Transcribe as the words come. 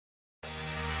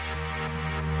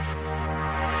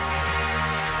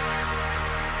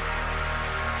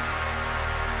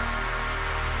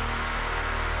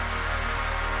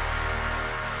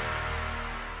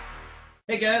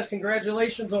Hey guys,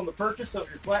 congratulations on the purchase of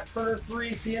your Phlatprinter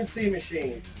 3 CNC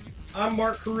machine. I'm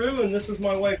Mark Carew and this is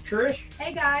my wife Trish.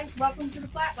 Hey guys, welcome to the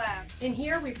Flat Lab. In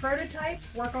here we prototype,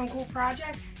 work on cool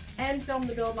projects, and film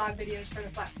the build log videos for the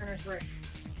Phlatprinter 3.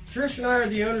 Trish and I are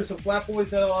the owners of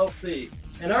Flatboys LLC,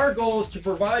 and our goal is to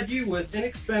provide you with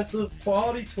inexpensive,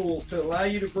 quality tools to allow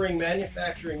you to bring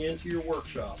manufacturing into your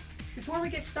workshop. Before we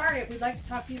get started, we'd like to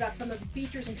talk to you about some of the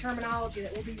features and terminology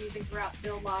that we'll be using throughout the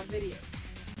build log videos.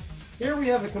 Here we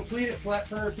have a completed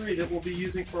Phlatprinter 3 that we'll be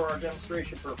using for our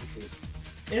demonstration purposes.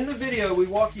 In the video, we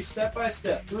walk you step by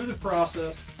step through the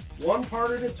process, one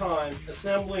part at a time,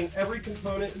 assembling every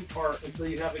component and part until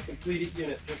you have a completed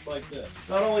unit just like this.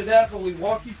 Not only that, but we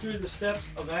walk you through the steps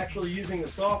of actually using the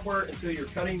software until you're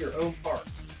cutting your own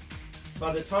parts.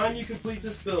 By the time you complete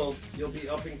this build, you'll be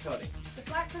up and cutting. The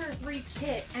Phlatprinter 3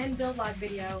 kit and build log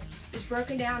video is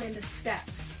broken down into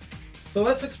steps. So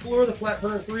let's explore the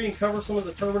Phlatprinter 3 and cover some of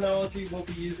the terminology we'll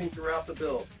be using throughout the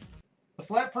build. The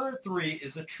Phlatprinter 3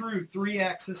 is a true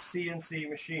 3-axis CNC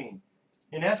machine.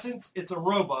 In essence, it's a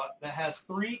robot that has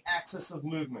 3 axes of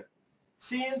movement.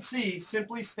 CNC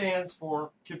simply stands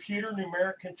for Computer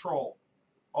Numeric Control.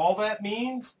 All that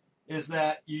means is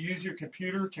that you use your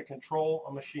computer to control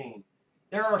a machine.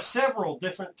 There are several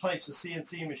different types of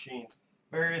CNC machines,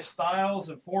 various styles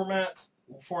and formats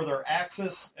for their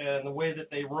axis and the way that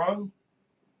they run.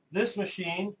 This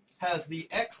machine has the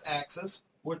X-axis,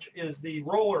 which is the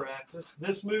roller axis.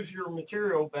 This moves your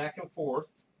material back and forth.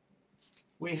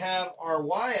 We have our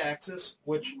Y-axis,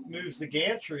 which moves the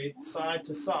gantry side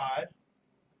to side.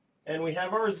 And we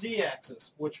have our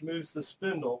Z-axis, which moves the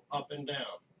spindle up and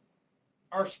down.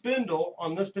 Our spindle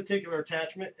on this particular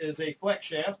attachment is a flex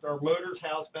shaft. Our motor's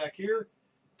housed back here.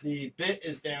 The bit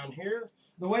is down here.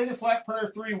 The way the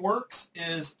Phlatprinter 3 works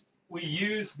is we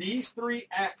use these 3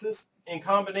 axes in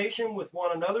combination with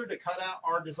one another to cut out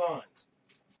our designs.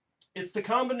 It's the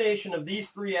combination of these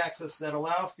 3 axes that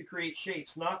allow us to create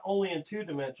shapes not only in 2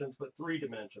 dimensions but 3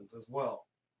 dimensions as well.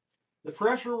 The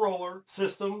pressure roller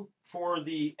system for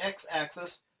the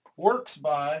X-axis works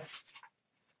by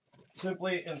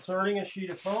simply inserting a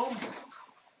sheet of foam,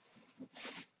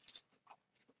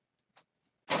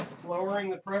 lowering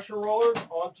the pressure roller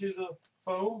onto the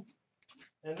foam,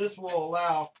 and this will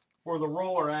allow for the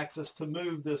roller axis to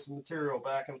move this material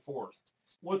back and forth.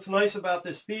 What's nice about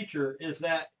this feature is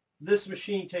that this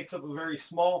machine takes up a very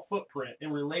small footprint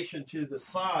in relation to the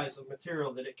size of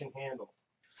material that it can handle.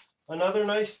 Another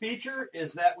nice feature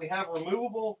is that we have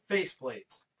removable face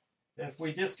plates. If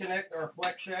we disconnect our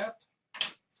flex shaft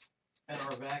and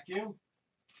our vacuum,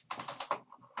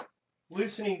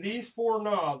 loosening these 4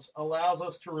 knobs allows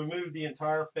us to remove the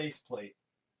entire face plate.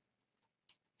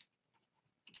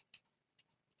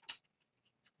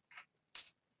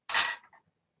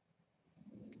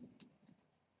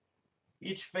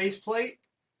 Each faceplate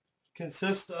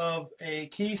consists of a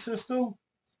key system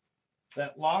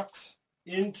that locks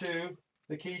into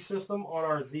the key system on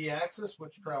our Z-axis,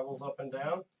 which travels up and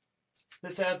down.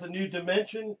 This adds a new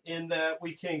dimension in that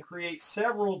we can create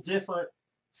several different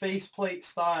faceplate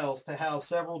styles to house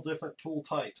several different tool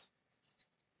types.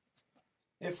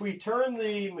 If we turn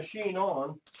the machine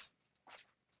on,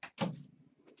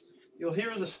 you'll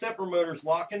hear the stepper motors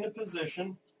lock into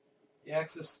position. The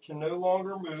axis can no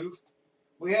longer move.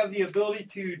 We have the ability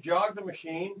to jog the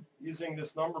machine using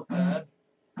this number pad.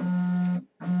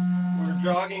 We're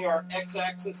jogging our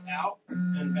X-axis out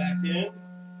and back in.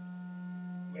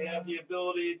 We have the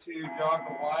ability to jog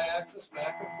the Y-axis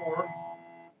back and forth,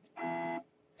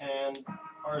 and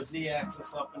our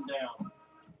Z-axis up and down.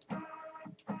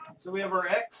 So we have our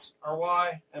X, our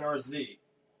Y, and our Z.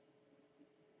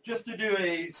 Just to do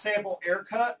a sample air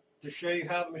cut to show you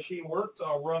how the machine works,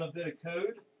 I'll run a bit of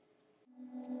code.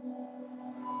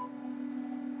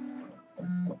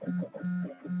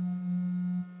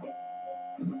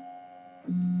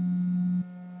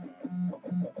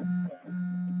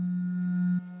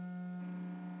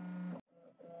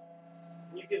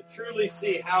 You can truly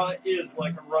see how it is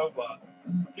like a robot,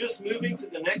 just moving to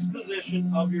the next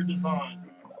position of your design.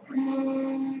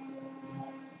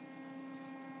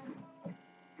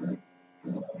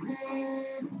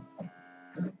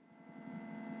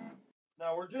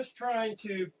 Now we're just trying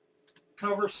to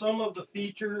cover some of the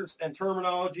features and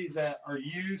terminologies that are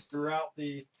used throughout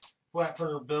the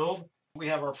Phlatprinter build. We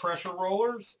have our pressure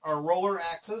rollers. Our roller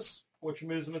axis, which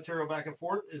moves the material back and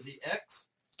forth, is the X.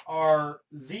 Our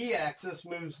Z-axis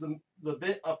moves the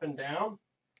bit up and down,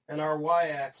 and our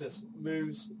Y-axis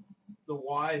moves the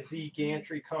Y-Z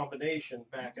gantry combination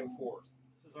back and forth.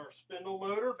 This is our spindle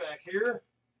motor back here,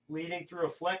 leading through a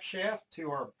flex shaft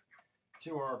to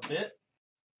our bit.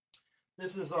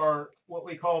 This is our, what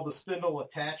we call the spindle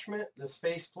attachment, this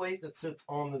faceplate that sits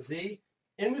on the Z.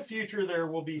 In the future, there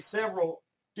will be several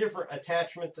different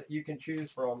attachments that you can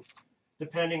choose from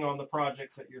depending on the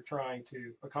projects that you're trying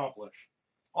to accomplish.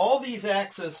 All these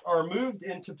axes are moved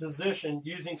into position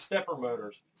using stepper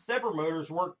motors. Stepper motors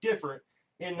work different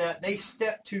in that they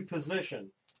step to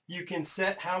position. You can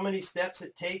set how many steps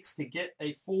it takes to get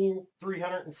a full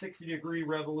 360-degree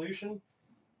revolution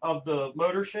of the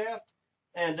motor shaft,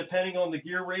 and depending on the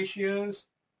gear ratios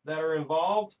that are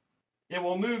involved, it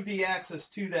will move the axis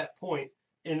to that point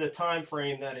in the time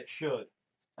frame that it should.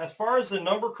 As far as the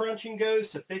number crunching goes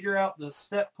to figure out the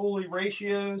step pulley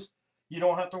ratios, you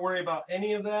don't have to worry about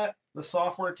any of that. The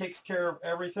software takes care of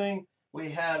everything. We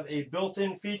have a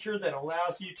built-in feature that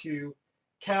allows you to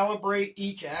calibrate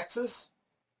each axis.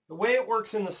 The way it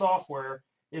works in the software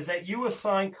is that you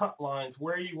assign cut lines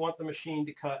where you want the machine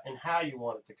to cut and how you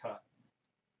want it to cut.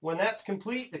 When that's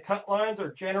complete, the cut lines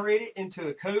are generated into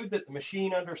a code that the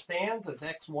machine understands as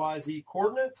X, Y, Z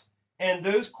coordinates, and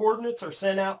those coordinates are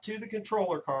sent out to the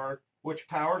controller card, which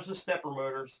powers the stepper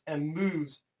motors and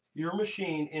moves your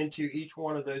machine into each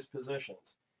one of those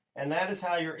positions. And that is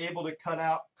how you're able to cut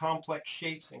out complex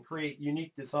shapes and create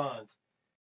unique designs.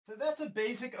 So that's a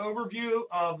basic overview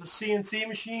of the CNC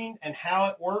machine and how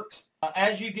it works.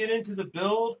 As you get into the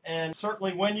build, and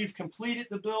certainly when you've completed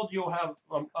the build, you'll have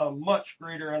a much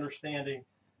greater understanding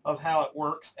of how it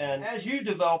works. And as you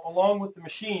develop along with the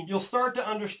machine, you'll start to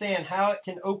understand how it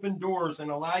can open doors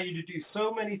and allow you to do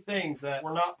so many things that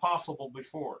were not possible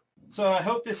before. So I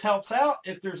hope this helps out.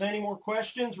 If there's any more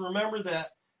questions, remember that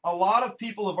a lot of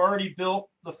people have already built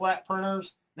the flat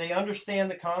printers. They understand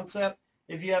the concept.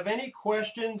 If you have any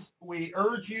questions, we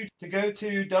urge you to go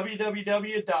to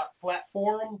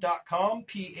www.phlatforum.com,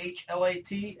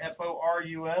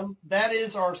 Phlatforum. That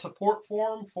is our support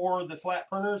forum for the flat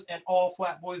printers and all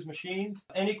Flatboys machines.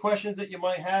 Any questions that you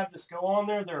might have, just go on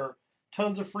there. There are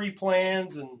tons of free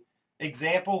plans and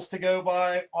examples to go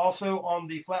by. Also on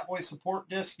the Flatboys support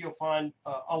disc, you'll find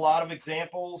a lot of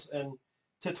examples and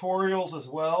tutorials as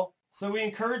well. So we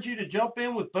encourage you to jump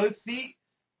in with both feet.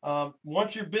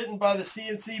 Once you're bitten by the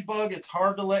CNC bug, it's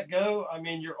hard to let go. I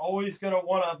mean, you're always going to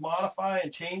want to modify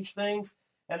and change things,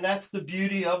 and that's the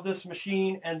beauty of this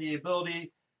machine and the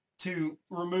ability to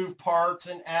remove parts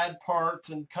and add parts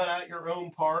and cut out your own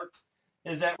parts,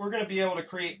 is that we're going to be able to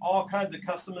create all kinds of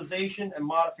customization and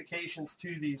modifications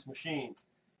to these machines.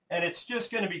 And it's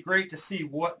just going to be great to see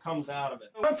what comes out of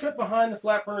it. The concept behind the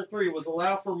Phlatprinter 3 was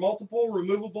allow for multiple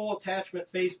removable attachment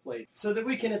faceplates so that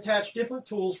we can attach different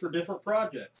tools for different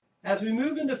projects. As we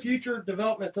move into future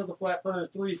developments of the Phlatprinter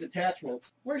 3's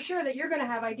attachments, We're sure that you're going to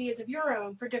have ideas of your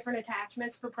own for different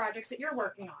attachments for projects that you're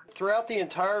working on. throughout the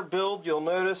entire build, you'll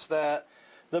notice that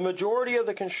the majority of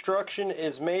the construction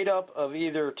is made up of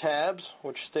either tabs,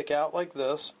 which stick out like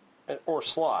this, or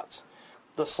slots.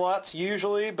 The slots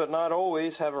usually, but not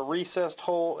always, have a recessed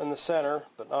hole in the center,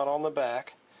 but not on the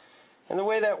back. And the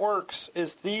way that works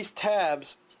is these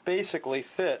tabs basically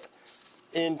fit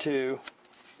into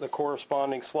the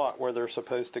corresponding slot where they're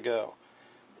supposed to go.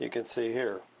 You can see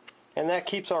here. And that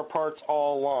keeps our parts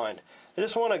all aligned. I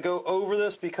just want to go over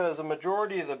this because the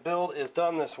majority of the build is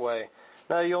done this way.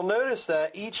 Now you'll notice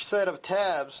that each set of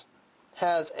tabs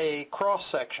has a cross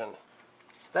section.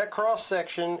 That cross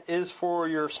section is for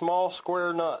your small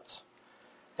square nuts.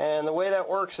 And the way that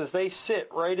works is they sit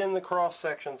right in the cross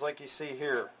sections like you see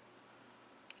here.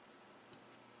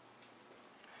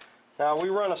 Now we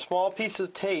run a small piece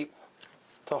of tape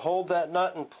to hold that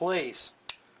nut in place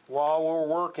while we're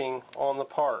working on the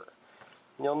part.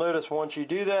 And you'll notice once you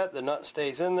do that, the nut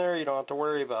stays in there, you don't have to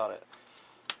worry about it.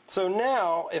 So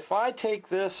now if I take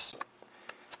this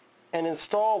and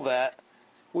install that,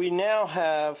 we now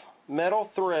have metal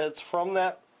threads from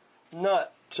that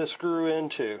nut to screw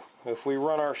into. If we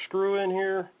run our screw in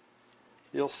here,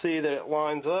 you'll see that it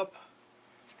lines up.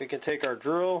 We can take our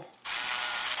drill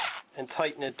and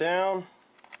tighten it down.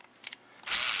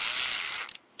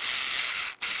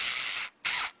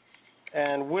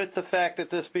 And with the fact that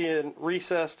this being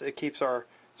recessed, it keeps our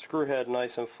screw head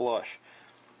nice and flush.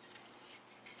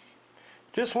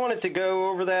 Just wanted to go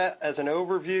over that as an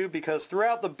overview because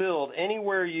throughout the build,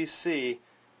 anywhere you see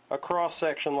a cross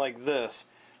section like this,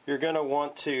 you're going to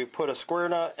want to put a square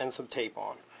nut and some tape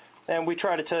on. And we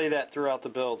try to tell you that throughout the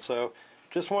build, so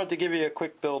just wanted to give you a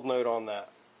quick build note on that.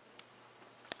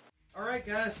 Alright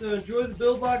guys, so enjoy the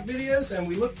build log videos and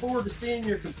we look forward to seeing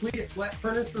your completed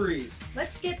Phlatprinter 3s.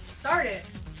 Let's get started.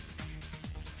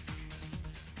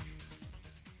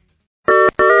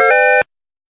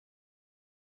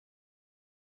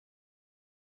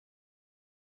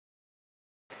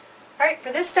 Alright,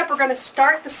 for this step we're going to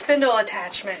start the spindle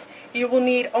attachment. You will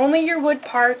need only your wood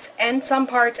parts and some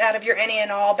parts out of your any and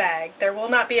all bag. There will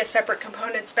not be a separate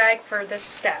components bag for this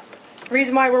step. The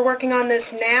reason why we're working on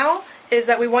this now is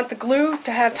that we want the glue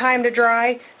to have time to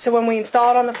dry, so when we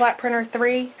install it on the Phlatprinter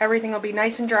 3, everything will be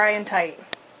nice and dry and tight.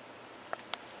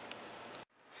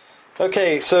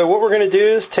 Okay, so what we're going to do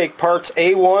is take parts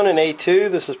A1 and A2,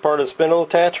 this is part of the spindle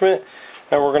attachment,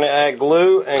 and we're going to add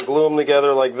glue and glue them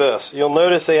together like this. You'll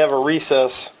notice they have a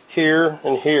recess here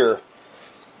and here.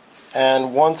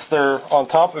 And once they're on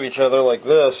top of each other like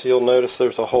this, you'll notice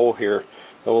there's a hole here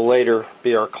that will later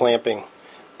be our clamping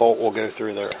bolt will go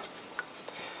through there.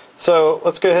 So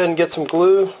let's go ahead and get some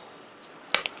glue.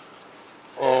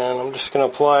 And I'm just going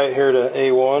to apply it here to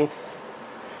A1.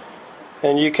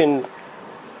 And you can,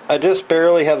 I just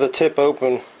barely have the tip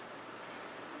open.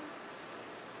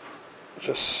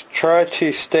 Just try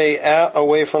to stay out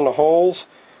away from the holes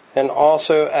and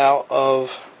also out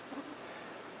of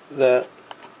that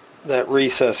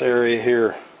recess area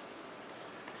here,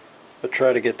 but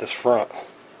try to get this front.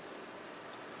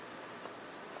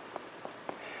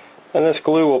 And this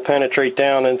glue will penetrate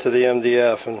down into the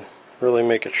MDF and really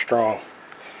make it strong.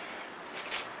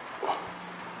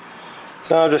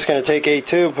 So I'm just going to take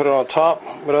A2, put it on top.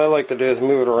 What I like to do is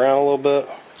move it around a little bit,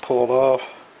 pull it off,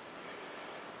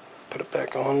 put it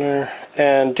back on there,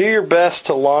 and do your best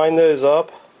to line those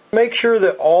up. Make sure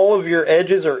that all of your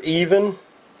edges are even.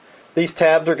 These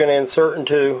tabs are going to insert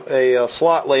into a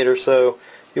slot later, so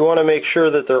you want to make sure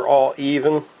that they're all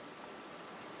even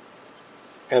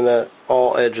and that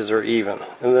all edges are even.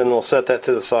 And then we'll set that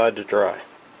to the side to dry.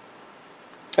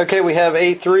 Okay, we have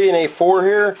A3 and A4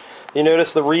 here. You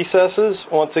notice the recesses.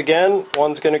 Once again,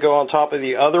 one's going to go on top of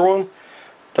the other one.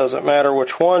 Doesn't matter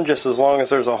which one, just as long as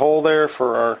there's a hole there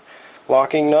for our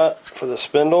locking nut for the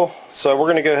spindle. So we're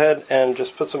going to go ahead and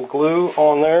just put some glue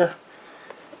on there.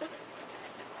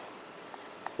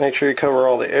 Make sure you cover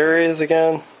all the areas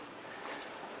again.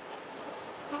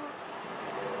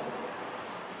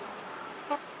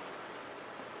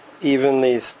 Even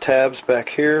these tabs back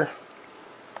here.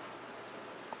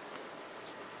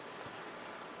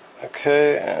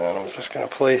 Okay, and I'm just going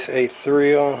to place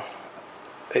A3 on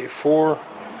A4.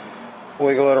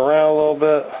 Wiggle it around a little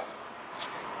bit.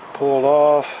 Pull it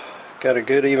off. Got a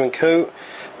good even coat.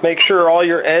 Make sure all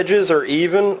your edges are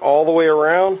even all the way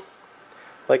around,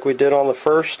 like we did on the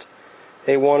first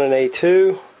A1 and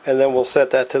A2, and then we'll set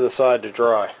that to the side to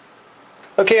dry.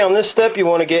 Okay, on this step you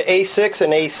want to get A6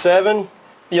 and A7.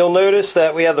 You'll notice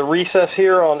that we have the recess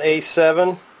here on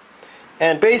A7,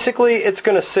 and basically it's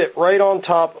going to sit right on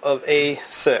top of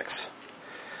A6.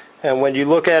 And when you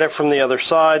look at it from the other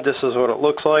side, this is what it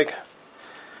looks like.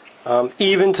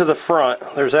 Even to the front,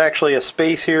 there's actually a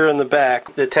space here in the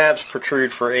back. The tabs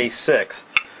protrude for A6.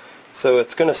 So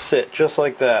it's going to sit just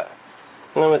like that.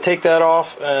 And I'm going to take that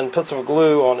off and put some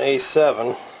glue on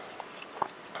A7.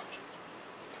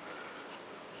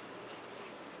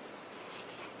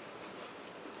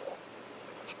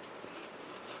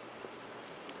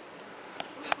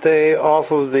 Stay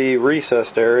off of the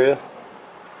recessed area.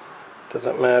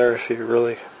 Doesn't matter if you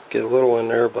really get a little in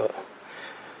there, but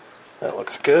that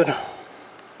looks good.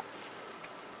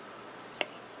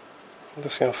 I'm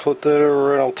just going to flip that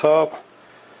over right on top.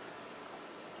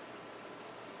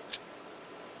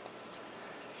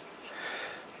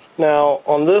 Now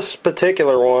on this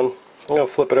particular one, I'm going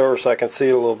to flip it over so I can see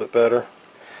it a little bit better.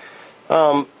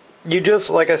 You just,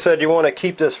 like I said, you want to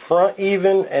keep this front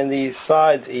even and these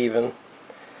sides even.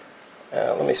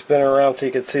 Let me spin it around so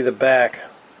you can see the back.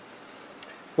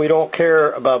 We don't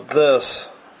care about this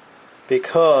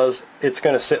because it's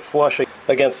going to sit flush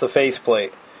against the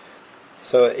faceplate.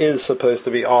 So it is supposed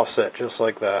to be offset just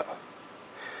like that.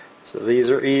 So these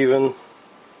are even,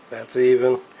 that's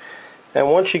even.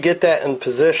 And once you get that in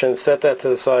position, set that to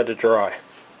the side to dry.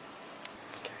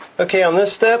 Okay, on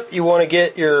this step you want to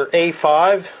get your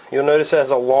A5. You'll notice it has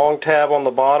a long tab on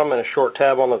the bottom and a short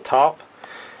tab on the top.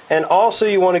 And also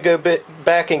you want to go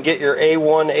back and get your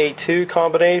A1, A2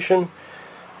 combination,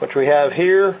 which we have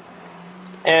here.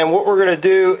 And what we're going to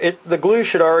do, the glue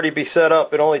should already be set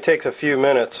up. It only takes a few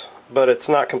minutes, but it's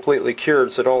not completely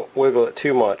cured, so don't wiggle it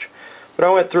too much. But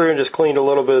I went through and just cleaned a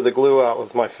little bit of the glue out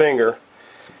with my finger.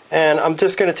 And I'm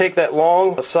just going to take that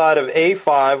long side of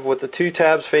A5 with the two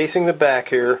tabs facing the back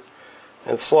here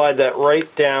and slide that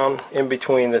right down in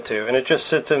between the two. And it just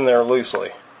sits in there loosely.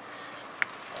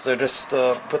 So just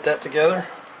put that together.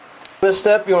 This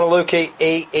step you want to locate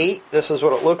A8. This is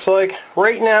what it looks like.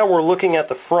 Right now we're looking at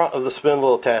the front of the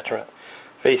spindle attachment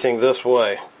facing this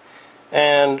way.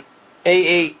 And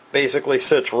A8 basically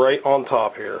sits right on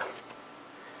top here.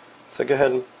 So go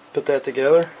ahead and put that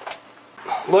together.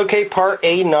 locate part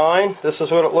A9. This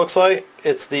is what it looks like.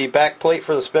 It's the back plate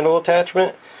for the spindle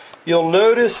attachment. You'll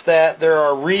notice that there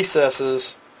are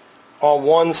recesses on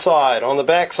one side. On the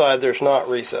back side there's not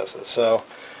recesses. So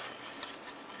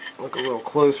look a little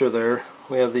closer there.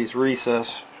 We have these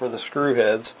recesses for the screw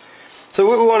heads. So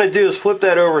what we want to do is flip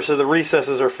that over so the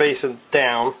recesses are facing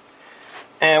down.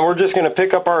 And we're just going to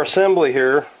pick up our assembly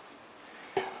here,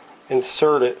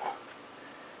 insert it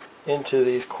into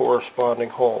these corresponding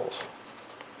holes.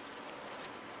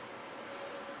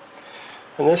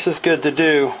 And this is good to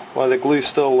do while the glue's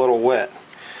still a little wet.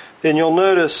 Then you'll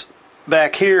notice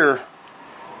back here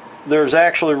there's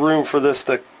actually room for this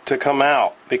to come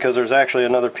out because there's actually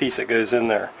another piece that goes in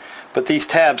there. But these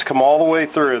tabs come all the way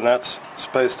through, and that's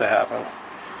supposed to happen.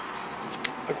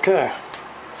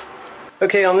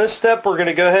 Okay, on this step we're going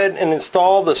to go ahead and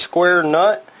install the square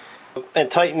nut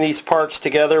and tighten these parts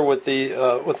together with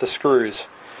the screws.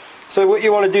 So what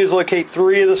you want to do is locate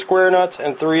 3 of the square nuts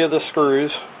and 3 of the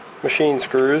screws, machine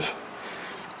screws.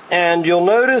 And you'll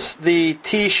notice the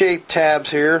T-shaped tabs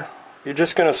here. You're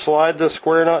just going to slide the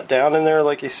square nut down in there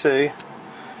like you see.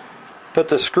 Put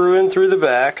the screw in through the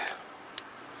back,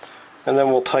 and then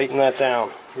we'll tighten that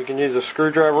down. You can use a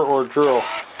screwdriver or a drill.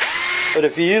 But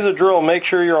if you use a drill, make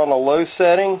sure you're on a low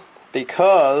setting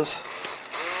because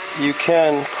you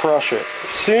can crush it. As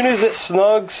soon as it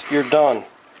snugs, you're done.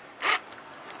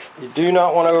 You do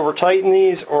not want to over tighten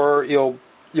these or you'll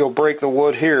break the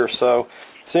wood here. So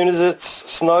as soon as it's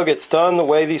snug, it's done. The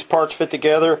way these parts fit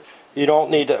together, you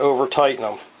don't need to over tighten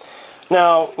them.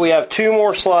 Now we have 2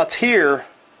 more slots here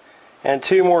and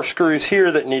 2 more screws here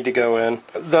that need to go in.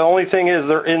 The only thing is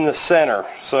they're in the center.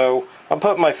 So I'm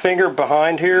putting my finger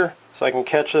behind here so I can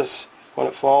catch this when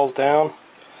it falls down.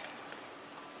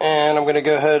 And I'm going to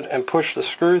go ahead and push the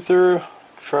screw through,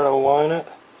 try to align it,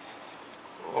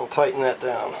 and tighten that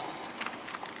down.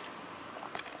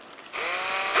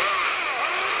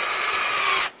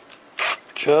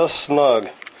 Just snug.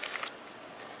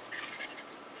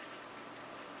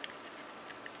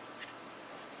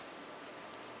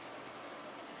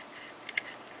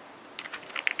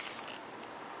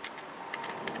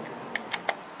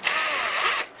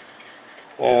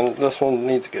 And this one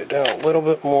needs to go down a little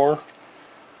bit more.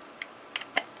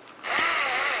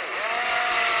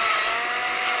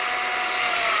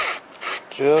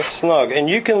 Just snug. And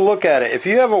you can look at it. If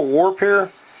you have a warp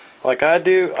here, like I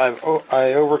do,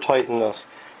 I over tighten this.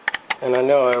 And I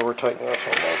know I over tighten this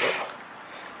one a little bit.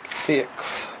 You can see it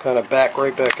kind of back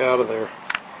right back out of there.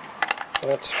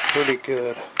 That's pretty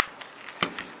good.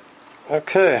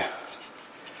 Okay.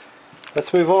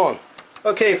 Let's move on.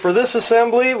 Okay, for this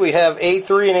assembly we have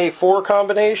A3 and A4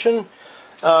 combination.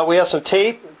 We have some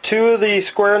tape, 2 of the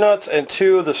square nuts and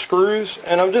 2 of the screws,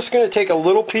 and I'm just going to take a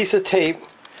little piece of tape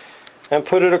and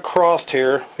put it across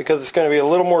here because it's going to be a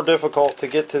little more difficult to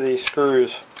get to these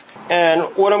screws. And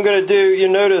what I'm going to do, you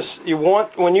notice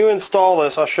when you install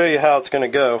this, I'll show you how it's going to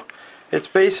go. It's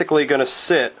basically going to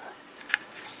sit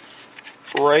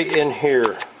right in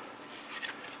here.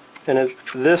 And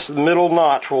this middle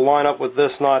notch will line up with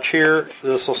this notch here.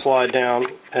 This will slide down.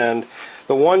 And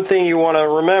the one thing you want to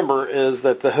remember is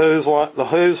that the hose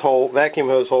hole, vacuum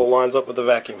hose hole, lines up with the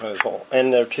vacuum hose hole.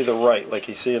 And they're to the right, like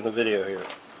you see in the video here.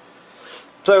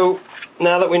 So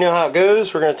now that we know how it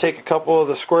goes, we're going to take a couple of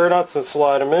the square nuts and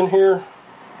slide them in here.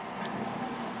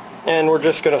 And we're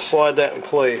just going to slide that in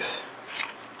place.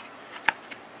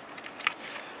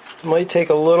 It might take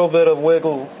a little bit of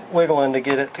wiggling to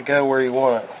get it to go where you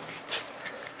want it.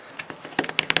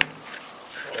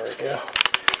 Yeah.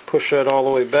 Push that all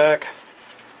the way back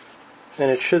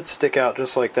and it should stick out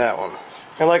just like that one.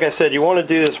 And like I said, you want to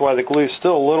do this while the glue's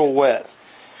still a little wet.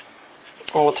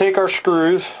 And we'll take our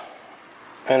screws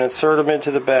and insert them into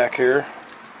the back here.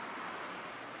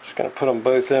 Just going to put them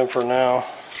both in for now.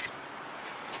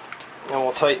 And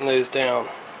we'll tighten those down.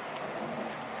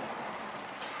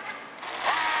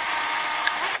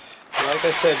 And like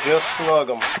I said, just snug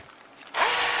them.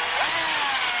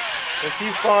 If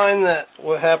you find that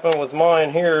what happened with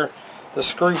mine here, the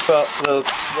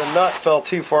nut fell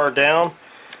too far down,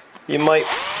 you might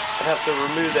have to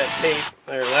remove that tape.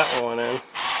 There, that one went in.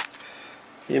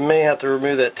 You may have to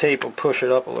remove that tape and push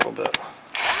it up a little bit.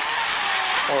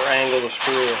 Or angle the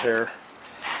screw here.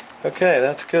 Okay,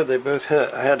 that's good. They both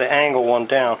hit. I had to angle one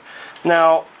down.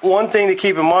 Now, one thing to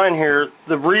keep in mind here,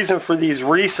 the reason for these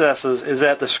recesses is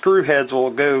that the screw heads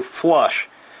will go flush.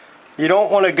 You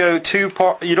don't want to go too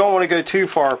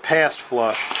far past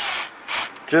flush.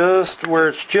 Just where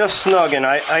it's just snug, and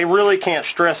I really can't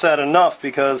stress that enough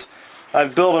because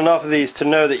I've built enough of these to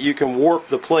know that you can warp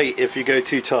the plate if you go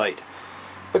too tight.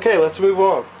 Okay, let's move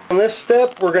on. On this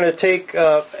step, we're going to take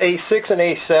A6 and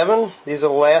A7. These are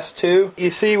the last two. You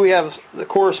see we have the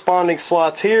corresponding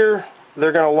slots here.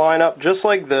 They're going to line up just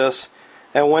like this.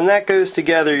 And when that goes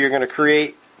together, you're going to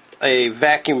create a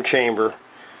vacuum chamber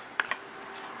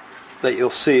that you'll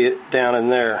see it down in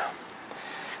there.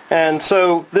 And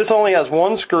so this only has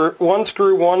one screw,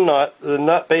 one nut. The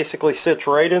nut basically sits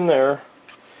right in there.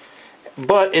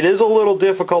 But it is a little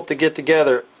difficult to get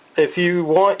together. If you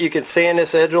want, you can sand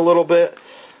this edge a little bit.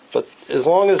 But as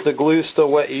long as the glue's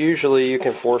still wet, usually you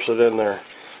can force it in there.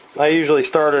 I usually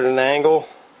start at an angle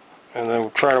and then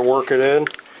try to work it in.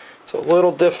 It's a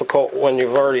little difficult when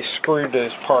you've already screwed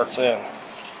those parts in.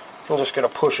 I'm just going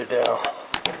to push it down.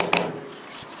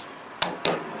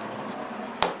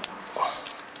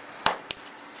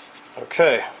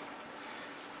 Okay.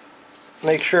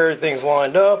 Make sure everything's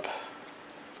lined up.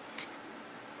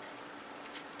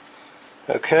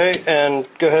 Okay, and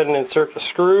go ahead and insert the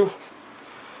screw.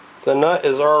 The nut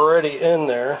is already in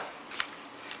there,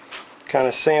 kind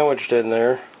of sandwiched in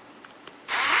there.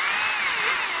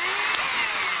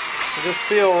 Just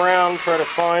feel around, try to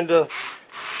find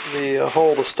the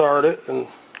hole to start it, and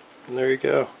there you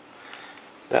go.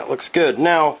 That looks good.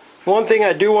 Now, one thing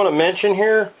I do want to mention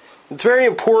here, it's very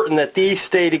important that these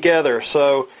stay together.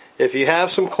 So if you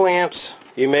have some clamps,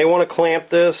 you may want to clamp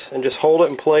this and just hold it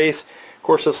in place. Of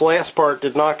course, this last part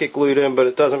did not get glued in, but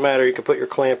it doesn't matter. You can put your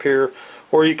clamp here,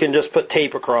 or you can just put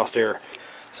tape across there.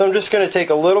 So I'm just going to take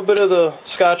a little bit of the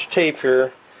Scotch tape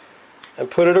here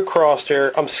and put it across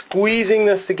there. I'm squeezing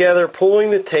this together,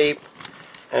 pulling the tape,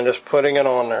 and just putting it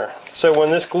on there. So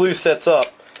when this glue sets up,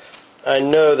 I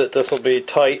know that this will be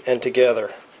tight and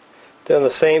together. Then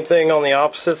the same thing on the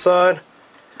opposite side,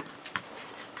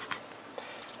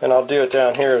 and I'll do it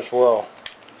down here as well.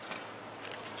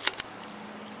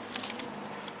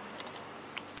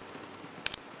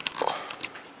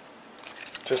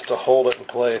 Just to hold it in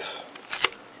place.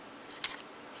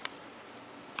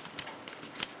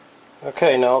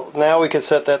 Okay, now we can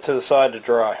set that to the side to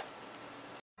dry.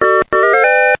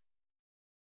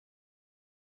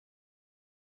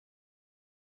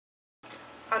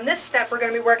 On this step, we're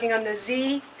going to be working on the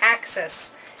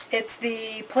Z-axis. It's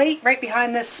the plate right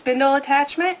behind this spindle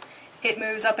attachment. It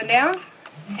moves up and down,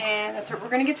 and that's what we're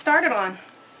going to get started on.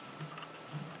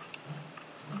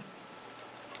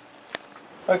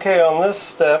 Okay, on this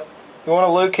step, you want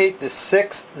to locate the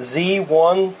 6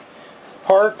 Z1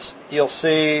 parts. You'll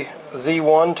see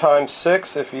Z1 times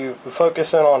 6. If you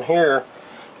focus in on here,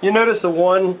 you notice the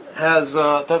one has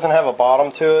doesn't have a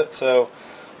bottom to it, so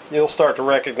you'll start to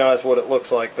recognize what it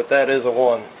looks like, but that is a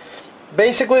 1.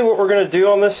 Basically what we're going to do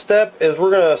on this step is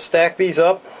we're going to stack these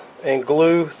up and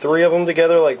glue 3 of them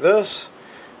together like this,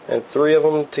 and 3 of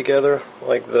them together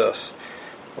like this,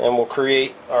 and we'll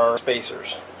create our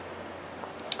spacers.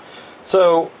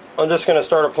 So I'm just going to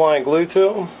start applying glue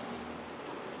to them.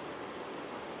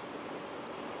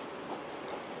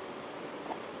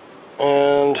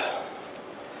 And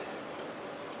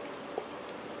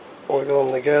wiggle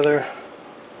them together.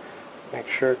 Make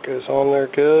sure it goes on there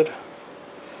good.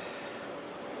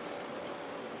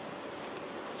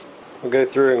 We'll go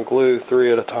through and glue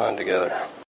 3 at a time together.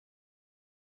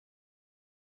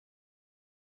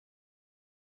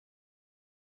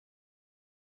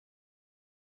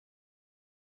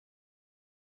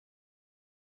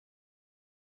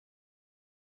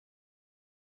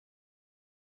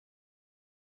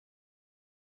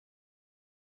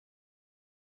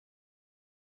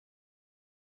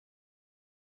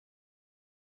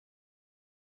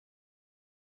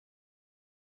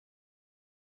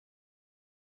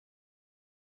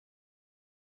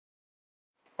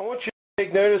 I want you to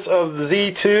take notice of the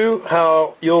Z2,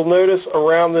 how you'll notice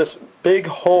around this big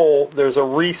hole there's a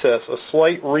recess, a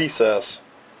slight recess.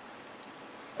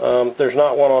 There's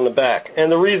not one on the back.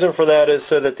 And the reason for that is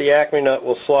so that the Acme nut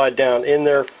will slide down in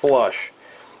there flush.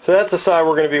 So that's the side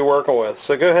we're going to be working with.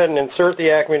 So go ahead and insert the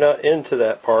Acme nut into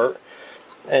that part,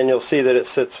 and you'll see that it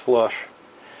sits flush.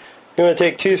 You're going to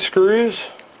take 2 screws,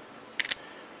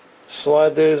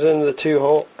 slide those into the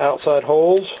 2 outside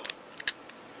holes,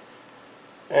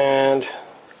 and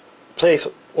place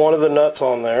one of the nuts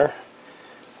on there,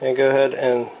 and go ahead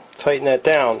and tighten that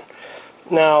down.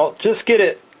 Now just get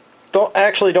it, don't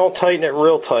tighten it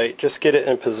real tight, just get it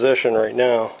in position right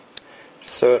now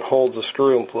so it holds the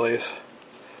screw in place.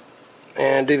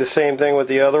 And do the same thing with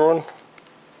the other one.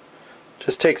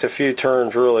 Just takes a few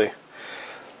turns really.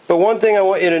 But one thing I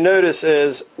want you to notice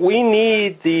is we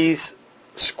need these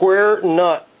square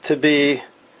nut to be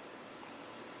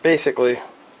basically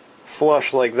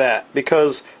flush like that,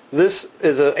 because this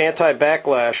is an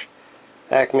anti-backlash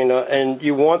Acme nut, and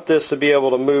you want this to be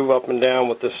able to move up and down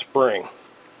with this spring.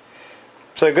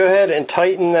 So go ahead and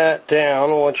tighten that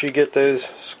down once you get those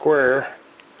square.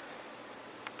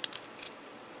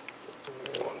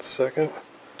 1 second.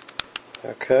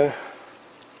 Okay.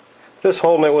 Just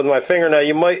holding it with my finger. Now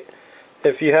you might,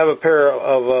 if you have a pair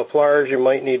of pliers, you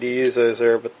might need to use those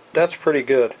there, but that's pretty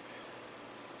good.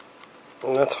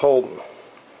 And that's holding.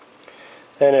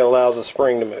 And it allows the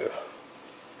spring to move.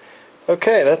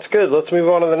 Okay, that's good. Let's move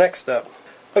on to the next step.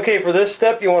 Okay, for this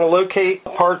step you want to locate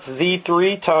parts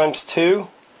Z3 times 2. You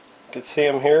can see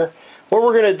them here. What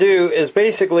we're going to do is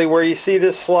basically where you see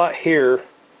this slot here,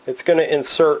 it's going to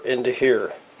insert into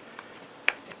here.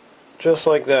 Just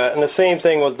like that. And the same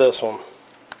thing with this one.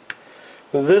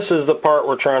 This is the part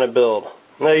we're trying to build.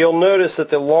 Now you'll notice that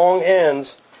the long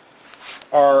ends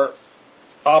are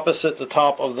opposite the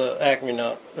top of the Acme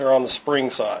nut. They're on the spring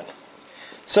side.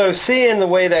 So seeing the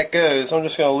way that goes, I'm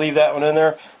just going to leave that one in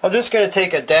there. I'm just going to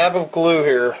take a dab of glue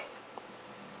here,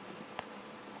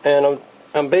 and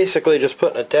I'm basically just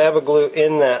putting a dab of glue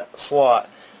in that slot.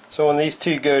 So when these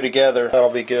two go together, that'll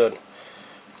be good,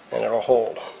 and it'll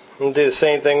hold. We'll do the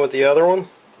same thing with the other one.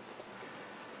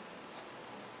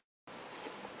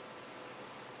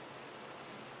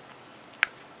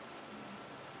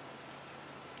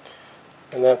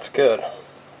 And that's good.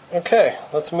 Okay,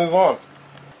 let's move on.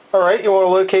 Alright, you want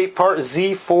to locate part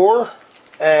Z4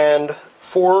 and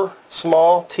 4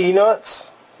 small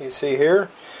T-nuts. You see here.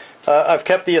 I've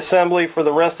kept the assembly for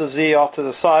the rest of Z off to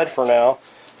the side for now.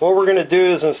 What we're going to do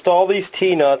is install these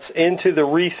T-nuts into the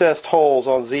recessed holes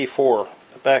on Z4.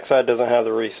 The backside doesn't have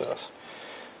the recess.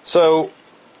 So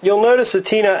you'll notice the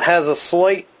T-nut has a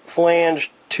slight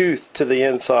flanged tooth to the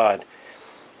inside.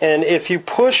 And if you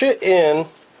push it in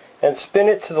and spin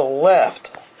it to the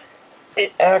left,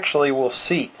 it actually will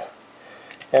seat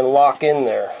and lock in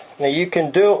there. Now you can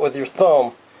do it with your thumb.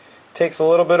 It takes a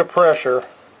little bit of pressure,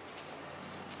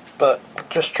 but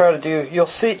just try to do, you'll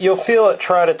feel it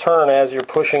try to turn as you're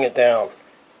pushing it down.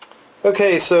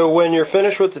 Okay, so when you're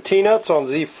finished with the T-nuts on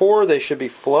Z4, they should be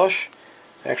flush,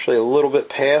 actually a little bit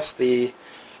past the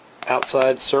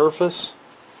outside surface.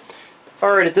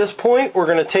 Alright, at this point we're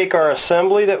going to take our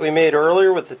assembly that we made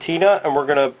earlier with the T-nut and we're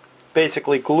going to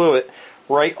basically glue it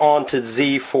right onto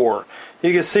Z4.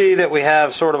 You can see that we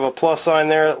have sort of a plus sign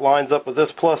there that lines up with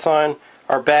this plus sign.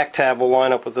 Our back tab will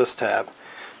line up with this tab.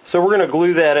 So we're going to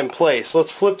glue that in place.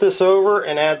 Let's flip this over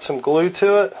and add some glue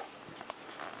to it.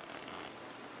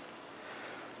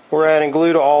 We're adding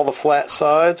glue to all the flat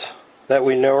sides that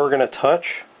we know are going to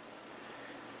touch.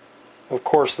 Of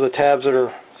course, the tabs that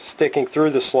are sticking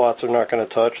through the slots are not going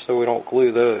to touch, so we don't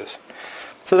glue those.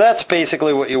 So that's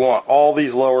basically what you want, all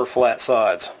these lower flat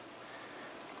sides.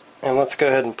 And let's go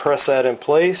ahead and press that in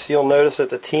place. You'll notice that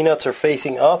the T-nuts are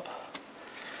facing up.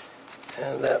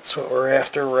 And that's what we're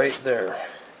after right there.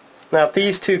 Now if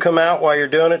these two come out while you're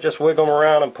doing it, just wiggle them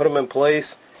around and put them in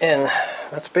place. And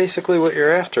that's basically what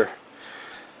you're after.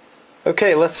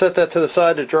 Okay, let's set that to the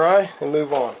side to dry and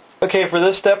move on. Okay, for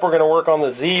this step we're going to work on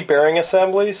the Z bearing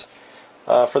assemblies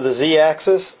for the Z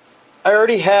axis. I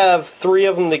already have 3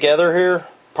 of them together here,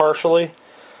 partially.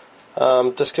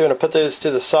 Just going to put those to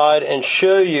the side and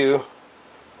show you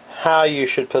how you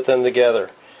should put them together.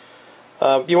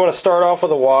 You want to start off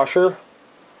with a washer.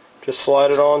 Just slide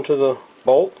it onto the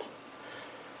bolt.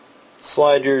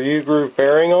 Slide your U-groove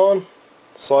bearing on.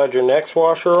 Slide your next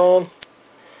washer on.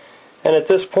 And at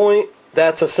this point,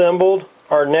 that's assembled.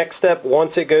 Our next step,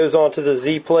 once it goes onto the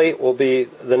Z plate, will be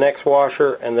the next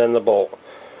washer and then the bolt.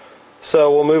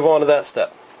 So we'll move on to that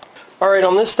step. Alright,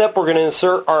 on this step we're going to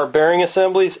insert our bearing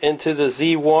assemblies into the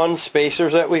Z1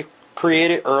 spacers that we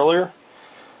created earlier.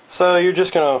 So you're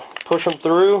just going to push them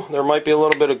through. There might be a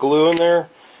little bit of glue in there.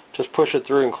 Just push it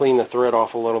through and clean the thread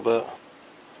off a little bit.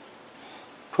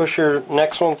 Push your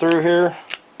next one through here.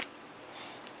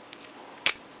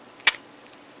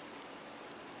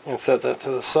 And set that to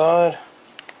the side.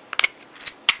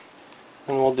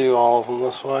 And we'll do all of them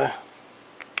this way.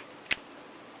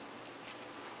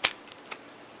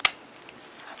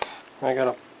 I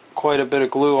got quite a bit of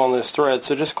glue on this thread,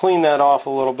 so just clean that off a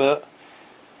little bit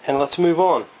and let's move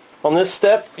on. On this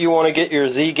step you want to get your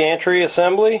Z gantry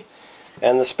assembly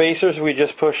and the spacers we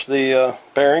just pushed the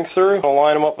bearings through. I'll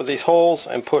line them up with these holes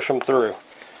and push them through.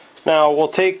 Now we'll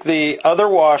take the other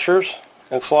washers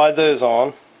and slide those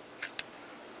on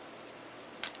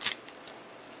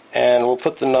and we'll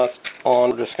put the nuts on.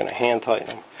 We're just going to hand tighten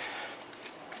them,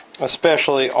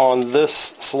 especially on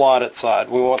this slotted side.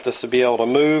 We want this to be able to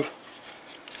move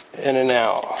in and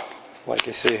out, like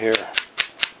you see here,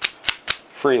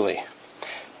 freely.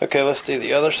 Okay, let's do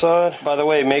the other side. By the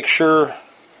way, make sure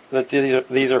that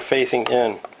these are facing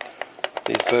in,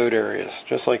 these bowed areas,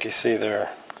 just like you see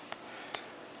there.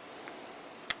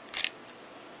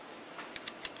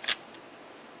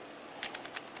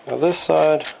 Now this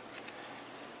side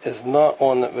is not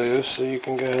one that moves, so you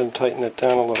can go ahead and tighten it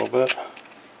down a little bit.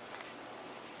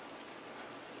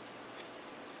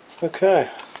 Okay,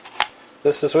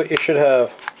 this is what you should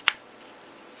have.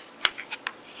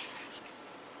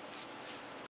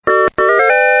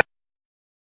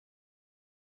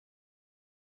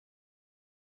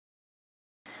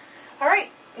 Alright,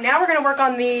 now we're going to work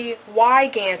on the Y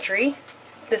gantry,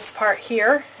 this part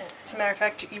here. As a matter of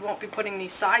fact, you won't be putting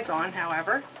these sides on,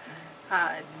 however.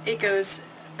 It goes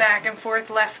back and forth,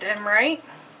 left and right.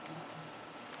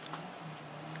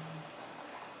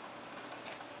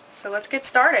 So let's get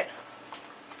started.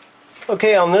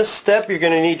 Okay, on this step you're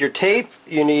going to need your tape.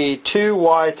 You need 2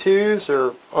 Y2s.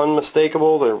 They're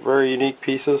unmistakable. They're very unique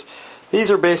pieces.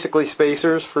 These are basically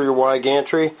spacers for your Y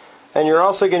gantry. And you're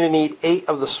also going to need 8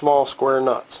 of the small square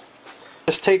nuts.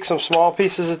 Just take some small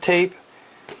pieces of tape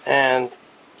and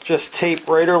just tape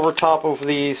right over top of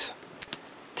these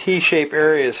T-shaped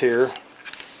areas here.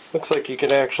 Looks like you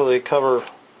could actually cover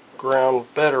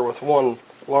ground better with one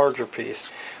larger piece.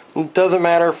 It doesn't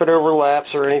matter if it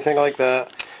overlaps or anything like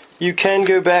that. You can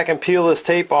go back and peel this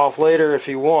tape off later if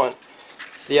you want.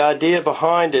 The idea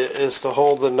behind it is to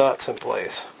hold the nuts in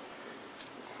place.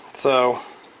 So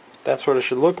that's what it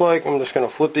should look like. I'm just going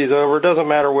to flip these over. It doesn't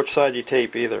matter which side you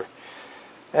tape either.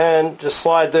 And just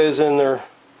slide those in there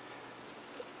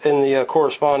in the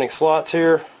corresponding slots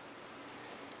here.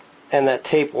 And that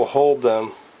tape will hold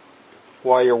them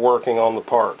while you're working on the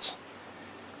parts.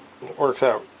 It works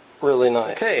out really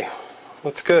nice. Okay,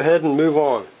 let's go ahead and move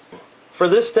on. For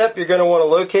this step you're going to want to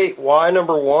locate Y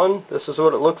number 1. This is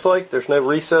what it looks like. There's no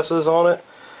recesses on it.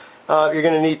 You're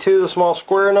going to need 2 of the small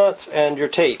square nuts and your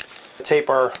tape. Tape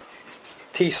our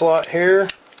T-slot here,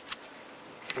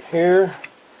 here,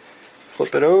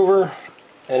 flip it over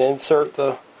and insert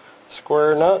the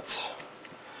square nuts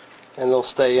and they'll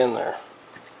stay in there.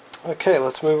 Okay,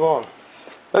 let's move on.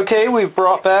 Okay, we've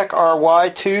brought back our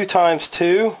Y2 times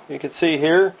 2. You can see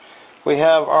here we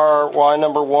have our Y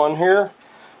number 1 here.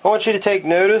 I want you to take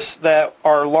notice that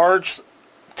our large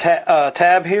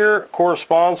tab here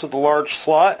corresponds with the large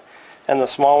slot and the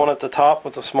small one at the top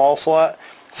with the small slot.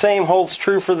 Same holds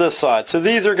true for this side. So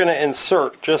these are going to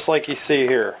insert just like you see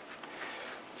here.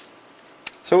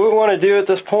 So what we want to do at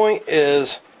this point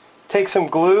is take some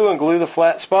glue and glue the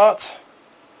flat spots.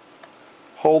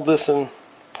 Hold this in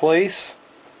place.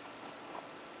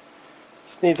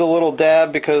 This needs a little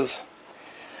dab because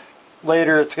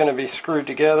later it's going to be screwed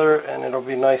together and it'll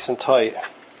be nice and tight.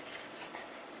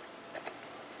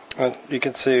 And you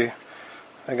can see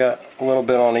I got a little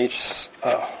bit on each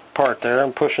part there.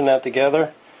 I'm pushing that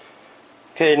together.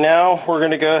 Okay, now we're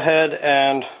going to go ahead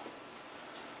and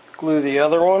glue the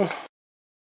other one.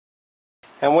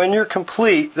 And when you're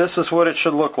complete, this is what it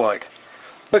should look like.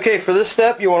 Okay, for this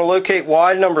step you want to locate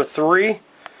Y number 3.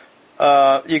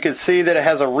 You can see that it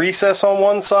has a recess on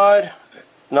one side,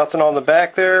 nothing on the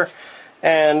back there.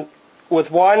 And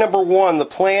with Y number 1, the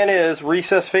plan is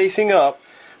recess facing up.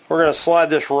 We're going to slide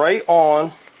this right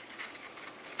on,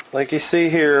 like you see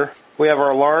here. We have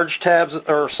our large tabs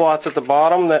or slots at the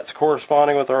bottom that's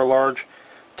corresponding with our large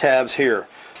tabs here.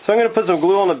 So I'm going to put some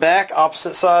glue on the back,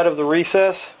 opposite side of the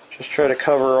recess. Just try to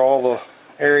cover all the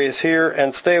areas here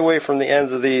and stay away from the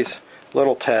ends of these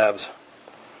little tabs.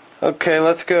 Okay,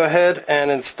 let's go ahead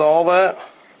and install that.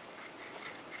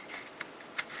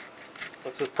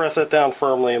 Let's just press that down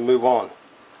firmly and move on.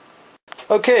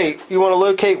 Okay, you want to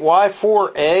locate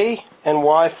Y4A and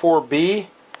Y4B.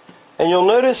 And you'll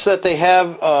notice that they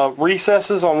have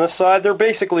recesses on this side. They're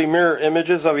basically mirror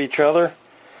images of each other.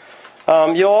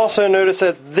 You'll also notice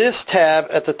that this tab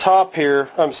at the top here,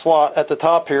 slot at the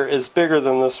top here, is bigger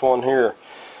than this one here.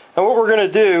 And what we're going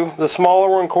to do, the smaller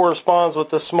one corresponds with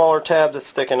the smaller tab that's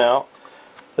sticking out.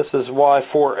 This is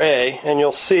Y4A, and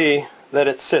you'll see that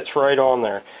it sits right on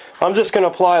there. I'm just going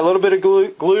to apply a little bit of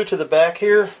glue to the back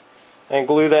here and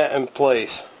glue that in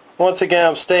place. Once again,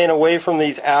 I'm staying away from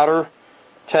these outer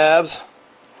tabs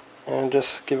and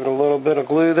just give it a little bit of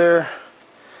glue there.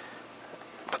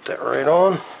 Put that right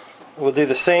on. We'll do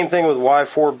the same thing with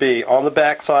Y4B on the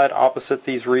back side opposite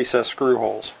these recessed screw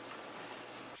holes.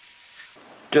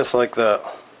 Just like that.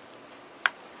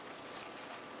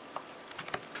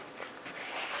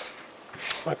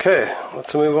 Okay,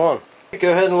 let's move on.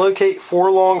 Go ahead and locate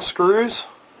 4 long screws.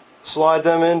 Slide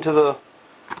them into the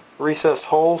recessed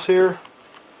holes here.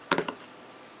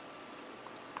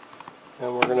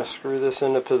 And we're going to screw this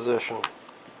into position.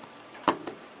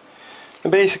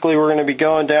 And basically we're going to be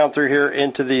going down through here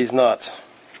into these nuts.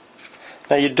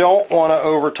 Now you don't want to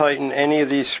over tighten any of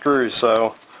these screws,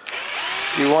 so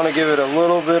you want to give it a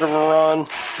little bit of a run.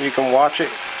 You can watch it,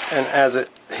 and as it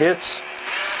hits,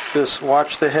 Just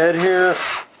watch the head here,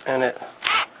 and it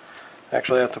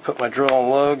actually I have to put my drill on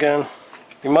low again.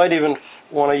 You might even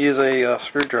want to use a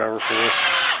screwdriver for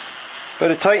this,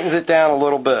 but it tightens it down a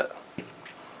little bit.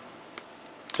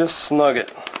 Just snug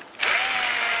it.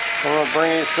 I'm going to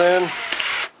bring this in.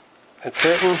 It's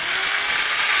hitting.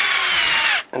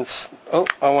 And oh,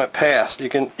 I went past. You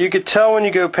could tell when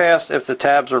you go past if the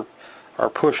tabs are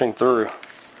pushing through.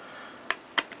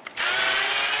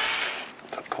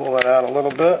 So pull that out a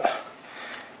little bit,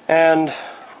 and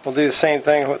we'll do the same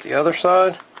thing with the other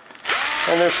side.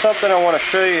 And there's something I want to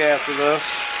show you after this.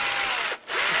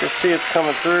 You can see it's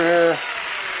coming through here.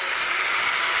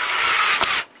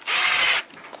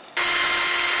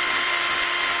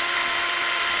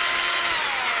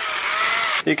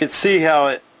 You can see how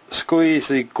it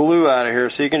squeezed the glue out of here,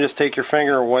 so you can just take your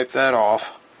finger and wipe that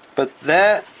off. But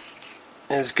that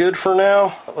is good for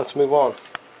now. Let's move on.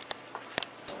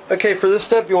 Okay, for this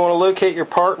step you want to locate your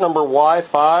part number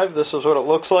Y5. This is what it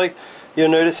looks like. You'll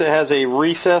notice it has a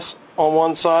recess on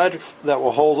one side that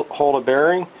will hold a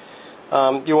bearing. You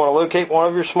want to locate one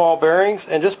of your small bearings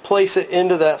and just place it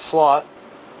into that slot,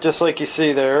 just like you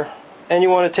see there. And you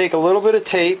want to take a little bit of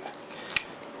tape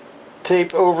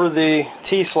over the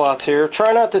T-slots here.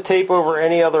 Try not to tape over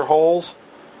any other holes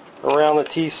around the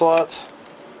T-slots.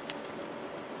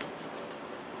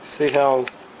 See how I'm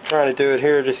trying to do it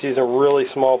here, just using really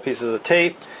small pieces of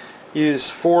tape. Use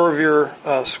 4 of your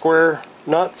square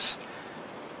nuts.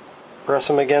 Press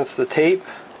them against the tape.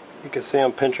 You can see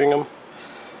I'm pinching them,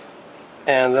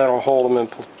 and that'll hold them in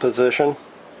position.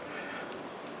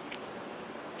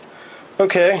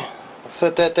 Okay,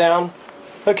 set that down.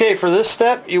 Okay, for this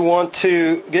step you want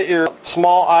to get your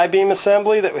small I-beam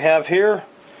assembly that we have here.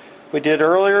 We did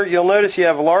earlier. You'll notice you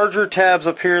have larger tabs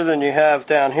up here than you have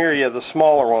down here. You have the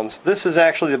smaller ones. This is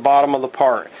actually the bottom of the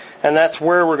part, and that's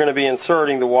where we're going to be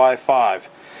inserting the Y5.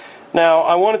 Now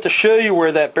I wanted to show you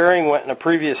where that bearing went in a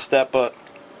previous step, but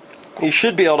you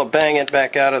should be able to bang it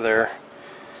back out of there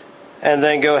and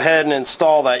then go ahead and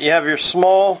install that. You have your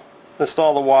small,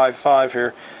 install the Y5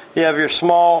 here. You have your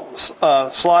small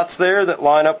slots there that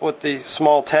line up with the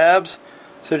small tabs.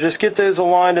 So just get those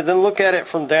aligned and then look at it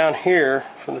from down here,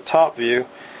 from the top view,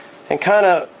 and kind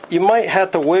of, you might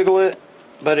have to wiggle it,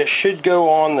 but it should go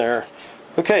on there.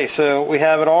 Okay, so we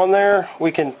have it on there.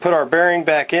 We can put our bearing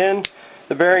back in.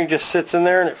 The bearing just sits in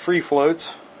there and it free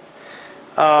floats.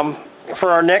 For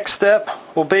our next step,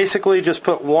 we'll basically just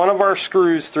put one of our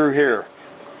screws through here.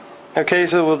 Okay,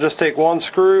 so we'll just take one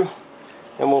screw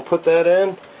and we'll put that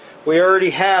in. We already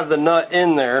have the nut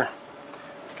in there.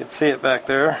 You can see it back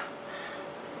there.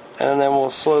 And then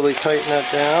we'll slowly tighten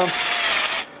that down.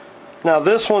 Now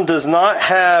this one does not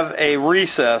have a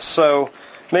recess, so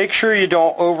make sure you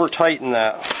don't over tighten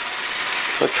that.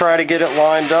 But try to get it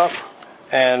lined up,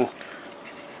 and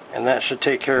that should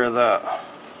take care of that.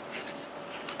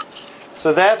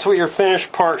 So that's what your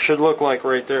finished part should look like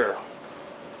right there.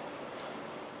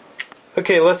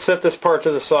 Okay, let's set this part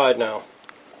to the side now.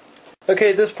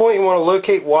 Okay, at this point you want to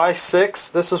locate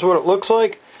Y6. This is what it looks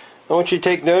like. I want you to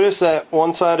take notice that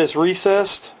one side is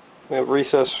recessed. We have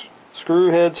recessed screw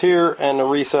heads here and a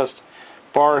recessed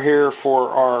bar here for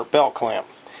our belt clamp.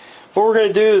 What we're going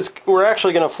to do is we're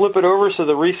actually going to flip it over so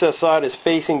the recessed side is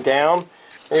facing down.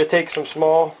 We're going to take some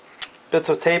small bits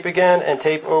of tape again and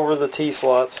tape over the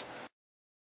T-slots.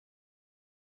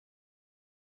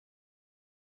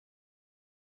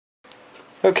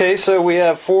 Okay, so we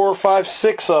have 4, 5,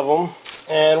 6 of them,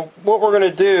 and what we're going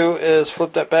to do is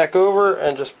flip that back over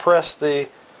and just press the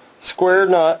square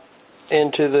nut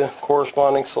into the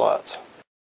corresponding slots.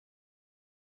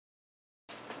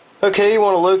 Okay, you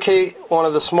want to locate one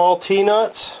of the small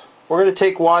T-nuts. We're going to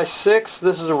take Y6,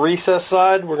 this is a recess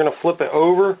side, we're going to flip it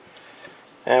over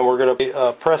and we're going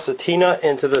to press the T-nut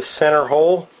into the center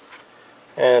hole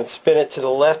and spin it to the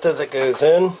left as it goes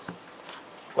in,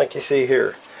 like you see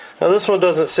here. Now this one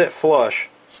doesn't sit flush,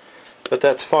 but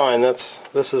that's fine. This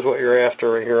is what you're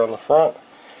after right here on the front.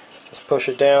 Just push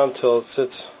it down until it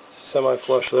sits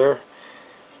semi-flush there.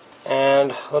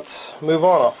 And let's move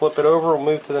on. I'll flip it over and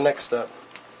move to the next step.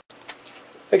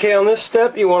 Okay, on this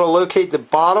step you want to locate the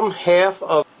bottom half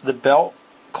of the belt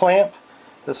clamp.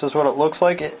 This is what it looks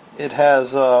like. It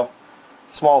has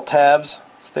small tabs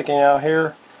sticking out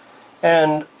here.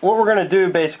 And what we're going to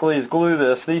do basically is glue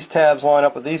this. These tabs line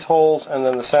up with these holes, and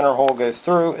then the center hole goes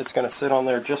through. It's going to sit on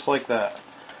there just like that.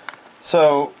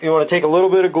 So you want to take a little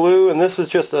bit of glue, and this is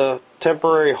just a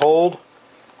temporary hold.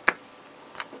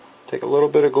 Take a little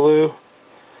bit of glue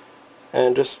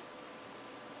and just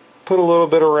put a little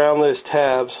bit around those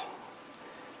tabs,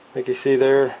 like you see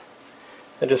there,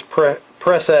 and just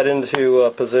press that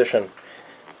into position.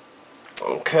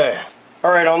 Okay.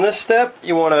 Alright, on this step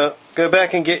you want to go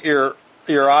back and get your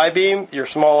I-beam, your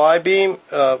small I-beam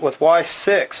with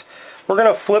Y6. We're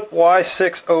going to flip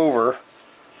Y6 over.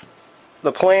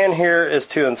 The plan here is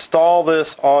to install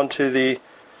this onto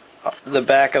the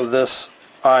back of this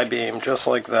I-beam, just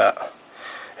like that.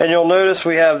 And you'll notice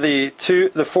we have the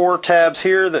 4 tabs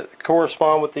here that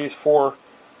correspond with these 4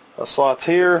 slots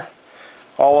here.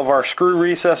 All of our screw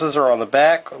recesses are on the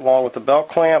back along with the belt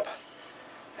clamp.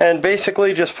 And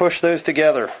basically just push those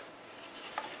together.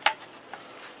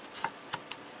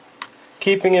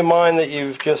 Keeping in mind that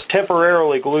you've just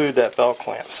temporarily glued that belt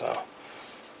clamp, so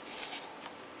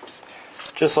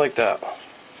just like that.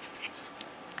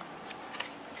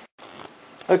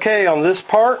 Okay, on this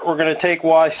part we're going to take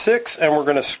Y6 and we're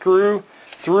going to screw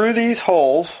through these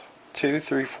holes, 2,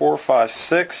 3, 4, 5,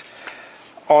 6,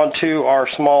 onto our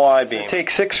small I-beam. Take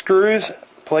 6 screws,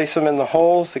 place them in the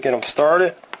holes to get them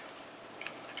started.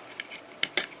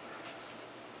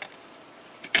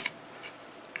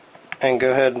 And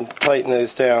go ahead and tighten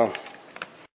those down.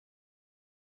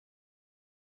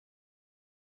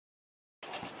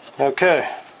 Okay,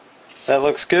 that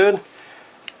looks good.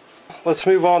 Let's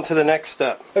move on to the next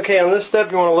step. Okay, on this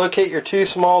step you want to locate your 2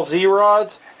 small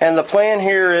Z-rods, and the plan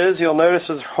here is, you'll notice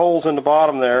there's holes in the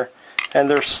bottom there, and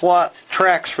there's slot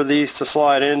tracks for these to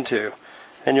slide into,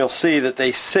 and you'll see that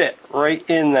they sit right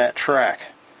in that track.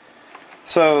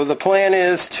 So the plan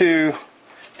is to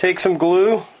take some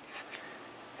glue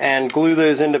and glue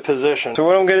those into position. So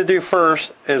what I'm going to do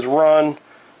first is run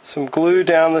some glue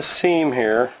down the seam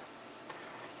here.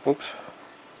 Oops.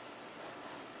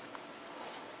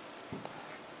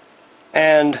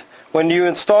 And when you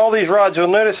install these rods, you'll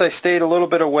notice I stayed a little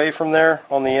bit away from there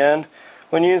on the end.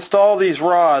 When you install these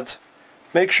rods,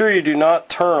 make sure you do not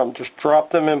turn them, just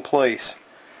drop them in place.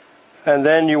 And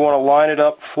then you want to line it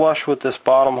up flush with this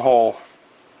bottom hole.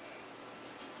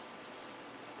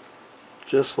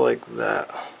 Just like that.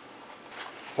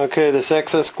 Okay, this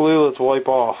excess glue, let's wipe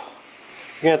off.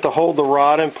 You're going to have to hold the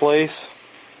rod in place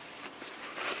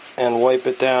and wipe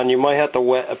it down. You might have to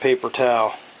wet a paper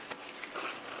towel.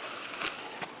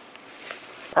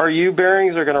 Our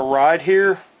U-bearings are going to ride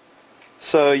here,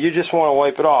 so you just want to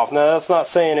wipe it off. Now that's not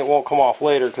saying it won't come off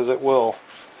later, because it will.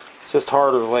 It's just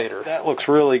harder later. That looks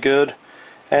really good,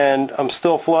 and I'm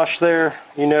still flush there.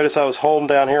 You notice I was holding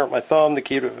down here with my thumb to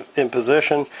keep it in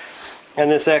position, and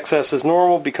this excess is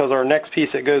normal because our next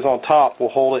piece that goes on top will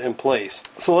hold it in place.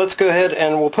 So let's go ahead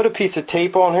and we'll put a piece of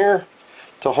tape on here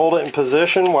to hold it in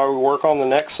position while we work on the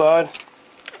next side.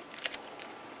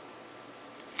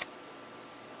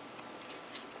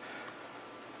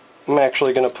 I'm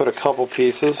actually going to put a couple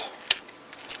pieces.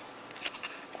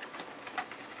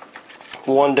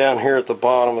 One down here at the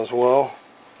bottom as well.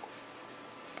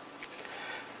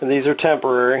 And these are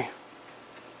temporary.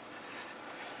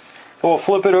 And we'll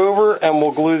flip it over and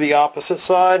we'll glue the opposite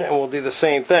side, and we'll do the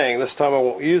same thing. This time I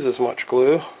won't use as much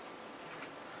glue.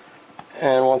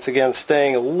 And once again,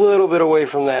 staying a little bit away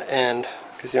from that end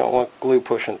because you don't want glue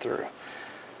pushing through.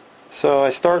 So I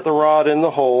start the rod in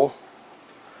the hole.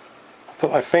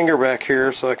 Put my finger back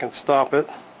here so I can stop it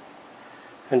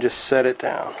and just set it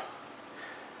down.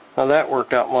 Now that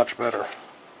worked out much better.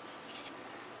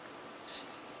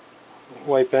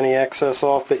 Wipe any excess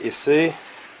off that you see.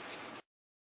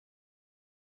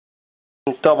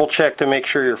 Double check to make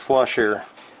sure you're flush here.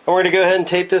 And we're going to go ahead and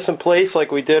tape this in place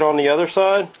like we did on the other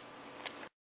side.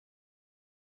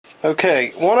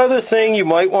 Okay, one other thing you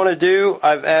might want to do,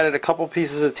 I've added a couple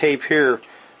pieces of tape here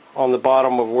on the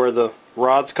bottom of where the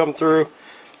rods come through.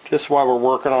 Just while we're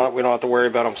working on it, we don't have to worry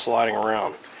about them sliding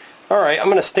around. Alright, I'm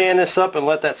going to stand this up and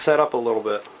let that set up a little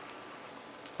bit.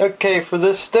 Okay, for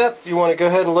this step, you want to go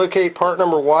ahead and locate part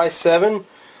number Y7.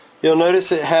 You'll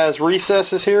notice it has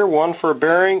recesses here, 1 for a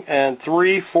bearing and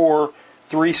 3 for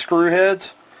 3 screw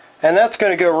heads. And that's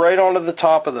going to go right onto the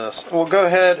top of this. We'll go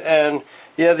ahead and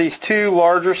you have these 2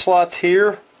 larger slots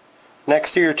here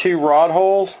next to your 2 rod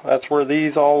holes. That's where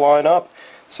these all line up.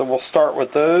 So we'll start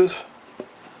with those.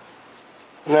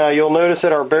 Now you'll notice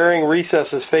that our bearing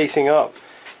recess is facing up.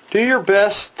 Do your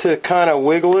best to kind of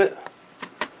wiggle it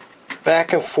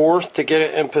back and forth to get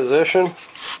it in position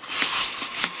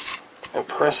and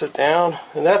press it down,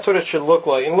 and that's what it should look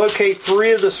like. And locate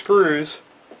 3 of the screws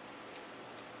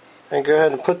and go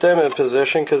ahead and put them in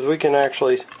position because we can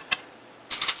actually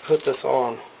put this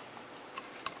on.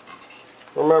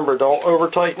 Remember, don't over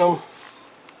tighten them.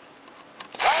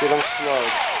 Get them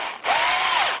snug.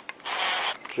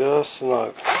 Just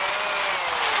snug.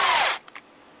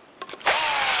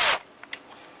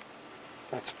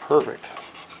 That's perfect.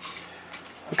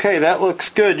 Okay, that looks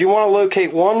good. You want to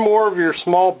locate 1 more of your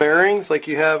small bearings like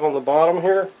you have on the bottom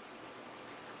here.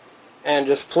 and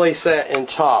just place that in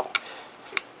top.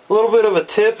 A little bit of a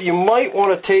tip, you might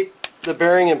want to tape the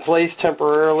bearing in place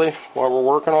temporarily while we're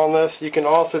working on this. You can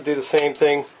also do the same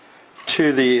thing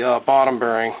to the bottom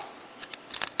bearing.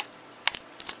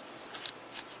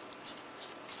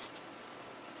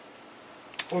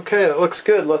 Okay, that looks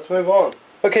good. Let's move on.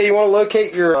 Okay, you want to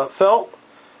locate your felt,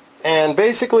 and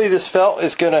basically this felt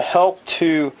is going to help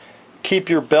to keep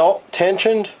your belt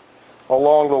tensioned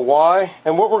along the Y.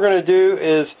 And what we're going to do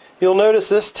is, you'll notice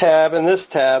this tab and this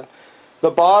tab, the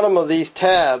bottom of these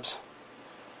tabs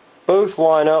both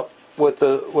line up with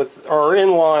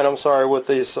in line, I'm sorry, with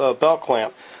this belt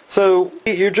clamp. So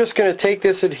you're just going to take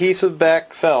this adhesive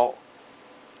back felt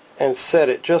and set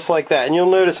it just like that. And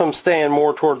you'll notice I'm staying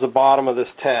more towards the bottom of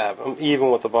this tab. I'm even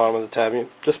with the bottom of the tab. You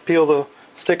just peel the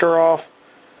sticker off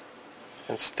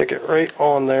and stick it right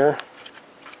on there.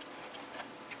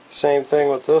 Same thing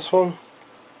with this one.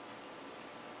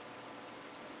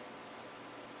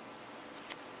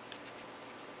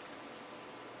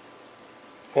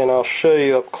 And I'll show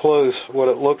you up close what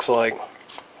it looks like.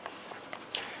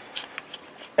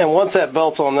 And once that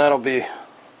belt's on, that'll be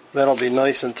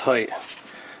nice and tight.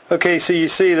 Okay, so you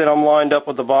see that I'm lined up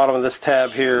with the bottom of this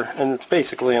tab here, and it's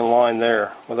basically in line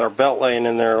there. With our belt laying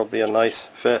in there, it'll be a nice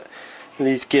fit. And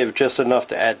these give just enough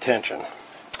to add tension.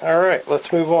 Alright,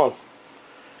 let's move on.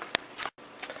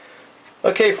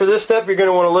 Okay, for this step you're going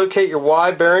to want to locate your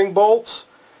Y bearing bolts.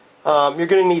 You're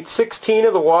going to need 16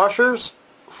 of the washers,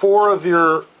 4 of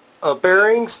your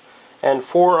bearings, and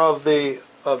 4 of the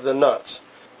nuts.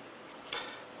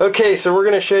 Okay, so we're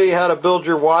going to show you how to build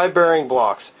your Y bearing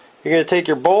blocks. You're going to take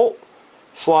your bolt,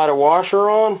 slide a washer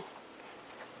on,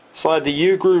 slide the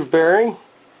U-groove bearing.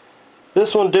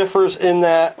 This one differs in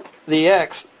that the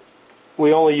X,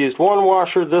 we only used 1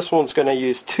 washer. This one's going to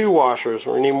use 2 washers.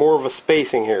 We need more of a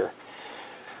spacing here.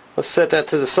 Let's set that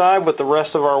to the side with the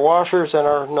rest of our washers and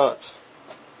our nuts.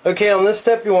 Okay, on this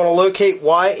step you want to locate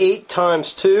Y8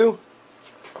 times 2.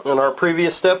 In our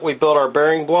previous step we built our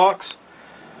bearing blocks.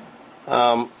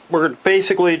 We're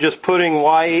basically just putting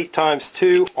Y8 times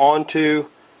 2 onto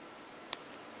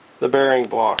the bearing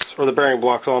blocks, or the bearing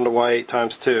blocks onto Y8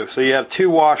 times 2. So you have 2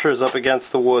 washers up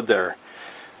against the wood there.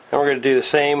 And we're going to do the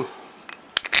same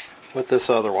with this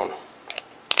other one.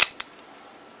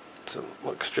 So it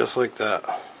looks just like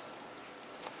that.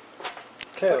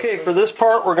 Okay, for this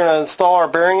part we're going to install our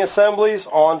bearing assemblies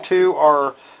onto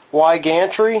our Y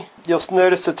gantry. You'll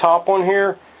notice the top one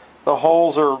here, the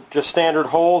holes are just standard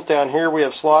holes. Down here we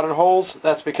have slotted holes.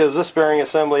 That's because this bearing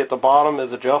assembly at the bottom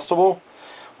is adjustable.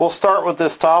 We'll start with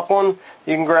this top one.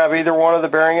 You can grab either one of the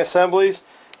bearing assemblies,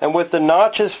 and with the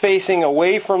notches facing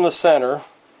away from the center,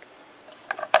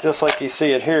 just like you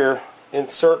see it here,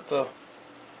 insert the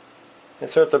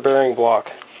bearing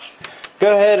block.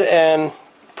 Go ahead and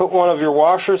put one of your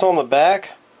washers on the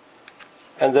back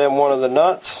and then one of the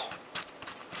nuts.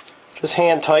 Just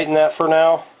hand tighten that for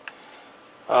now.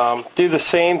 Do the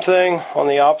same thing on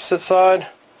the opposite side.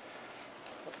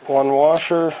 One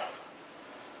washer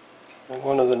and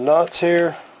one of the nuts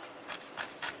here.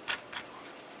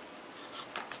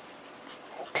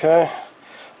 Okay.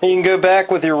 Then you can go back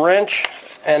with your wrench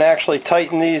and actually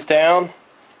tighten these down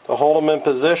to hold them in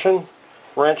position.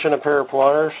 Wrench and a pair of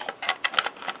pliers.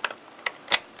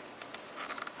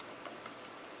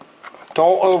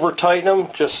 Don't over tighten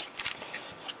them, just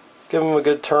give them a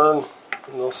good turn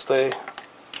and they'll stay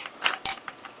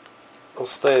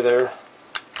there.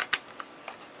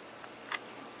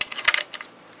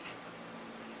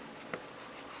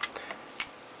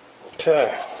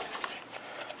 Okay,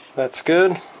 that's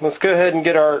good. Let's go ahead and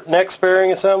get our next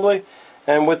bearing assembly,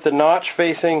 and with the notch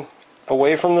facing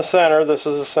away from the center, this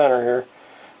is the center here,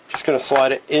 just going to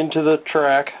slide it into the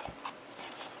track.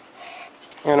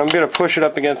 And I'm going to push it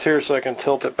up against here so I can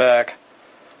tilt it back.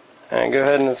 And go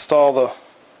ahead and install the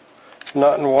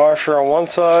nut and washer on one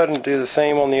side and do the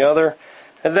same on the other.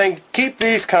 And then keep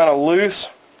these kind of loose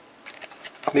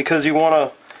because you want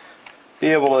to be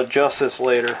able to adjust this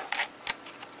later.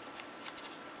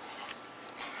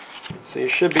 So you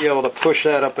should be able to push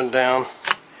that up and down.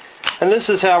 And this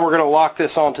is how we're going to lock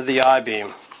this onto the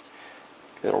I-beam.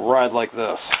 It'll ride like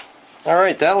this.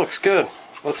 Alright, that looks good.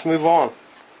 Let's move on.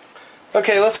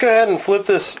 Okay, let's go ahead and flip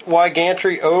this Y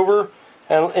gantry over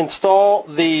and install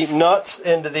the nuts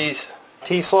into these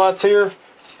T-slots here.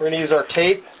 We're going to use our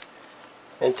tape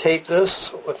and tape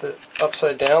this with it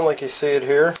upside down like you see it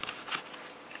here.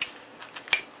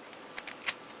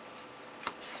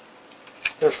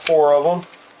 There's 4 of them.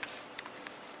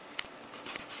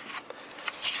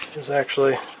 There's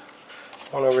actually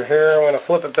one over here. I'm going to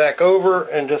flip it back over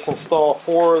and just install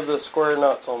 4 of the square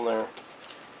nuts on there.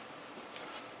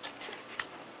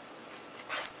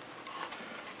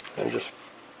 and just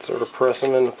sort of press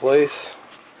them into place.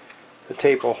 The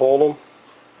tape will hold them.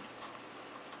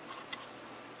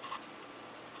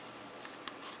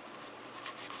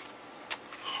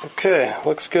 Okay,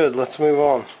 looks good. Let's move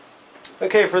on.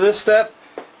 Okay, for this step,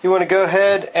 you want to go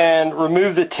ahead and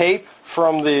remove the tape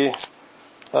from the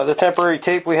temporary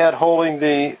tape we had holding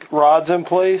the rods in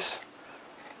place.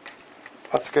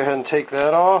 Let's go ahead and take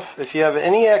that off. If you have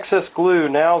any excess glue,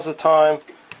 now's the time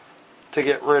to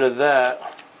get rid of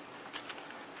that.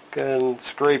 Go ahead and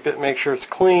scrape it, make sure it's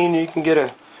clean. You can get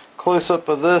a close-up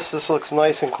of this. This looks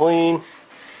nice and clean.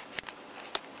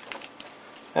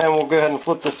 And we'll go ahead and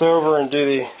flip this over and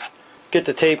get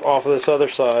the tape off of this other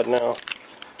side now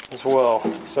as well.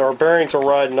 So our bearings will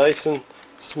ride nice and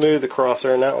smooth across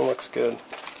there, and that one looks good.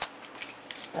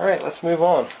 Alright, let's move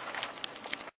on.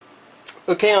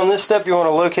 Okay, on this step you want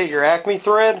to locate your Acme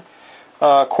thread,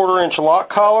 a 1/4 inch lock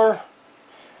collar,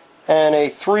 and a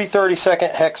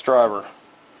 3/32 hex driver.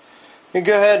 You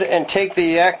go ahead and take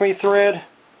the Acme thread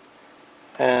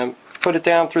and put it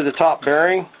down through the top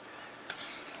bearing.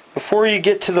 Before you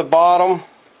get to the bottom,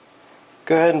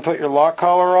 go ahead and put your lock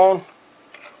collar on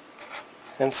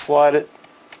and slide it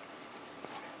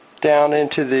down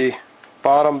into the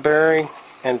bottom bearing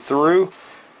and through,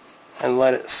 and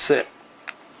let it sit.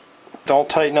 Don't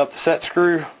tighten up the set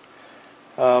screw.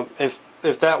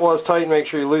 If that was tight, make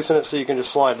sure you loosen it so you can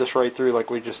just slide this right through like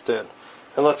we just did.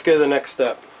 And let's go to the next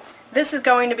step. This is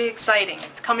going to be exciting.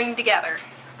 It's coming together.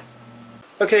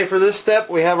 Okay, for this step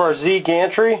we have our Z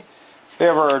gantry. We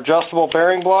have our adjustable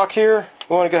bearing block here.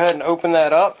 We want to go ahead and open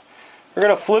that up. We're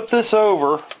going to flip this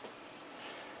over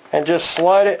and just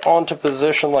slide it onto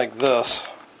position like this.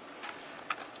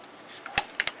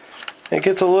 It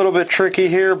gets a little bit tricky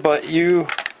here, but you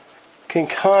can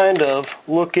kind of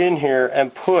look in here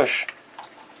and push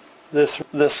this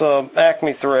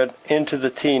Acme thread into the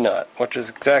T-nut, which is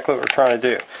exactly what we're trying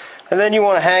to do. And then you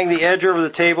want to hang the edge over the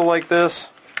table like this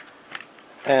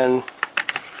and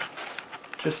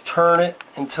just turn it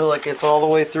until it gets all the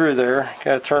way through there.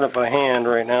 Got to turn it by hand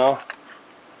right now.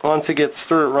 Once it gets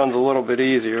through, it runs a little bit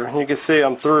easier. You can see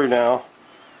I'm through now.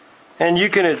 And you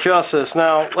can adjust this.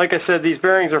 Now, like I said, these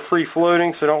bearings are free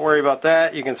floating, so don't worry about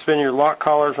that. You can spin your lock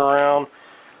collars around.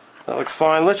 That looks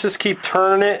fine. Let's just keep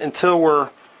turning it until we're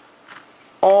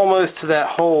almost to that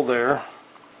hole there.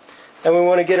 And we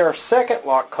want to get our second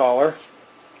lock collar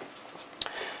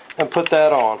and put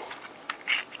that on.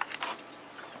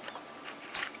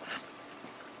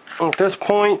 At this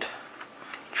point,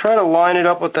 try to line it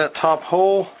up with that top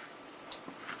hole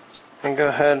and go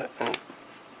ahead and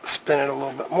spin it a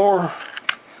little bit more.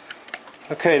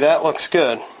 Okay, that looks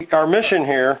good. Our mission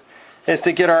here is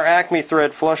to get our Acme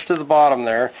thread flush to the bottom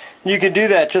there. You can do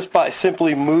that just by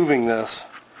simply moving this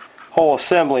whole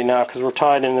assembly now because we're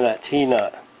tied into that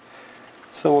T-nut.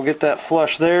 So we'll get that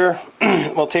flush there.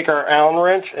 We'll take our Allen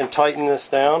wrench and tighten this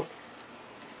down.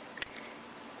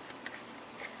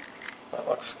 That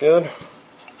looks good.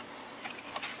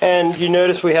 And you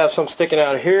notice we have some sticking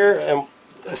out here and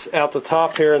out the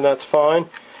top here, and that's fine.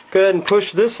 Go ahead and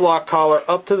push this lock collar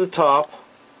up to the top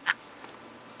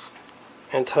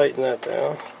and tighten that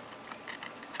down.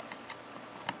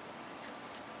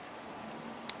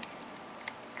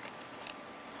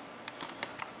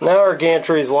 Now our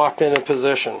gantry is locked into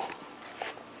position.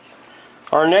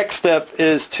 Our next step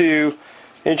is to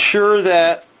ensure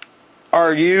that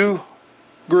our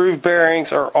U-groove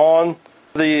bearings are on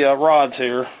the rods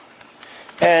here.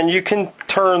 And you can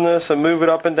turn this and move it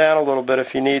up and down a little bit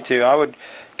if you need to. I would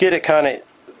get it kind of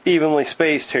evenly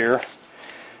spaced here.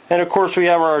 And of course we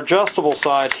have our adjustable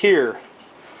side here.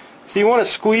 So you want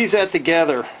to squeeze that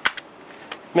together.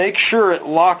 Make sure it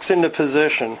locks into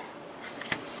position.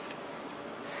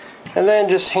 And then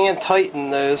just hand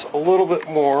tighten those a little bit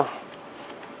more.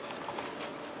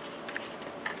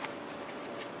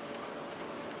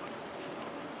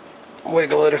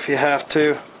 Wiggle it if you have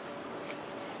to.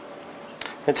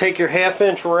 And take your 1/2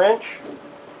 inch wrench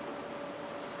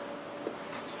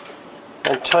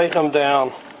and tighten them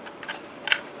down.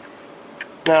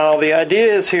 Now the idea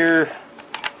is here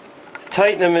to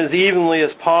tighten them as evenly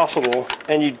as possible,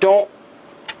 and you don't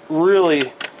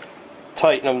really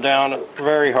tighten them down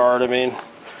very hard. I mean,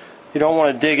 you don't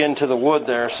want to dig into the wood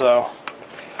there, so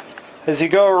as you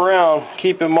go around,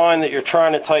 keep in mind that you're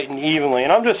trying to tighten evenly.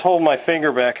 And I'm just holding my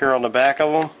finger back here on the back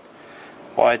of them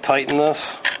while I tighten this.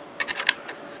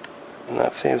 And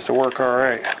that seems to work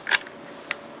alright.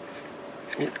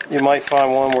 You might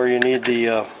find one where you need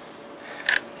the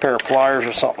pair of pliers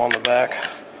or something on the back.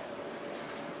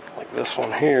 Like this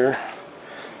one here.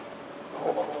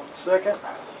 Hold on one second.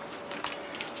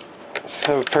 Just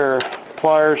have a pair of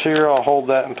pliers here. I'll hold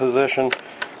that in position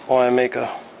while I make a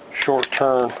short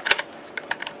turn.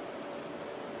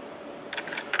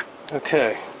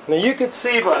 Okay, now you can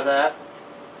see by that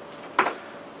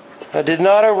I did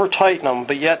not over tighten them,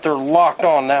 but yet they're locked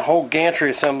on. That whole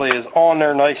gantry assembly is on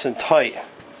there nice and tight.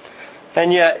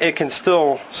 And yet it can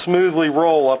still smoothly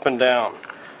roll up and down,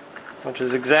 which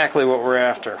is exactly what we're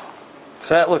after.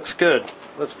 So that looks good.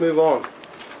 Let's move on.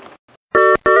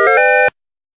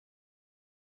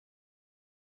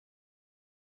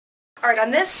 Alright,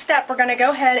 on this step we're going to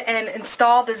go ahead and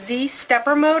install the Z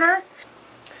stepper motor.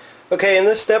 Okay, in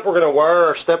this step we're going to wire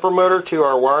our stepper motor to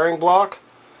our wiring block.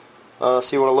 So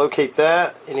you want to locate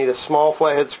that. You need a small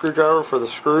flathead screwdriver for the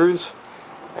screws,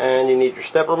 and you need your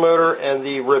stepper motor and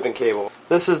the ribbon cable.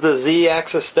 This is the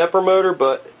Z-axis stepper motor,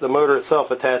 but the motor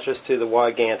itself attaches to the Y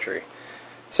gantry.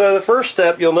 So the first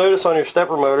step, you'll notice on your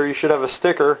stepper motor you should have a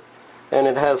sticker, and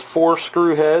it has 4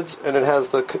 screw heads, and it has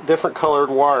the different colored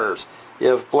wires. You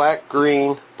have black,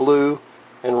 green, blue,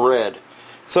 and red.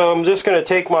 So I'm just going to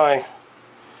take my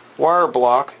wire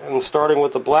block, and starting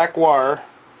with the black wire,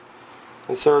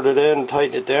 insert it in,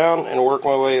 tighten it down, and work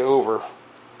my way over.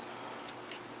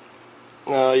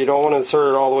 You don't want to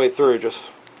insert it all the way through, just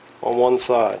on one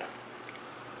side.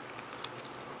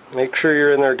 Make sure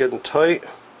you're in there getting tight.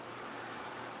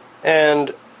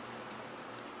 And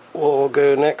we'll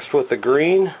go next with the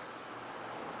green.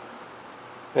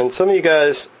 And some of you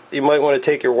guys, you might want to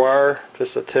take your wire,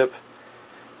 just a tip,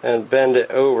 and bend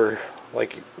it over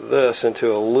like this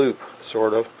into a loop,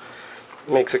 sort of.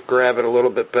 Makes it grab it a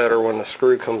little bit better when the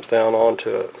screw comes down onto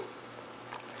it.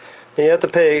 And you have to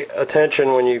pay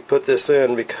attention when you put this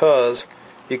in, because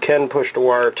you can push the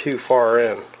wire too far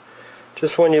in.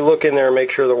 Just when you look in there, make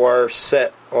sure the wire's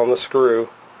set on the screw.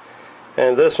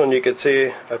 And this one, you can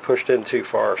see I pushed in too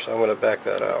far, so I'm going to back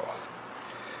that out.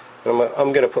 And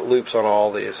I'm going to put loops on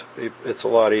all these. It's a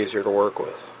lot easier to work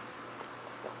with.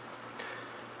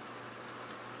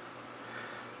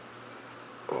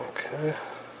 Okay.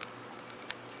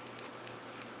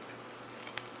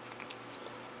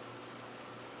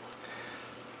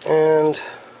 And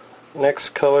next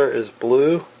color is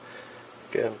blue.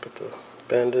 Again, put the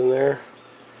bend in there.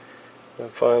 And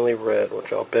finally red,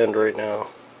 which I'll bend right now.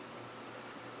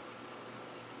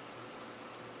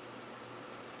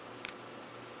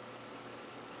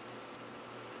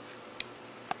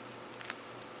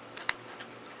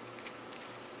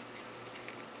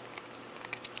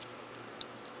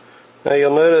 Now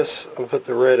you'll notice, I'll put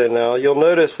the red in now, you'll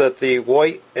notice that the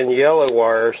white and yellow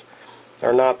wires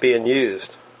are not being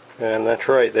used. And that's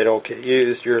right, they don't get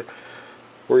used.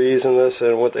 We're using this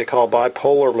in what they call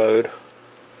bipolar mode.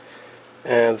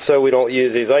 And so we don't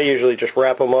use these. I usually just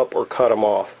wrap them up or cut them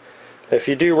off. If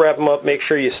you do wrap them up, make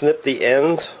sure you snip the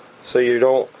ends so you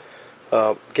don't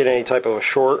get any type of a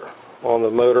short on the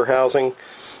motor housing.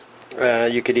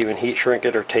 You could even heat shrink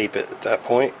it or tape it at that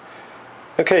point.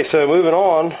 Okay, so moving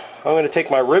on, I'm going to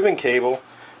take my ribbon cable,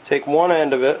 take one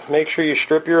end of it, make sure you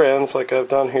strip your ends like I've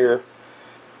done here,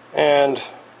 and I'm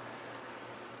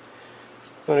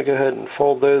going to go ahead and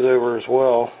fold those over as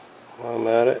well while I'm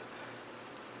at it.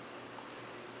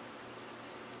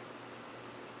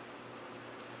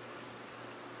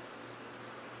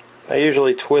 I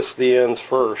usually twist the ends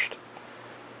first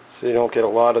so you don't get a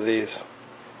lot of these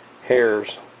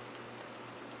hairs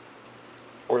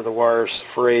where the wire's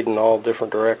frayed in all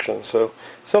different directions. So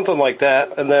something like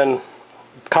that, and then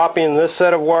copying this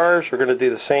set of wires, we're going to do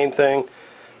the same thing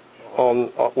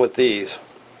with these.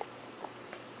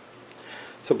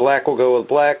 So black will go with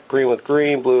black, green with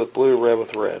green, blue with blue, red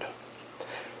with red.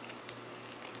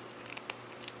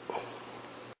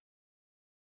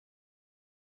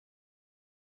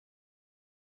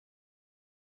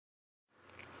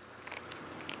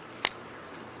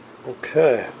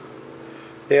 Okay.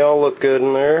 They all look good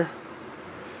in there.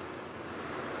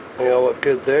 They all look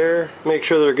good there. Make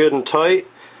sure they're good and tight,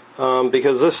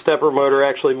 because this stepper motor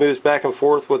actually moves back and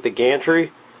forth with the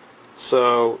gantry.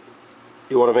 So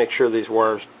you want to make sure these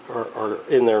wires are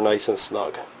in there nice and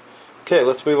snug. Okay,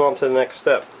 let's move on to the next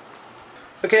step.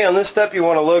 Okay, on this step you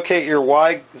want to locate your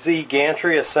YZ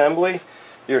gantry assembly,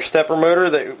 your stepper motor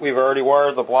that we've already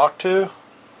wired the block to,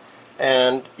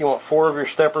 and you want 4 of your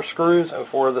stepper screws and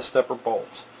 4 of the stepper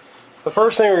bolts. The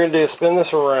first thing we're going to do is spin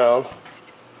this around,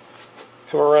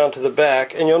 come around to the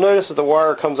back, and you'll notice that the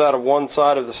wire comes out of one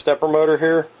side of the stepper motor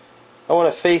here. I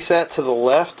want to face that to the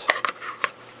left,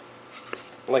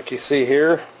 like you see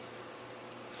here.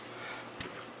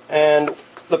 And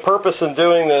the purpose in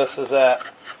doing this is that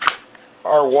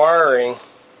our wiring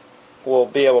will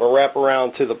be able to wrap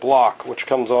around to the block, which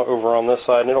comes over on this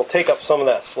side, and it'll take up some of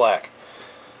that slack.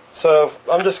 So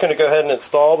I'm just going to go ahead and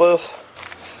install this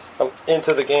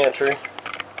into the gantry.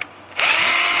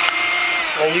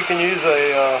 Now you can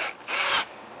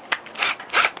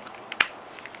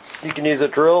use a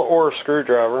drill or a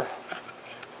screwdriver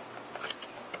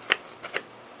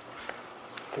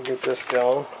to get this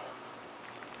going.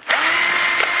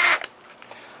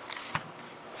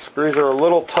 The screws are a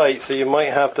little tight, so you might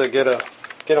have to get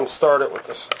them started with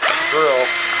this drill.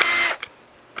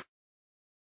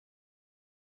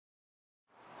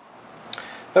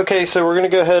 Okay, so we're going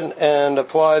to go ahead and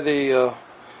apply the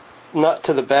nut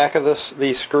to the back of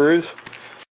these screws.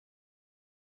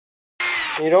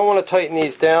 You don't want to tighten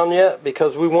these down yet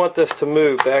because we want this to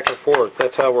move back and forth.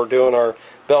 That's how we're doing our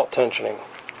belt tensioning.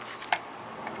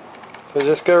 So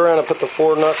just go around and put the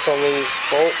 4 nuts on these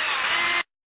bolts.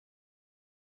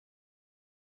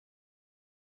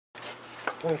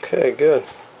 Okay, good.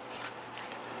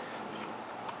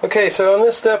 Okay, so on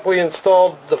this step we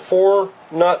installed the 4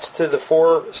 nuts to the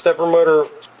 4 stepper motor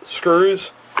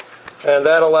screws, and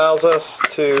that allows us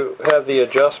to have the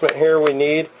adjustment here we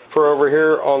need for over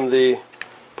here on the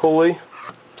pulley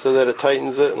so that it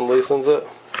tightens it and loosens it.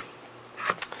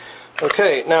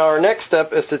 Okay, now our next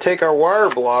step is to take our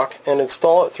wire block and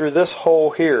install it through this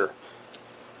hole here.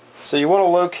 So you want to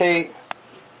locate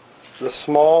the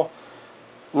small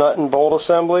nut and bolt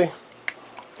assembly,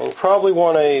 and you probably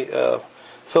want a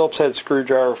Phillips head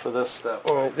screwdriver for this step.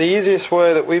 Alright, the easiest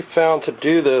way that we've found to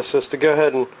do this is to go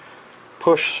ahead and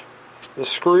push the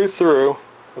screw through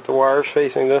with the wires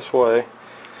facing this way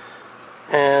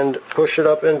and push it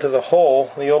up into the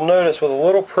hole. You'll notice with a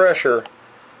little pressure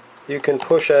you can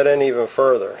push that in even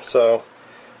further. So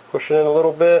push it in a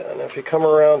little bit, and if you come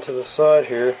around to the side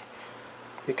here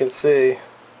you can see,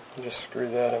 just screw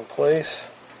that in place.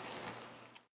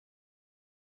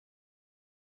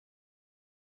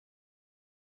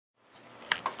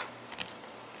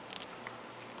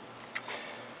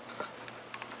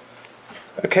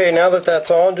 Okay, now that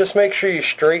that's on, just make sure you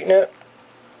straighten it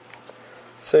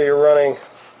so you're running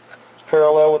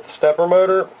parallel with the stepper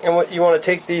motor. And what you want to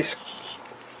take these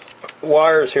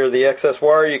wires here, the excess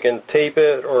wire, you can tape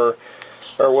it or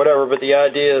whatever, but the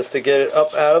idea is to get it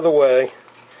up out of the way,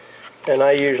 and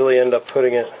I usually end up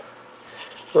putting it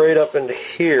right up into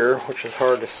here, which is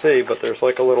hard to see, but there's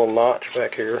like a little notch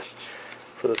back here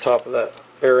for the top of that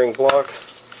bearing block,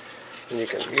 and you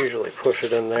can usually push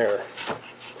it in there.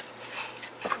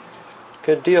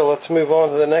 Good deal. Let's move on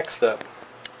to the next step.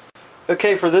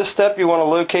 Okay, for this step you want to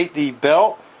locate the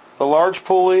belt, the large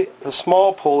pulley, the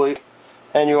small pulley,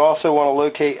 and you also want to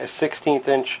locate a 1/16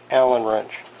 inch Allen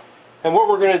wrench. And what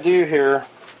we're going to do here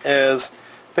is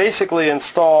basically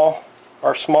install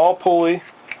our small pulley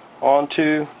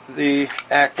onto the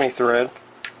Acme thread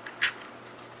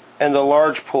and the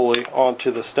large pulley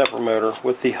onto the stepper motor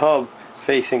with the hub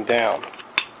facing down,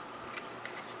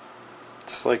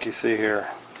 just like you see here.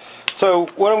 So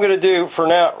what I'm going to do for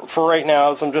right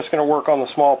now is I'm just going to work on the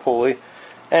small pulley,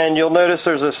 and you'll notice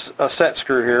there's a set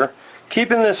screw here.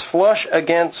 Keeping this flush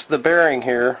against the bearing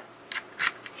here,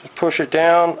 just push it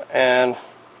down, and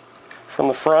from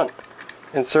the front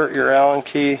insert your Allen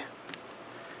key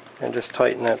and just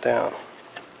tighten that down.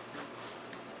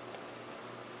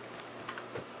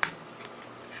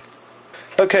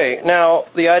 Okay, now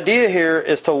the idea here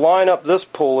is to line up this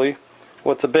pulley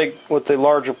with the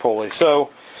larger pulley. So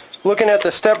looking at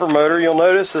the stepper motor, you'll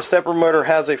notice the stepper motor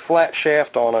has a flat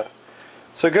shaft on it.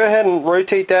 So go ahead and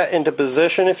rotate that into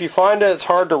position. If you find that it's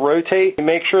hard to rotate,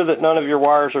 make sure that none of your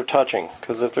wires are touching,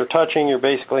 because if they're touching, you're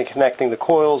basically connecting the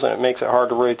coils and it makes it hard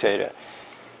to rotate it.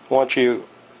 Once you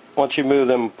move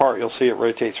them apart, you'll see it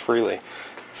rotates freely.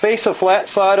 Face the flat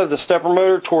side of the stepper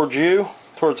motor towards you,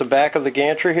 towards the back of the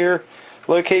gantry here.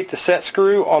 Locate the set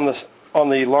screw on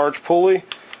the large pulley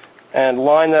and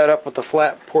line that up with the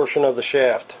flat portion of the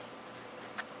shaft.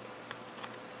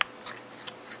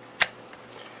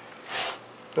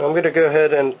 Now I'm going to go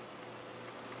ahead and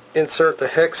insert the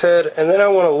hex head, and then I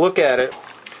want to look at it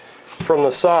from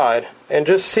the side and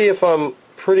just see if I'm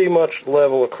pretty much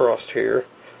level across here,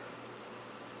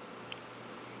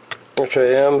 which I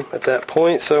am at that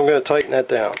point, so I'm going to tighten that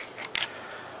down.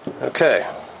 Okay.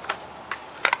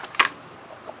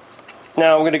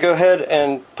 Now I'm going to go ahead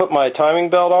and put my timing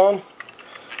belt on,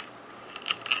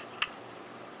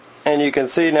 and you can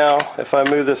see now if I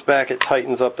move this back it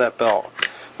tightens up that belt.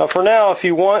 Now for now, if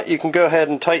you want, you can go ahead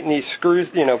and tighten these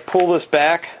screws, pull this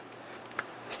back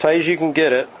as tight as you can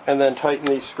get it, and then tighten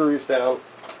these screws down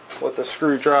with a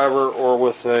screwdriver or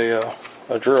with a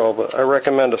drill, but I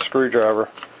recommend a screwdriver.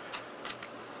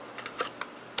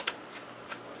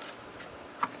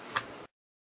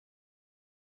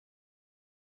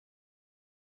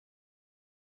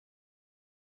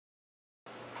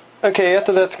 Okay,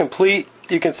 after that's complete,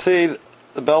 you can see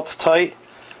the belt's tight,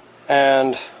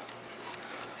 and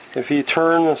if you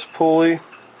turn this pulley,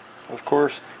 of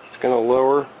course, it's going to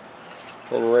lower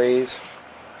and raise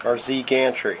our Z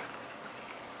gantry.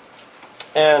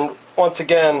 And once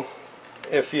again,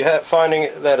 if you have finding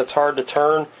that it's hard to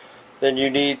turn, then you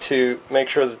need to make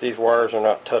sure that these wires are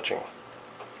not touching.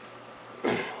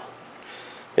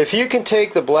 If you can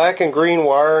take the black and green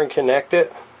wire and connect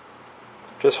it,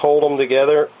 just hold them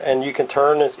together and you can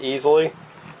turn this easily.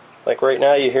 Like right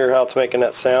now, you hear how it's making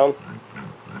that sound.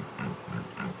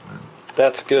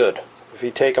 That's good. If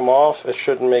you take them off, it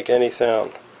shouldn't make any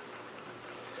sound.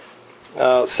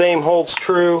 Same holds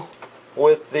true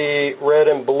with the red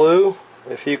and blue.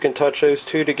 If you can touch those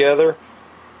two together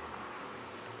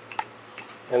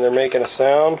and they're making a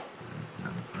sound,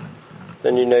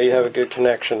 then you know you have a good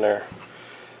connection there.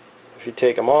 If you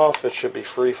take them off, it should be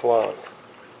free flowing.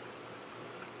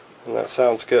 And that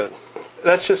sounds good.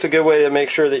 That's just a good way to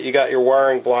make sure that you got your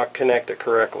wiring block connected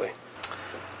correctly.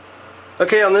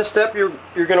 Okay, on this step you're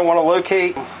going to want to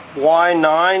locate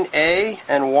Y9A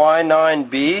and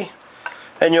Y9B,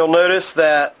 and you'll notice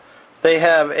that they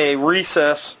have a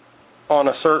recess on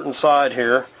a certain side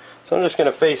here. So I'm just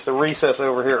going to face the recess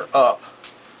over here up,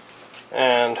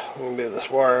 and let me move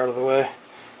this wire out of the way,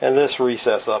 and this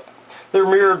recess up. They're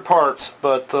mirrored parts,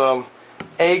 but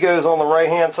A goes on the right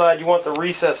hand side. You want the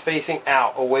recess facing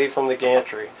out, away from the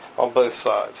gantry on both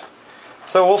sides.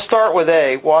 So we'll start with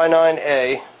A,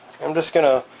 Y9A. I'm just going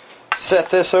to set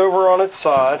this over on its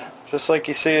side, just like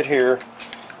you see it here.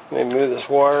 Let me move this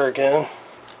wire again.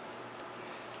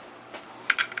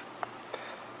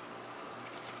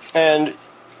 And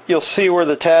you'll see where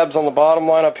the tabs on the bottom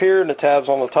line up here and the tabs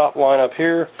on the top line up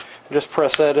here. Just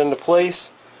press that into place.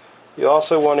 You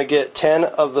also want to get 10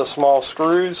 of the small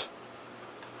screws.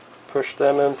 Push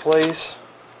them in place.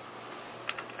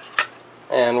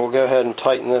 And we'll go ahead and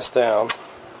tighten this down.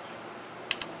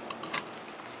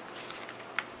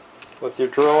 With your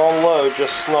drill on low,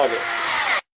 just snug it.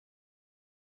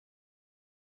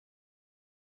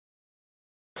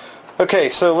 Okay,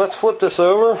 so let's flip this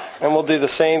over and we'll do the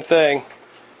same thing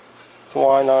with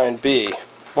Y9B.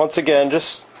 Once again,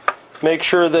 just make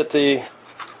sure that the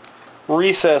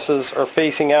recesses are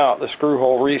facing out, the screw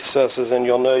hole recesses, and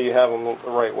you'll know you have them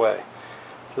the right way.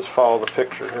 Just follow the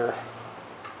picture here.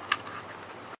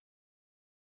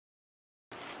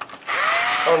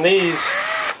 On these,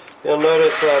 you'll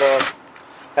notice that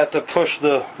I have to push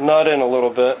the nut in a little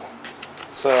bit,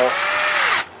 so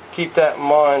keep that in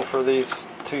mind for these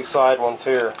two side ones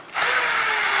here.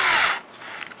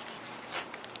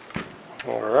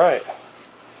 Alright.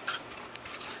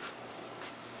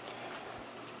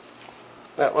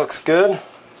 That looks good.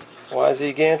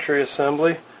 YZ gantry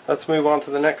assembly. Let's move on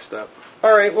to the next step.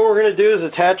 Alright, what we're going to do is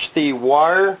attach the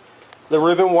wire, the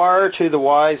ribbon wire, to the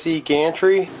YZ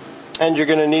gantry, and you're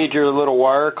going to need your little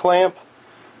wire clamp,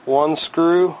 one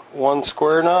screw, one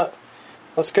square nut.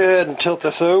 Let's go ahead and tilt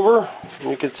this over,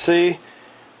 and you can see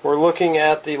we're looking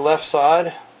at the left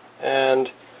side,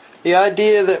 and the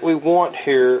idea that we want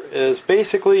here is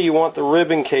basically you want the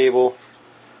ribbon cable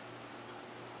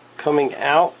coming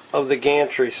out of the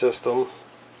gantry system,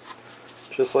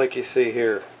 just like you see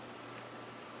here.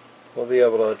 We'll be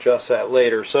able to adjust that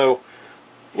later. So,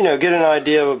 you know, get an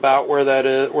idea of about where that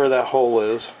is, where that hole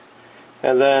is,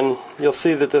 and then you'll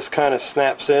see that this kind of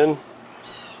snaps in.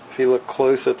 If you look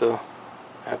close at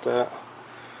that.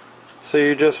 So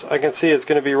I can see it's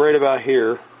going to be right about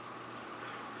here.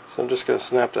 So I'm just going to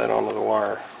snap that onto the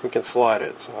wire. We can slide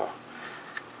it. So.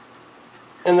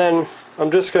 And then I'm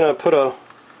just going to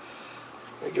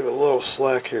let me give it a little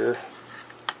slack here.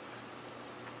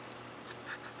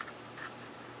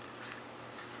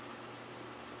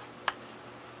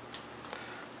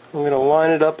 I'm going to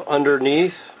line it up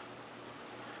underneath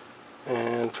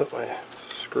and put my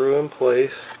screw in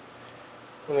place.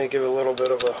 Let me give it a little bit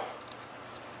of a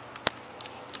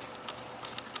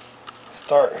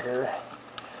start here.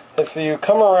 If you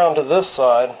come around to this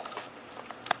side,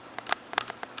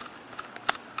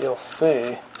 you'll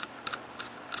see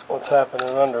what's happening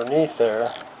underneath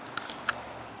there.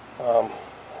 You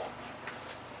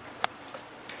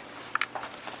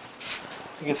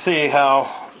can see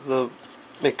how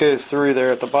it goes through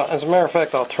there at the bottom. As a matter of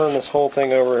fact, I'll turn this whole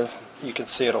thing over. You can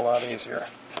see it a lot easier.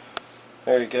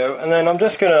 There you go. And then I'm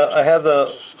just going to, I have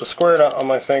the square nut on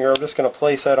my finger. I'm just going to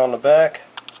place that on the back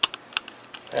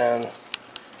and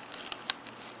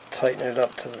tighten it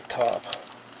up to the top.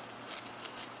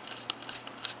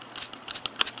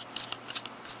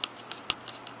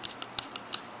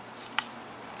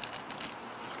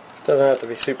 Doesn't have to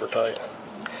be super tight.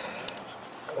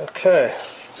 Okay,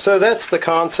 so that's the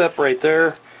concept right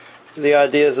there. The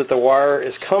idea is that the wire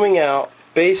is coming out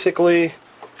basically,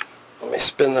 let me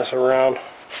spin this around.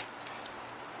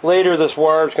 Later this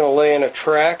wire is going to lay in a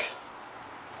track,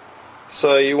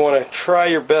 so you want to try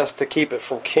your best to keep it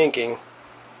from kinking.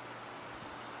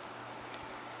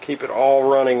 Keep it all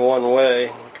running one way. You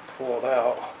can pull it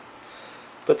out.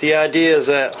 But the idea is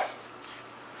that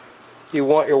you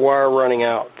want your wire running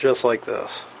out just like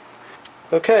this.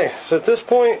 Okay, so at this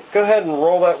point, go ahead and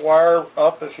roll that wire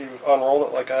up if you unrolled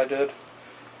it like I did.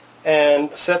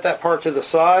 And set that part to the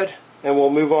side, and we'll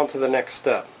move on to the next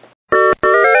step.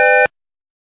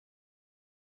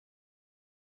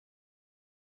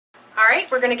 Alright,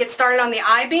 we're going to get started on the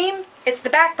I-beam. It's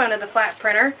the backbone of the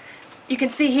Phlatprinter. You can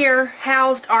see here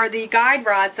housed are the guide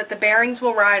rods that the bearings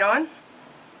will ride on.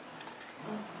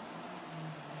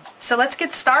 So let's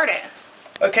get started.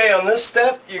 Okay, on this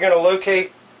step you're going to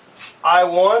locate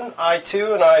I1,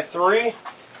 I2, and I3.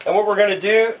 And what we're going to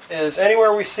do is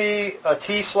anywhere we see a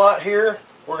T slot here,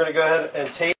 we're going to go ahead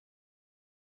and tape.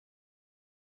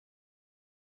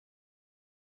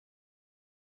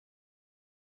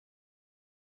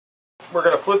 We're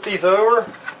going to flip these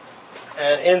over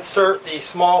and insert the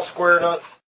small square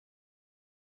nuts.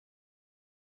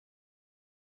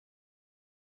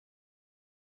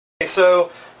 Okay,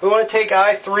 so we want to take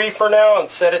I3 for now and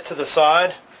set it to the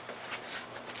side.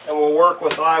 And we'll work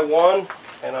with I1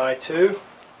 and I2.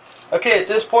 Okay, at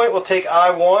this point we'll take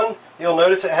I1. You'll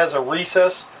notice it has a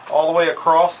recess all the way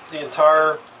across the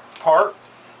entire part.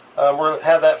 We'll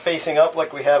have that facing up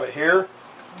like we have it here.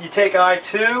 You take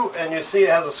I2 and you see it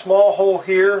has a small hole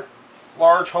here,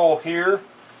 large hole here,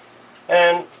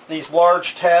 and these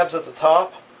large tabs at the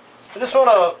top. I just want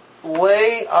to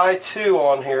lay I2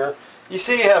 on here. You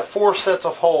see you have 4 sets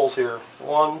of holes here.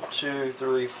 1, 2,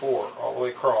 3, 4, all the way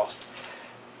across.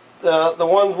 The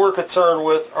ones we're concerned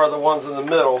with are the ones in the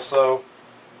middle, so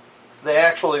they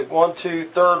actually 1, 2,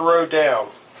 3rd row down.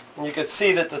 And you can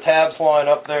see that the tabs line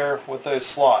up there with those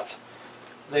slots.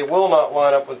 They will not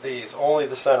line up with these, only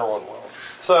the center one will.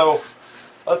 So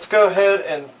let's go ahead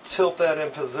and tilt that in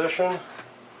position.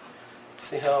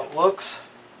 See how it looks.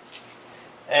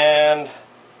 And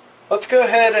let's go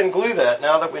ahead and glue that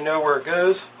now that we know where it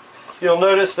goes. You'll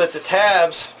notice that the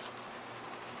tabs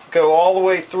go all the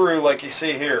way through like you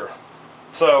see here.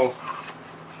 So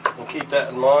we'll keep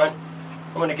that in mind.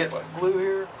 I'm going to get my glue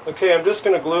here. Okay, I'm just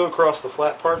going to glue across the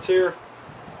flat parts here.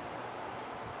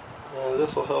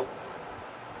 This will help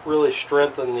really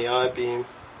strengthen the I-beam.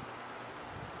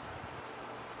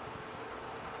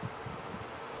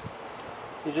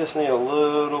 You just need a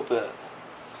little bit.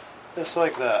 Just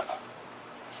like that.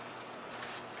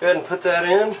 Go ahead and put that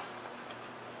in.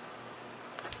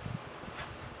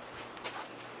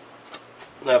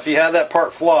 Now if you have that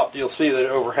part flopped, you'll see that it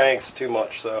overhangs too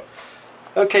much. So,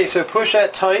 okay, so push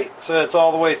that tight so it's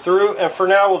all the way through, and for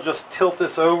now we'll just tilt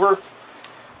this over,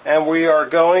 and we are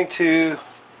going to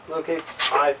locate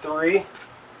I3,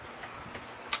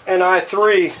 and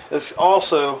I3 is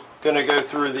also going to go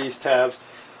through these tabs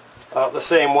the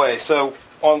same way. So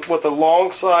with the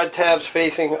long side tabs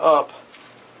facing up,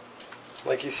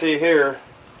 like you see here,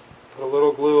 put a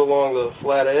little glue along the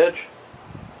flat edge.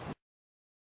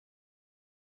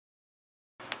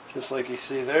 Just like you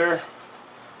see there.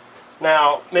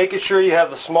 Now, making sure you have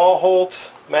the small hole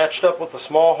matched up with the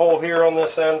small hole here on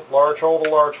this end, large hole to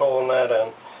large hole on that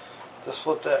end. Just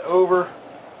flip that over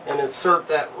and insert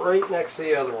that right next to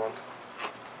the other one.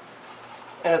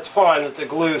 And it's fine that the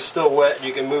glue is still wet and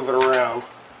you can move it around.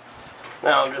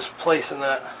 Now I'm just placing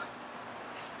that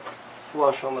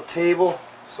flush on the table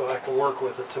so I can work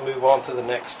with it to move on to the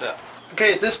next step.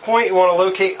 Okay, at this point you want to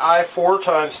locate I4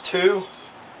 times 2.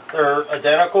 They're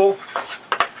identical.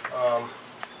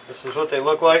 This is what they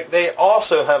look like. They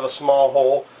also have a small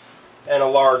hole and a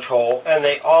large hole, and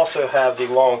they also have the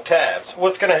long tabs.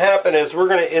 What's going to happen is we're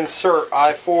going to insert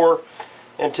I4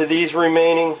 into these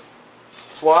remaining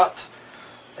slots,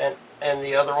 and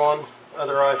the other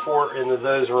I4 into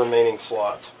those remaining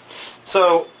slots.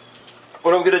 So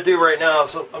what I'm going to do right now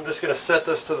is I'm just going to set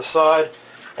this to the side,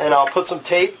 and I'll put some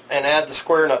tape and add the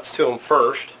square nuts to them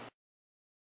first.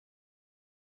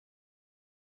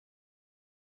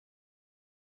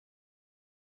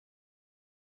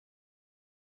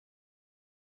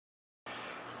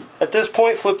 At this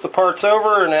point, flip the parts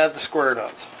over and add the square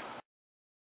nuts.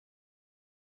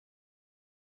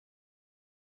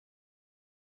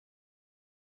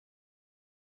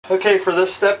 Okay, for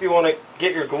this step you want to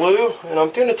get your glue, and I'm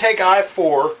going to take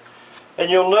I4, and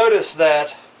you'll notice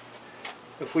that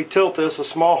if we tilt this, the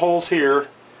small hole's here.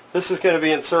 This is going to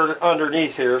be inserted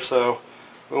underneath here, so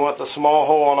we want the small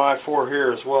hole on I4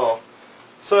 here as well.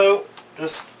 So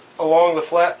just along the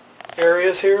flat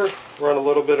areas here, run a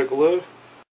little bit of glue.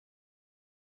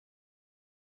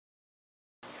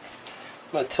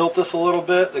 I'm going to tilt this a little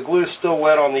bit. The glue's still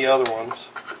wet on the other ones.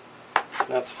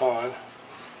 That's fine.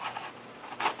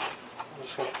 I'm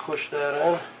just going to push that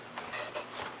in. You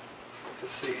can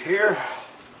see here.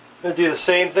 I'm going to do the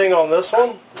same thing on this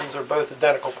one. These are both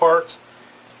identical parts.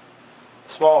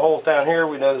 Small holes down here.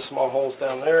 We know the small holes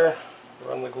down there.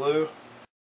 Run the glue.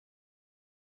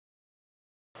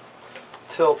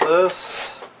 Tilt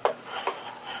this.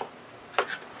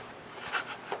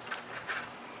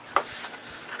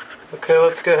 Okay,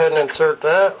 let's go ahead and insert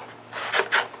that.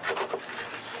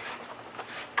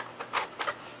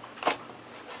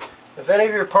 If any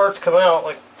of your parts come out,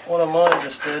 like one of mine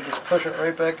just did, just push it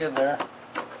right back in there.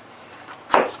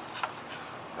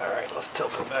 Alright, let's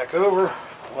tilt it back over.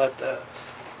 Let that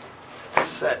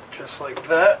set just like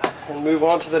that and move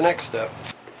on to the next step.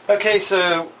 Okay,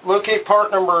 so locate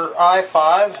part number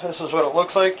I5. This is what it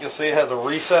looks like. You'll see it has a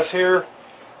recess here.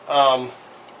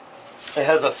 It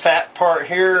has a fat part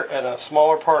here and a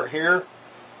smaller part here.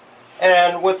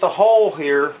 And with the hole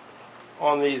here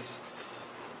on this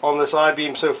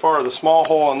I-beam so far, the small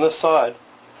hole on this side,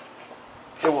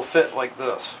 it will fit like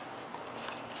this.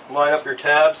 Line up your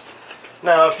tabs.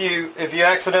 Now if you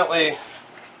accidentally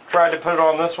tried to put it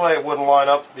on this way, it wouldn't line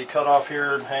up. It'd be cut off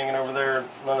here and hanging over there.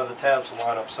 None of the tabs will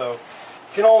line up. So you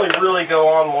can only really go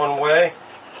on one way.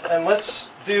 And let's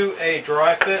do a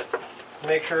dry fit.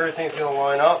 Make sure everything's going to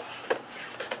line up.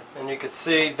 And you can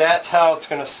see that's how it's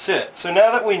going to sit. So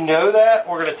now that we know that,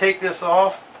 we're going to take this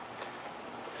off.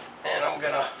 And I'm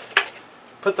going to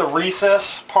put the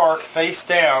recess part face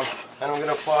down. And I'm going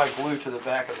to apply glue to the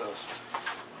back of this.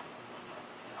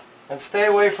 And stay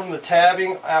away from the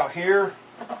tabbing out here.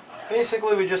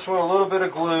 Basically, we just want a little bit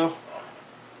of glue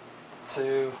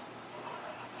to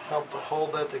help to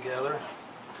hold that together.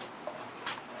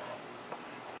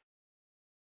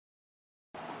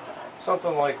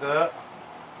 Something like that.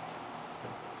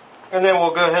 And then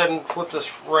we'll go ahead and flip this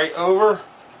right over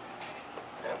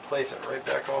and place it right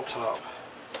back on top,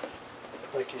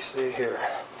 like you see here.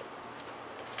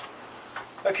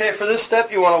 Okay, for this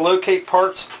step you want to locate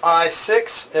parts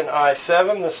I6 and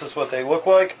I7. This is what they look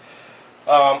like.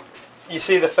 You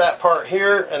see the fat part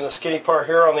here and the skinny part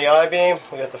here on the I-beam.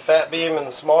 We got the fat beam and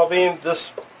the small beam.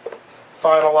 This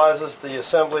finalizes the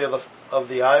assembly of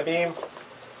the I-beam.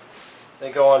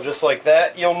 They go on just like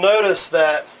that. You'll notice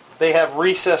that they have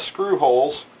recessed screw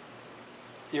holes.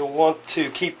 You'll want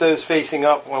to keep those facing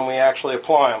up when we actually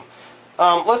apply them.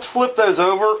 Let's flip those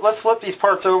over. Let's flip these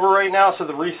parts over right now so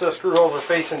the recessed screw holes are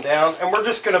facing down. And we're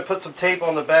just going to put some tape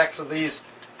on the backs of these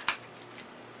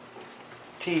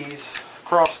T's,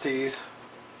 cross T's,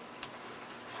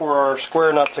 for our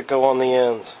square nuts that go on the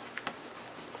ends.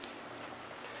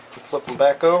 Flip them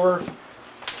back over,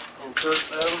 insert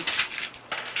them.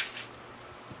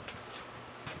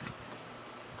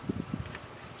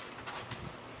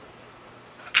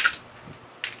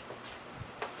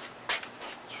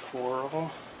 There's 4 of them.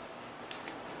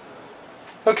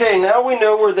 Okay, now we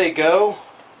know where they go.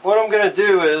 What I'm going to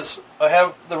do is, I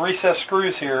have the recessed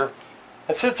screws here,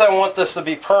 and since I want this to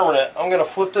be permanent, I'm going to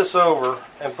flip this over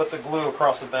and put the glue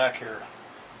across the back here.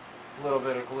 A little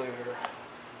bit of glue here.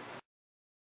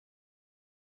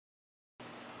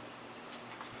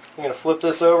 I'm going to flip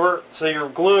this over so you're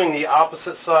gluing the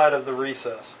opposite side of the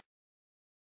recess.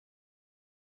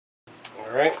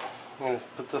 Alright, I'm going to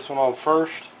put this one on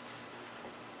first.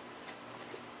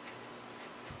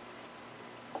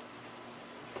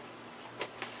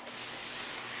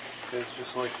 Goes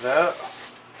just like that.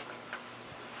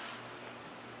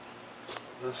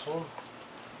 This one,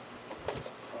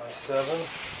 I7,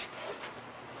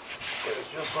 goes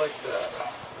just like that.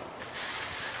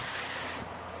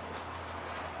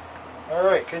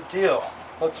 Alright, good deal.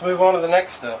 Let's move on to the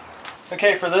next step.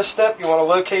 Okay, for this step you want to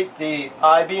locate the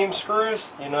I-beam screws.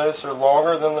 You notice they're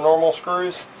longer than the normal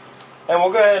screws. And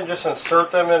we'll go ahead and just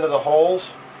insert them into the holes.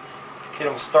 Get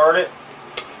them started.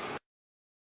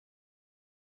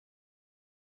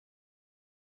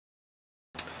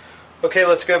 Okay,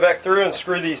 let's go back through and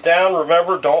screw these down.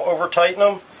 Remember, don't over tighten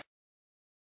them.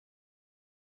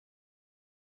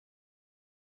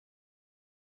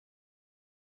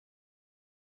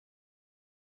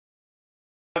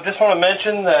 I just want to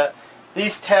mention that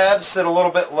these tabs sit a little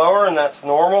bit lower, and that's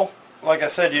normal. Like I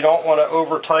said, you don't want to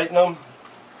over tighten them.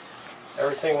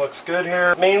 Everything looks good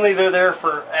here. Mainly they're there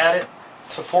for added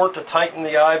support to tighten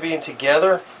the I-beam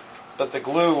together, but the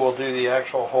glue will do the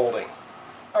actual holding.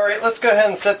 Alright, let's go ahead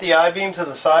and set the I-beam to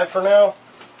the side for now.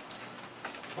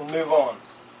 We'll move on.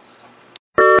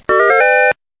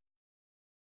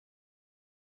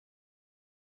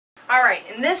 Alright,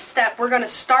 in this step we're going to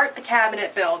start the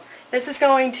cabinet build. This is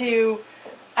going to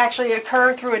actually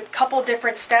occur through a couple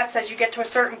different steps as you get to a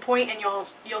certain point, and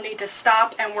you'll need to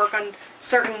stop and work on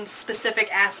certain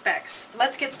specific aspects.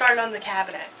 Let's get started on the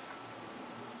cabinet.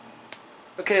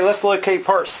 Okay, let's locate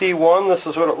part C1. This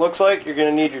is what it looks like. You're going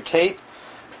to need your tape,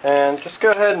 and just go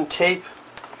ahead and tape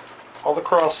all the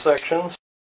cross sections.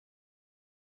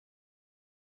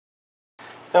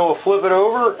 And we'll flip it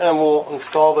over and we'll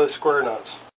install those square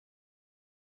nuts.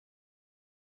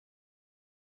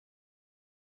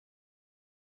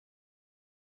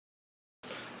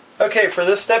 Okay, for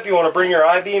this step you want to bring your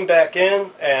I-beam back in,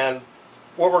 and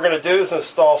what we're going to do is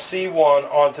install C1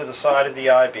 onto the side of the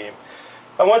I-beam.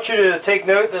 I want you to take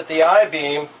note that the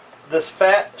I-beam, this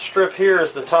fat strip here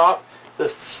is the top,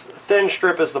 this thin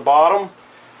strip is the bottom.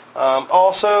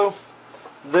 Also,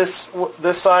 this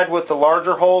side with the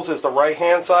larger holes is the right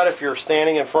hand side if you're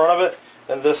standing in front of it,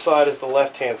 and this side is the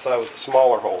left hand side with the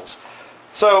smaller holes.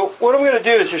 So what I'm going to do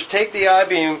is just take the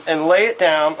I-beam and lay it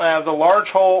down. I have the large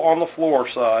hole on the floor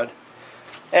side,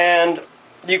 and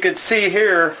you can see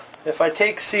here, if I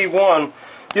take C1,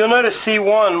 you'll notice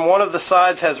C1, one of the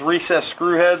sides has recessed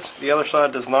screw heads, the other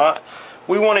side does not.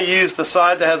 We want to use the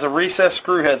side that has a recessed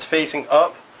screw heads facing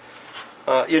up.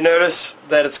 You notice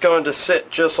that it's going to sit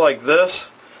just like this.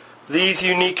 These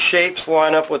unique shapes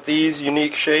line up with these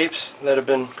unique shapes that have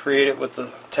been created with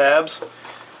the tabs.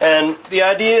 And the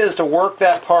idea is to work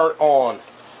that part on.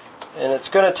 And it's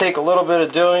going to take a little bit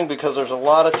of doing because there's a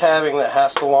lot of tabbing that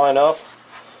has to line up.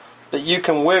 But you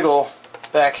can wiggle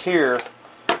back here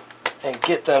and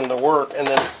get them to work. And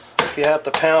then if you have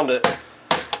to pound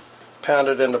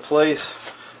it into place.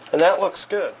 And that looks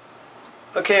good.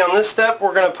 Okay, on this step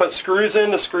we're going to put screws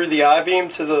in to screw the I-beam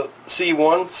to the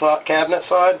C1 cabinet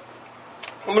side.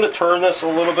 I'm going to turn this a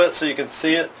little bit so you can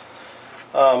see it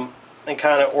and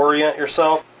kind of orient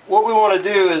yourself. What we want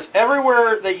to do is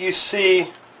everywhere that you see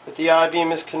that the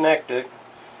I-beam is connected,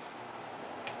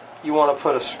 you want to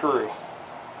put a screw.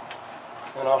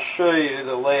 And I'll show you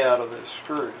the layout of those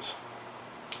screws.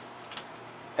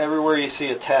 Everywhere you see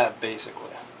a tab, basically.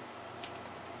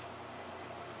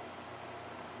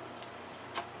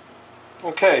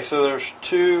 Okay, so there's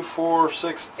 2, 4,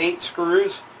 6, 8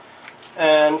 screws,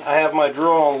 and I have my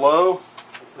drill on low.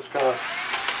 Just going to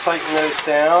tighten those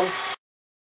down.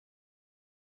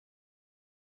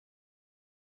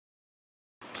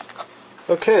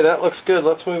 Okay, that looks good.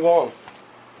 Let's move on.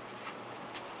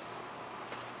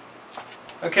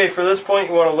 Okay, for this point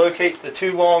you want to locate the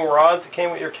 2 long rods that came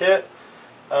with your kit.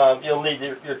 You'll need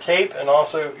your tape and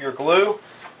also your glue.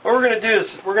 What we're going to do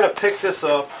is we're going to pick this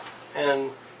up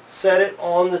and set it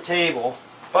on the table,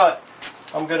 but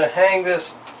I'm going to hang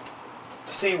this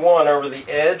C1 over the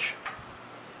edge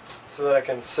so that I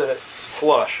can set it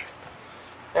flush.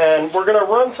 And we're going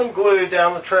to run some glue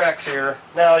down the tracks here.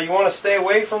 Now you want to stay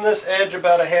away from this edge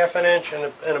about a ½ an inch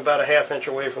and about a ½ inch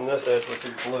away from this edge with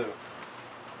your glue.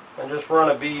 And just run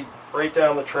a bead right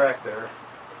down the track there.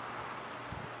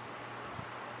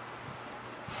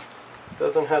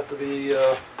 Doesn't have to be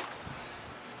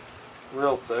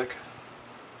real thick,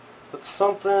 but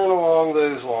something along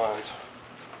those lines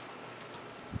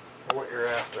are what you're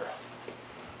after.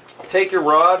 Take your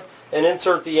rod and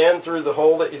insert the end through the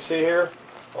hole that you see here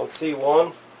on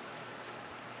C1,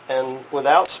 and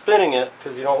without spinning it,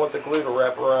 because you don't want the glue to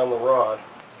wrap around the rod,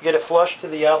 get it flush to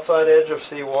the outside edge of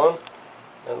C1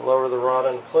 and lower the rod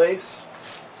into place.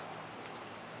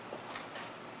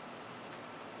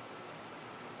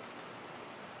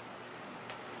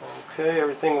 Okay,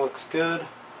 everything looks good.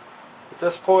 At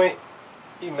this point,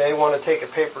 you may want to take a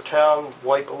paper towel and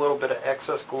wipe a little bit of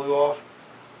excess glue off,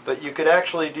 but you could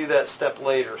actually do that step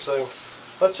later. So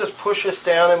let's just push this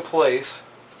down in place.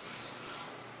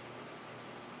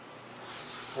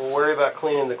 We'll worry about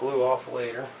cleaning the glue off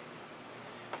later.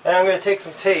 And I'm going to take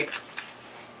some tape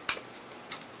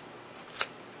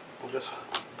and just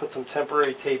put some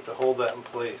temporary tape to hold that in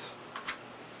place.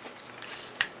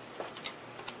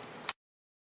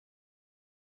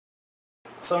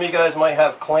 Some of you guys might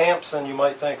have clamps and you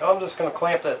might think, oh, I'm just going to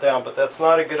clamp that down, but that's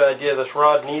not a good idea. This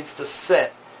rod needs to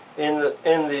set in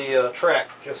the track,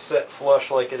 just set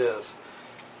flush like it is.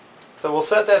 So we'll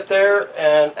set that there,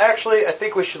 and actually I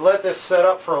think we should let this set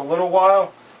up for a little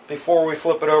while before we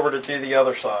flip it over to do the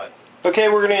other side. Okay,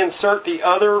 we're going to insert the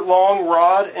other long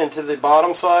rod into the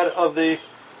bottom side of the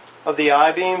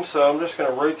I-beam, so I'm just going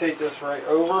to rotate this right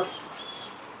over.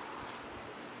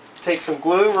 Take some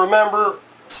glue. Remember,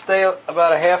 stay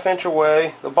about a ½ inch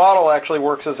away. The bottle actually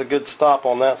works as a good stop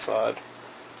on that side.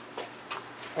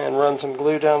 And run some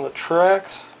glue down the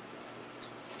tracks.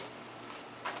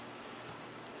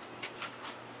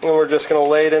 And we're just going to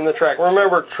lay it in the track.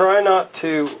 Remember, try not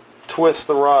to twist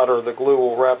the rod or the glue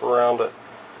will wrap around it.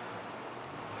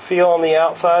 feel on the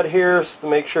outside here to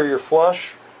make sure you're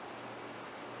flush,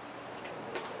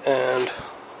 and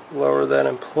lower that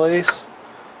in place.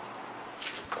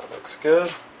 That looks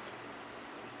good.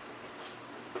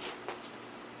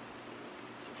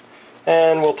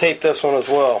 And we'll tape this one as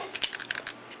well.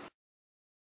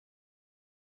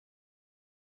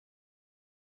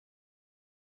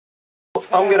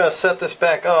 I'm going to set this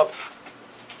back up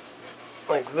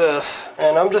like this,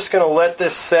 and I'm just going to let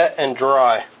this set and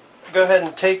dry. Go ahead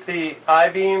and take the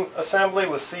I-beam assembly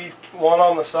with C1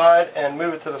 on the side and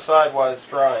move it to the side while it's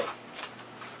drying.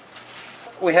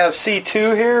 We have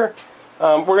C2 here.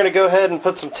 We're going to go ahead and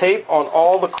put some tape on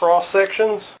all the cross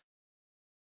sections.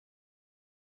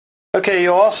 Okay,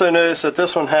 you'll also notice that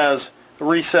this one has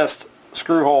recessed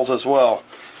screw holes as well.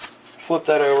 Flip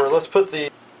that over. Let's put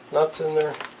the nuts in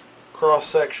their cross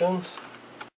sections.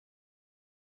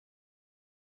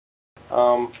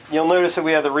 You'll notice that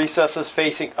we have the recesses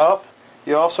facing up.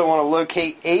 You also want to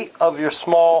locate 8 of your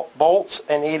small bolts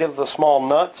and 8 of the small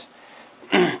nuts.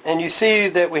 And you see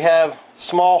that we have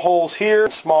small holes here,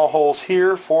 small holes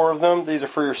here, 4 of them. These are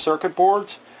for your circuit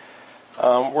boards.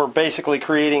 We're basically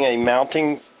creating a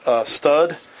mounting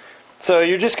stud. So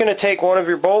you're just going to take one of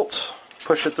your bolts,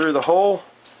 push it through the hole,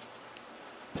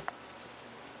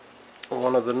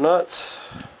 one of the nuts,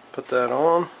 put that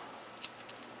on,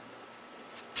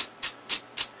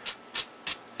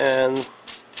 and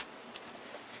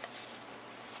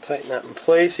tighten that in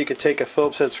place. You could take a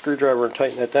Phillips head screwdriver and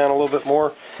tighten that down a little bit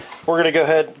more. We're going to go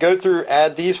ahead, go through,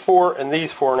 add these 4 and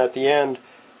these 4, and at the end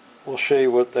we'll show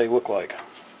you what they look like.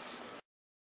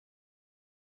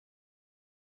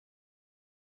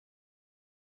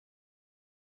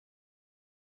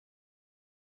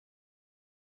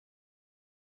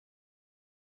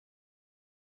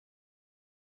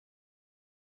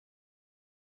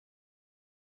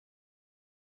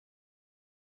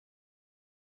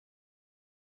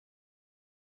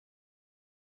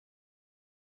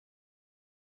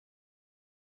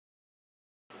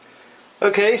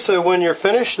 Okay, so when you're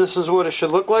finished, this is what it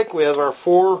should look like. We have our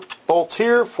 4 bolts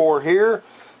here, 4 here.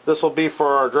 This will be for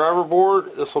our driver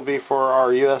board. This will be for our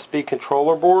USB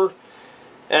controller board.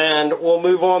 And we'll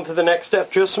move on to the next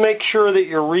step. Just make sure that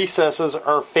your recesses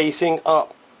are facing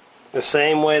up the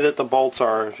same way that the bolts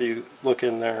are if you look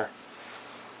in there.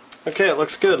 Okay, it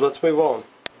looks good. Let's move on.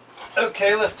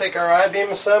 Okay, let's take our I-beam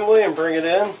assembly and bring it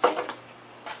in.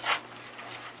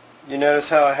 You notice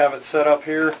how I have it set up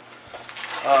here.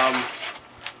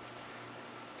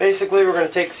 Basically, we're going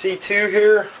to take C2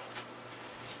 here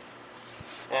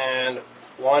and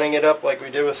lining it up like we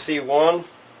did with C1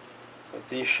 with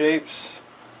these shapes.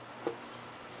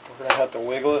 We're going to have to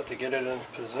wiggle it to get it in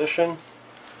position.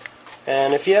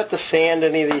 And if you have to sand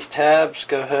any of these tabs,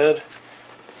 go ahead.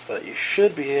 But you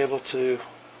should be able to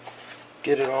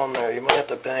get it on there. You might have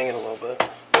to bang it a little bit.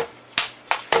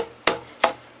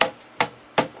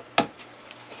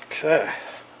 Okay.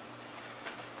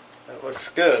 That looks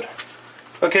good.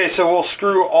 Okay, so we'll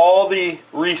screw all the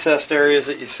recessed areas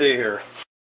that you see here.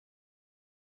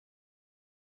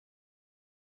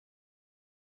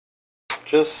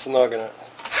 Just snugging it.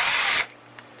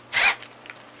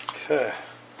 Okay.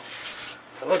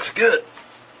 That looks good.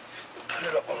 Put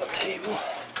it up on the table.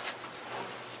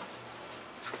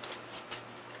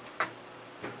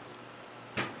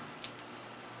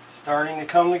 Starting to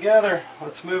come together.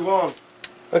 Let's move on.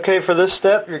 Okay, for this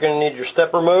step, you're going to need your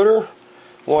stepper motor,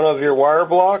 one of your wire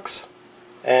blocks,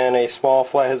 and a small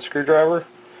flathead screwdriver.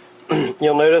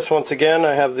 You'll notice once again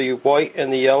I have the white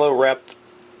and the yellow wrapped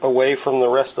away from the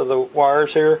rest of the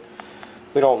wires here.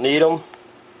 We don't need them.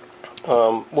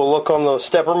 We'll look on the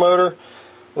stepper motor.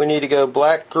 We need to go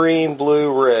black, green,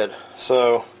 blue, red.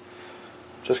 So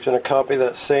just going to copy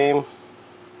that same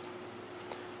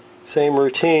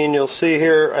routine. You'll see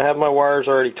here I have my wires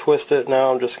already twisted.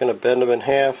 Now I'm just going to bend them in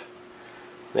half,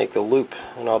 make the loop,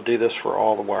 and I'll do this for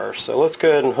all the wires. So let's go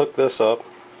ahead and hook this up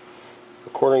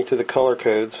according to the color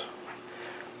codes.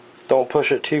 Don't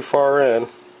push it too far in,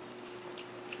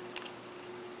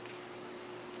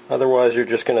 otherwise you're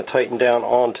just going to tighten down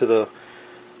onto the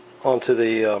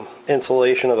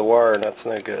insulation of the wire, and that's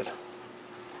no good.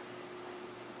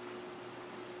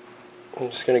 I'm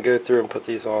just going to go through and put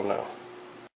these on now.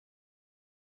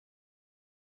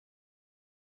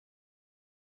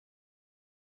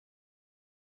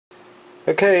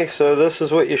 Okay, so this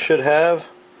is what you should have.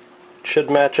 It should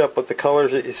match up with the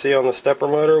colors that you see on the stepper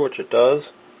motor, which it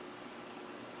does.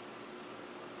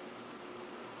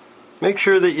 Make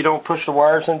sure that you don't push the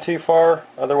wires in too far,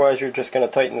 otherwise you're just going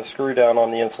to tighten the screw down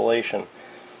on the insulation.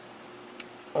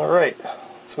 Alright,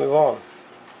 let's move on.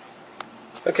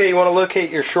 Okay, you want to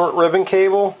locate your short ribbon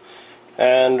cable.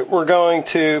 And we're going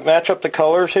to match up the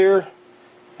colors here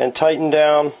and tighten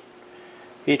down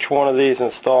each one of these,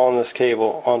 installing this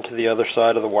cable onto the other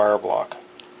side of the wire block.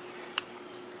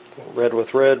 Red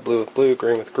with red, blue with blue,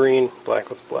 green with green, black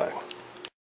with black.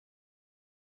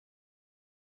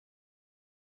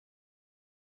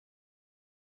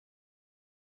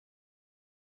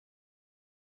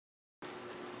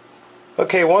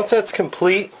 Okay, once that's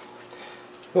complete,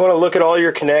 you want to look at all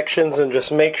your connections and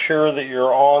just make sure that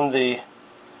you're on the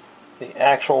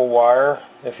actual wire.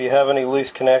 If you have any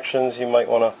loose connections, you might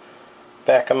want to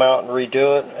back them out and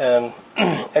redo it. And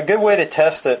a good way to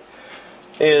test it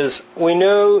is, we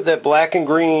know that black and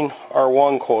green are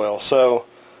one coil, so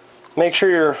make sure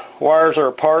your wires are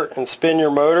apart and spin your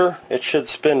motor. It should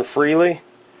spin freely.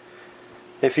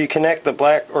 If you connect the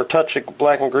black or touch the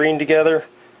black and green together,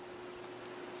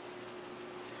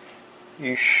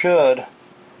 it should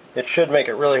make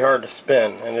it really hard to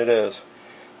spin, and it is.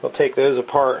 We'll take those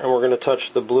apart and we're going to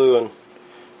touch the blue and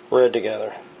red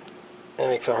together. It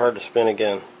makes it hard to spin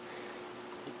again.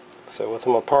 So with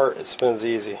them apart, it spins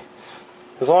easy.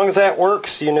 As long as that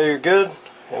works, you know you're good,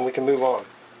 and we can move on.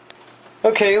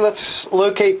 Okay, let's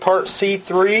locate part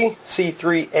C3,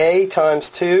 C3A times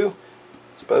 2.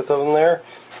 It's both of them there.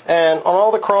 And on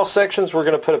all the cross sections, we're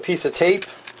going to put a piece of tape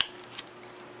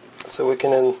so we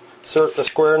can insert the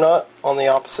square nut on the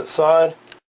opposite side.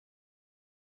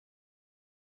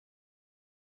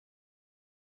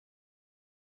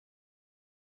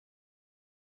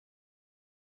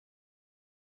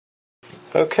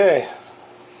 Okay,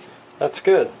 that's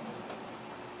good.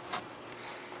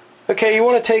 Okay, you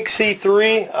want to take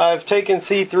C3. I've taken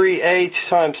C3A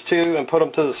times 2 and put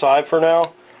them to the side for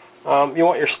now. You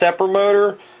want your stepper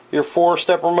motor, your 4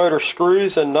 stepper motor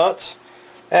screws and nuts.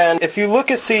 And if you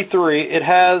look at C3, it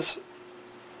has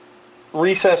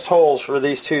recessed holes for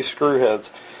these 2 screw heads.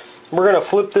 We're going to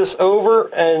flip this over,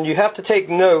 and you have to take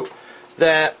note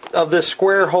that of this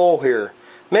square hole here.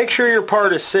 Make sure your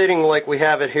part is sitting like we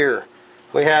have it here.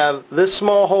 We have this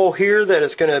small hole here that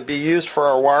is going to be used for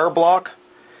our wire block,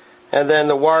 and then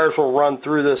the wires will run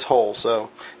through this hole. So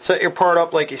set your part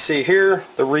up like you see here.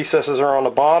 The recesses are on the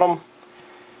bottom.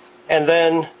 And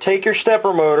then take your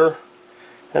stepper motor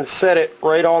and set it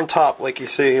right on top like you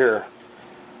see here.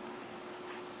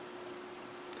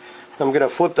 I'm going to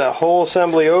flip that whole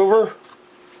assembly over,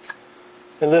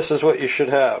 and this is what you should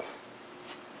have.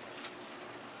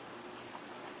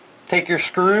 Take your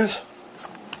screws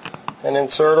and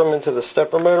insert them into the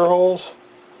stepper motor holes.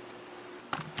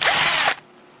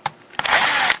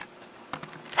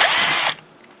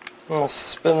 Let's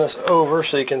spin this over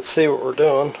so you can see what we're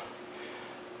doing.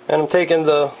 And I'm taking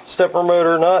the stepper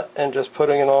motor nut and just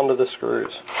putting it onto the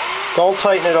screws. Don't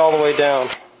tighten it all the way down,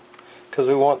 because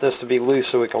we want this to be loose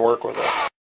so we can work with it.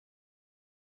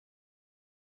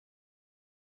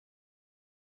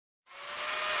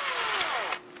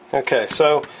 Okay,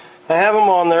 so I have them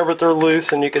on there, but they're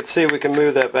loose, and you can see we can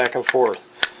move that back and forth.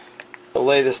 I'll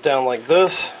lay this down like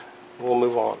this, and we'll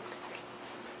move on.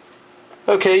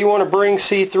 Okay, you want to bring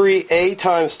C3A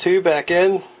times 2 back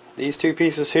in, these 2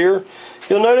 pieces here.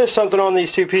 You'll notice something on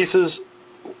these 2 pieces.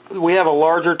 We have a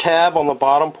larger tab on the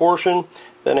bottom portion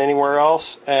than anywhere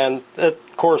else, and that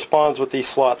corresponds with these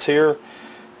slots here,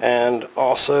 and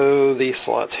also these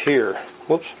slots here.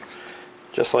 Whoops,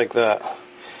 just like that.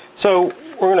 So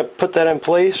we're going to put that in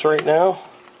place right now.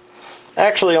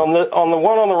 Actually, on the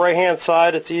one on the right hand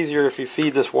side, it's easier if you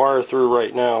feed this wire through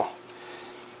right now.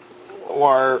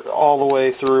 Wire all the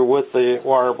way through with the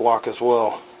wire block as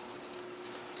well.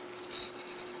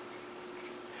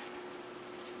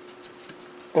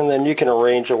 And then you can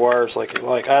arrange the wires like you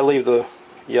like. I leave the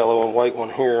yellow and white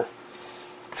one here.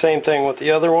 Same thing with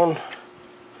the other one.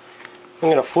 I'm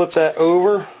going to flip that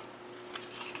over,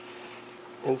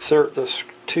 insert the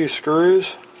 2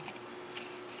 screws,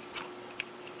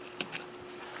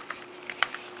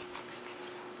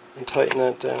 and tighten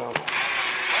that down.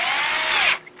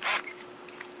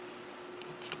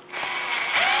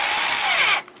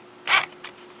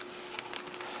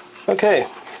 Okay,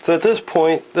 so at this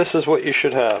point, this is what you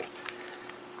should have.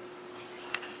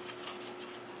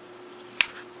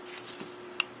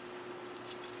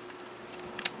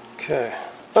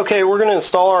 Okay, we're going to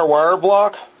install our wire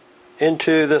block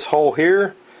into this hole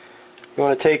here. You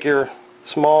want to take your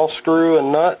small screw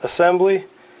and nut assembly,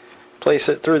 place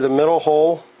it through the middle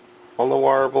hole on the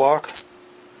wire block,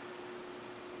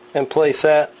 and place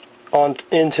that on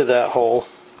into that hole.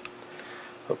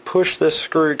 Push this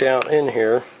screw down in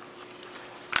here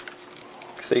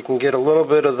so you can get a little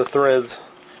bit of the threads,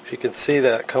 if you can see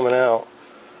that coming out,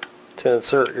 to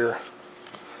insert your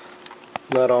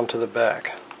nut onto the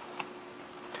back.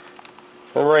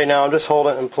 And right now I'm just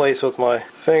holding it in place with my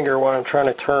finger while I'm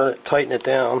trying to tighten it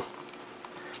down.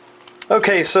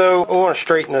 Okay, so I want to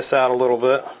straighten this out a little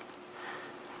bit.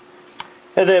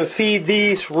 And then feed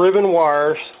these ribbon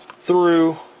wires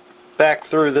back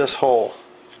through this hole,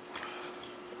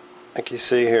 like you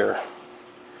see here.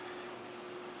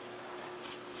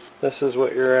 This is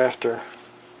what you're after.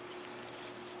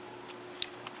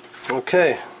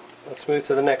 Okay, let's move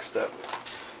to the next step.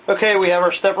 Okay, we have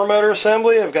our stepper motor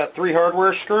assembly. I've got 3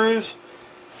 hardware screws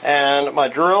and my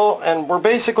drill, and we're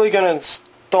basically going to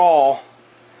install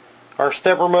our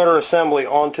stepper motor assembly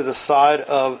onto the side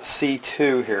of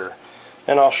C2 here.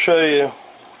 And I'll show you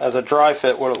as a dry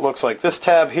fit what it looks like. This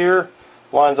tab here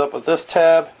lines up with this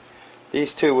tab,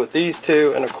 these two with these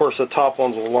two, and of course the top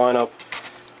ones will line up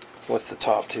with the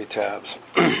top 2 tabs.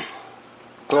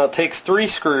 Now it takes 3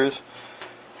 screws.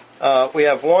 We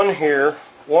have one here,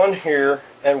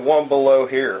 and one below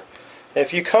here. And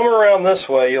if you come around this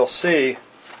way, you'll see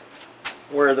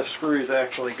where the screws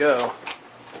actually go.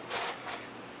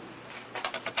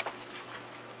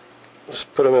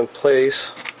 Just put them in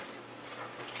place.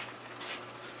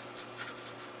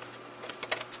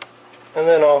 And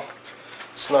then I'll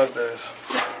snug those.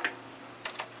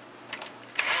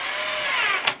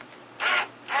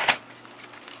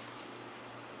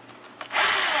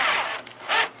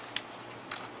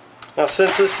 Now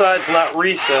since this side's not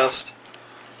recessed,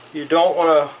 you don't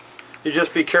want to, you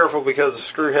just be careful because the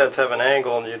screw heads have an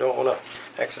angle and you don't want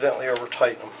to accidentally over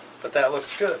tighten them. But that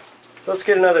looks good. Let's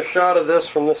get another shot of this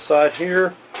from this side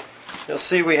here. You'll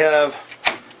see we have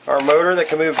our motor that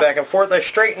can move back and forth. I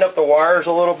straightened up the wires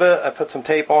a little bit. I put some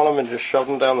tape on them and just shoved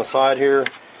them down the side here.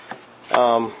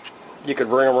 You could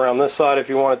bring them around this side if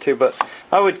you wanted to, but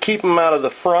I would keep them out of the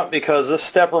front because this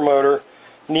stepper motor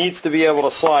needs to be able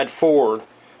to slide forward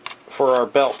for our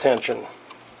belt tension.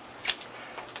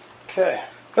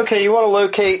 Okay, you want to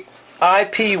locate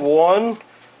IP1,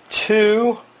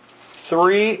 2,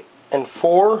 3, and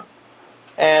 4.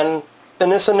 And in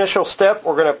this initial step,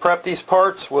 we're going to prep these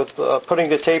parts with putting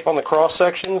the tape on the cross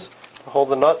sections to hold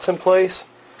the nuts in place.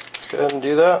 Let's go ahead and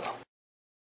do that.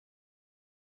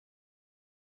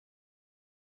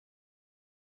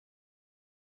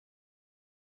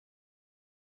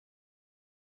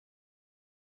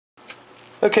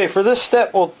 Okay, for this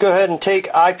step, we'll go ahead and take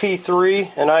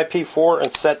IP3 and IP4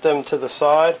 and set them to the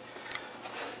side.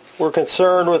 We're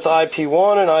concerned with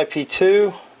IP1 and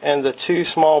IP2 and the 2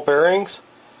 small bearings.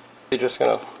 You're just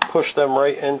going to push them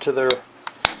right into their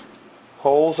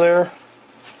holes there.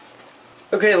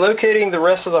 Okay, locating the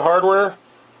rest of the hardware,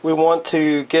 we want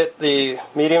to get the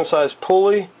medium-sized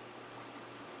pulley,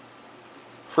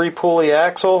 free pulley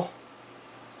axle,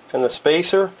 and the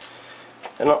spacer.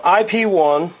 And on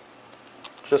IP1,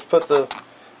 just put the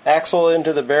axle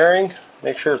into the bearing,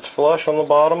 make sure it's flush on the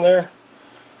bottom there.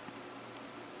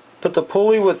 Put the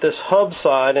pulley with this hub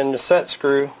side and the set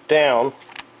screw down,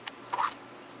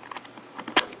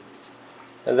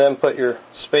 and then put your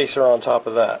spacer on top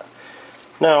of that.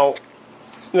 Now,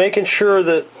 making sure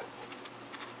that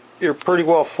you're pretty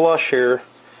well flush here,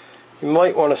 you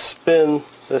might want to spin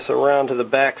this around to the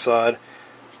back side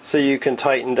so you can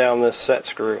tighten down this set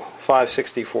screw,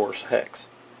 5/64 hex.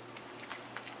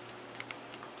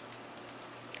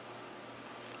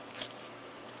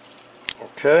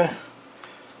 Okay,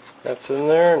 that's in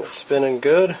there and it's spinning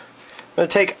good. I'm going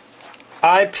to take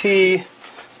IP,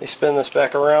 let me spin this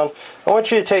back around. I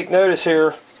want you to take notice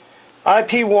here,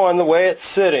 IP1, the way it's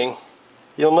sitting,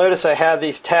 you'll notice I have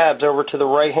these tabs over to the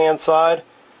right hand side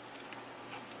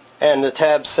and the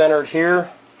tabs centered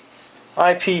here.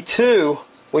 IP2,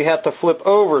 we have to flip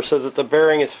over so that the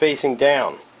bearing is facing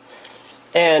down.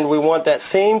 And we want that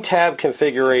same tab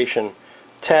configuration.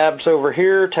 Tabs over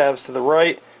here, tabs to the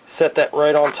right, set that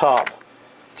right on top.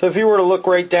 So if you were to look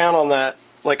right down on that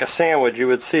like a sandwich, you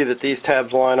would see that these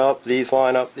tabs line up, these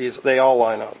line up, they all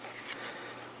line up.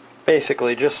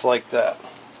 Basically just like that.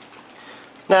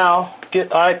 Now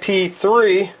get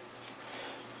IP3.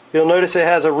 You'll notice it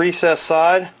has a recessed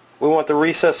side. We want the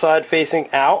recessed side facing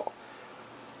out,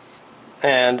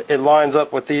 and it lines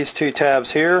up with these 2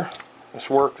 tabs here. Let's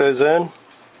work those in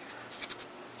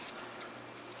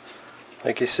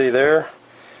like you see there.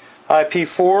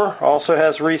 IP4 also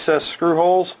has recessed screw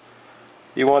holes.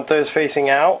 You want those facing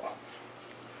out.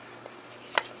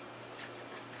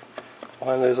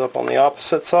 Line those up on the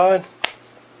opposite side.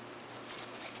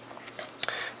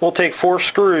 We'll take 4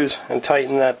 screws and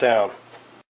tighten that down.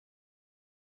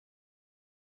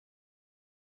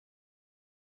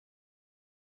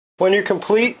 When you're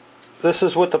complete, this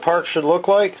is what the part should look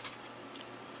like.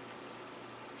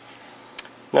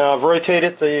 Now I've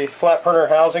rotated the Phlatprinter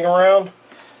housing around.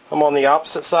 I'm on the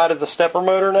opposite side of the stepper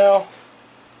motor now.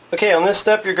 Okay, on this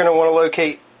step you're going to want to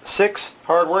locate 6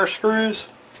 hardware screws,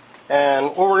 and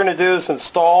what we're going to do is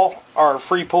install our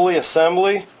free pulley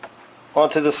assembly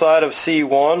onto the side of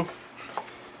C1.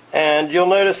 And you'll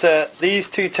notice that these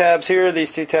 2 tabs here,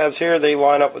 these 2 tabs here, they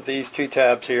line up with these 2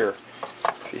 tabs here.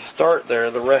 If you start there,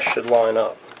 the rest should line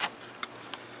up.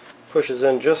 Pushes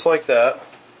in just like that.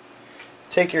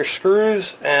 Take your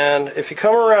screws, and if you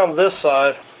come around this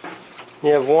side,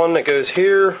 you have 1 that goes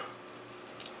here,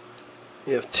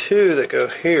 you have 2 that go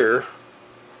here,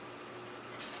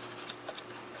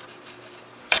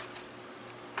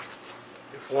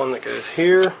 you have 1 that goes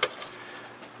here,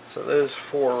 so there's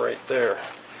 4 right there.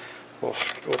 We'll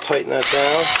tighten that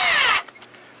down.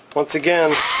 Once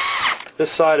again,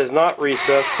 this side is not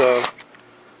recessed, so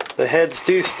the heads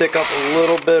do stick up a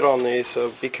little bit on these,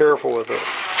 so be careful with it.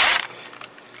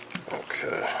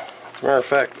 Okay. As a matter of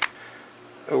fact,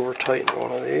 over tighten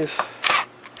one of these.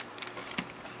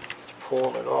 It's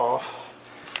pulling it off.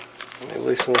 Let me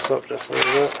loosen this up just a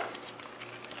little bit.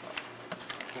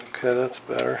 Okay, that's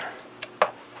better.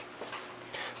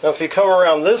 Now if you come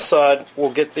around this side,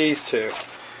 we'll get these 2.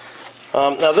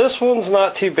 Now this one's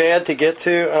not too bad to get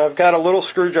to. I've got a little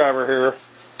screwdriver here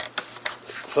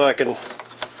so I can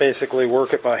basically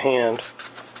work it by hand.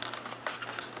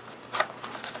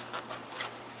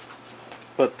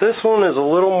 But this one is a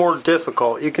little more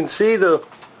difficult. You can see the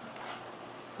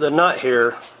nut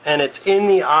here, and it's in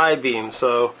the I-beam,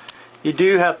 so you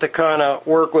do have to kind of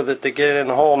work with it to get it in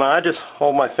the hole. Now I just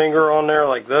hold my finger on there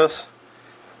like this,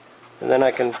 and then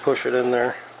I can push it in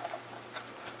there.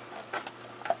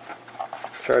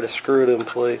 Try to screw it in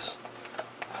place.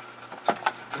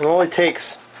 It only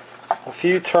takes a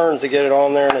few turns to get it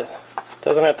on there, and it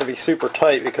doesn't have to be super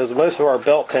tight because most of our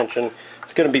belt tension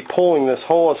is going to be pulling this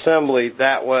whole assembly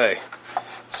that way,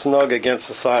 snug against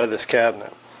the side of this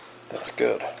cabinet. That's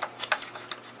good.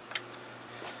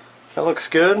 That looks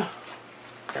good.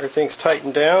 Everything's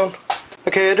tightened down.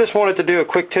 Okay, I just wanted to do a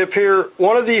quick tip here.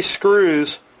 One of these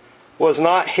screws was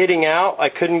not hitting out. I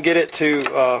couldn't get it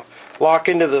to lock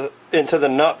into the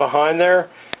nut behind there,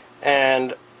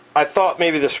 and I thought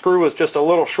maybe the screw was just a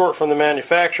little short from the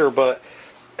manufacturer, but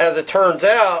as it turns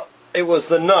out it was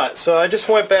the nut. So I just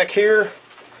went back here,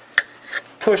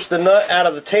 pushed the nut out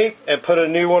of the tape, and put a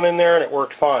new one in there, and it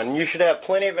worked fine. You should have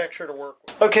plenty of extra to work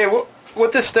with. Okay,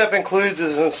 what this step includes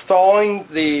is installing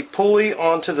the pulley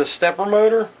onto the stepper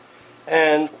motor,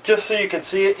 and just so you can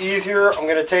see it easier, I'm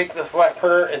going to take the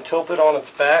Phlatprinter and tilt it on its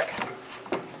back.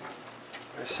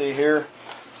 See here,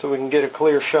 so we can get a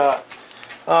clear shot.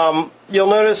 You'll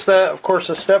notice that, of course,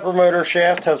 the stepper motor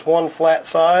shaft has 1 flat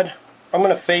side. I'm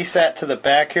going to face that to the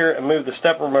back here and move the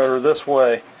stepper motor this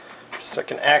way so I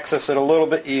can access it a little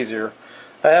bit easier.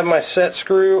 I have my set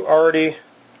screw already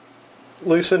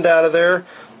loosened out of there.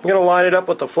 I'm going to line it up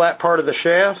with the flat part of the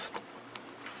shaft.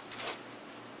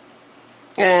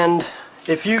 And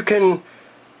if you can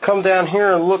come down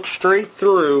here and look straight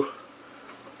through,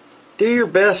 do your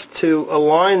best to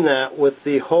align that with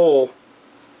the hole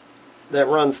that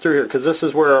runs through here, because this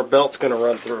is where our belt's going to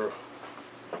run through.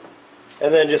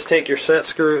 And then just take your set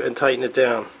screw and tighten it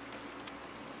down.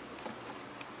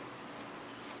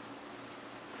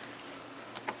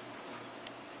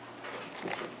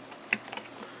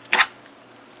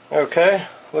 Okay,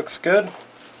 looks good.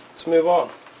 Let's move on.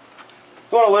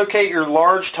 You want to locate your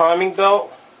large timing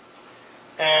belt,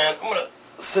 and I'm going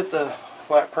to sit the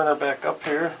Phlatprinter back up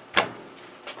here.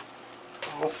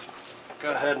 Let's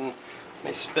go ahead and let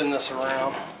me spin this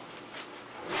around.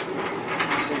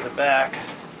 See the back.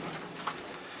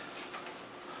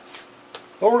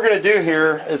 What we're going to do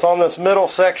here is on this middle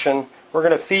section, we're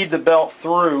going to feed the belt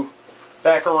through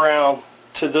back around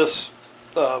to this,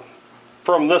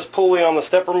 from this pulley on the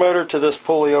stepper motor to this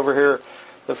pulley over here,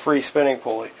 the free spinning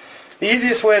pulley. The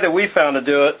easiest way that we found to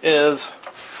do it is,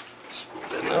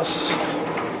 spin this,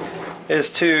 is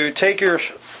to take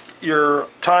your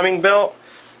timing belt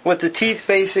with the teeth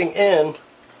facing in,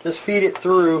 just feed it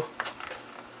through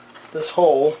this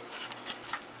hole.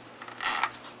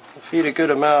 Feed a good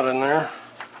amount in there.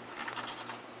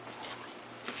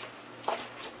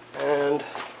 And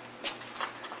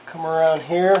come around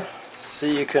here so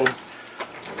you can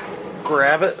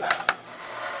grab it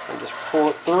and just pull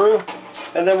it through.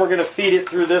 And then we're going to feed it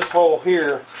through this hole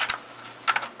here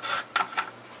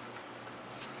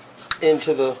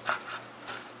into the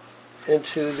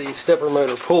stepper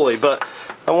motor pulley. But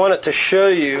I want it to show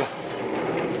you,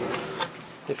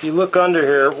 if you look under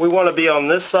here, we want to be on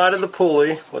this side of the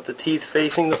pulley with the teeth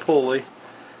facing the pulley.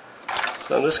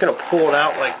 So I'm just going to pull it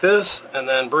out like this and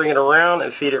then bring it around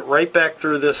and feed it right back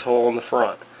through this hole in the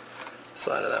front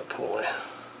side of that pulley.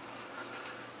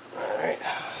 Alright,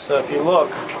 so if you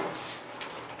look,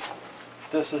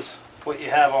 this is what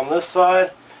you have on this side.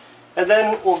 And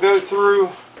then we'll go through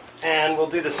and we'll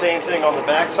do the same thing on the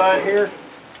back side here,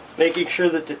 making sure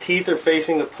that the teeth are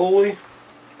facing the pulley.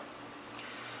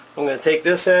 I'm going to take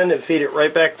this end and feed it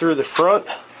right back through the front.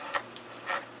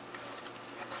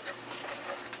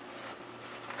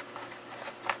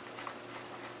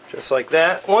 Just like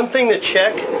that. One thing to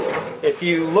check, if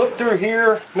you look through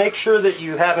here, make sure that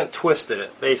you haven't twisted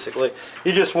it, basically.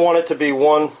 You just want it to be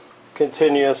one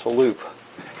continuous loop.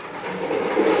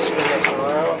 Spin this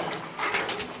around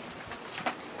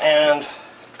and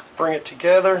bring it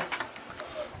together.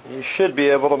 You should be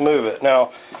able to move it.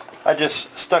 Now, I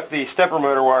just stuck the stepper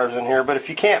motor wires in here, but if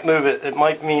you can't move it, it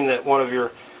might mean that one of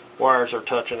your wires are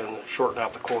touching and shorting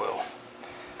out the coil.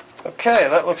 Okay,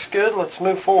 that looks good. Let's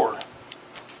move forward.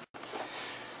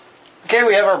 Okay,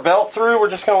 we have our belt through. We're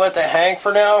just going to let that hang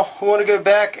for now. We want to go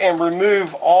back and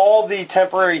remove all the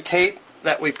temporary tape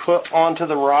that we put onto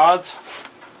the rods.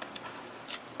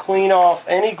 Clean off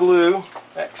any glue,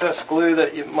 excess glue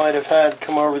that you might have had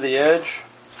come over the edge.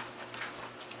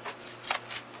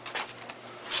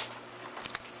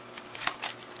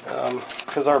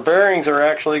 Because our bearings are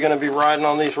actually going to be riding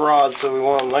on these rods, so we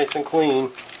want them nice and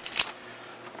clean.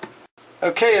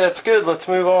 Okay, that's good. Let's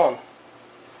move on.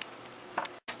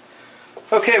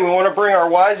 Okay, we want to bring our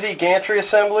YZ gantry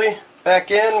assembly back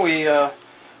in.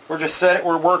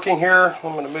 We're working here.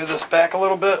 I'm going to move this back a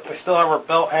little bit. We still have our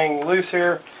belt hanging loose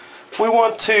here. We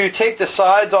want to take the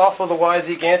sides off of the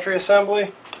YZ gantry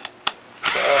assembly.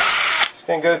 Just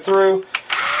going to go through.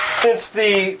 Since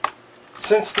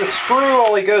the screw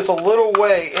only goes a little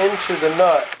way into the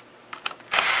nut,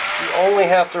 you only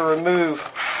have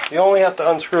to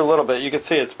unscrew a little bit. You can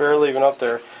see it's barely even up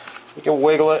there. You can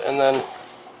wiggle it and then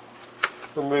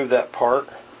remove that part.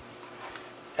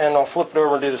 And I'll flip it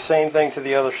over and do the same thing to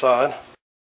the other side.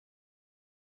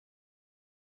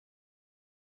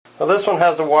 Now this one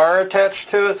has a wire attached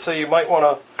to it, so you might want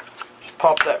to just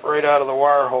pop that right out of the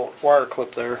wire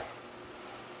clip there.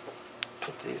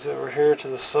 Put these over here to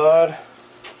the side.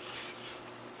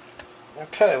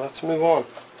 Okay, let's move on.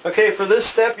 Okay, for this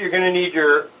step you're going to need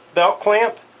your belt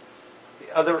clamp,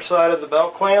 the other side of the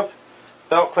belt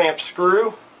clamp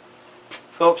screw,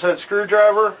 Phillips head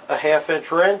screwdriver, a 1/2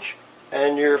 inch wrench,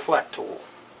 and your flat tool.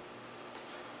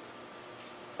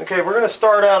 Okay, we're going to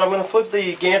start out. I'm going to flip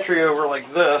the gantry over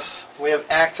like this. We have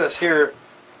access here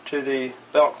to the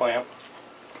belt clamp.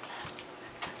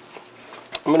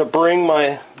 I'm going to bring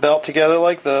my belt together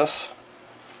like this.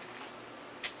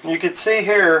 You can see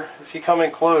here, if you come in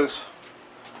close,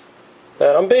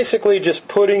 that I'm basically just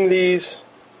putting these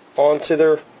onto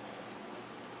their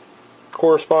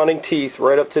corresponding teeth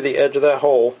right up to the edge of that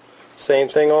hole. Same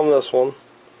thing on this one.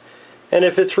 And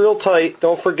if it's real tight,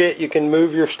 don't forget you can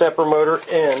move your stepper motor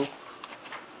in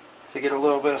to get a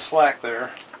little bit of slack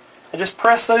there. And just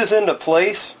press those into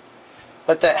place.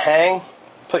 Let that hang.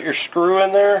 Put your screw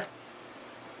in there.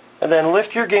 And then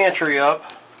lift your gantry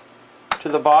up to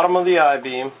the bottom of the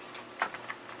I-beam.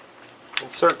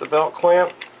 Insert the belt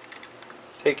clamp.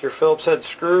 Take your Phillips head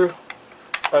screw,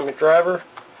 driver,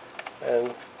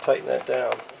 and tighten that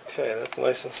down. Okay, that's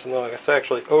nice and snug. It's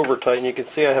actually over tight, and you can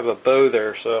see I have a bow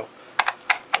there, so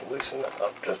I'll loosen that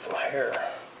up just a hair.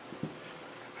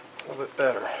 A little bit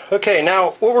better. Okay,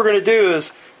 now what we're going to do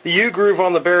is the U-groove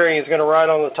on the bearing is going to ride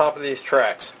on the top of these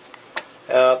tracks.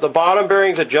 The bottom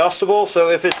bearing is adjustable, so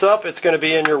if it's up, it's going to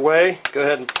be in your way. Go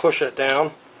ahead and push it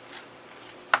down.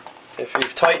 If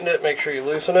you've tightened it, make sure you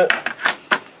loosen it.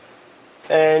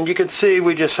 And you can see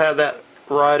we just have that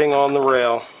riding on the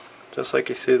rail, just like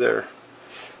you see there.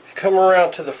 If you come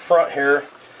around to the front here,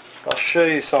 I'll show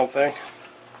you something.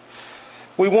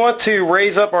 We want to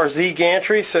raise up our Z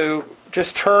gantry, so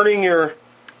just turning your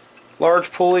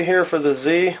large pulley here for the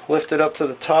Z, lift it up to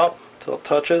the top until it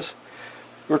touches.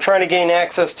 We're trying to gain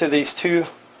access to these two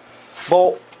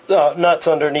bolt nuts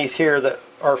underneath here that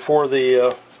are for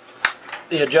the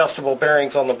adjustable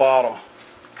bearings on the bottom.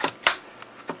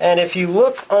 And if you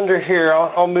look under here,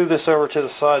 I'll move this over to the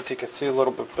side so you can see a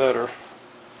little bit better.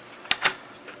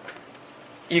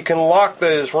 You can lock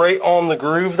those right on the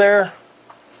groove there.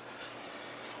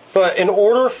 But in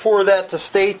order for that to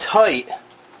stay tight,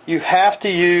 you have to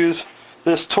use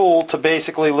this tool to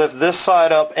basically lift this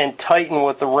side up and tighten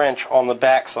with the wrench on the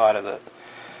back side of it.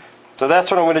 So that's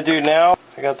what I'm going to do now.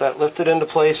 I got that lifted into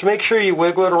place. Make sure you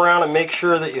wiggle it around and make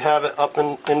sure that you have it up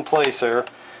in place there.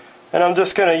 And I'm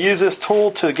just going to use this tool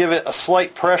to give it a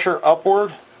slight pressure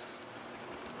upward.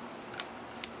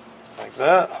 Like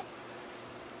that.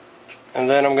 And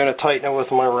then I'm going to tighten it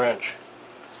with my wrench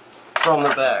from the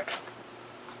back.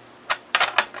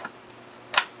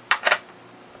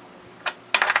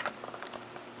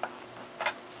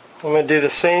 I'm going to do the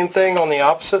same thing on the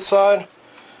opposite side.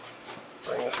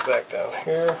 Bring this back down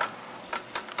here.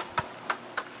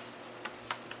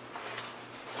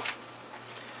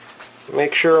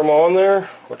 Make sure I'm on there,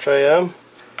 which I am.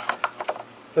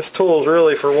 This tool is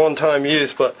really for one-time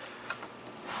use, but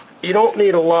you don't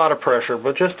need a lot of pressure,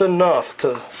 but just enough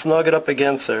to snug it up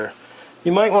against there.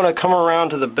 You might want to come around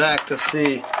to the back to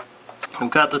see.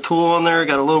 I've got the tool on there,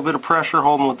 got a little bit of pressure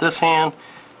holding with this hand,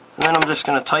 and then I'm just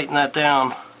going to tighten that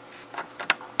down.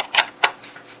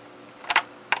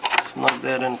 Snug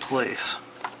that in place.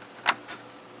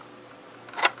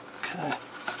 Okay.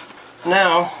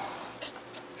 Now,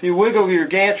 if you wiggle your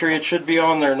gantry, it should be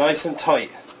on there nice and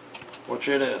tight, which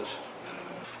it is.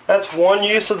 That's one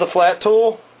use of the flat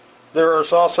tool. There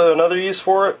is also another use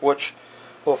for it, which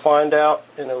we'll find out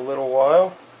in a little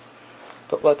while.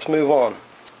 But let's move on.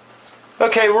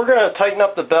 Okay, we're going to tighten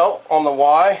up the belt on the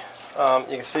Y.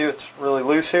 You can see it's really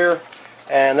loose here.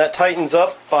 And that tightens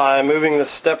up by moving the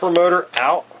stepper motor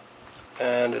out.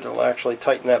 And it'll actually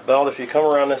tighten that belt. If you come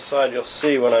around this side, you'll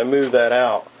see when I move that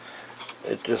out,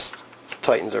 it just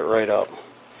tightens it right up.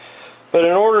 But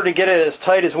in order to get it as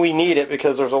tight as we need it,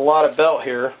 because there's a lot of belt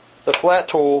here, the flat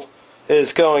tool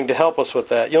is going to help us with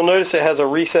that. You'll notice it has a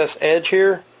recessed edge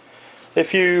here.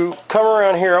 If you come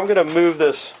around here, I'm going to move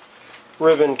this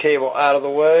ribbon cable out of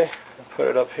the way and put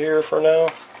it up here for now.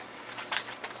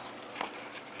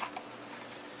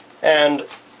 And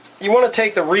you want to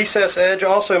take the recessed edge,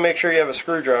 also make sure you have a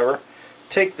screwdriver,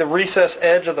 take the recessed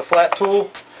edge of the flat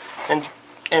tool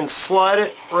and slide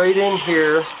it right in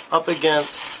here up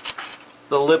against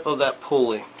the lip of that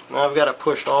pulley. Now I've got it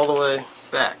pushed all the way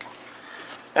back.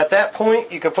 At that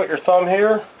point, you can put your thumb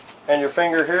here and your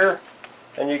finger here,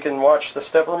 and you can watch the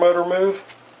stepper motor move.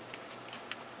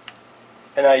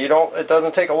 And now it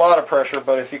doesn't take a lot of pressure,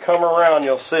 but if you come around,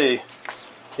 you'll see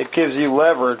it gives you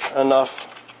leverage enough.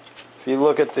 If you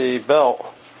look at the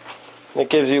belt, it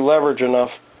gives you leverage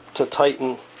enough to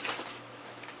tighten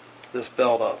this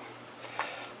belt up.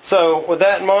 So with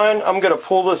that in mind, I'm going to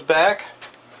pull this back,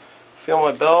 feel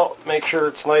my belt, make sure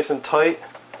it's nice and tight.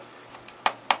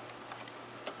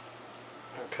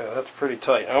 Okay, that's pretty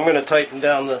tight. I'm going to tighten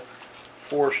down the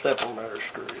 4 stepper motor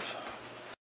screws.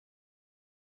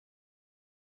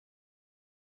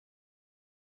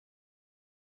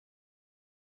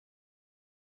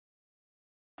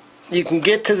 You can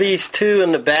get to these 2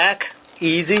 in the back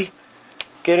easy.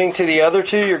 Getting to the other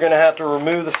 2, you're going to have to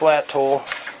remove the flat tool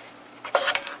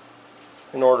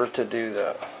in order to do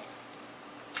that.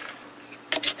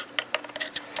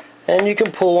 And you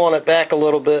can pull on it back a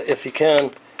little bit if you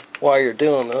can while you're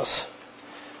doing this.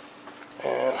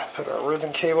 And put our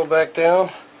ribbon cable back down.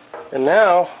 And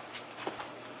now,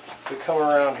 if we come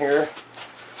around here,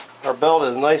 our belt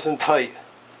is nice and tight.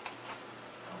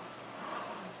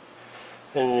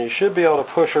 And you should be able to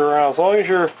push it around. As long as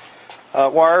your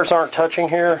wires aren't touching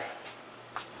here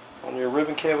on your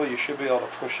ribbon cable, you should be able to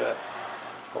push that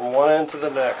from one end to the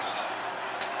next.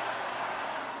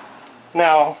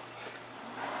 Now,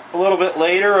 a little bit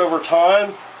later over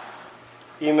time,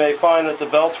 you may find that the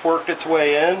belt's worked its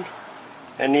way in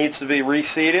and needs to be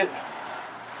reseated.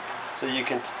 So you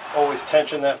can always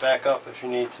tension that back up if you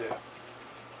need to.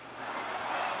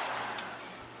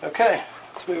 Okay,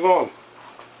 let's move on.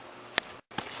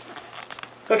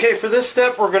 Okay, for this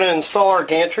step we're going to install our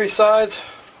gantry sides,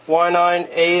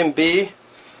 Y9A and B,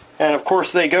 and of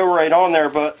course they go right on there,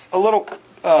 but a little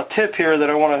tip here that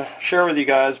I want to share with you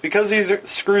guys, because these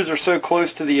screws are so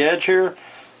close to the edge here,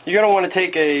 you're going to want to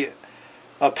take a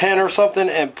pin or something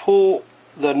and pull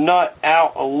the nut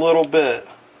out a little bit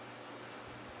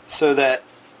so that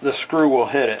the screw will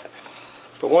hit it.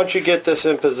 But once you get this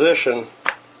in position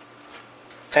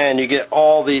and you get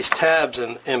all these tabs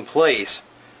in place,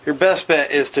 your best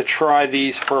bet is to try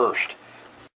these first.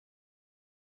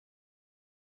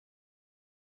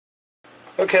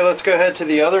 Okay, let's go ahead to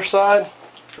the other side.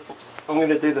 I'm going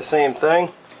to do the same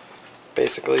thing.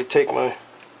 Basically take my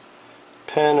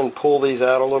pin and pull these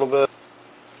out a little bit,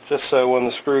 just so when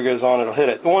the screw goes on it'll hit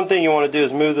it. The one thing you want to do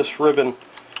is move this ribbon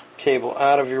cable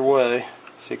out of your way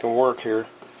so you can work here.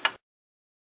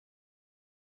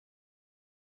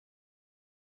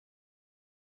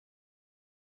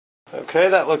 Okay,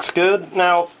 that looks good.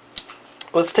 Now,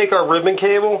 let's take our ribbon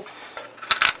cable.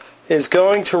 It's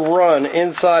going to run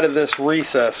inside of this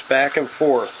recess back and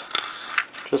forth,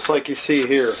 just like you see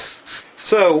here.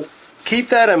 So, keep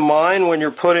that in mind when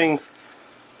you're putting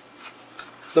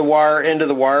the wire into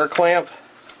the wire clamp.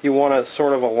 You want to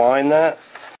sort of align that.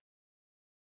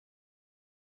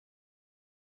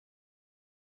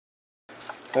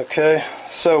 Okay,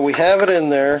 so we have it in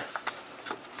there.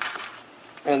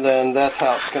 and then that's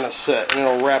how it's going to sit. And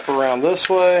it'll wrap around this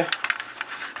way,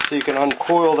 so you can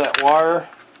uncoil that wire,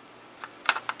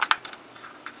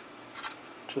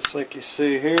 just like you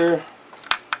see here.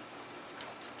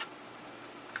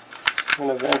 And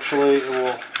eventually it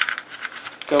will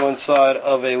go inside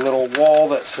of a little wall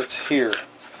that sits here.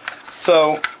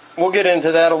 So we'll get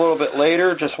into that a little bit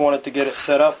later. Just wanted to get it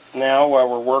set up now while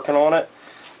we're working on it.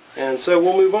 And so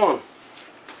we'll move on.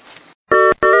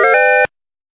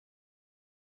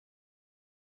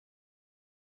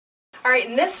 Alright,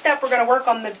 in this step we're going to work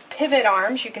on the pivot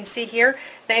arms. You can see here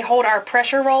they hold our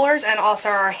pressure rollers and also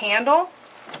our handle.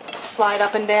 Slide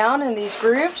up and down in these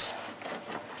grooves.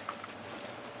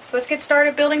 So let's get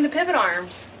started building the pivot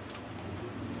arms.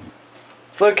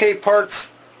 Locate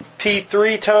parts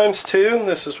P3 times 2,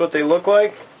 this is what they look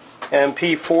like, and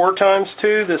P4 times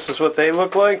 2, this is what they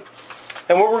look like.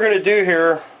 And what we're going to do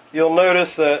here, you'll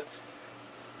notice that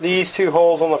these two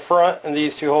holes on the front and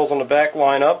these two holes on the back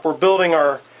line up. We're building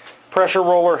our pressure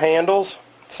roller handles,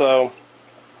 so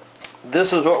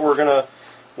this is what we're going to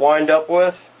wind up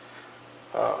with.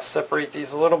 Separate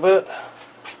these a little bit,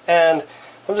 and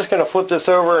I'm just going to flip this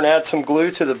over and add some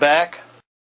glue to the back.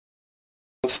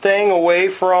 I'm staying away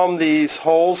from these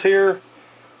holes here.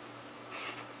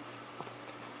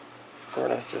 We're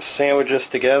going to just sandwich this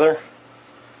together.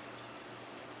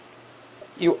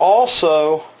 You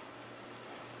also,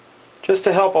 just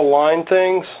to help align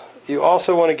things, you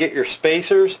also want to get your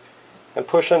spacers and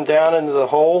push them down into the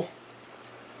hole.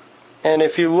 And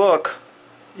if you look,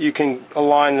 you can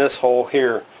align this hole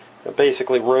here.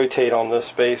 Basically rotate on this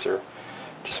spacer.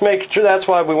 Just make sure, that's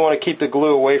why we want to keep the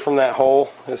glue away from that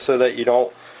hole, is so that you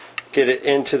don't get it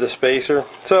into the spacer.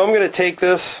 So I'm going to take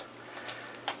this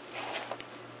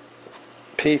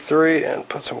P3 and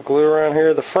put some glue around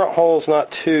here. The front hole is not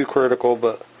too critical,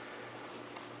 but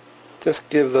just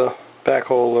give the back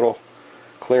hole a little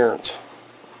clearance.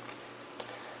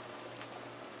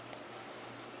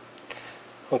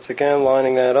 Once again,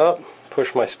 lining that up,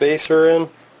 push my spacer in,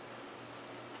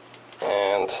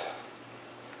 and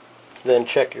then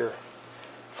check your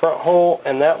front hole,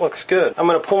 and that looks good. I'm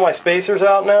going to pull my spacers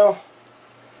out now.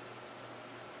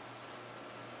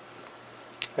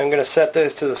 I'm going to set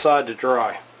those to the side to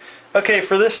dry. Okay,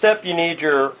 for this step you need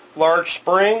your large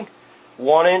spring,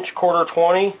 1" quarter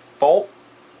 20 bolt,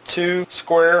 2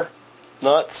 square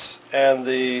nuts, and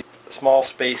the small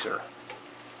spacer.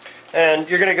 And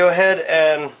you're going to go ahead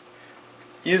and,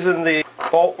 using the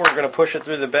bolt, we're going to push it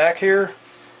through the back here.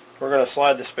 We're going to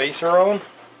slide the spacer on.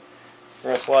 We're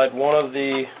going to slide one of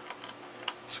the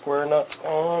square nuts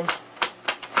on.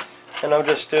 And I'm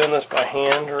just doing this by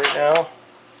hand right now.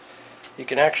 You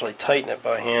can actually tighten it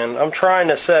by hand. I'm trying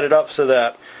to set it up so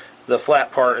that the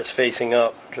flat part is facing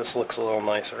up. Just looks a little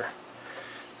nicer.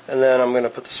 And then I'm going to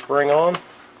put the spring on.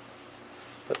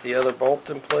 Put the other bolt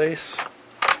in place.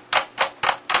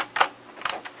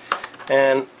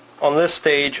 And on this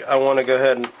stage, I want to go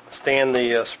ahead and stand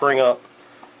the spring up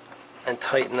and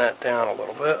tighten that down a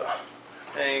little bit.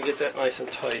 And get that nice and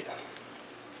tight.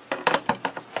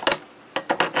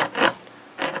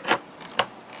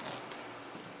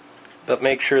 But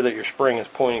make sure that your spring is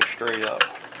pointing straight up.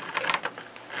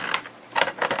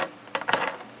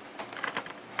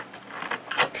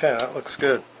 Okay, that looks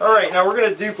good. Alright, now we're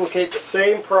going to duplicate the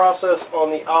same process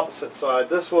on the opposite side.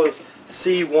 This was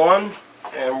C1,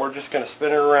 and we're just going to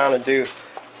spin it around and do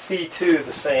C2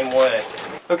 the same way.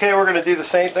 Okay, we're going to do the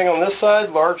same thing on this side.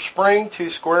 Large spring, 2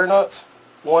 square nuts,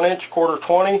 1" quarter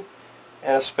 20,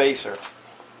 and a spacer.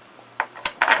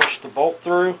 Push the bolt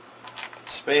through,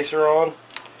 spacer on,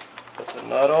 put the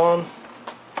nut on.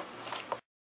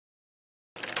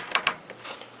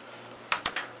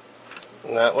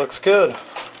 And that looks good.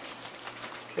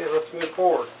 Okay, let's move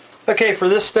forward. Okay, for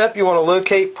this step you want to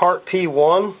locate part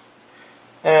P1.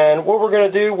 And what we're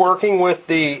going to do, working with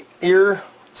the ear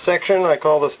section, I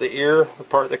call this the ear, the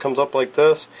part that comes up like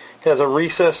this, it has a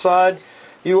recessed side.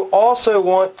 You also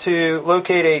want to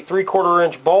locate a 3/4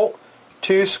 inch bolt,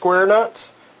 2 square nuts,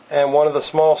 and one of the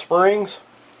small springs.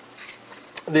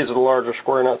 These are the larger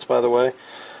square nuts, by the way.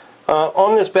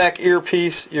 On this back ear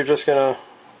piece, you're just going to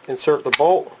insert the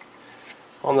bolt.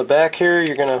 On the back here,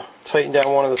 you're going to tighten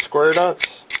down one of the square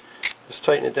nuts. Just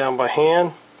tighten it down by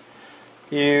hand.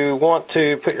 You want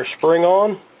to put your spring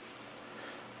on,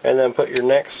 and then put your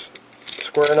next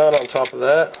square nut on top of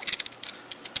that.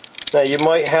 Now you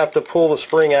might have to pull the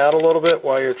spring out a little bit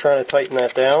while you're trying to tighten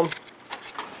that down.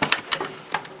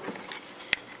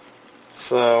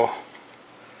 So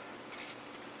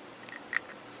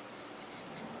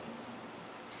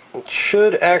it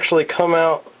should actually come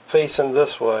out facing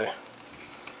this way,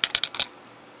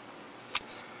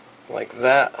 like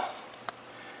that.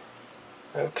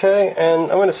 Okay, and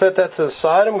I'm going to set that to the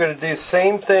side. I'm going to do the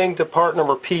same thing to part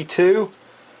number P2.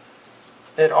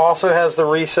 It also has the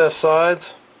recessed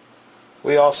sides.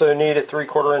 We also need a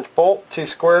 3/4 inch bolt, 2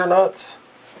 square nuts,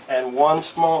 and 1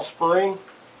 small spring.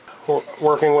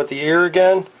 Working with the ear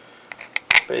again.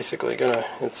 Basically going to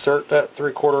insert that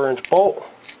 3/4 inch bolt,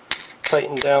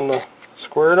 tighten down the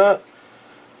square nut,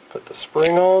 put the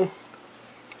spring on,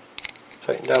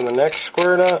 tighten down the next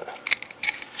square nut.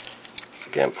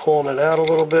 Again, pulling it out a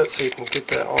little bit so you can get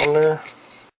that on there.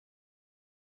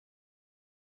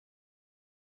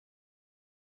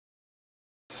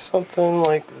 Something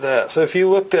like that. So if you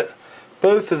looked at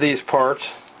both of these parts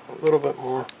a little bit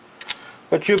more,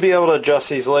 but you'll be able to adjust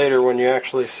these later when you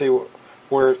actually see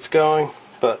where it's going.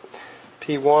 But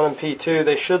P1 and P2,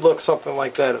 they should look something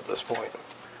like that at this point.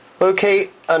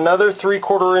 Locate another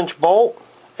 3/4 inch bolt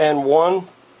and 1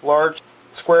 large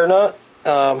square nut.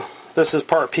 This is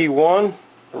part P1,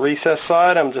 the recessed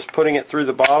side. I'm just putting it through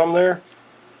the bottom there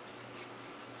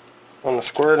on the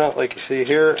square nut like you see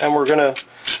here, and we're going to,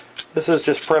 this is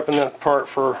just prepping that part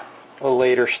for a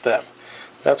later step.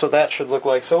 That's what that should look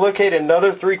like. So locate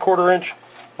another 3/4 inch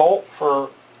bolt for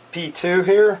P2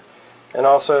 here, and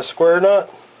also a square nut,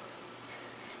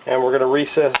 and we're going to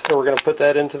recess, or we're going to put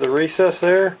that into the recess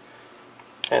there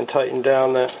and tighten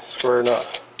down that square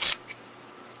nut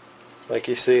like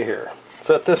you see here.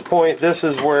 So at this point, this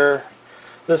is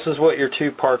what your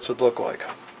two parts would look like.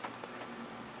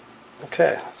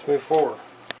 Okay, let's move forward.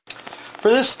 For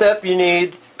this step you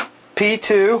need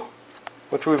P2,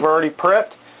 which we've already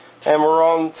prepped, and we're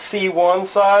on C1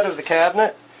 side of the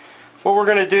cabinet. What we're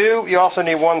going to do, you also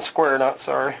need 1 square nut,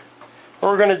 sorry. What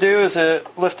we're going to do is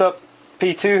lift up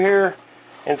P2 here,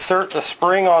 insert the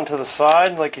spring onto the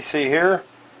side like you see here,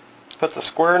 put the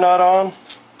square nut on,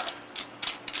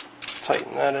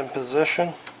 tighten that in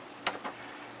position.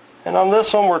 And on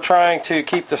this one we're trying to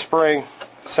keep the spring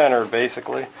centered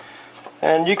basically.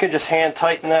 And you can just hand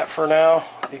tighten that for now.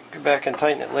 You can go back and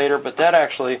tighten it later, but that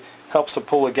actually helps to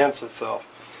pull against itself.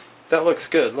 That looks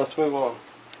good. Let's move on.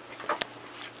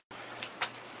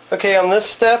 Okay, on this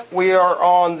step we are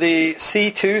on the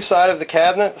C2 side of the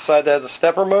cabinet, the side that has a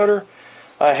stepper motor.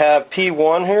 I have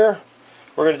P1 here.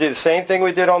 We're going to do the same thing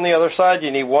we did on the other side.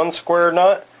 You need 1 square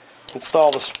nut,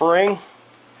 install the spring,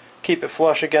 keep it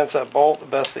flush against that bolt the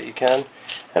best that you can.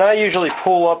 And I usually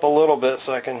pull up a little bit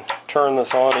so I can turn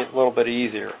this on a little bit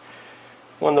easier.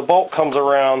 When the bolt comes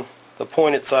around, the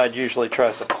pointed side usually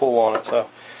tries to pull on it. So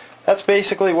that's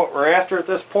basically what we're after at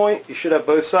this point. You should have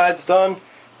both sides done.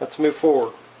 Let's move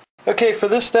forward. Okay, for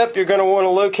this step you're going to want to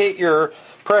locate your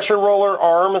pressure roller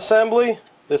arm assembly.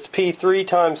 This P3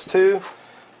 times 2.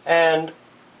 And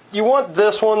you want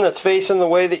this one that's facing the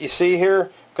way that you see here,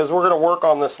 because we're going to work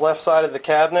on this left side of the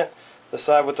cabinet, the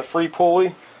side with the free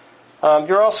pulley.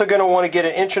 You're also going to want to get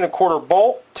an 1¼ inch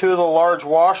bolt, 2 of the large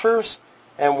washers,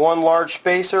 and 1 large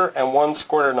spacer, and 1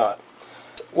 square nut.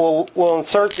 We'll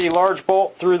insert the large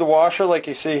bolt through the washer like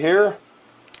you see here.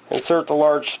 Insert the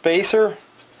large spacer.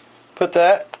 Put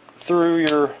that through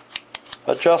your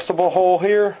adjustable hole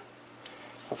here.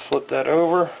 Let's flip that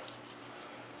over.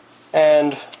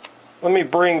 And let me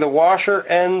bring the washer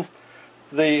and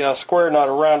the square nut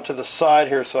around to the side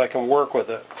here so I can work with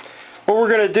it. What we're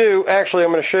going to do, actually I'm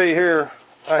going to show you here,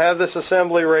 I have this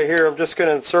assembly right here. I'm just going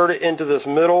to insert it into this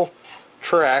middle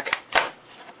track,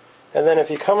 and then if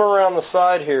you come around the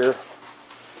side here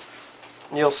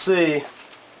you'll see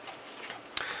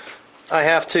I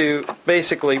have to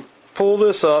basically pull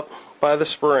this up by the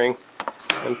spring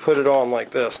and put it on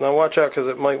like this. Now watch out because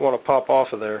it might want to pop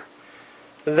off of there.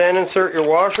 Then insert your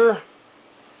washer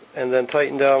and then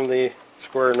tighten down the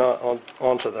square nut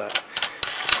onto that.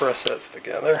 Press that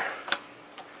together.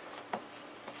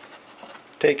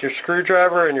 Take your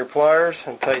screwdriver and your pliers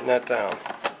and tighten that down.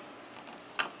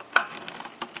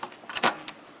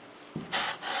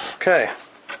 Okay,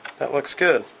 that looks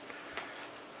good.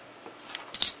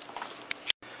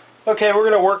 Okay, we're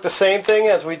going to work the same thing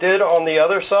as we did on the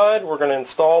other side. We're going to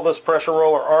install this pressure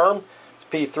roller arm.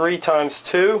 It's P3 times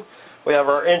 2. We have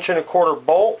our 1¼ inch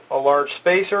bolt, a large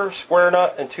spacer, square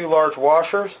nut, and 2 large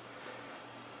washers.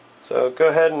 So go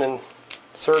ahead and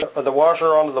insert the washer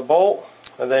onto the bolt,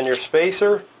 and then your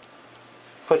spacer.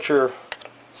 Put your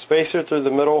spacer through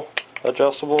the middle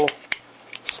adjustable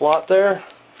slot there.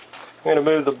 I'm going to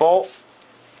move the bolt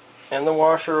and the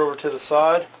washer over to the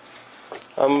side.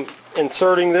 I'm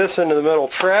inserting this into the middle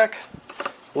track,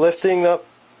 lifting up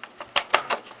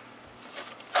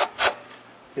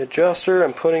the adjuster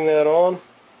and putting that on,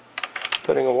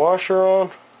 putting a washer on,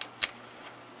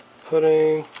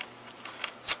 putting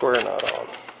square nut on.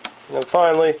 And then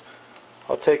finally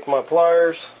I'll take my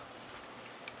pliers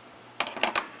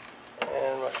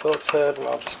Phillips head, and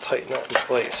I'll just tighten that in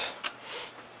place.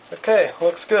 Okay,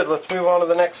 looks good. Let's move on to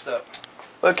the next step.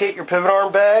 Locate your pivot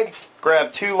arm bag,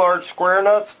 grab 2 large square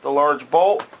nuts, the large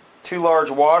bolt, 2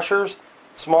 large washers,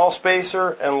 small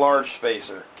spacer, and large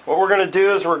spacer. What we're going to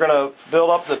do is we're going to build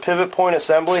up the pivot point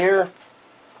assembly here.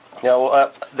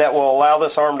 Now, that will allow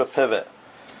this arm to pivot.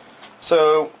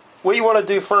 So what you want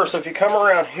to do first, if you come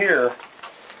around here,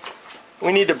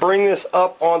 we need to bring this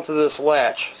up onto this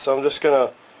latch. So I'm just going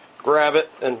to grab it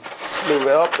and move it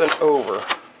up and over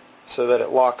so that it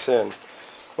locks in. I'm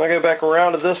going to go back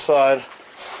around to this side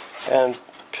and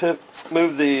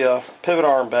move the pivot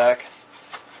arm back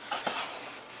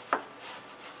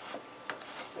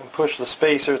and push the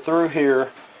spacer through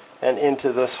here and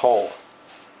into this hole.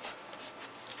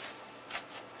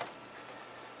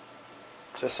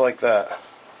 Just like that.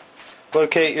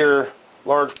 Locate your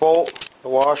large bolt, the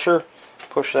washer,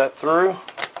 push that through.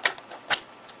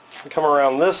 And come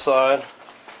around this side,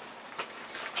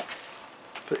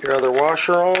 put your other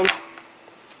washer on,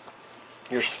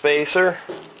 your spacer,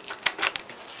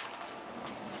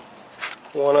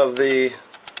 one of the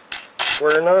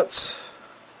square nuts,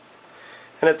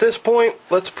 and at this point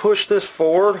let's push this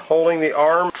forward, holding the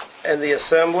arm and the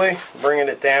assembly, bringing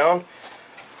it down.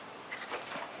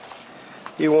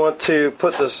 You want to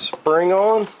put the spring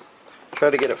on,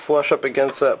 try to get it flush up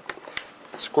against that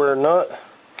square nut,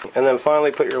 and then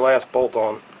finally put your last bolt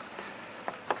on.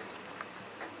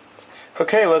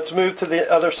 Okay, let's move to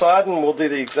the other side and we'll do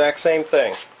the exact same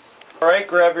thing. Alright,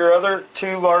 grab your other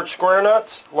 2 large square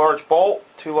nuts, large bolt,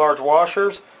 2 large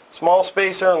washers, small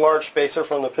spacer and large spacer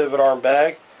from the pivot arm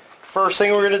bag. First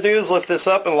thing we're going to do is lift this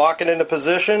up and lock it into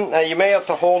position. Now you may have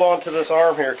to hold on to this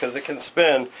arm here because it can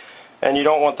spin and you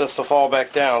don't want this to fall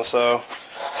back down, so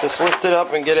just lift it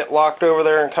up and get it locked over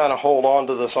there and kind of hold on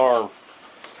to this arm.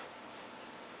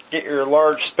 Get your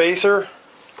large spacer,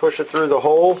 push it through the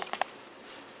hole,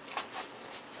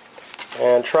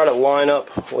 and try to line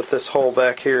up with this hole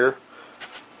back here.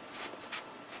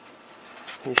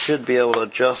 You should be able to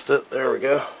adjust it. There we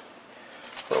go.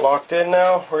 We're locked in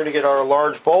now. We're going to get our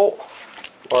large bolt,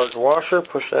 large washer,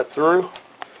 push that through.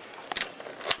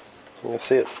 You can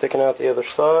see it sticking out the other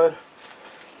side.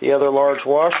 The other large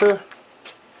washer,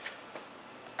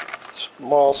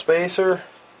 small spacer,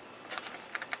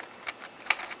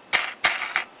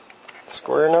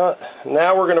 square nut.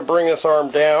 Now we're going to bring this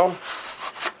arm down,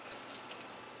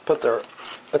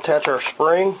 attach our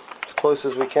spring as close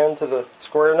as we can to the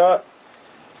square nut,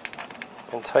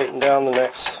 and tighten down the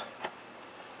next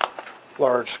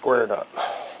large square nut.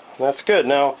 And that's good.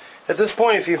 Now at this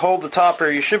point, if you hold the top here,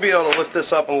 you should be able to lift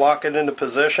this up and lock it into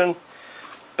position,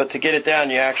 but to get it down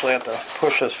you actually have to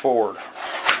push this forward.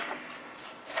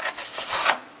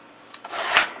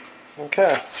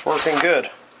 Okay, it's working good.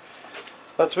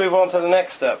 Let's move on to the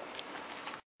next step.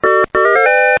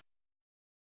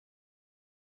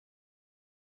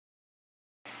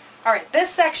 Alright, this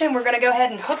section we're going to go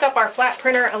ahead and hook up our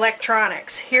Phlatprinter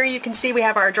electronics. Here you can see we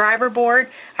have our driver board,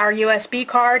 our USB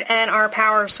card, and our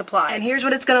power supply. And here's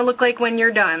what it's going to look like when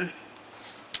you're done.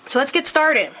 So let's get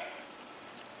started.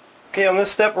 Okay, on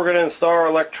this step we're going to install our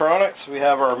electronics. We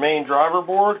have our main driver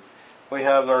board, we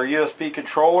have our USB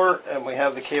controller, and we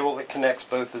have the cable that connects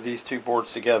both of these 2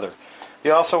 boards together.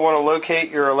 You also want to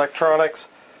locate your electronics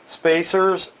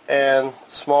spacers and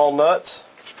small nuts.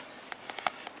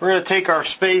 We're going to take our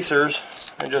spacers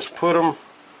and just put them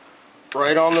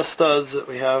right on the studs that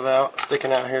we have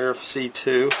sticking out here of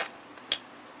C2.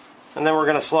 And then we're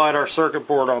going to slide our circuit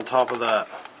board on top of that.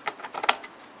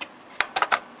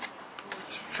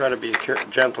 Just try to be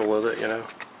gentle with it, you know.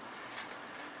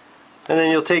 And then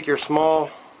you'll take your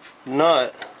small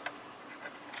nut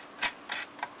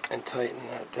and tighten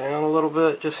that down a little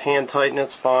bit. Just hand tighten,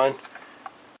 it's fine.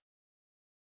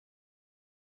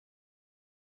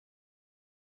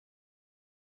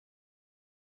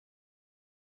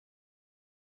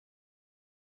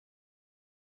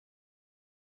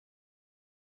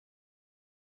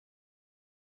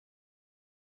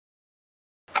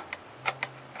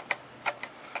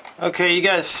 Okay, you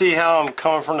guys see how I'm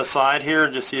coming from the side here,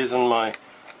 just using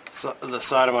the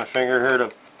side of my finger here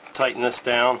to tighten this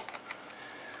down.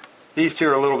 These 2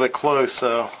 are a little bit close,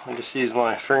 so I just use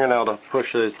my fingernail to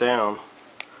push those down.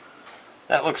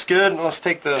 That looks good. Let's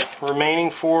take the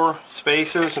remaining 4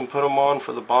 spacers and put them on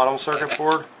for the bottom circuit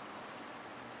board.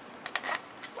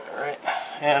 Alright,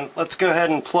 and let's go ahead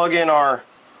and plug in our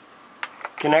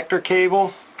connector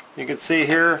cable. You can see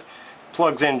here,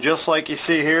 plugs in just like you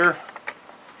see here.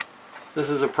 This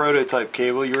is a prototype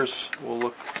cable. Yours will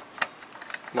look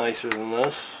nicer than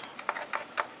this.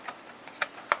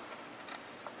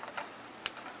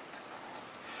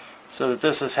 so that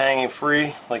this is hanging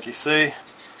free like you see.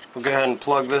 We'll go ahead and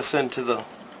plug this into the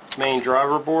main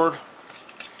driver board.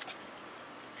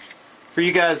 For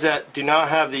you guys that do not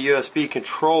have the USB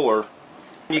controller,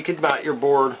 you could mount your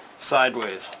board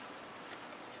sideways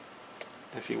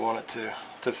if you want it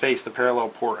to face the parallel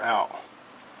port out.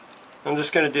 I'm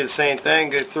just going to do the same thing,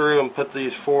 go through and put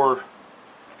these 4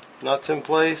 nuts in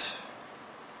place.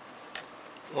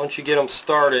 Once you get them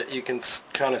started, you can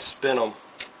kind of spin them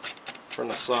from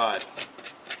the side.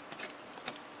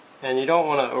 And you don't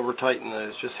want to over tighten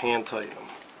those, just hand tighten them.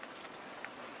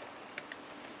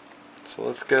 So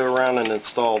let's go around and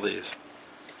install these.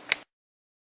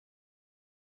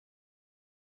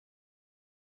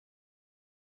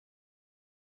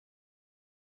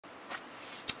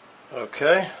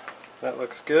 Okay, that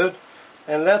looks good.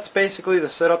 And that's basically the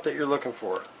setup that you're looking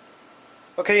for.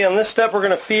 Okay, on this step we're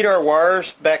going to feed our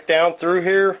wires back down through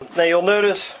here. Now you'll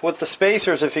notice with the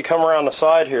spacers, if you come around the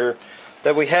side here,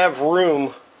 that we have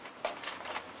room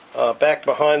back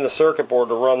behind the circuit board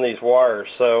to run these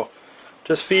wires. So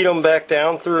just feed them back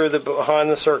down through behind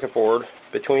the circuit board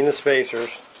between the spacers.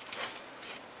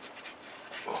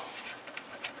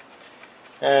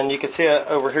 And you can see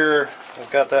over here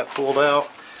I've got that pulled out.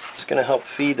 Just going to help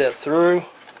feed that through.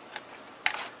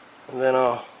 And then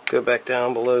I'll go back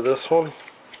down below this one.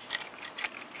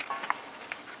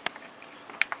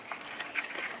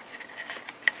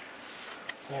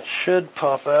 It should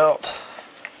pop out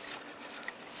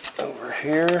over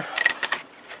here.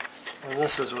 And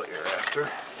this is what you're after.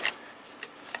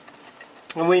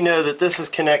 And we know that this is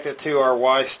connected to our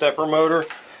Y stepper motor.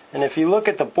 And if you look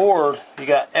at the board, you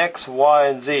got X, Y,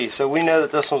 and Z. So we know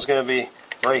that this one's going to be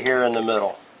right here in the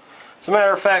middle. As a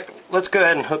matter of fact, let's go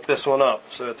ahead and hook this one up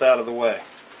so it's out of the way.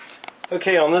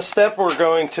 Okay, on this step we're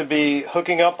going to be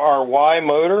hooking up our Y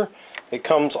motor. It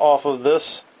comes off of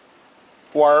this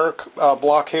wire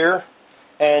block here.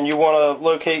 And you want to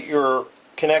locate your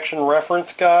connection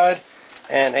reference guide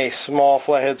and a small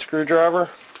flathead screwdriver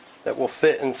that will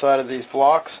fit inside of these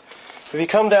blocks. If you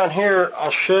come down here,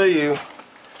 I'll show you.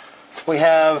 We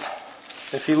have,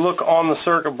 if you look on the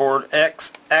circuit board,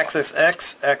 axis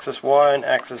X, axis Y, and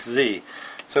axis Z.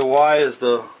 So Y is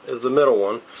the middle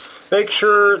one. Make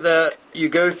sure that you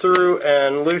go through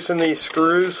and loosen these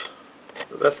screws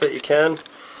the best that you can.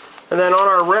 And then on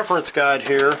our reference guide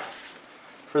here,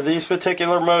 for these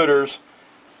particular motors,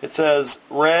 it says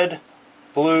red,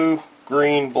 blue,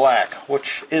 green, black,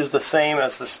 which is the same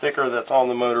as the sticker that's on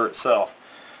the motor itself.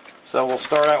 So we'll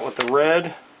start out with the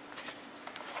red,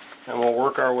 and we'll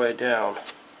work our way down.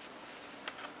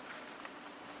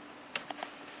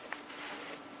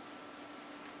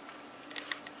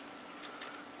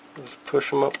 Just push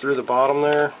them up through the bottom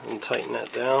there and tighten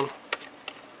that down.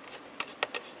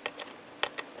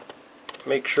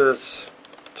 Make sure it's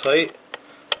tight.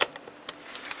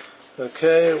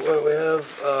 Okay, what do we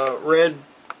have? Red,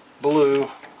 blue,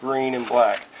 green, and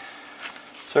black.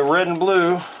 So red and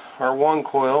blue are one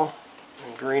coil,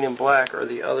 and green and black are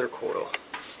the other coil.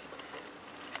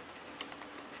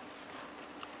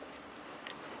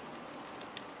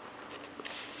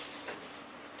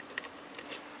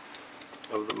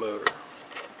 Of the motor.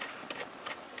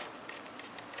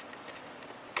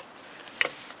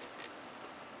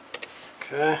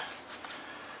 Okay.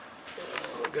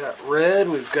 We've got red,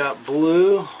 we've got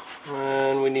blue,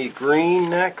 and we need green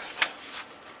next.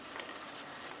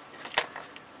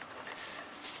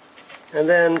 And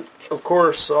then, of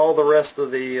course, all the rest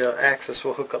of the axis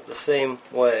will hook up the same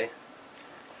way.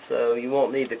 So you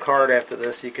won't need the card after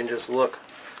this, you can just look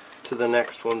to the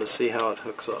next one to see how it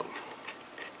hooks up.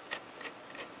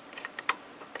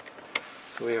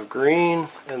 So we have green,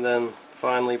 and then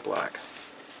finally black.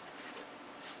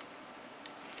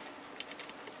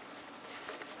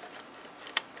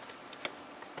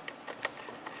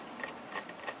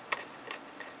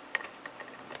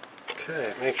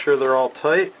 Okay, make sure they're all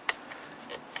tight.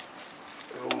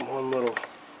 One little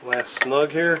last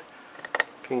snug here.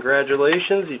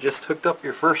 Congratulations, you just hooked up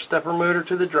your first stepper motor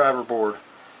to the driver board.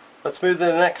 Let's move to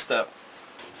the next step.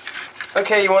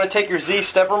 Okay, you want to take your Z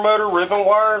stepper motor ribbon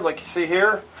wire like you see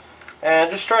here, and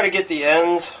just try to get the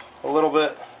ends a little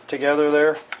bit together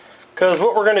there, because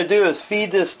what we're going to do is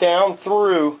feed this down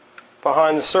through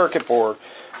behind the circuit board,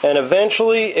 and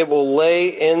eventually it will lay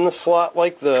in the slot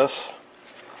like this.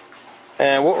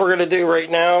 And what we're going to do right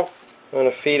now, I'm going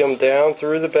to feed them down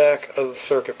through the back of the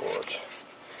circuit boards,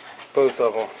 both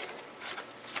of them,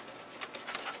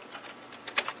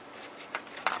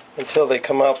 until they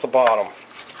come out the bottom.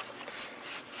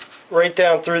 Right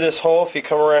down through this hole, if you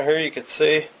come around here, you can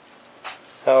see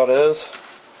how it is.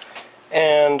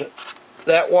 And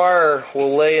that wire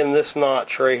will lay in this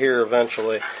notch right here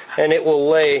eventually. and it will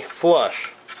lay flush.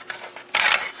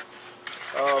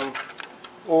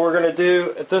 What we're going to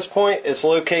do at this point is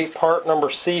locate part number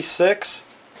C6.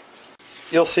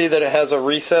 You'll see that it has a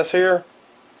recess here.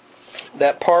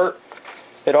 That part,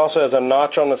 it also has a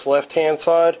notch on this left hand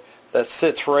side that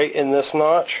sits right in this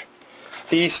notch.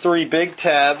 These three big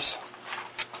tabs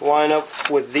line up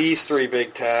with these three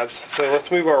big tabs. So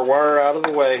let's move our wire out of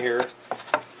the way here.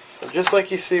 And just like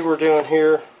you see we're doing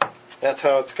here, that's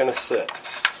how it's going to sit.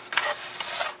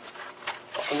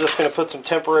 I'm just going to put some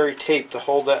temporary tape to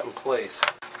hold that in place.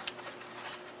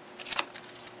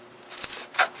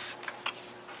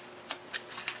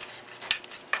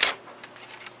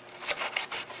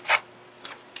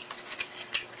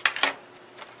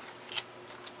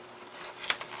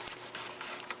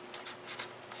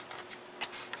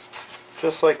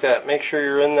 Just like that. Make sure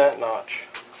you're in that notch.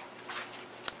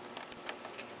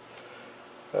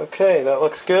 Okay, that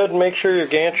looks good. Make sure your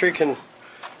gantry can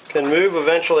move.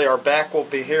 Eventually our back will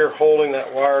be here holding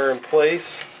that wire in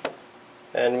place,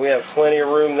 and we have plenty of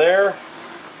room there.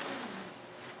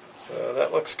 So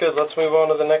that looks good. Let's move on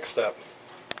to the next step.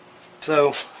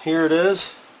 So here it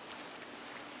is,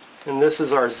 and this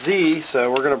is our Z, so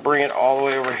we're going to bring it all the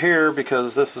way over here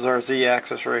because this is our Z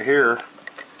axis right here.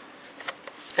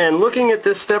 And looking at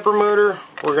this stepper motor,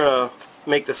 we're going to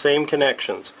make the same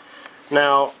connections.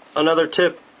 Now, another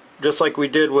tip, just like we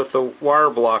did with the wire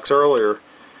blocks earlier,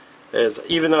 is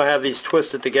even though I have these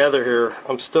twisted together here,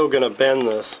 I'm still going to bend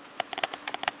this,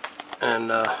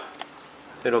 and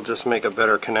it'll just make a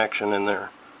better connection in there.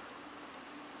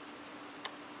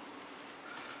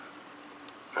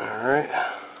 Alright,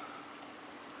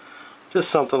 just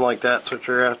something like that's what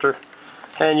you're after.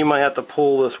 And you might have to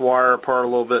pull this wire apart a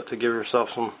little bit to give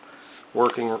yourself some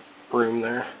working room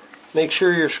there. Make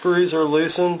sure your screws are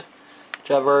loosened,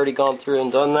 which I've already gone through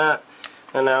and done that.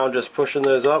 And now I'm just pushing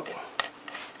those up,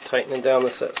 tightening down the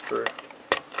set screw.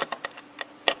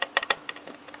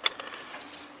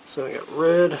 So I got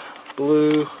red,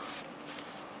 blue,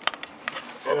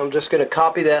 and I'm just going to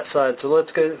copy that side. So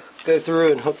let's go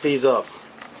through and hook these up.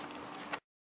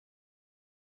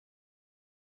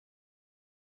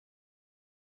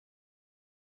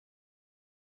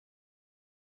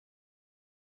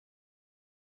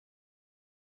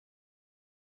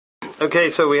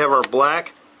 Okay, so we have our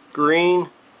black, green,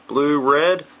 blue,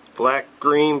 red, black,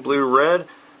 green, blue, red.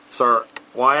 It's our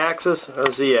Y-axis, our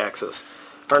Z-axis.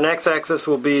 Our next axis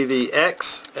will be the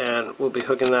X, and we'll be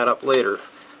hooking that up later.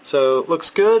 So, looks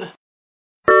good.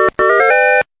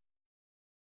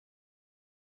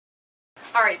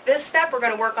 Alright, this step we're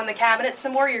going to work on the cabinet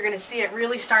some more. You're going to see it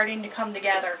really starting to come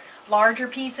together. Larger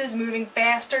pieces, moving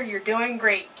faster. You're doing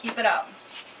great. Keep it up.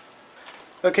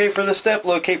 Okay, for this step,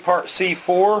 locate part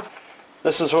C4.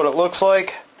 This is what it looks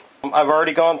like. I've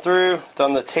already gone through,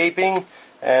 done the taping,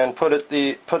 and put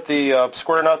the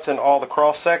square nuts in all the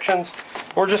cross sections.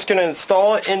 We're just going to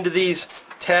install it into these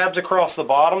tabs across the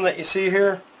bottom that you see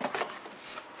here.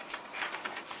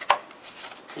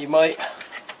 You might,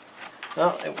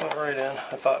 oh, it went right in.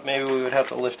 I thought maybe we would have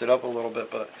to lift it up a little bit,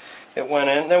 but it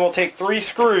went in. Then we'll take 3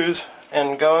 screws,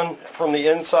 and going from the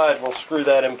inside, we'll screw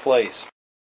that in place.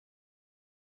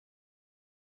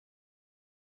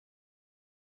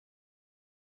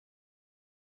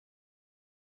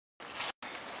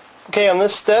 Okay, on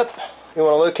this step, you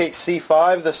want to locate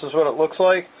C5. This is what it looks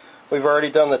like. We've already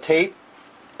done the tape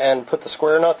and put the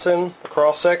square nuts in the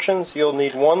cross sections. You'll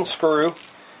need 1 screw.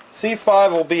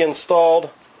 C5 will be installed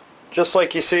just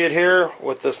like you see it here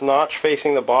with this notch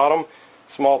facing the bottom,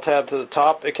 small tab to the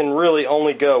top. It can really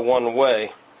only go one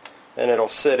way, and it'll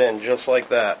sit in just like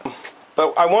that.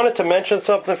 But I wanted to mention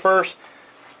something first.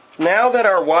 Now that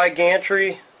our Y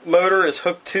gantry motor is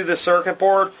hooked to the circuit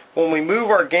board, when we move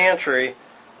our gantry,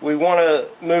 we want to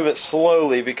move it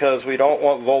slowly because we don't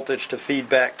want voltage to feed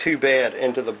back too bad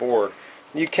into the board.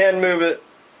 You can move it,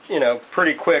 you know,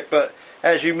 pretty quick, but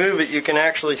as you move it, you can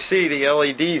actually see the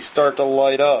LEDs start to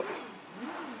light up.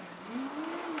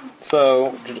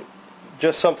 So,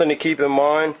 just something to keep in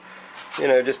mind. You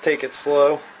know, just take it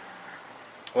slow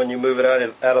when you move it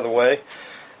out of the way.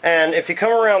 And if you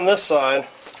come around this side,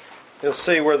 you'll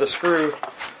see where the screw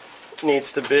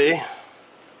needs to be,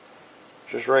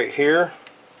 which is right here.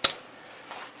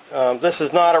 This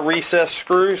is not a recessed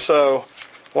screw, so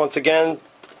once again,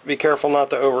 be careful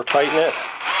not to over tighten it.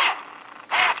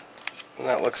 And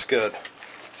that looks good.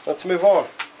 Let's move on.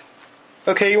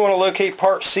 Okay, you want to locate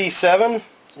part C7.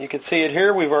 You can see it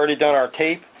here. We've already done our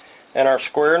tape and our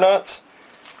square nuts.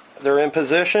 They're in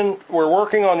position. We're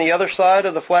working on the other side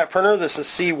of the Phlatprinter. This is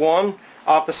C1,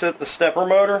 opposite the stepper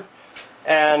motor.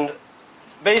 And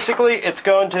basically, it's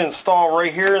going to install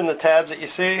right here in the tabs that you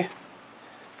see.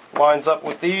 lines up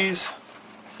with these,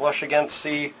 flush against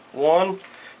C1.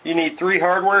 You need 3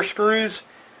 hardware screws,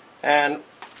 and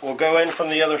we'll go in from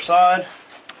the other side,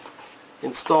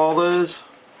 install those.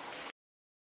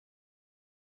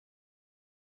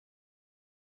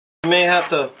 You may have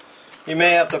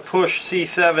to push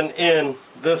C7 in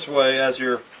this way as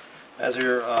you're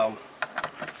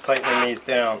tightening these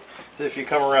down. If you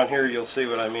come around here, you'll see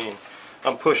what I mean.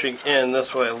 I'm pushing in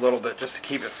this way a little bit just to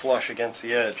keep it flush against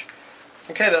the edge.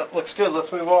 Okay, that looks good.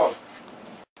 Let's move on.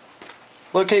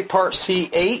 Locate part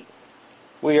C8.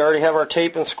 We already have our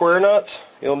tape and square nuts.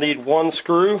 You'll need 1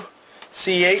 screw.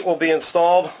 C8 will be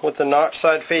installed with the notch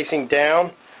side facing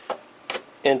down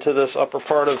into this upper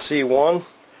part of C1.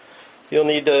 You'll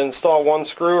need to install 1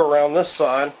 screw around this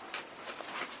side.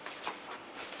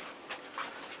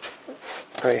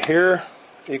 Right here.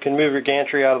 You can move your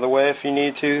gantry out of the way if you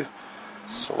need to,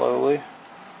 slowly.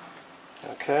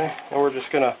 Okay, and we're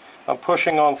just gonna, I'm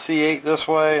pushing on C8 this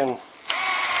way, and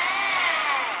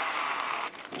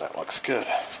that looks good.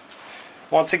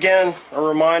 Once again, a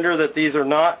reminder that these are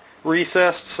not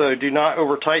recessed, so do not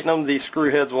over tighten them. These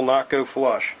screw heads will not go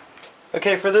flush.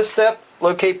 Okay, for this step,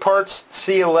 locate parts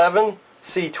C11,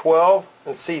 C12,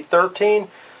 and C13.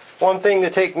 One thing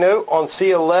to take note, on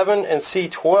C11 and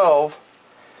C12,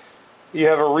 you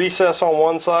have a recess on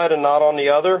one side and not on the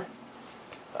other.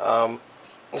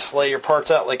 Just lay your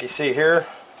parts out like you see here.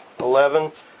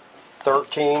 11,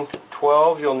 13,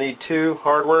 12. You'll need 2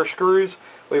 hardware screws.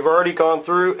 We've already gone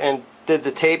through and did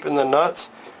the tape and the nuts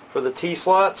for the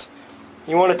T-slots.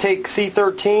 You want to take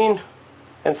C13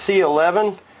 and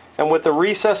C11, and with the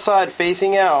recess side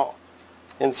facing out,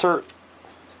 insert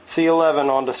C11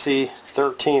 onto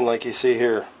C13 like you see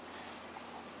here.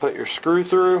 Put your screw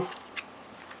through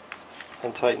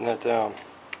and tighten that down.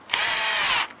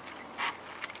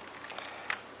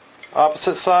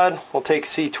 Opposite side, we'll take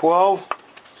C12,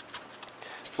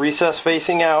 recess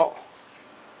facing out,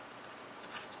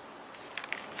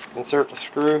 insert the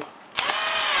screw,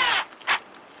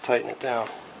 tighten it down.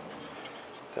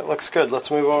 That looks good. Let's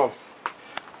move on.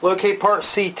 Locate part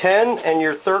C10 and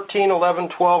your 13, 11,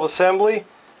 12 assembly.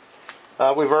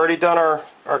 We've already done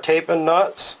our tape and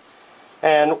nuts,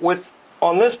 and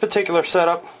on this particular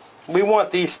setup, we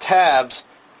want these tabs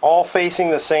all facing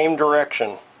the same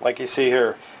direction, like you see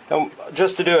here. And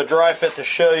just to do a dry fit to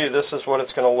show you, this is what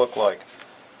it's going to look like.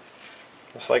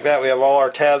 Just like that, we have all our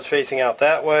tabs facing out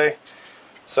that way.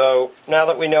 So now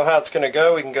that we know how it's going to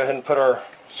go, we can go ahead and put our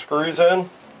screws in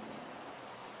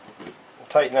and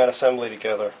tighten that assembly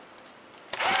together.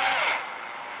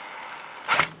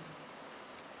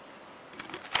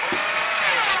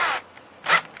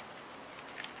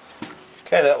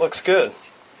 Okay, that looks good.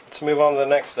 Let's move on to the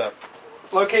next step.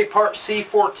 Locate part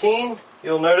C14.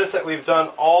 You'll notice that we've done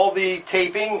all the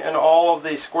taping and all of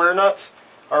the square nuts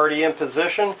already in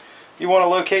position. You want to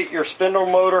locate your spindle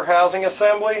motor housing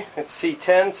assembly. It's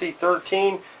C10,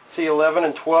 C13, C11,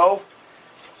 and 12.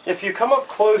 If you come up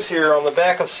close here on the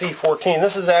back of C14,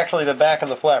 this is actually the back of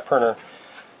the Phlatprinter,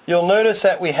 you'll notice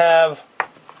that we have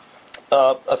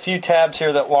a few tabs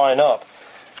here that line up.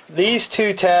 These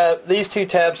two tab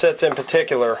sets in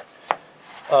particular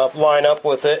line up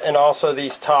with it, and also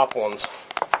these top ones.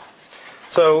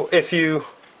 So if you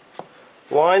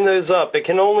line those up, it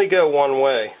can only go one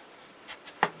way.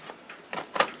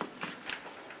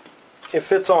 It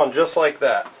fits on just like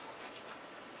that.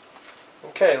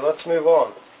 Okay, let's move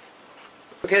on.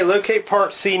 Okay, locate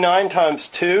part C9 times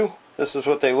 2. This is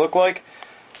what they look like.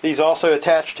 These also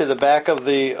attach to the back of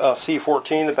the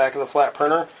C14, the back of the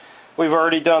Phlatprinter. We've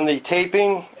already done the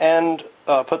taping and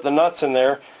put the nuts in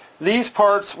there. These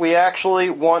parts we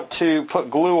actually want to put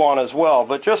glue on as well,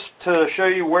 but just to show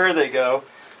you where they go,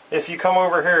 if you come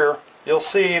over here, you'll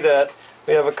see that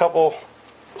we have a couple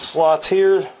slots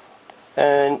here,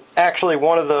 and actually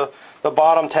one of the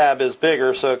bottom tab is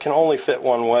bigger, so it can only fit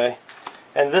one way.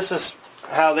 And this is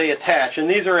how they attach, and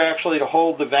these are actually to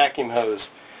hold the vacuum hose.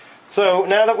 So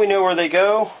now that we know where they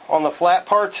go on the flat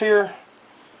parts here,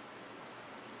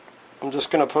 I'm just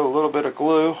going to put a little bit of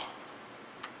glue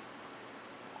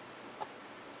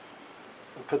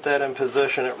and put that in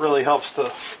position. It really helps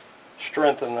to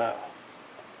strengthen that.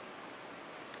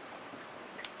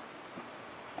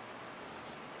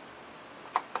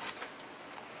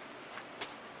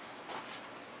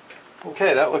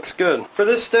 Okay, that looks good. For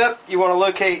this step, you want to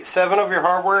locate 7 of your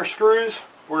hardware screws.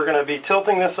 We're going to be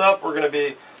tilting this up. We're going to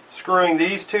be screwing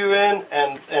these 2 in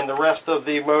and the rest of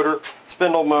the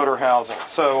spindle motor housing.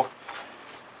 So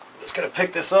I'm just going to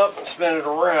pick this up and spin it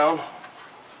around.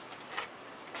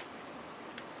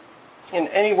 And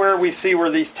anywhere we see where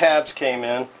these tabs came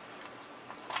in,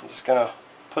 I'm just going to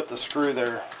put the screw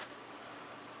there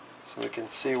so we can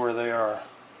see where they are.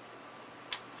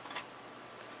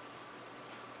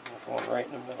 One right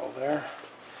in the middle there.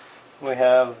 We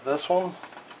have this one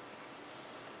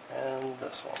and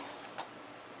this one.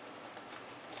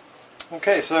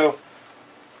 Okay, so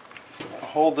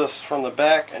hold this from the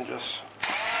back and just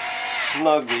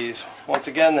snug these. Once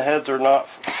again, the heads are not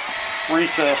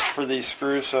recessed for these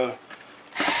screws, so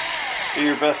do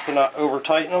your best to not over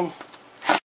tighten them.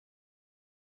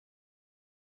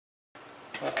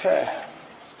 Okay,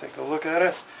 let's take a look at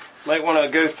it. Might want to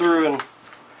go through and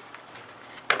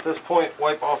at this point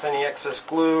wipe off any excess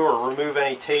glue or remove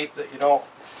any tape that you don't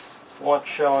want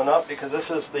showing up, because this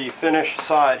is the finished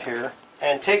side here.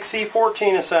 And take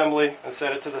C14 assembly and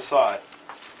set it to the side.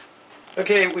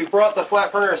 Okay, we brought the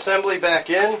Phlatprinter assembly back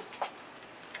in.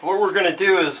 What we're going to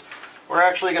do is we're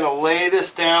actually going to lay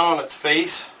this down on its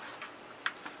face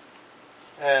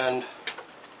and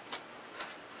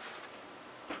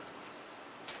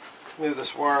move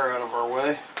this wire out of our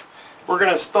way. We're going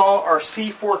to install our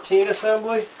C14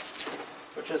 assembly,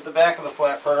 which is the back of the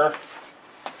Phlatprinter,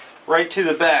 right to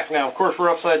the back. Now, of course, we're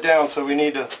upside down, so we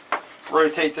need to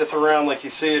rotate this around like you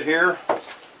see it here.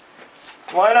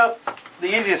 Line up, the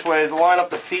easiest way is to line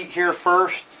up the feet here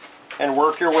first and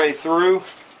work your way through.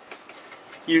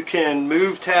 You can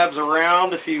move tabs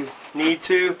around if you need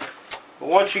to, but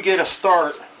once you get a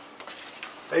start,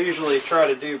 I usually try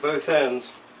to do both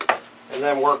ends and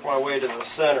then work my way to the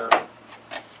center.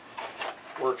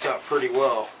 Works out pretty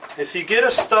well. If you get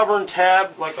a stubborn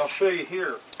tab, like I'll show you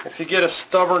here, if you get a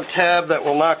stubborn tab that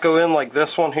will not go in like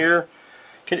this one here,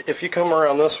 if you come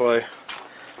around this way,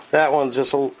 that one's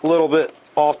just a little bit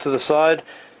off to the side,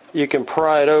 you can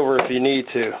pry it over if you need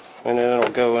to, and then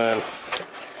it'll go in.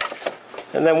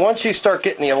 And then once you start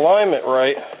getting the alignment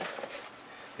right,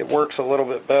 it works a little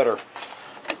bit better.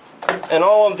 And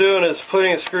all I'm doing is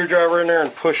putting a screwdriver in there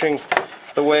and pushing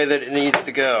the way that it needs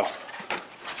to go.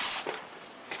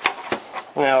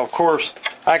 Now, of course,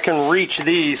 I can reach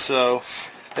these, so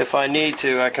if I need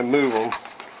to, I can move them.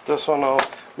 This one I'll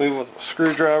move with a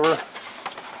screwdriver.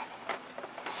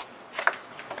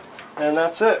 And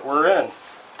that's it, we're in.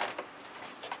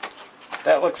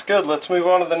 That looks good. Let's move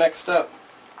on to the next step.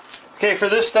 Okay, for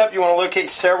this step you want to locate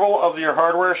several of your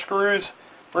hardware screws.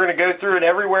 We're going to go through it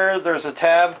everywhere there's a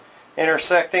tab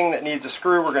intersecting that needs a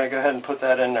screw. We're going to go ahead and put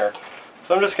that in there.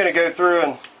 So I'm just going to go through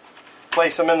and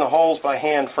place them in the holes by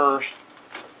hand first,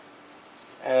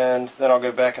 and then I'll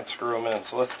go back and screw them in.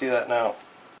 So let's do that now.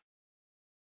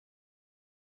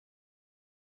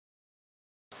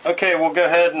 Okay, we'll go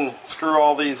ahead and screw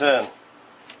all these in.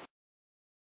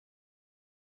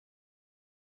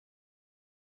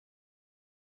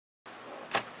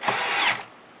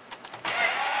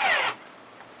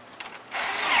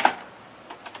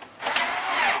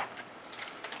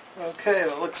 Okay,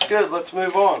 that looks good. Let's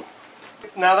move on.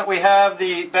 Now that we have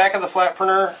the back of the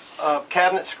Phlatprinter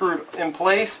cabinet screwed in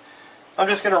place, I'm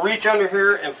just going to reach under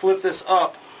here and flip this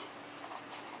up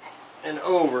and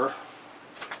over.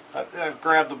 I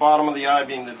grabbed the bottom of the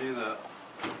I-beam to do that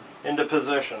into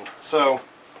position. So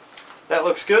that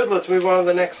looks good. Let's move on to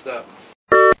the next step.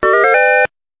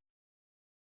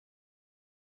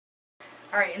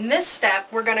 Alright, in this step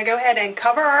we're going to go ahead and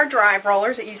cover our drive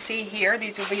rollers that you see here.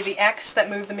 These will be the X that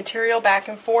move the material back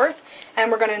and forth. And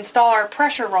we're going to install our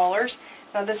pressure rollers.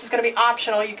 Now this is going to be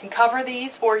optional. You can cover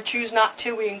these or choose not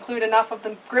to. We include enough of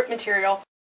the grip material.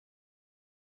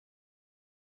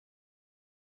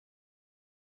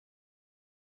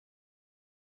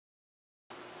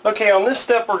 Okay, on this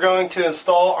step we're going to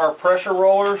install our pressure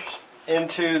rollers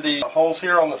into the holes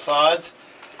here on the sides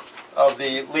of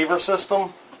the lever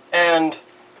system. And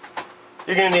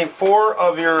you're going to need 4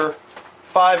 of your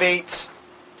 5/8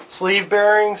 sleeve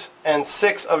bearings and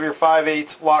 6 of your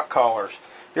 5/8 lock collars.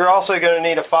 You're also going to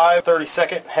need a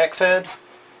 5/32 hex head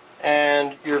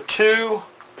and your 2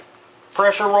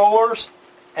 pressure rollers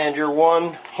and your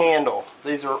 1 handle.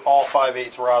 These are all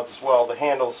 5/8 rods as well. The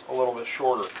handle's a little bit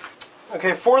shorter.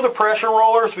 Okay, for the pressure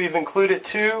rollers we've included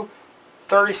 2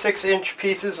 36-inch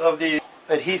pieces of the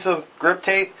adhesive grip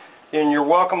tape, and you're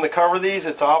welcome to cover these.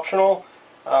 It's optional.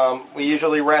 We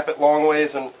usually wrap it long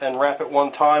ways and wrap it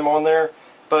one time on there,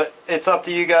 but it's up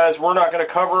to you guys. We're not going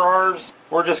to cover ours.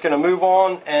 We're just going to move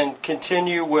on and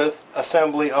continue with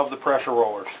assembly of the pressure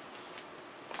rollers.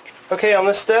 Okay, on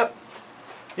this step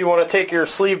you want to take your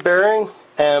sleeve bearing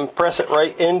and press it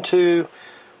right into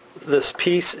this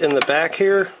piece in the back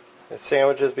here. It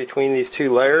sandwiches between these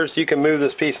 2 layers. You can move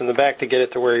this piece in the back to get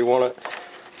it to where you want it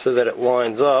so that it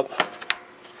lines up.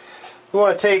 You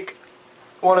want to take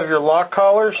one of your lock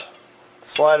collars,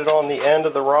 slide it on the end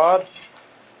of the rod,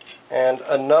 and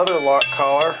another lock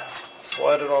collar,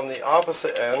 slide it on the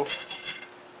opposite end.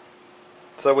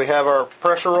 So we have our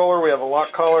pressure roller, we have a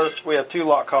lock collar, we have two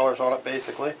lock collars on it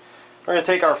basically. We're going to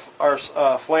take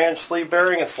our flange sleeve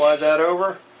bearing and slide that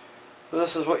over. So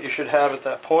this is what you should have at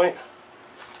that point.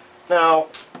 Now,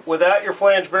 without your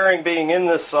flange bearing being in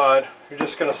this side, you're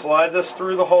just going to slide this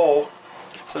through the hole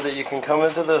so that you can come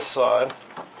into this side.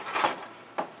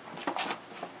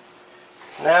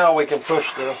 Now we can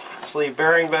push the sleeve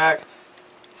bearing back,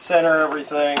 center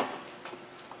everything,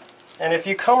 and if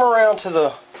you come around to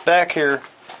the back here,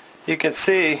 you can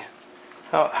see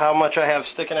how much I have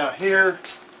sticking out here,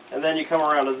 and then you come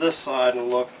around to this side and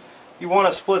look. You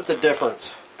want to split the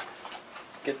difference,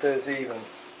 get those even.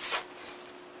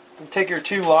 You take your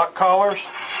two lock collars,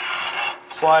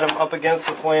 slide them up against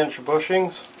the flange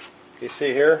bushings, you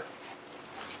see here.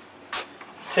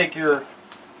 Take your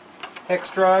hex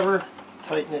driver,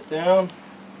 tighten it down.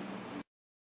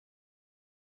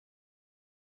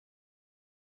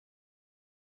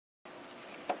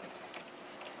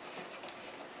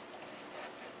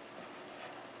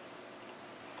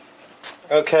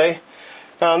 Okay,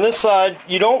 now on this side,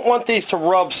 you don't want these to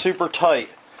rub super tight.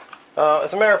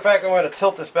 As a matter of fact, I'm going to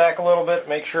tilt this back a little bit,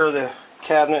 make sure the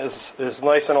cabinet is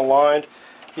nice and aligned.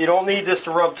 You don't need this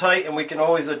to rub tight, and we can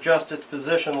always adjust its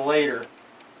position later.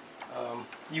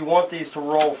 You want these to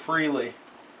roll freely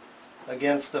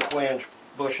against the flange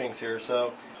bushings here,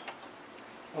 so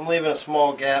I'm leaving a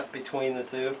small gap between the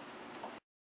two.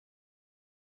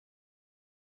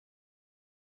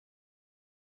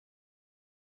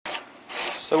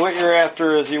 So what you're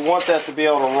after is you want that to be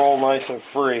able to roll nice and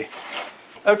free.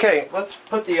 Okay, let's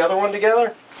put the other one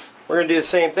together. We're going to do the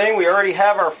same thing. We already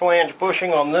have our flange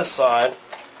bushing on this side.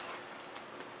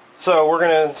 So we're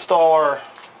going to install our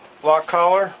lock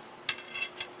collar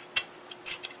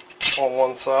on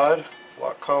one side,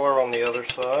 lock collar on the other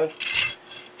side,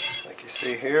 like you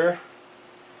see here.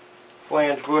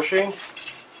 Flange bushing.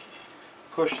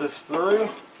 Push this through.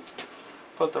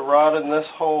 Put the rod in this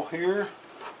hole here.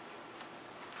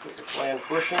 Put your flange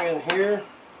bushing in here.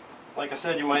 Like I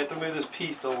said, you might have to move this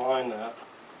piece to align that.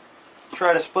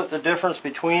 Try to split the difference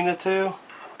between the two.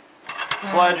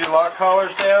 Slide your lock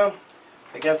collars down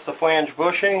against the flange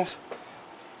bushings.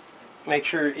 Make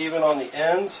sure you're even on the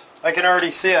ends. I can already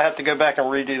see I have to go back and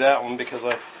redo that one because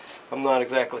I'm not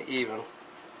exactly even.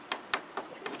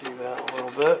 Do that a little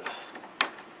bit.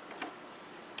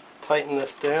 Tighten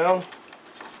this down.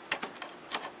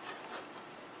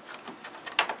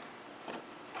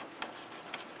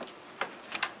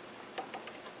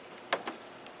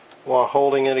 While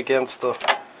holding it against the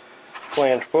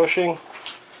flange bushing.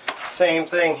 Same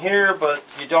thing here, but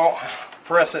you don't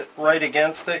press it right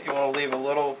against it. You want to leave a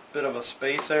little bit of a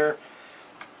space there.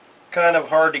 Kind of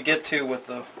hard to get to with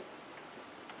the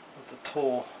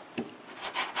tool.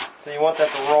 So you want that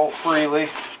to roll freely.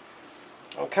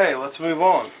 Okay, let's move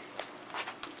on.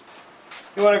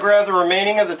 You want to grab the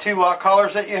remaining of the two lock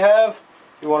collars that you have.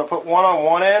 You want to put one on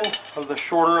one end of the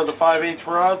shorter of the 5/8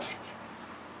 rods.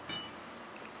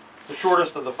 The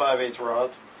shortest of the 5/8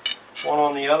 rods. One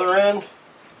on the other end.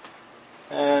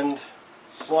 And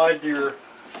slide your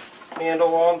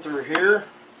handle on through here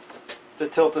to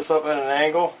tilt this up at an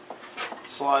angle.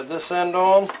 Slide this end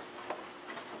on.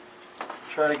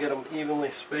 Try to get them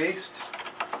evenly spaced.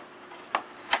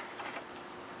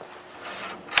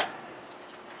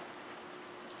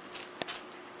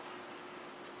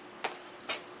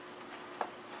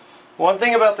 One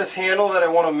thing about this handle that I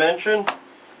want to mention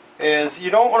is you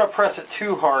don't want to press it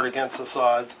too hard against the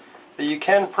sides, but you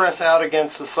can press out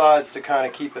against the sides to kind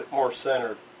of keep it more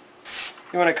centered.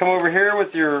 You want to come over here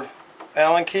with your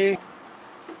Allen key,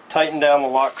 tighten down the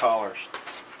lock collars.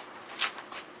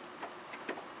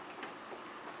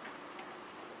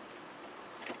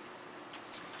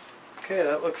 Okay,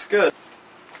 that looks good.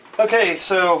 Okay,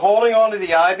 so holding onto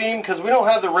the I-beam, because we don't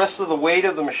have the rest of the weight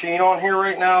of the machine on here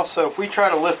right now, so if we try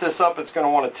to lift this up, it's going to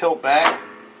want to tilt back.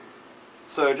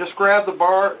 So just grab the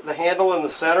bar, the handle in the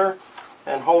center,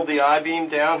 and hold the I-beam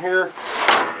down here,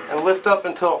 and lift up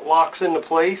until it locks into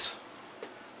place,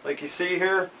 like you see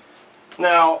here.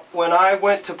 Now, when I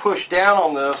went to push down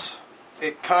on this,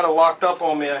 it kind of locked up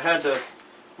on me. I had to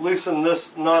loosen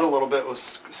this nut a little bit. It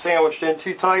was sandwiched in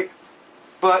too tight.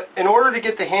 But in order to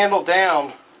get the handle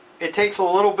down, it takes a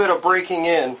little bit of breaking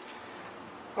in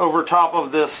over top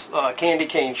of this candy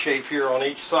cane shape here on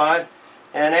each side.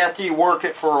 And after you work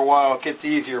it for a while, it gets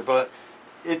easier. But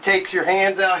it takes your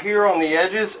hands out here on the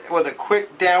edges with a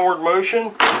quick downward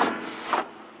motion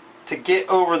to get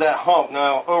over that hump.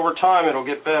 Now, over time, it'll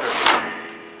get better.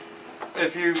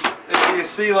 If you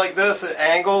see like this at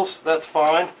angles, that's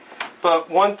fine. But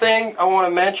one thing I want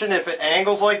to mention, if it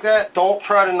angles like that, don't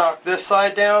try to knock this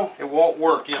side down. It won't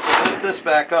work. You have to lift this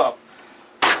back up.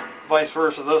 Vice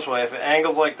versa this way. If it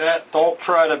angles like that, don't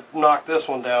try to knock this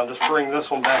one down. Just bring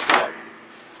this one back up.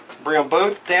 Bring them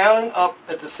both down and up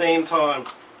at the same time.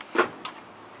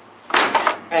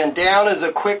 And down is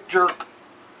a quick jerk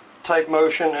type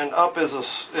motion, and up is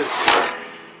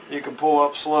you can pull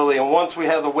up slowly. And once we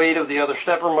have the weight of the other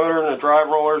stepper motor and the drive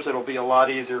rollers, it'll be a lot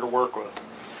easier to work with.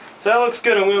 So that looks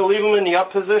good. I'm going to leave them in the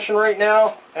up position right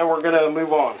now, and we're going to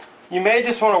move on. You may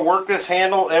just want to work this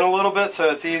handle in a little bit so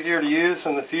it's easier to use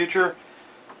in the future.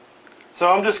 So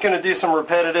I'm just going to do some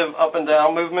repetitive up and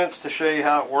down movements to show you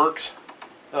how it works.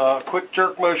 Quick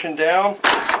jerk motion down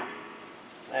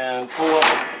and pull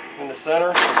up in the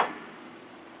center.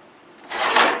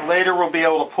 Later we'll be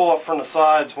able to pull up from the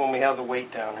sides when we have the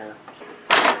weight down here.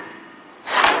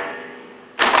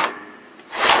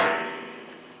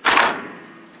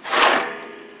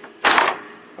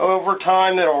 Over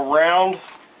time it'll round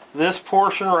this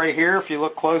portion right here. If you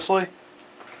look closely,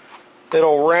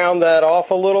 it'll round that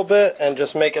off a little bit and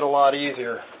just make it a lot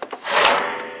easier.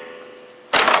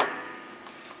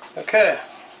 Okay,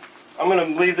 I'm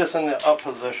going to leave this in the up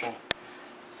position.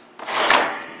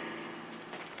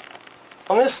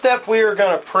 On this step we are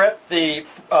going to prep the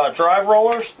drive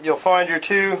rollers. You'll find your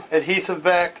 2 adhesive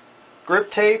back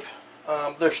grip tape.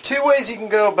 There's 2 ways you can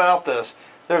go about this.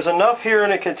 There's enough here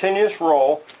in a continuous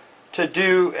roll to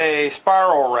do a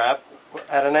spiral wrap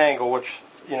at an angle, which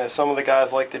some of the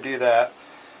guys like to do that.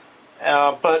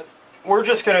 But we're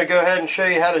just going to go ahead and show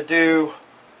you how to do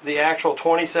the actual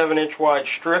 27-inch wide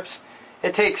strips.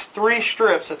 It takes 3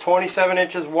 strips at 27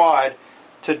 inches wide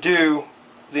to do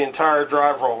the entire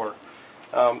drive roller.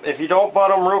 If you don't butt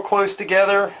them real close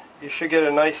together, you should get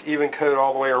a nice even coat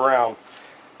all the way around.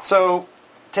 So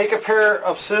take a pair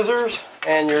of scissors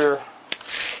and your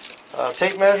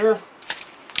tape measure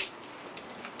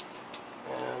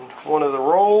and one of the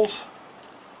rolls.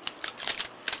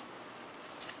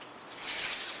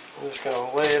 I'm just going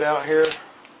to lay it out here.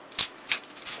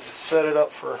 Set it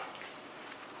up for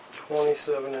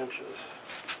 27 inches,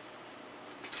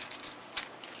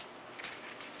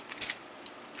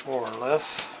 more or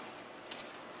less.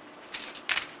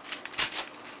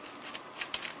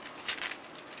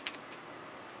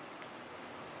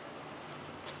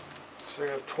 So we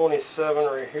have 27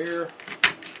 right here.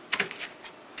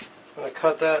 I'm going to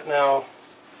cut that now,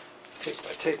 take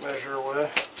my tape measure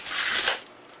away,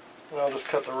 and I'll just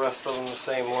cut the rest of them the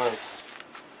same length.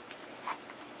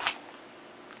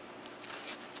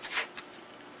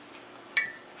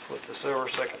 Flip this over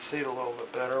so I can see it a little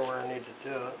bit better where I need to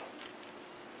do it.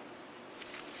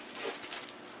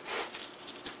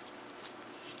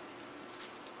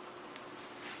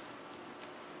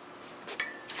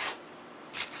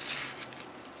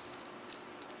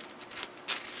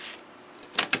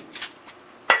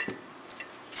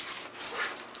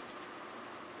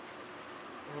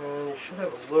 And you should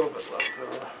have a little bit left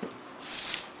over.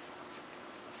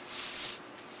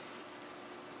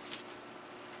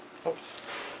 Oops.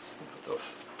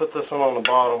 Put this one on the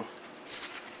bottom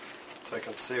so I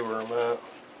can see where I'm at.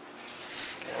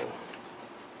 Again.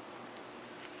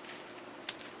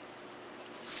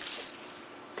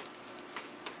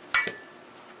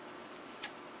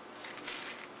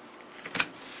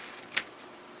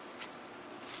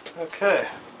 Okay,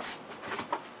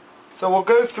 so we'll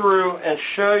go through and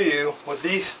show you with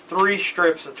these 3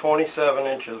 strips at 27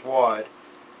 inches wide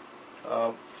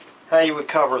how you would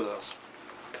cover this.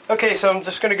 Okay, so I'm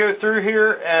just going to go through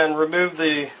here and remove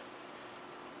the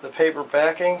paper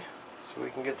backing so we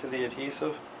can get to the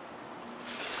adhesive.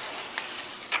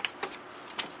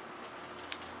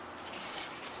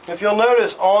 If you'll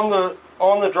notice on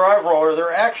the drive roller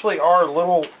there actually are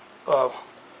little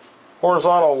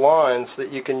horizontal lines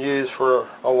that you can use for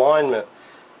alignment.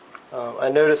 I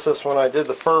noticed this when I did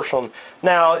the first one.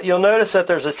 Now you'll notice that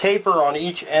there's a taper on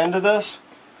each end of this.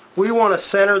 We want to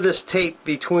center this tape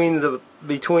between the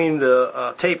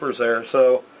tapers there,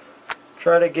 so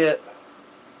try to get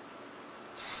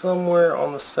somewhere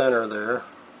on the center there.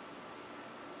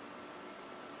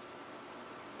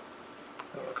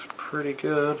 That looks pretty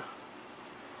good.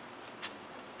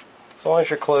 As long as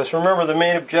you're close. Remember, the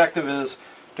main objective is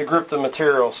to grip the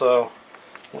material, so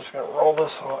I'm just going to roll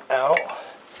this out.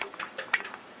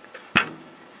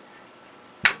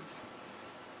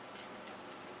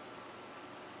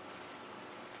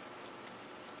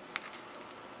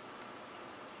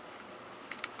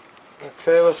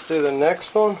 Okay, let's do the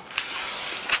next one.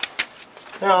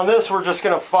 Now on this we're just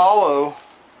going to follow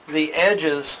the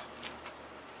edges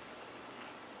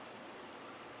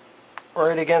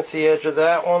right against the edge of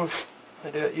that one I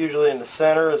do it usually in the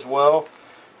center as well.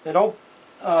 And don't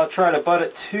try to butt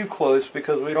it too close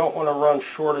because we don't want to run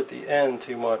short at the end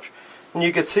too much. And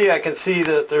you can see, I can see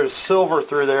that there's silver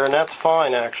through there, and that's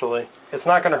fine actually. It's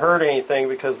not going to hurt anything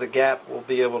because the gap will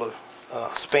be able to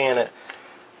span it.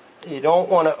 You don't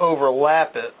want to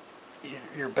overlap it.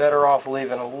 You're better off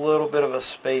leaving a little bit of a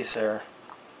space there.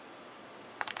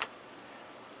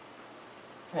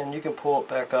 And you can pull it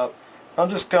back up. I'm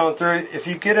just going through. If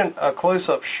you get a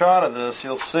close-up shot of this,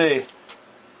 you'll see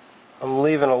I'm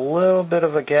leaving a little bit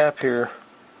of a gap here,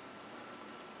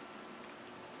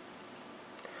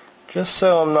 just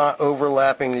so I'm not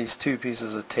overlapping these two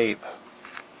pieces of tape.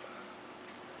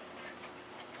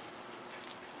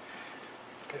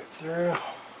 Go through,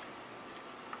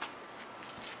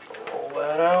 roll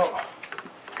that out,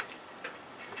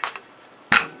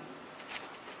 and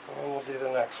we'll do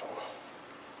the next one.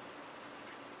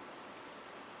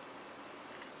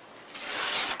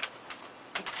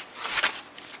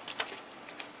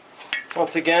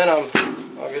 Once again,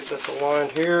 I'll get this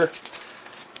aligned here.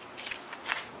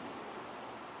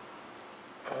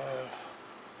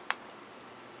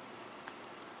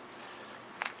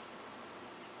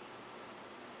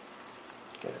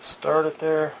 Get it started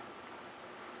there.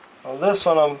 On this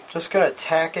one, I'm just going to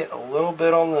tack it a little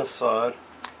bit on this side.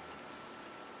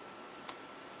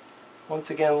 Once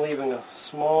again, leaving a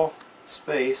small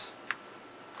space.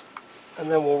 And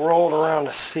then we'll roll it around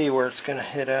to see where it's going to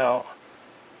hit out.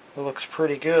 It looks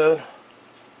pretty good.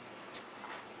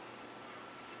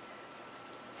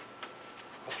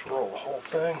 Let's roll the whole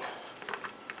thing.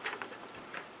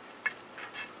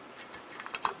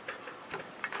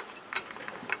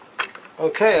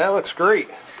 Okay, that looks great.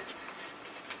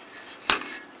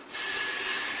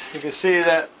 You can see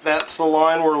that that's the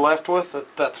line we're left with.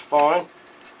 That's fine.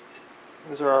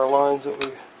 These are our lines that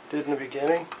we did in the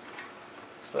beginning.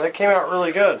 So that came out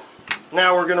really good.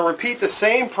 Now we're going to repeat the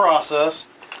same process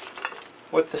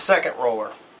with the second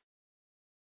roller.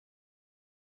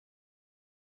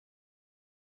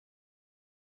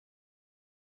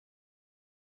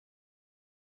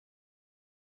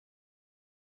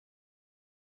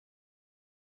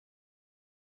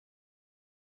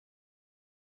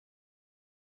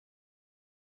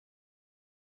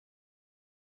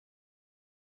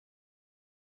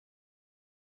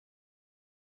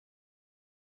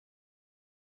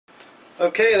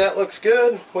 Okay, that looks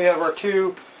good. We have our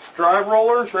two drive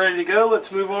rollers ready to go.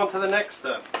 Let's move on to the next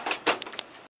step.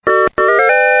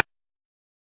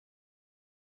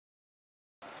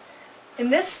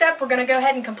 In this step, we're going to go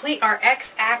ahead and complete our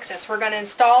X-axis. We're going to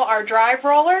install our drive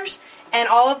rollers and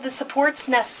all of the supports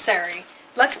necessary.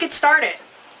 Let's get started.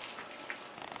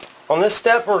 On this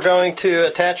step, we're going to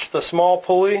attach the small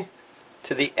pulley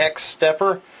to the X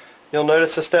stepper. You'll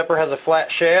notice the stepper has a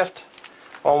flat shaft.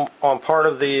 On part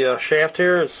of the shaft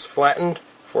here is flattened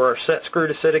for our set screw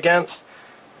to sit against,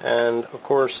 and of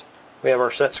course we have our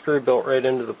set screw built right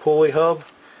into the pulley hub.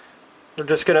 We're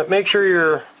just going to make sure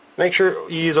you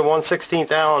use a 1/16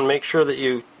 Allen. Make sure that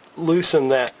you loosen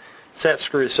that set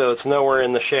screw so it's nowhere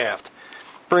in the shaft.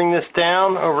 Bring this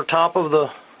down over top of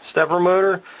the stepper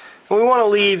motor, and we want to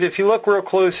leave, if you look real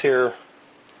close here,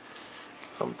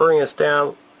 I'll bring this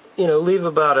down, leave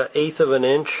about 1/8 of an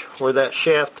inch where that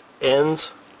shaft ends,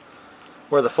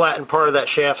 where the flattened part of that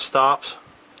shaft stops.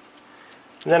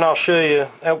 And then I'll show you,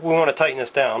 we want to tighten this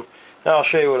down. Now I'll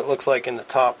show you what it looks like in the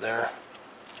top there.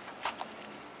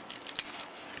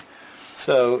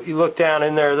 So you look down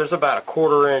in there, there's about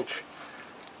 1/4 inch.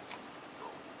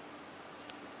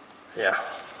 Yeah.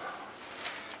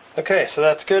 Okay, so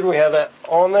that's good. We have that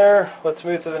on there. Let's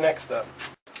move to the next step.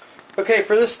 Okay,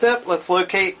 for this step, let's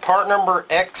locate part number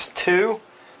X2.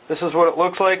 This is what it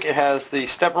looks like. It has the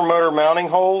stepper motor mounting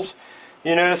holes.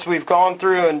 You notice we've gone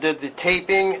through and did the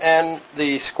taping and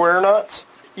the square nuts.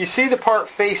 You see the part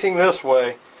facing this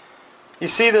way. You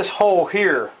see this hole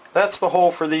here. That's the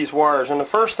hole for these wires. And the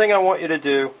first thing I want you to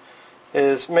do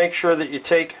is make sure that you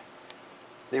take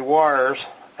the wires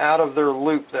out of their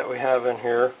loop that we have in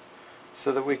here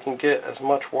so that we can get as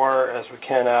much wire as we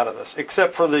can out of this,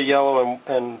 except for the yellow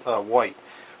and white.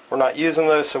 We're not using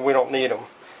those, so we don't need them.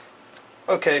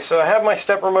 Okay, so I have my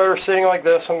stepper motor sitting like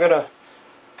this. I'm going to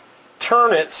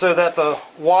turn it so that the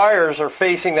wires are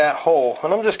facing that hole,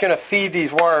 and I'm just going to feed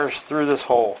these wires through this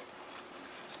hole.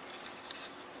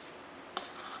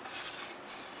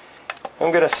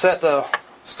 I'm going to set the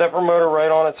stepper motor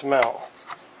right on its mount.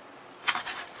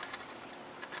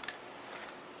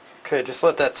 Okay, just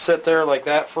let that sit there like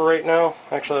that for right now.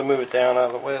 Actually, I'll move it down out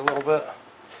of the way a little bit.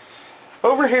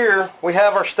 Over here, we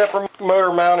have our stepper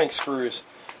motor mounting screws.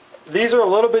 These are a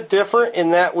little bit different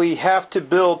in that we have to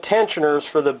build tensioners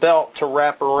for the belt to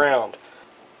wrap around.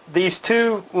 these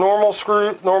two normal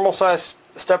size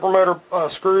stepper motor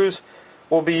screws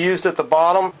will be used at the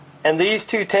bottom, and these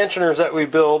two tensioners that we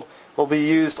build will be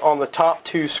used on the top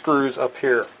two screws up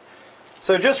here.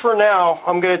 So just for now,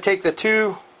 I'm going to take the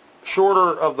two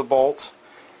shorter of the bolts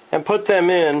and put them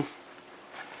in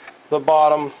the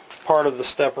bottom part of the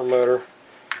stepper motor,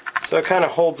 so it kind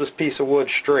of holds this piece of wood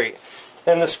straight.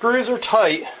 And the screws are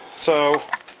tight, so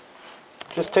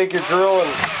just take your drill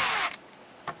and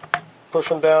push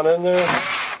them down in there,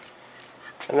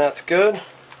 and that's good.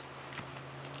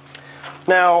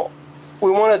 Now we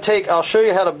want to I'll show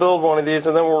you how to build one of these,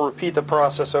 and then we'll repeat the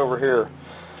process over here.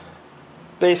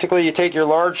 Basically, you take your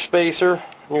large spacer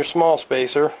and your small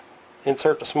spacer,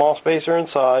 insert the small spacer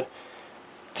inside,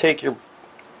 take your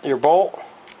bolt,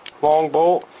 long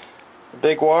bolt, the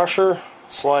big washer,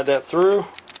 slide that through,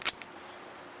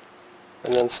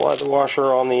 and then slide the washer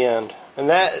on the end. And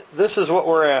this is what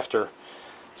we're after.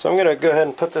 So I'm going to go ahead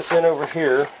and put this in over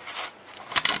here.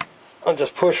 I'm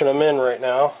just pushing them in right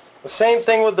now. The same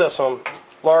thing with this one.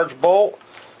 Large bolt,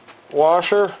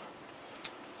 washer,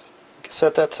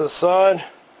 set that to the side,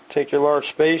 take your large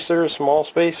spacer, small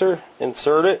spacer,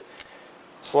 insert it,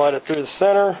 slide it through the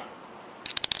center,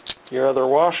 your other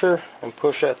washer, and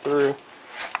push that through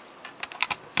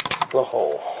the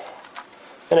hole.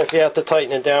 And if you have to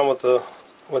tighten it down with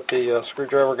the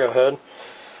screwdriver, go ahead.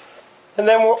 And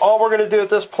then all we're going to do at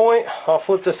this point, I'll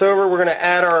flip this over, we're going to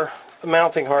add our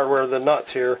mounting hardware, the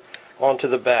nuts here, onto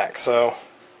the back. So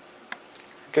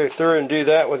go through and do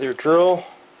that with your drill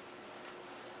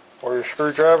or your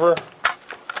screwdriver.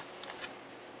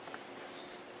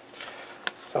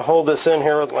 I'll hold this in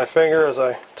here with my finger as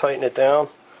I tighten it down.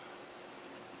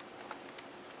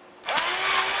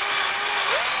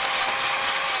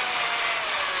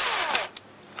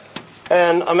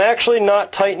 And I'm actually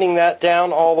not tightening that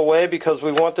down all the way because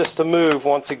we want this to move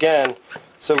once again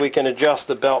so we can adjust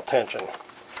the belt tension.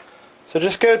 So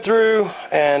just go through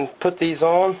and put these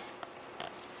on.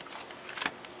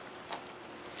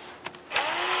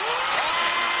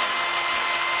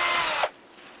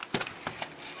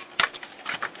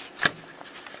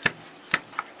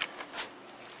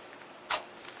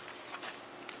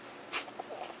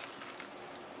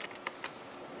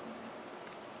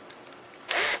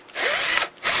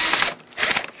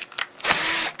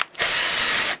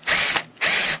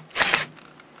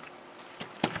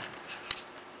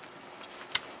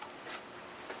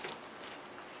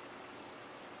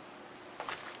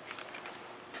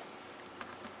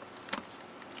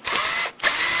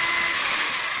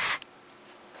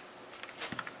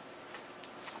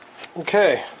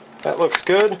 Okay, that looks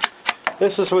good.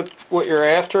 This is what you're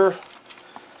after.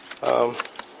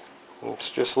 It's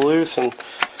just loose, and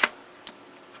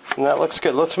that looks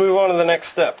good. Let's move on to the next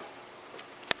step.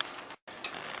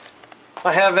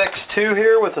 I have X2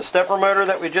 here with the stepper motor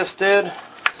that we just did,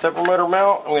 stepper motor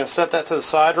mount. I'm going to set that to the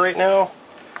side right now.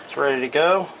 It's ready to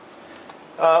go.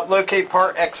 Locate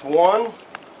part X1,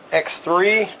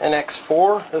 X3, and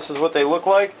X4. This is what they look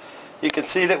like. You can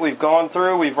see that we've gone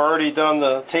through, we've already done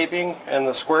the taping and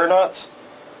the square nuts.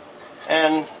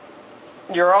 And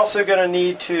you're also going to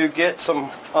need to get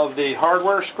some of the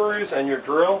hardware screws and your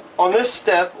drill. On this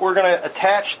step, we're going to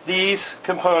attach these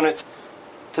components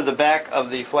to the back of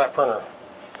the flat printer.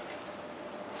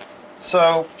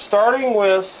 So starting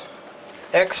with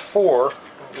X4,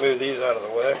 move these out of the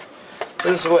way.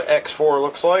 This is what X4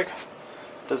 looks like.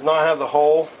 Does not have the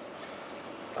hole,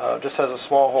 just has a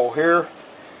small hole here.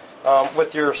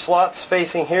 With your slots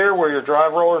facing here where your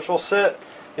drive rollers will sit,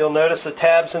 you'll notice the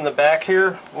tabs in the back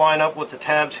here line up with the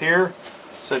tabs here.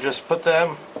 So just put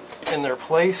them in their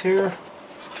place here,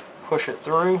 push it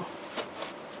through,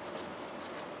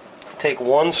 take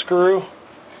one screw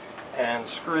and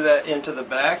screw that into the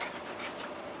back.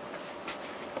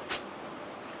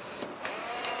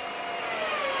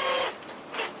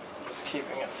 Just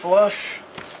keeping it flush.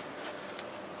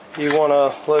 You want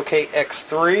to locate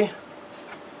X3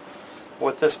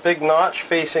 with this big notch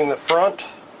facing the front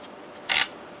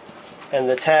and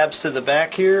the tabs to the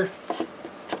back here.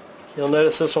 You'll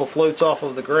notice this one floats off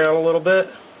of the ground a little bit.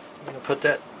 I'm going to put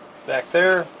that back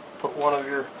there, put one of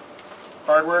your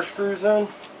hardware screws in.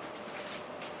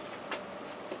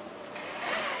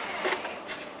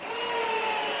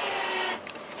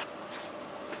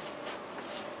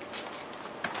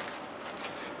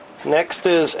 Next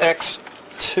is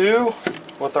X2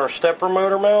 with our stepper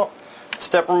motor mount.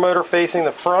 Stepper motor facing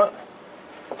the front.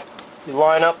 You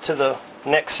line up to the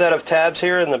next set of tabs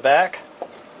here in the back.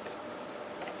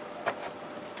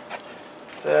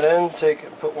 Put that in, take it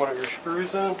and put one of your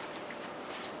screws in.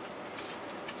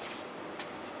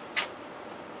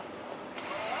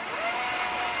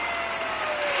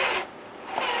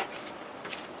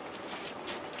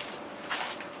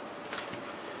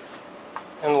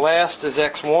 then last is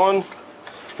X1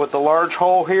 with the large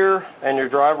hole here and your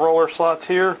drive roller slots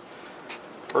here.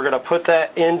 We're going to put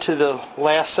that into the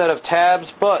last set of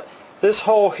tabs, but this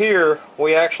hole here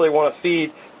we actually want to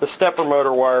feed the stepper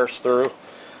motor wires through.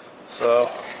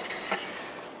 So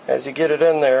as you get it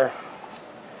in there,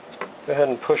 go ahead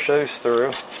and push those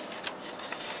through.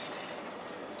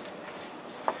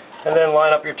 And then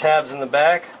line up your tabs in the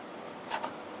back,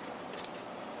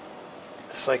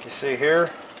 just like you see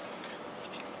here.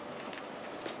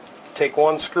 Take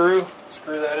one screw,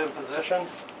 screw that in position.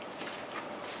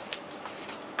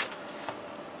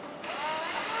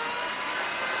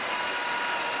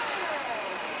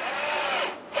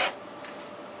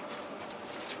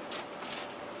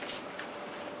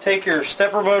 Take your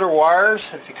stepper motor wires.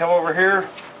 If you come over here,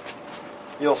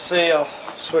 you'll see, I'll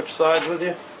switch sides with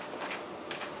you.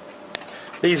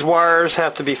 These wires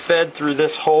have to be fed through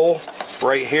this hole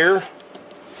right here.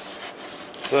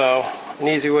 So an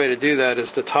easy way to do that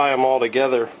is to tie them all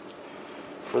together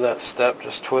for that step.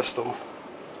 Just twist them.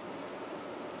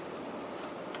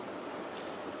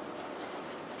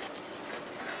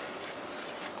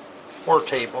 Or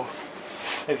tape them.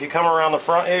 If you come around the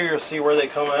front here, you'll see where they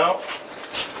come out.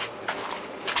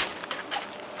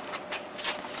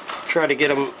 Try to get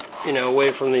them,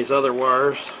 away from these other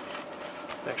wires.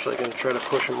 Actually, I'm going to try to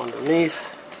push them underneath.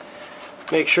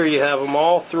 Make sure you have them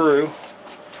all through.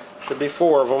 Should be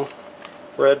 4 of them.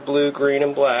 Red, blue, green,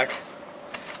 and black.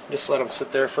 Just let them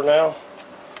sit there for now.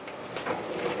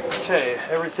 Okay,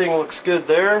 everything looks good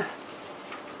there.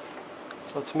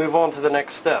 Let's move on to the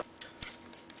next step.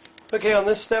 Okay, on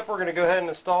this step we're going to go ahead and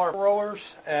install our rollers.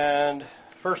 And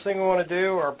first thing we want to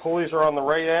do, our pulleys are on the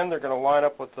right end. They're going to line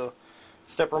up with the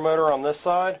stepper motor on this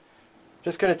side.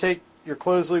 Just going to take your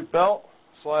closed loop belt,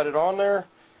 slide it on there.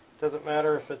 Doesn't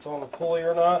matter if it's on the pulley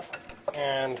or not.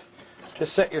 And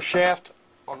just set your shaft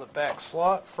on the back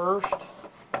slot first.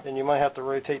 Then you might have to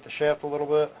rotate the shaft a little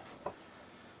bit.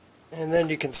 And then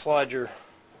you can slide your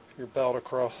belt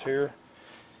across here.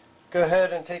 Go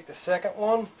ahead and take the second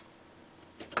one.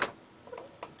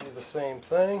 Do the same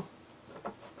thing.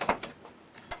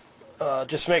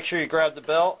 Just make sure you grab the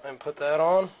belt and put that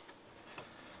on.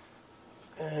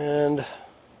 And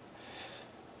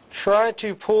try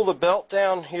to pull the belt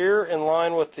down here in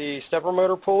line with the stepper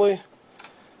motor pulley,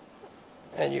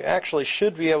 and you actually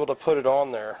should be able to put it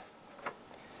on there.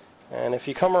 And if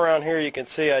you come around here, you can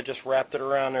see I just wrapped it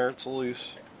around there. It's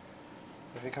loose.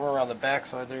 If you come around the back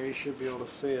side there, you should be able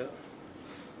to see it.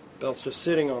 Belt's just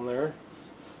sitting on there.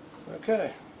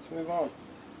 Okay, let's move on.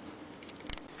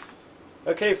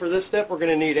 Okay, for this step we're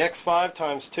going to need X5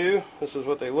 times 2. This is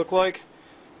what they look like.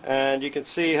 And you can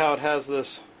see how it has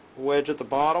this wedge at the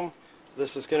bottom.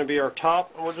 This is going to be our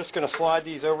top, and we're just going to slide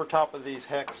these over top of these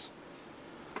hex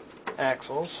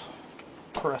axles.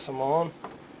 Press them on.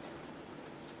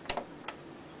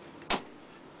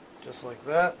 Just like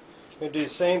that. We're going to do the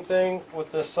same thing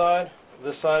with this side.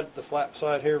 This side, the flap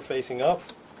side here, facing up.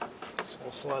 Just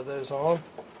going to slide those on.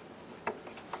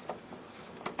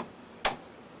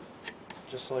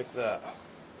 Just like that.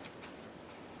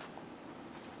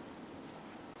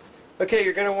 Okay,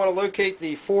 you're going to want to locate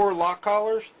the 4 lock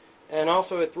collars and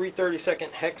also a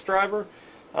 3/32 hex driver.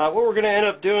 What we're going to end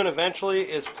up doing eventually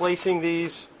is placing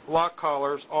these lock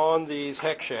collars on these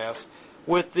hex shafts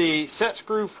with the set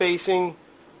screw facing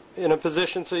in a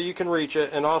position so you can reach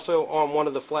it, and also on one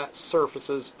of the flat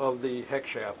surfaces of the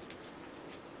hex shaft.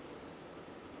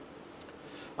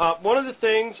 One of the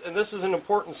things, and this is an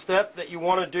important step that you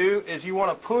want to do, is you want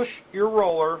to push your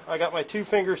roller. I got my 2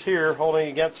 fingers here holding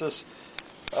against this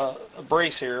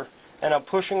brace here, and I'm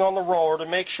pushing on the roller to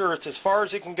make sure it's as far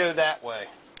as it can go that way.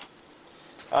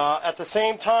 At the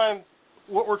same time,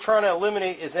 what we're trying to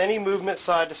eliminate is any movement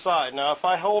side to side. Now if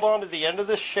I hold on to the end of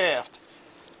this shaft,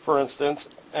 for instance,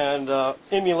 and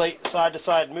emulate side to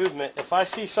side movement, if I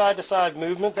see side to side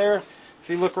movement there, if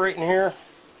you look right in here,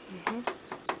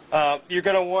 you're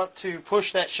going to want to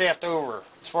push that shaft over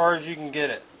as far as you can get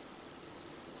it.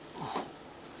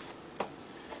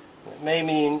 It may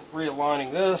mean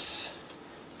realigning this,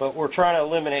 but we're trying to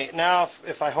eliminate. Now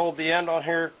if I hold the end on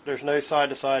here, there's no side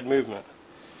to side movement.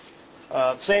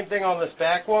 Same thing on this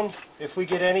back one. If we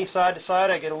get any side to side,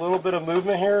 I get a little bit of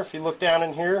movement here. If you look down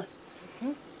in here,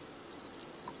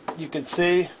 you can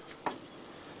see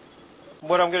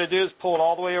what I'm going to do is pull it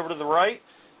all the way over to the right,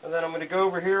 and then I'm going to go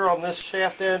over here on this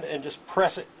shaft end and just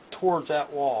press it towards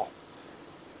that wall.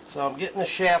 So I'm getting the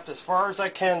shaft as far as I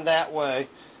can that way,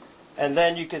 and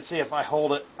then you can see if I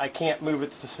hold it, I can't move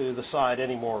it to the side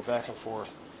anymore, back and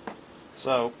forth.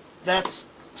 So that's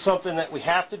something that we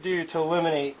have to do to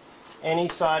eliminate any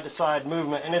side-to-side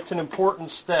movement, and it's an important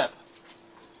step.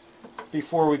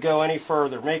 before we go any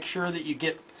further. Make sure that you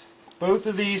get both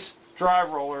of these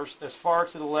drive rollers as far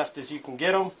to the left as you can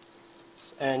get them,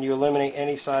 and you eliminate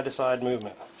any side-to-side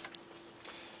movement.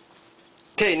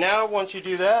 Okay, now once you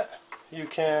do that, you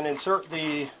can insert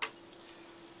the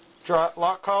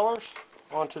lock collars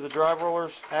onto the drive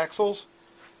rollers axles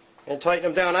and tighten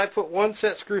them down. I put one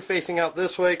set screw facing out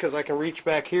this way because I can reach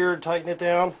back here and tighten it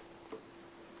down.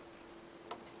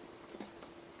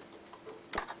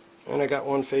 And I got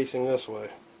one facing this way.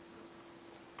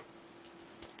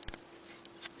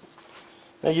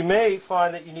 Now you may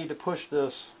find that you need to push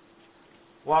this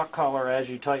lock collar as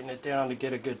you tighten it down to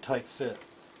get a good tight fit.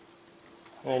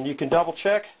 And you can double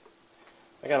check.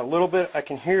 I got a little bit I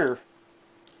can hear.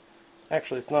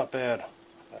 Actually, it's not bad.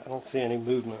 I don't see any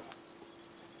movement.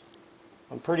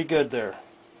 I'm pretty good there.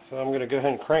 So I'm going to go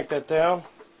ahead and crank that down.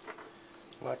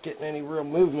 Not getting any real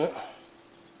movement.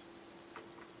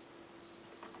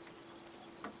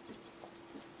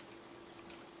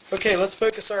 Okay, let's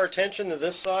focus our attention to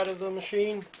this side of the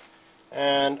machine.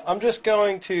 And I'm just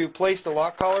going to place the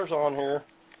lock collars on here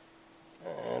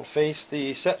and face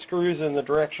the set screws in the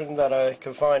direction that I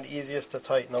can find easiest to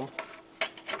tighten them.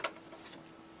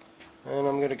 And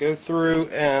I'm going to go through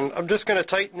and I'm just going to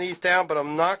tighten these down, but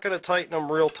I'm not going to tighten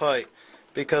them real tight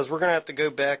because we're going to have to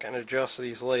go back and adjust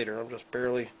these later. I'm just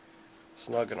barely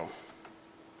snugging them.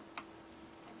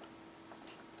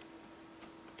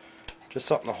 Just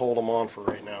something to hold them on for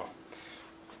right now.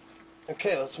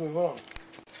 Okay, let's move on.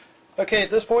 Okay, at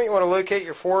this point you want to locate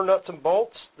your 4 nuts and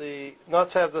bolts. The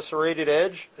nuts have the serrated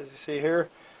edge, as you see here.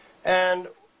 And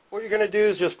what you're going to do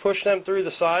is just push them through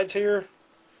the sides here.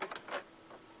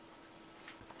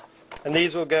 And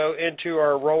these will go into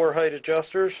our roller height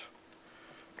adjusters,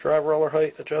 drive roller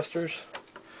height adjusters.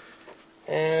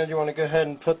 And you want to go ahead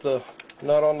and put the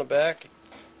nut on the back.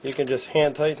 You can just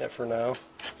hand tighten it for now,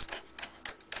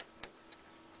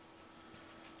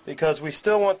 because we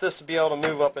still want this to be able to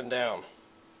move up and down.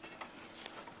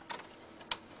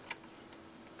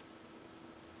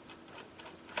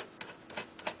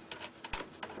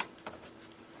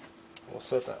 We'll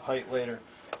set that height later.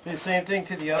 Do the same thing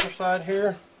to the other side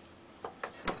here.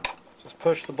 Just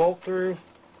push the bolt through,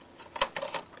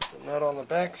 put the nut on the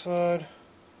back side.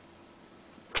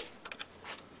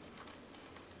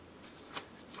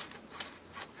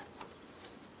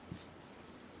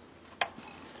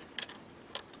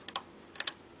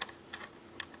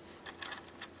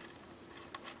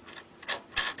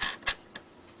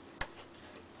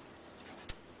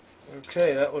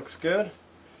 Okay, that looks good.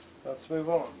 Let's move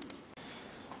on.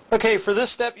 Okay, for this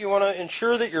step you want to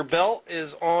ensure that your belt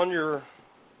is on your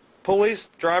pulleys,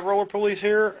 drive roller pulleys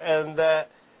here, and that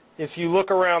if you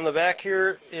look around the back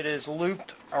here, it is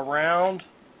looped around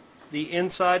the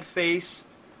inside face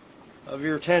of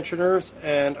your tensioners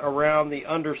and around the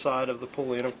underside of the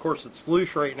pulley. And of course it's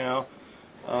loose right now,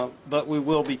 but we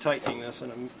will be tightening this in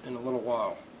a little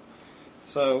while.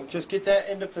 So just get that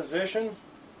into position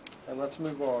and let's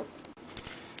move on.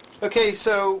 Okay,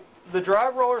 so the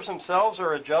drive rollers themselves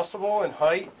are adjustable in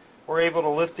height. We're able to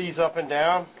lift these up and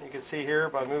down. You can see here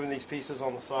by moving these pieces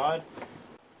on the side.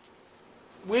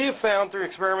 We have found through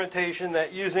experimentation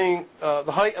that using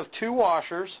the height of 2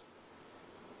 washers,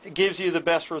 it gives you the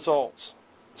best results.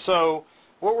 So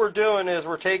what we're doing is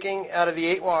we're taking out of the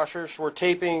 8 washers, we're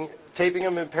taping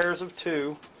them in pairs of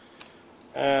 2,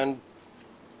 and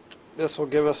this will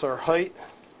give us our height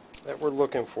that we're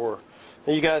looking for.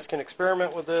 Now you guys can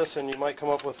experiment with this, and you might come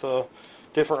up with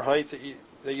different heights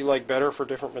that you like better for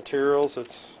different materials.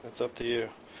 It's up to you.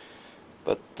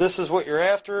 But this is what you're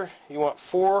after. You want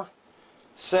 4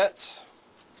 sets.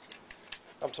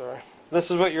 I'm sorry. This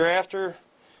is what you're after.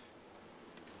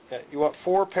 Yeah, you want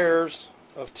 4 pairs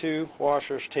of 2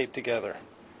 washers taped together.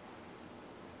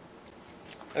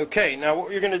 Okay, now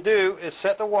what you're going to do is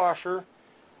set the washer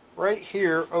right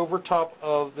here over top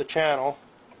of the channel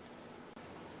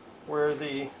where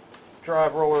the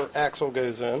drive roller axle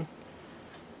goes in,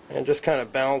 and just kind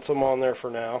of balance them on there for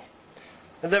now.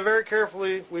 And then very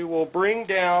carefully we will bring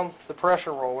down the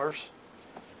pressure rollers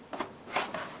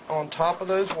on top of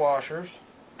those washers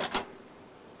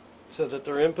so that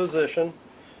they're in position.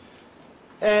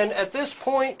 And at this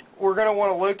point we're going to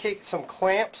want to locate some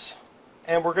clamps,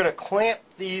 and we're going to clamp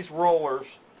these rollers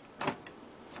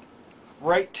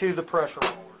right to the pressure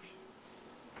rollers.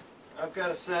 I've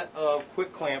got a set of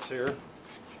quick clamps here,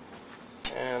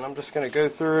 and I'm just going to go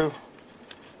through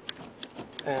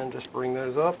and just bring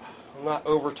those up. I'm not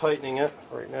over tightening it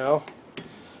right now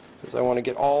because I want to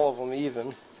get all of them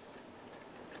even.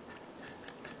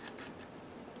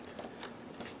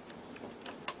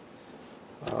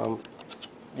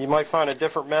 You might find a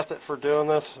different method for doing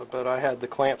this, but I had the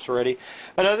clamps ready.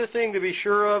 Another thing to be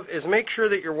sure of is make sure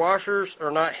that your washers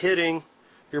are not hitting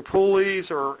your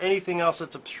pulleys or anything else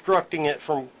that's obstructing it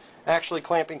from actually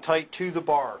clamping tight to the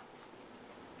bar.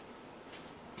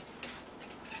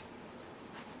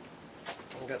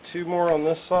 I've got two more on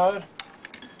this side.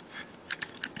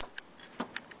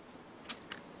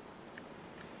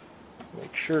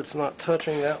 Make sure it's not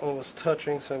touching. That one was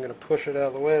touching, so I'm going to push it out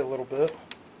of the way a little bit.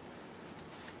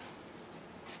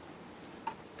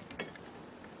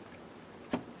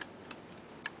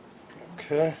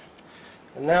 Okay,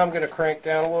 and now I'm going to crank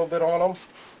down a little bit on them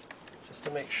just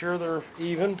to make sure they're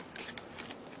even.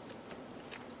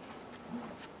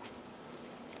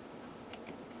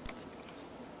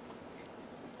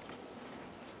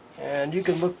 And you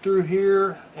can look through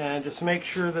here and just make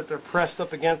sure that they're pressed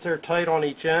up against there tight on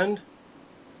each end.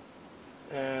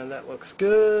 And that looks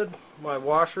good. My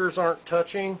washers aren't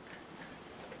touching.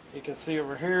 You can see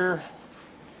over here,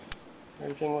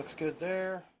 everything looks good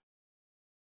there.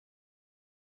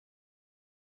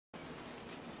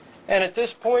 And at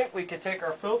this point, we can take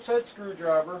our Phillips head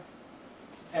screwdriver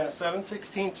and a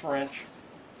 7/16 wrench,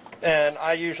 and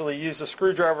I usually use the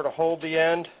screwdriver to hold the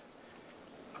end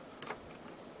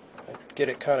and get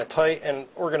it kind of tight, and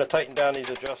we're going to tighten down these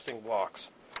adjusting blocks.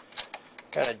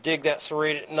 Kind of dig that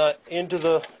serrated nut into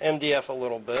the MDF a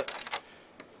little bit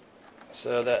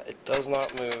so that it does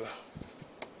not move.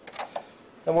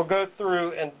 And we'll go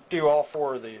through and do all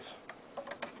four of these.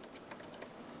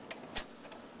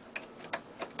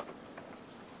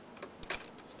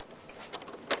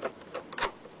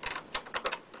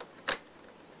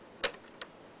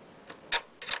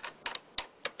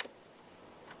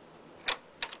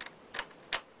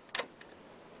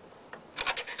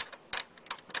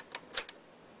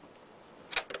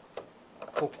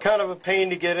 It's kind of a pain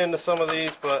to get into some of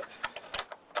these, but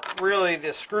really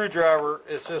the screwdriver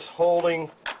is just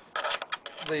holding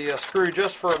the screw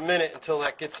just for a minute until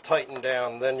that gets tightened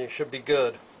down. Then you should be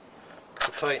good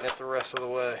to tighten it the rest of the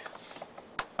way.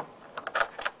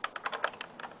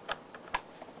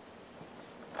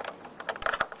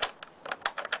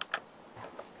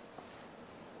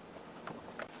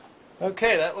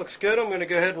 Okay, that looks good. I'm going to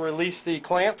go ahead and release the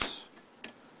clamps.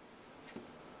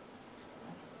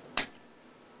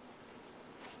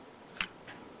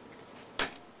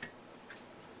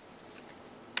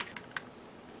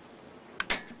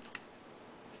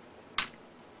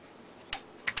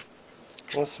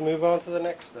 Let's move on to the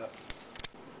next step.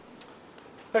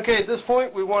 Okay, at this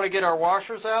point we want to get our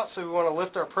washers out, so we want to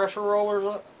lift our pressure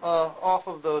rollers off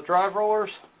of the drive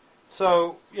rollers.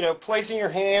 So, placing your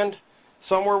hand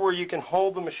somewhere where you can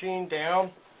hold the machine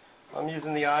down. I'm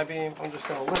using the I-beam. I'm just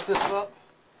going to lift this up,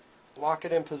 lock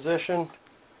it in position,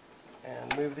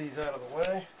 and move these out of the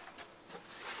way.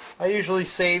 I usually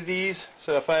save these,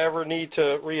 so if I ever need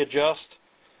to readjust,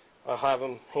 I'll have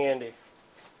them handy.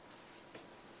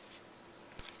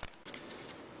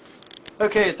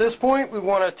 Okay, at this point we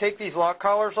want to take these lock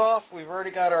collars off. We've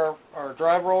already got our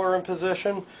drive roller in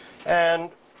position, and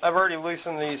I've already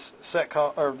loosened these set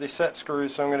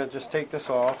screws, so I'm going to just take this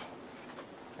off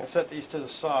and set these to the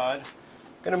side.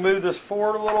 I'm going to move this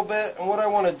forward a little bit, and what I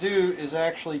want to do is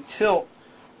actually tilt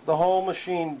the whole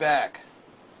machine back.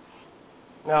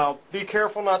 Now, be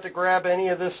careful not to grab any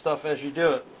of this stuff as you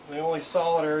do it. The only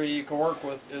solid area you can work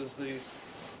with is the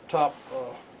top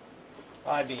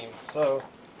I-beam. So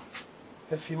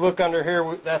if you look under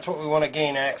here, that's what we want to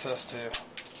gain access to.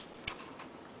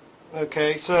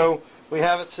 Okay, so we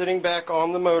have it sitting back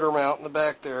on the motor mount in the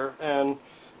back there, and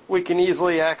we can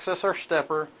easily access our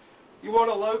stepper. You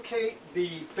want to locate the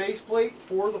faceplate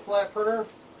for the Phlatprinter.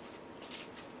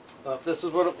 This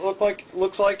is what it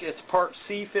looks like. It's part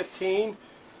C15. You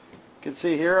can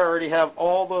see here I already have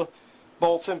all the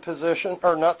bolts in position,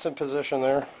 or nuts in position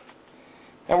there.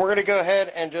 And we're going to go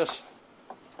ahead and just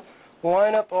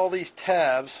line up all these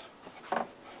tabs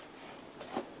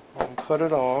and put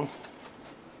it on.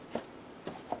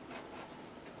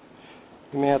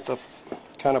 You may have to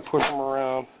kind of push them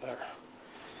around there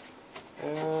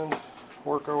and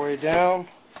work our way down.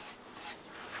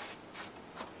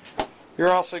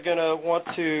 You're also going to want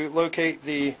to locate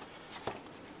the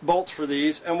bolts for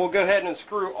these, and we'll go ahead and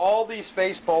screw all these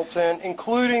face bolts in,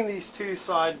 including these two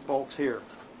side bolts here.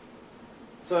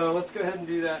 So let's go ahead and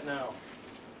do that now.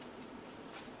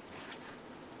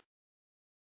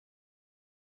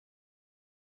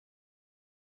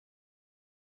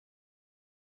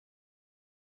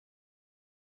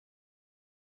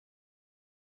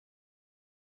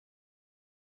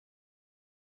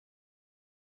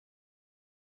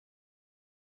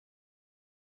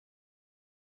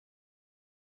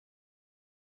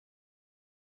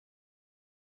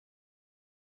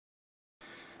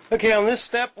 Okay, on this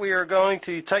step we are going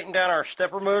to tighten down our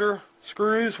stepper motor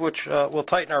screws, which will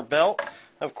tighten our belt.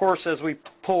 Of course, as we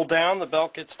pull down, the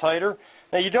belt gets tighter.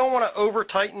 Now you don't want to over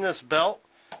tighten this belt.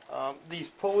 These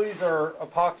pulleys are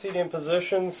epoxied in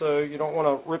position, so you don't want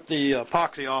to rip the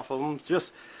epoxy off of them.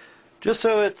 Just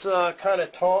so it's kind of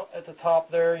taut at the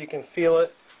top there, you can feel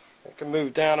it. It can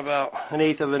move down about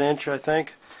 1/8 of an inch, I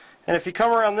think. And if you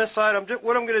come around this side,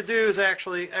 what I'm going to do is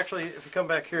actually, if you come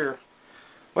back here,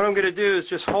 what I'm going to do is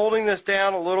just holding this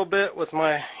down a little bit with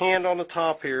my hand on the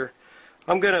top here.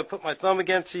 I'm going to put my thumb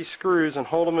against these screws and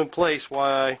hold them in place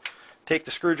while I take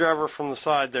the screwdriver from the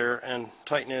side there and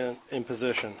tighten it in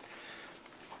position.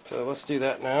 So let's do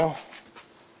that now.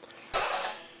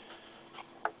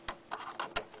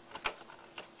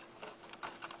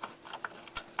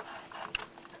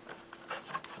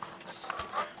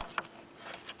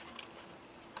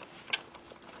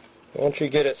 Once you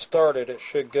get it started, it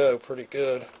should go pretty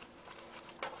good.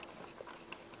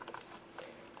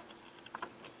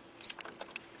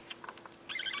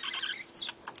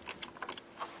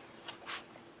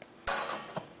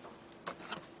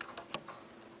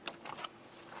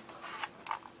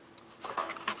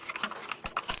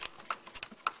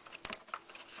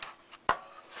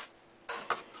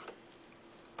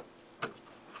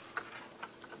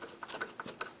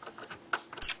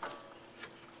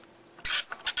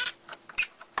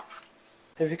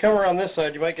 If you come around this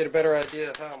side, you might get a better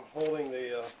idea of how I'm holding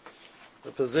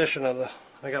the position of the.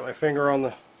 I got my finger on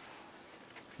the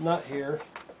nut here.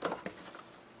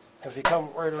 If you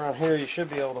come right around here, you should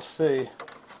be able to see.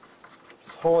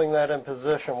 Just holding that in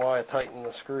position while I tighten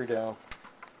the screw down.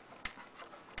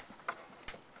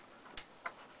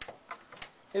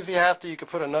 If you have to, you could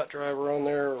put a nut driver on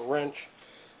there or a wrench.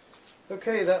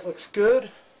 Okay, that looks good.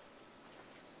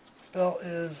 Belt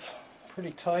is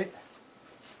pretty tight.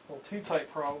 A little too tight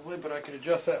probably, but I could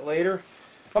adjust that later.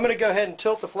 I'm going to go ahead and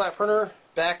tilt the Phlatprinter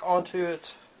back onto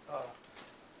its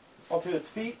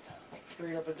feet,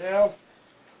 straight up and down,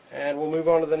 and we'll move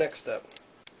on to the next step.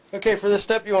 Okay, for this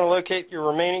step you want to locate your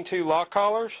remaining 2 lock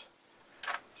collars.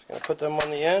 Just going to put them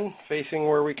on the end, facing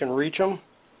where we can reach them.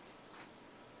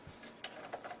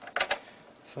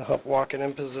 So help lock it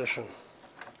in position.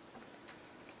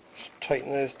 Just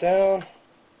tighten those down.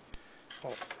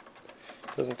 Oh,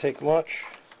 doesn't take much.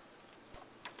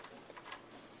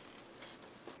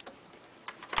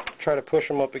 Try to push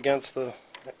them up against the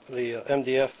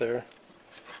MDF there.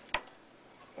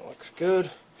 That looks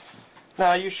good.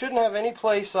 Now you shouldn't have any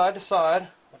play side to side,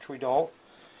 which we don't,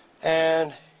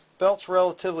 and belt's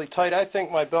relatively tight. I think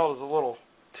my belt is a little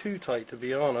too tight, to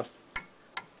be honest,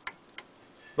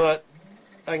 but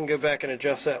I can go back and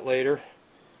adjust that later.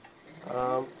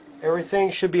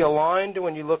 Everything should be aligned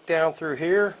when you look down through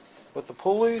here with the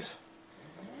pulleys,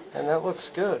 and that looks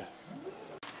good.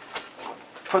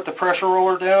 Put the pressure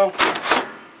roller down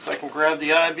so I can grab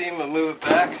the I-beam and move it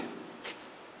back.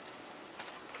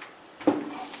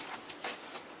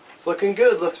 It's looking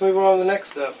good. Let's move on to the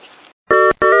next step.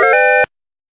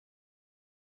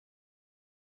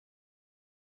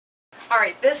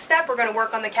 Alright, this step we're going to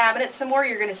work on the cabinet some more.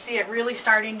 You're going to see it really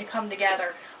starting to come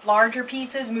together. Larger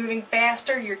pieces, moving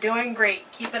faster. You're doing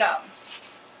great. Keep it up.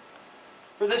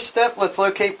 For this step, let's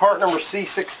locate part number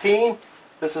C16.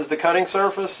 This is the cutting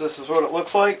surface. This is what it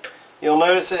looks like. You'll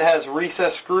notice it has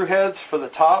recessed screw heads for the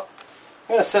top.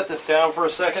 I'm going to set this down for a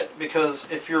second because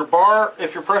if your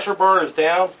pressure bar is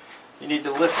down, you need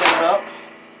to lift that up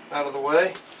out of the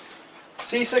way.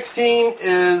 C16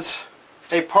 is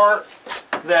a part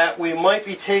that we might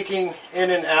be taking in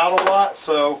and out a lot,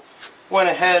 so went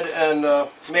ahead and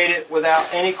made it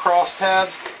without any cross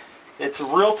tabs. It's a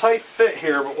real tight fit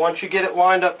here, but once you get it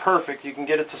lined up perfect, you can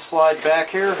get it to slide back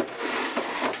here.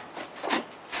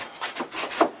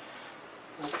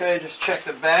 Okay, just check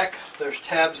the back. There's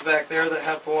tabs back there that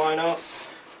have to line up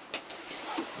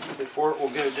before it will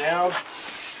go down.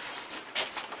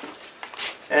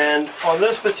 And on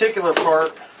this particular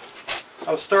part,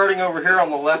 I'm starting over here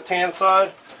on the left-hand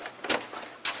side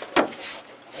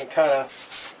and kind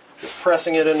of just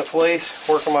pressing it into place,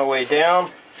 working my way down.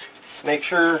 Make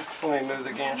sure, let me move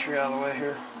the gantry out of the way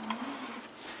here.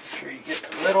 Make sure you get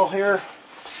in the middle here.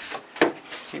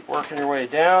 Keep working your way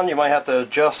down. You might have to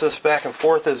adjust this back and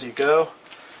forth as you go.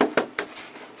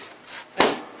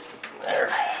 There,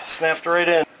 snapped right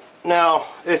in. Now,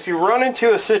 if you run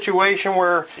into a situation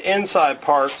where the inside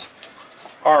parts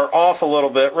are off a little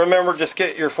bit, remember, just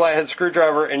get your flathead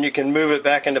screwdriver and you can move it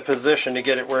back into position to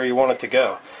get it where you want it to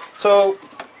go. So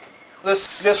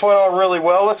this went on really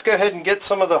well. Let's go ahead and get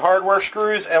some of the hardware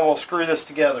screws and we'll screw this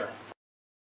together.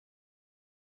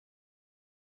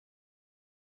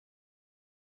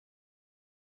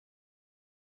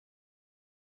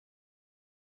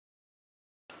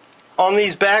 On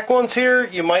these back ones here,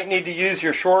 you might need to use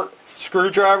your short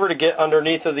screwdriver to get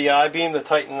underneath of the I-beam to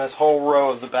tighten this whole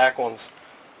row of the back ones.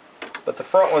 But the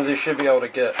front ones you should be able to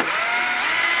get.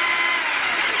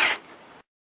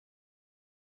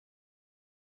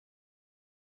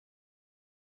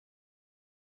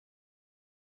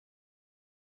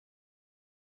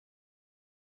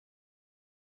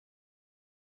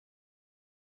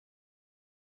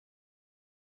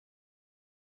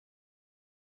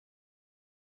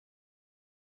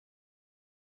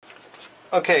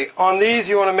 Okay, on these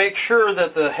you want to make sure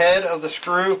that the head of the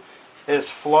screw is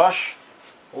flush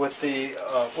with the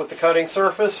cutting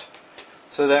surface,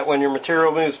 so that when your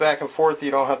material moves back and forth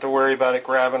you don't have to worry about it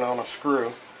grabbing on a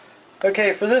screw.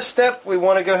 Okay, for this step we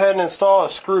want to go ahead and install a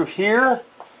screw here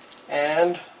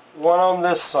and one on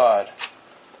this side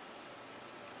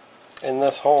in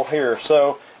this hole here.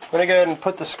 So I'm going to go ahead and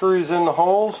put the screws in the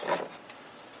holes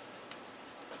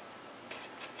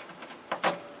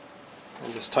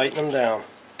and just tighten them down.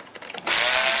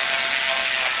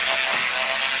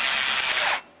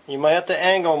 You might have to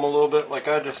angle them a little bit like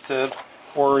I just did,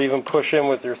 or even push in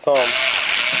with your thumb.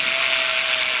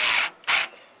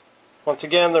 Once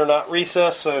again, they're not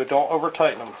recessed, so don't over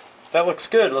tighten them. That looks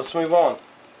good. Let's move on.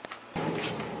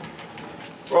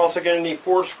 We're also going to need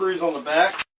 4 screws on the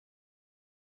back.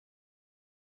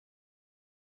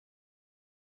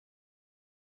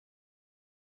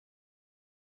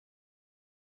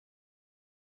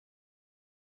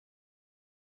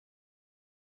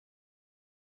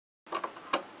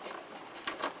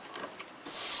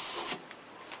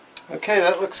 Okay,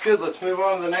 that looks good. Let's move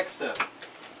on to the next step.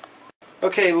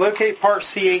 Okay, locate part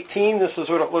C18. This is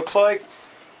what it looks like.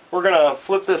 We're going to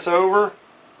flip this over.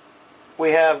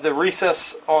 We have the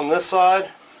recess on this side.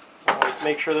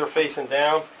 Make sure they're facing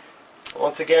down.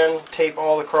 Once again, tape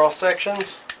all the cross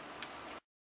sections.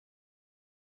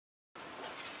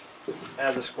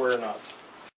 Add the square nuts.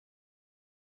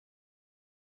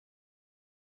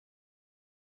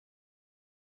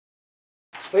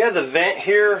 We have the vent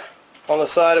here on the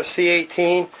side of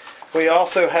C18. We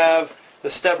also have the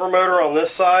stepper motor on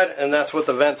this side, and that's what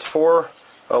the vent's for,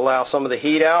 allow some of the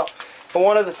heat out. But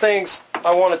one of the things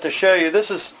I wanted to show you, this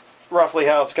is roughly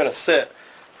how it's going to sit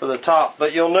for the top,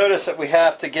 but you'll notice that we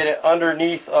have to get it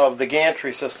underneath of the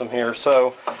gantry system here.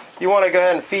 So you want to go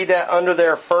ahead and feed that under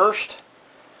there first,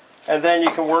 and then you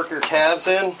can work your tabs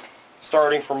in,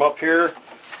 starting from up here,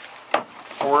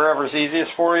 or wherever's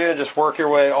easiest for you. Just work your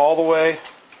way all the way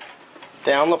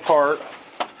down the part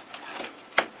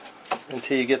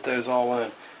until you get those all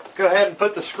in. Go ahead and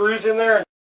put the screws in there.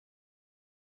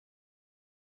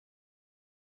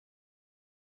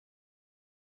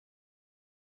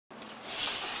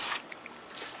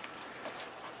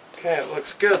 Okay, it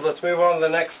looks good. Let's move on to the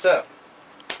next step.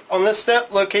 On this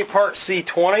step, locate part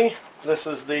C20. This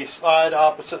is the side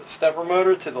opposite the stepper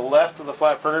motor to the left of the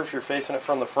flat printer if you're facing it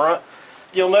from the front.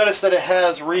 You'll notice that it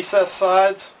has recessed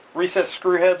sides, recessed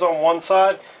screw heads on one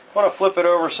side. I want to flip it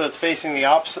over so it's facing the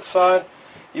opposite side.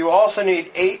 You also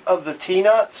need 8 of the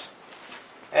T-nuts,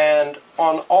 and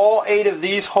on all 8 of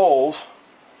these holes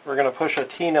we're going to push a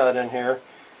T-nut in here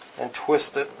and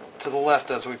twist it to the left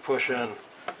as we push in.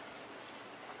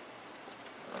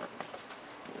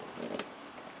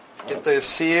 Get those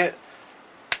seated,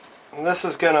 and this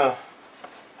is going to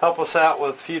help us out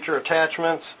with future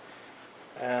attachments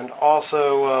and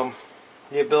also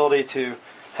the ability to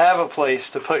have a place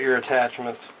to put your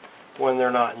attachments when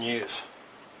they're not in use,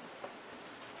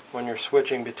 when you're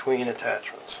switching between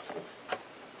attachments.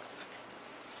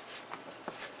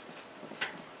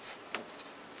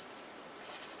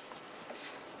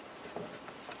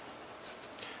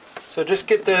 So just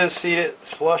get those seated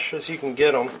as flush as you can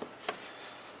get them,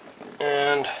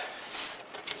 and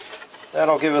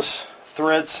that'll give us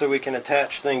threads so we can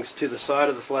attach things to the side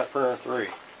of the Phlatprinter 3.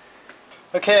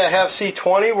 Okay, I have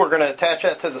C20. We're going to attach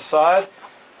that to the side.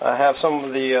 I have some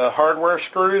of the hardware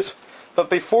screws. But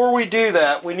before we do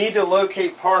that, we need to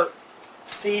locate part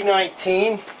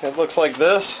C19. It looks like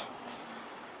this.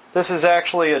 This is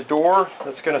actually a door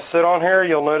that's going to sit on here.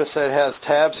 You'll notice that it has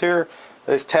tabs here.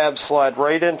 Those tabs slide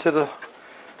right into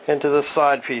the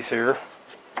side piece here.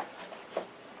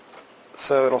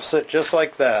 So it'll sit just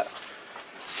like that.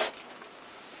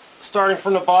 Starting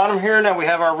from the bottom here, now we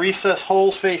have our recess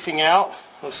holes facing out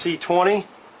of C20.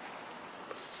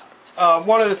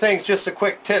 One of the things, just a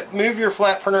quick tip, move your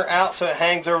flat printer out so it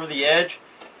hangs over the edge.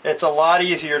 It's a lot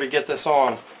easier to get this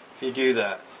on if you do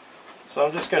that. So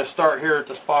I'm just going to start here at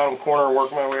this bottom corner and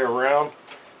work my way around.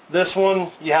 This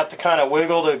one you have to kind of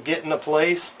wiggle to get into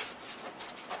place.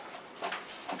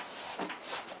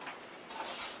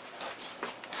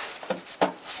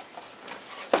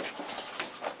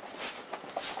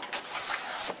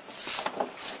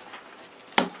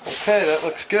 Okay, that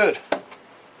looks good. Let's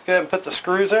go ahead and put the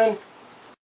screws in.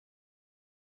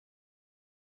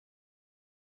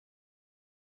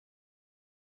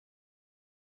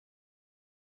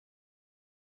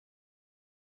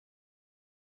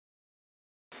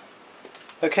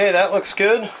 Okay, that looks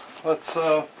good. Let's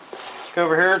go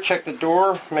over here, check the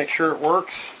door, make sure it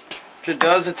works. Which it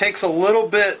does. It takes a little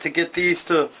bit to get these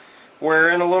to wear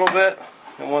in a little bit,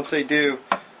 and once they do,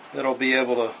 it'll be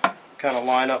able to kind of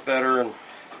line up better and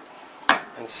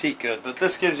seat good. But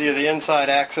this gives you the inside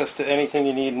access to anything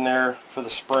you need in there for the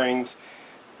springs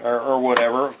or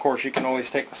whatever. Of course, you can always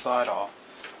take the side off.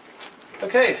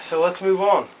 Okay, so let's move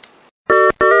on.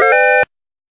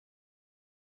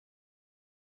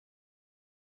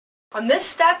 On this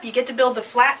step, you get to build the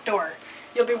flat door.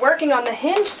 You'll be working on the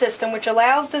hinge system, which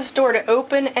allows this door to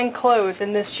open and close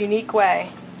in this unique way.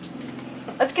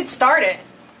 Let's get started.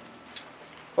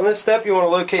 On this step, you want to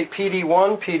locate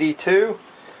PD1, PD2.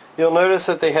 You'll notice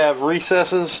that they have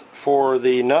recesses for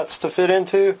the nuts to fit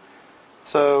into.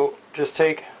 So just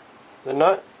take the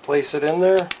nut, place it in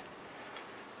there,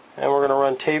 and we're going to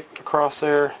run tape across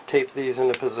there, tape these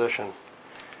into position.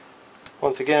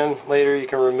 Once again, later you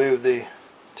can remove the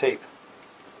tape.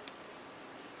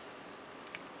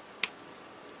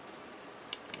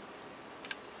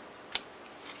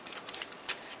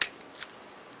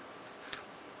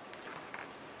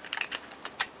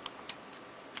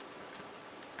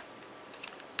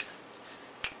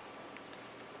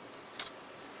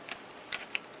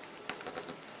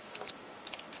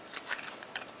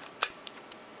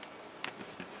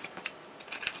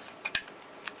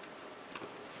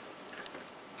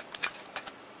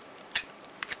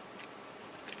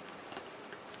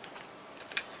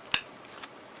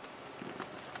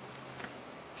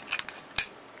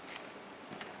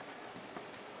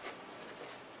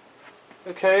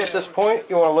 Okay, at this point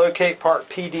you want to locate part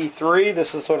PD3.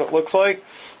 This is what it looks like.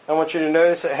 I want you to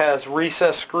notice it has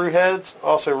recessed screw heads,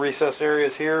 also recessed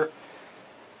areas here.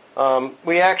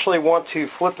 We actually want to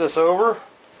flip this over,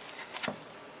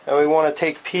 and we want to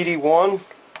take PD1,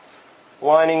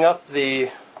 lining up the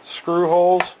screw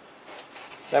holes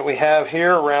that we have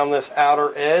here around this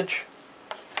outer edge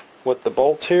with the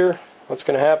bolts here. What's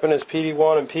going to happen is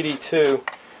PD1 and PD2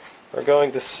 are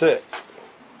going to sit.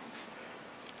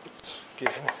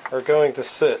 Are going to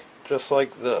sit just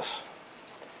like this.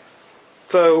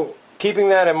 So keeping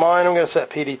that in mind, I'm going to set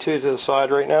PD2 to the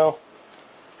side right now,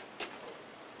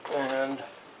 and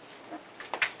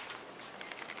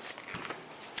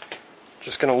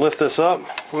just going to lift this up.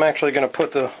 I'm actually going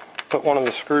to put one of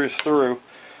the screws through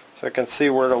so I can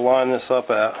see where to line this up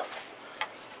at,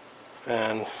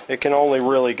 and it can only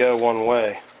really go one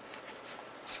way.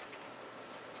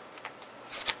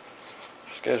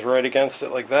 Just goes right against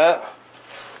it like that.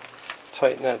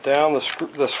 Tighten that down.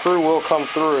 The screw will come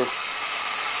through.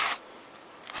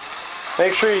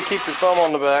 Make sure you keep your thumb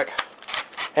on the back,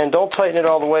 and don't tighten it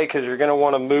all the way because you're going to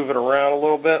want to move it around a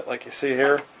little bit like you see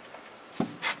here,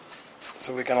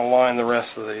 so we can align the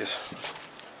rest of these.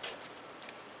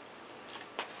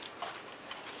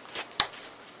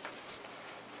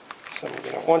 So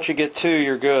once you get two,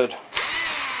 you're good.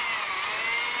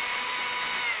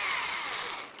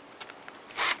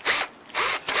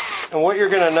 And what you're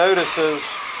going to notice is,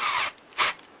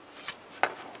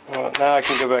 well, now I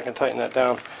can go back and tighten that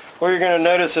down. What you're going to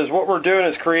notice is what we're doing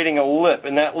is creating a lip,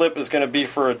 and that lip is going to be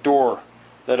for a door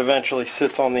that eventually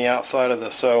sits on the outside of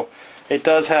this. So it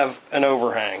does have an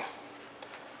overhang.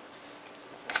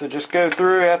 So just go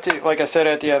through, after, like I said,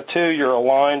 after you have two, you're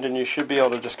aligned, and you should be able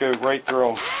to just go right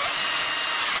through them.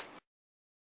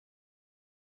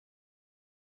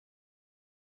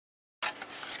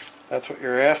 That's what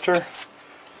you're after.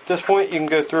 At this point, you can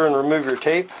go through and remove your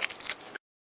tape.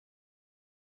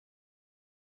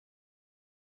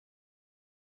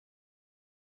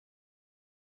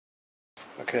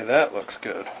 Okay, that looks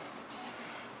good.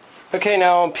 Okay,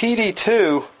 now on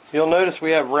PD2, you'll notice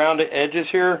we have rounded edges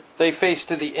here. They face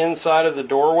to the inside of the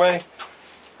doorway.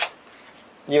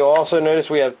 You'll also notice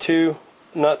we have two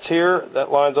nuts here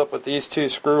that lines up with these two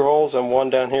screw holes, and one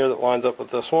down here that lines up with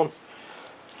this one.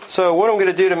 So what I'm going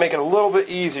to do to make it a little bit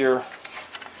easier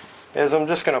is I'm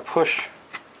just going to push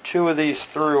two of these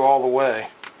through all the way,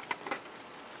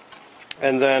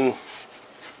 and then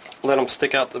let them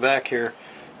stick out the back here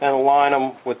and align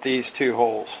them with these two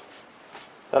holes.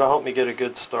 That'll help me get a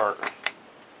good start.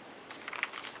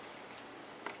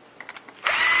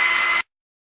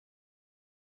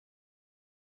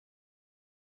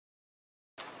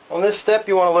 On this step,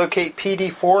 you want to locate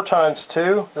PD4 times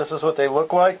 2. This is what they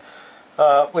look like.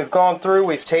 We've gone through,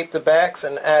 we've taped the backs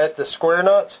and added the square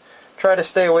nuts. Try to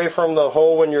stay away from the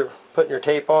hole when you're putting your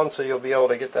tape on, so you'll be able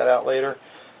to get that out later.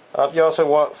 You also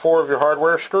want 4 of your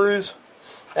hardware screws.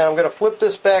 And I'm going to flip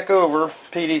this back over,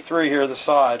 PD3 here, the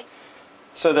side,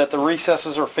 so that the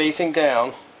recesses are facing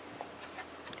down.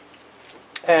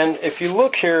 And if you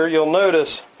look here, you'll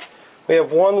notice we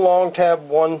have 1 long tab,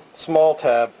 1 small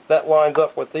tab. That lines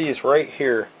up with these right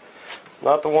here.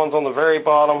 Not the ones on the very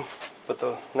bottom, but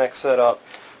the next set up.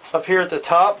 Up here at the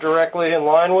top, directly in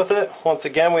line with it, once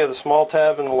again we have the small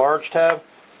tab and the large tab.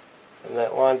 And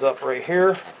that lines up right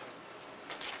here.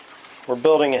 We're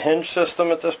building a hinge system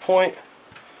at this point.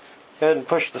 Go ahead and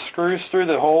push the screws through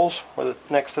the holes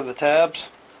next to the tabs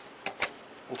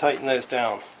and tighten those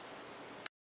down.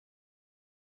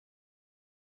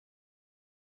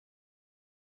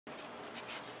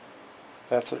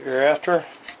 That's what you're after.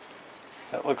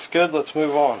 That looks good. Let's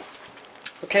move on.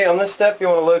 Okay, on this step you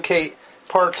want to locate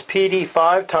parts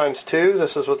PD5 times 2.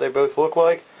 This is what they both look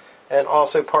like. And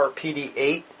also part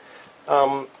PD8.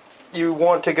 You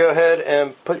want to go ahead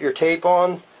and put your tape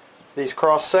on these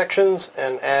cross sections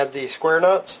and add the square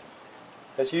nuts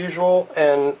as usual.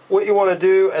 And what you want to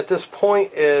do at this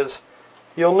point is,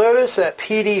 you'll notice that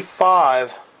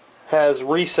PD5 has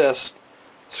recessed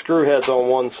screw heads on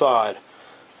one side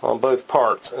on both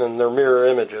parts, and they're mirror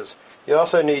images. You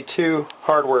also need 2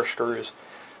 hardware screws.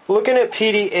 Looking at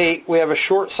PD8, we have a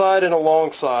short side and a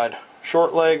long side.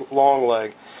 Short leg, long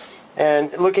leg.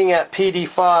 And looking at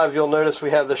PD5, you'll notice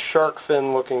we have this shark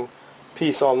fin looking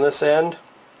piece on this end.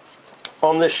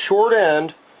 On this short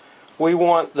end, we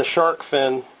want the shark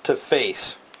fin to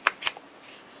face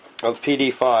of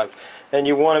PD5. And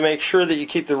you want to make sure that you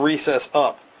keep the recess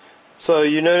up. So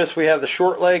you notice we have the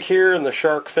short leg here and the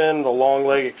shark fin. The long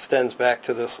leg extends back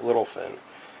to this little fin,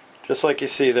 just like you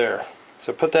see there.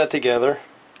 So put that together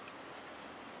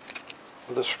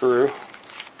with a screw.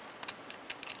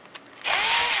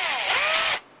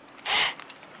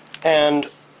 And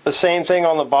the same thing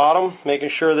on the bottom, making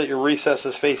sure that your recess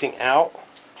is facing out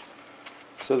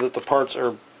so that the parts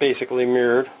are basically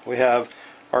mirrored. We have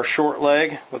our short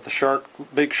leg with the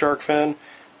big shark fin,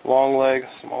 long leg,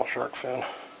 small shark fin.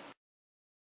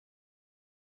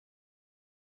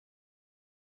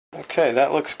 Okay,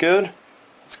 that looks good.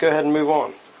 Let's go ahead and move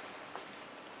on.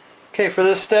 Okay, for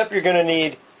this step you're going to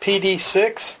need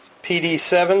PD6,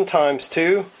 PD7 times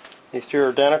 2. These 2 are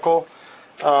identical.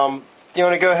 You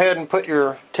want to go ahead and put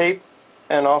your tape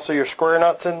and also your square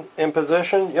nuts in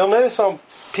position. You'll notice on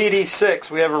PD6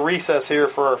 we have a recess here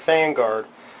for our fan guard,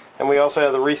 and we also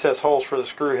have the recess holes for the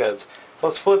screw heads.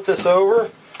 Let's flip this over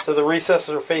so the recesses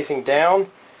are facing down.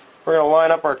 We're going to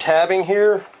line up our tabbing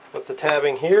here with the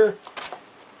tabbing here.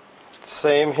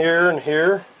 Same here and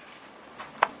here.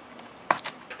 I'm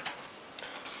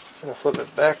going to flip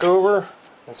it back over,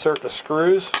 insert the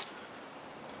screws,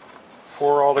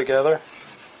 4 all together.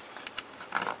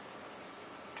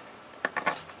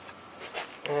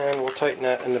 And we'll tighten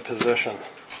that into position.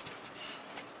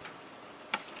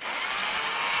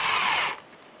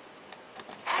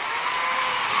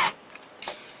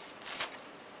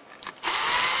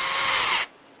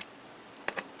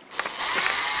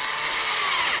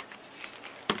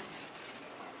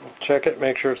 Check it,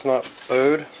 make sure it's not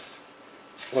bowed.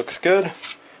 Looks good.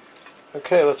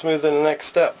 Okay, let's move to the next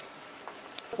step.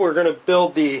 We're going to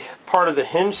build the part of the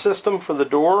hinge system for the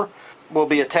door. We'll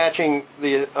be attaching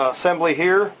the assembly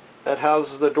here that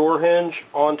houses the door hinge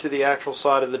onto the actual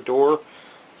side of the door,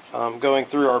 going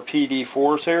through our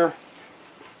PD4s here.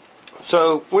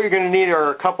 So what you're going to need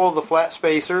are a couple of the flat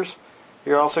spacers.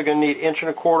 You're also going to need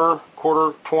 1¼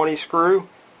 quarter 20 screw,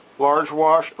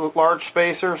 large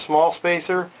spacer,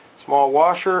 small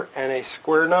washer, and a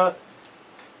square nut.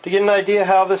 To get an idea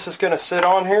how this is going to sit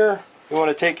on here, you want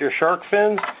to take your shark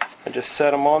fins and just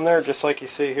set them on there just like you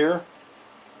see here.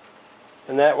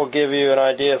 And that will give you an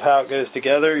idea of how it goes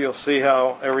together. You'll see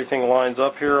how everything lines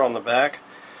up here on the back.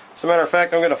 As a matter of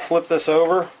fact, I'm going to flip this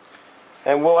over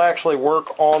and we'll actually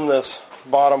work on this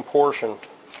bottom portion.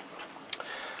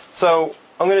 So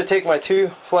I'm going to take my 2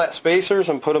 flat spacers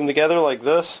and put them together like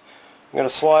this. I'm going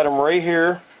to slide them right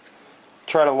here.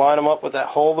 Try to line them up with that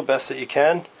hole the best that you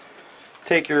can.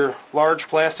 Take your large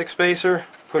plastic spacer,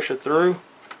 push it through,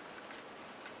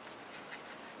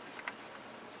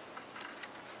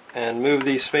 and move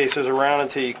these spacers around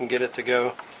until you can get it to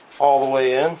go all the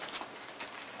way in.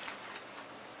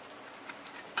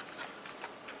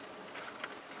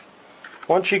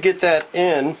 Once you get that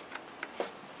in,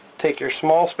 take your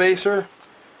small spacer.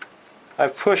 I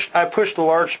pushed the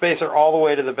large spacer all the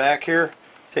way to the back here.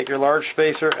 Take your large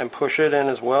spacer and push it in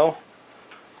as well.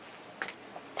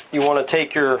 You want to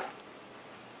take your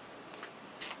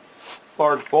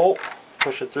large bolt,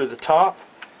 push it through the top,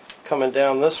 coming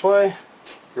down this way,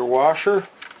 your washer,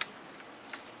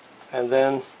 and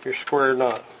then your square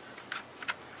nut.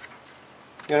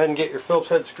 Go ahead and get your Phillips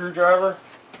head screwdriver,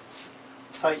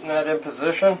 tighten that in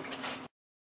position.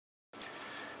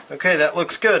 Okay, that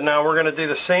looks good. Now we're going to do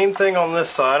the same thing on this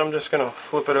side. I'm just going to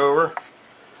flip it over.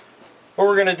 What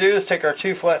we're going to do is take our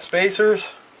 2 flat spacers,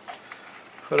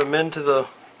 put them into the,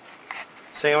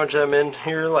 sandwich them in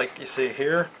here like you see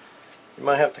here. You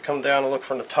might have to come down and look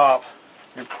from the top.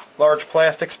 Your large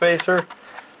plastic spacer,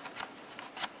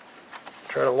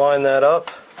 try to line that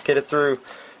up, get it through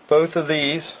both of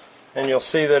these, and you'll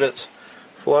see that it's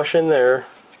flush in there.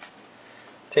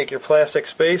 Take your plastic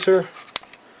spacer,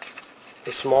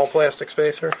 the small plastic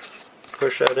spacer,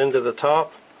 push that into the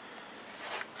top.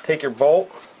 Take your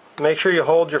bolt, make sure you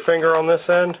hold your finger on this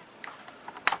end,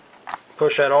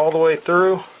 push that all the way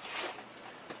through.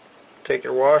 Take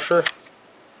your washer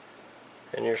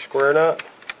and your square nut,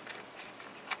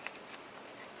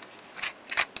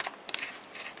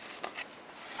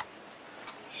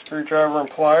 screwdriver and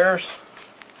pliers,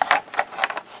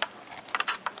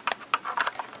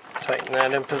 tighten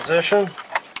that in position.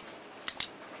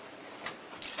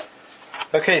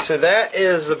 Okay, so that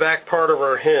is the back part of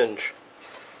our hinge.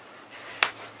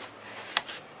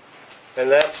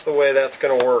 And that's the way that's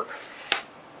going to work.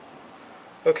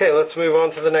 Okay, let's move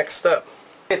on to the next step.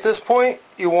 At this point,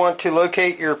 you want to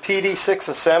locate your PD6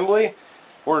 assembly.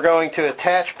 We're going to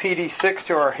attach PD6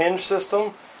 to our hinge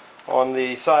system on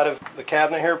the side of the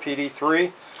cabinet here,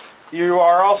 PD3. You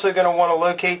are also going to want to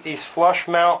locate these flush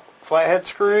mount flathead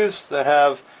screws that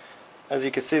have, as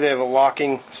you can see, they have a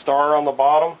locking star on the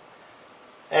bottom.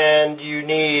 And you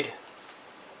need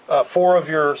 4 of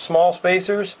your small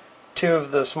spacers, 2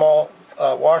 of the small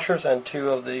washers, and 2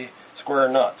 of the square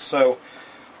nuts. So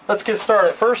let's get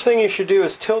started. First thing you should do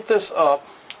is tilt this up,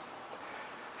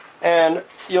 and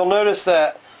you'll notice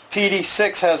that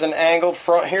PD6 has an angled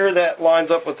front here that lines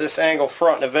up with this angled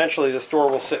front, and eventually this door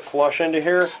will sit flush into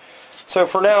here. So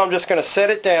for now I'm just going to set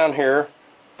it down here.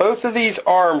 Both of these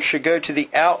arms should go to the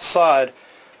outside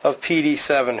of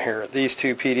PD7 here, these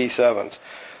 2 PD7s.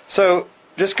 So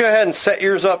just go ahead and set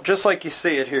yours up just like you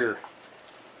see it here.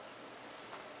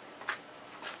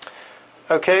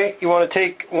 Okay, you want to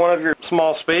take one of your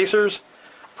small spacers,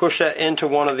 push that into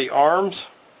one of the arms,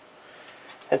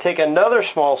 and take another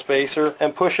small spacer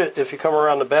and push it, if you come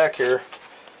around the back here,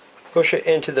 push it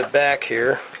into the back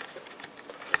here.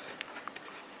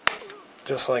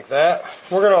 Just like that.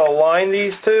 We're going to align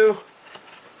these 2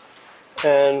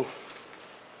 and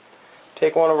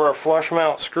take one of our flush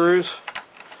mount screws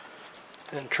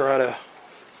and try to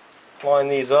line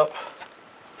these up.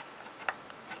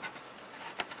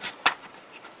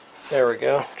 There we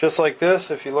go. Just like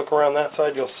this. If you look around that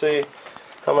side, you'll see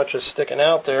how much is sticking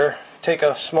out there. Take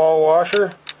a small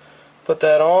washer, put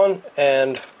that on,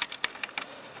 and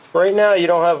right now you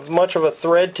don't have much of a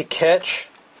thread to catch,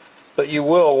 but you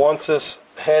will once this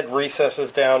head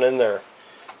recesses down in there.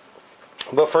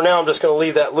 But for now I'm just going to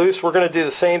leave that loose. We're going to do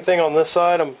the same thing on this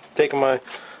side. I'm taking my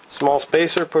small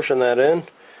spacer, pushing that in.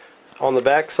 On the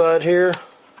back side here,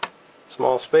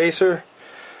 small spacer.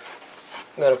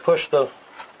 I'm going to push the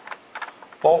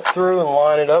bolt through and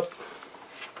line it up.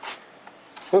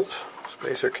 Oops,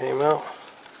 spacer came out.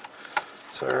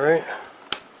 It's alright.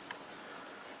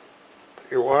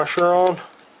 Put your washer on,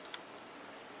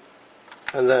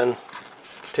 and then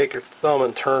take your thumb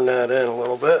and turn that in a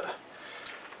little bit.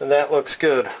 And that looks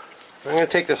good. I'm going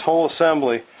to take this whole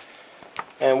assembly,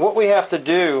 and what we have to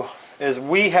do is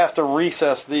we have to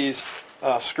recess these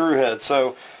screw heads.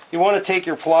 So you want to take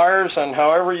your pliers, and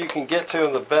however you can get to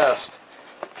them the best,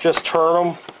 just turn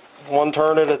them 1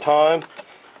 turn at a time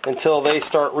until they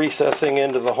start recessing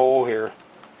into the hole here.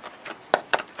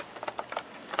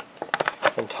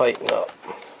 And tighten up.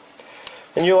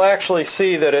 And you'll actually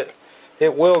see that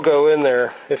it will go in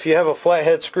there. If you have a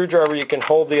flathead screwdriver, you can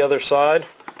hold the other side.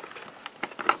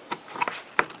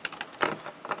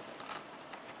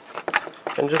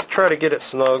 And just try to get it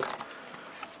snug.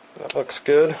 That looks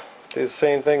good. Do the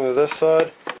same thing to this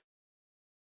side.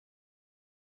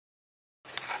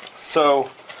 So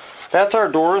that's our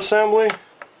door assembly,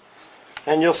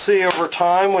 and you'll see over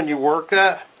time when you work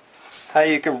that how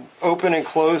you can open and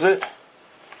close it.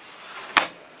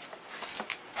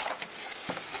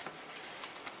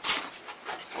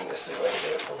 Let me see if I can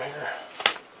do it from here.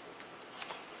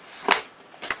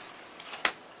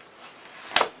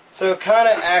 So it kind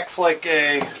of acts like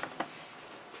a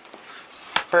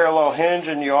parallel hinge,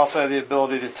 and you also have the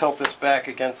ability to tilt this back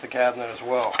against the cabinet as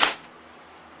well.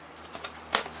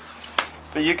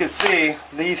 But you can see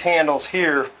these handles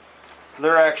here,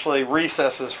 they're actually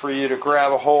recesses for you to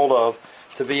grab a hold of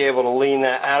to be able to lean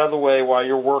that out of the way while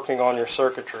you're working on your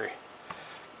circuitry.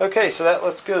 Okay, so that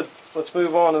looks good. Let's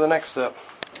move on to the next step.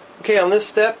 Okay, on this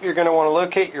step you're going to want to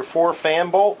locate your 4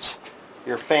 fan bolts,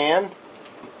 your fan,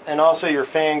 and also your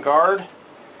fan guard,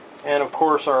 and of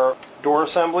course our door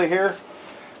assembly here.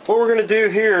 What we're going to do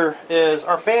here is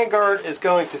our fan guard is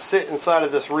going to sit inside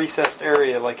of this recessed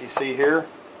area like you see here,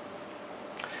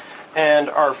 and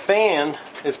our fan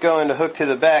is going to hook to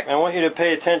the back. And I want you to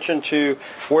pay attention to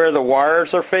where the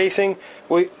wires are facing.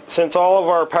 Since all of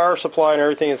our power supply and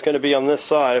everything is going to be on this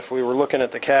side, if we were looking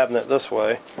at the cabinet this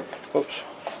way, oops,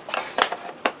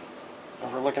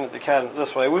 if we're looking at the cabinet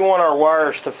this way, we want our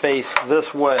wires to face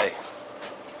this way,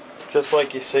 just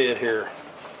like you see it here.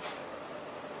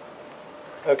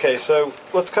 Okay, so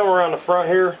let's come around the front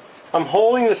here. I'm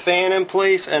holding the fan in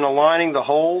place and aligning the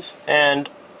holes, and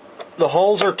the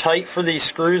holes are tight for these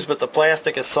screws, but the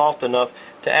plastic is soft enough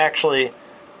to actually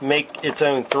make its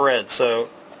own thread. So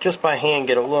just by hand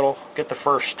get the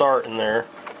first start in there.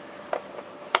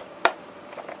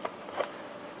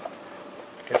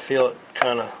 You can feel it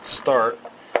kind of start.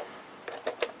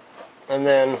 And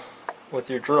then with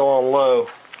your drill on low,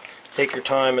 take your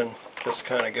time and just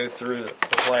kind of go through the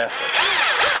plastic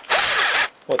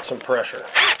with some pressure.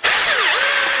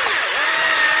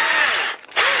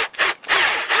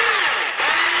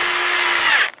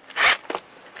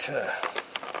 Okay.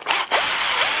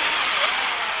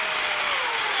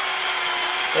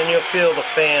 Then you'll feel the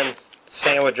fan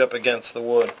sandwich up against the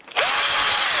wood.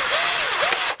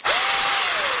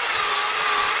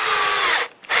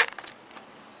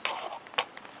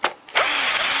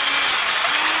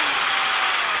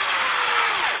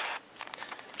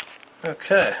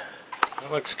 Okay,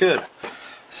 that looks good.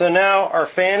 So now our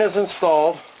fan is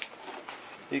installed.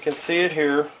 You can see it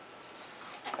here,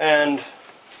 and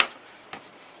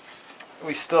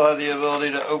we still have the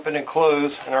ability to open and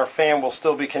close, and our fan will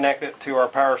still be connected to our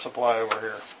power supply over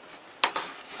here.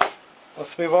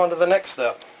 Let's move on to the next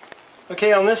step.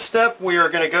 Okay, on this step we are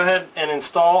going to go ahead and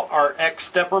install our X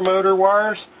stepper motor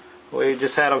wires. We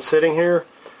just had them sitting here.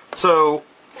 So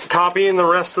copying the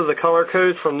rest of the color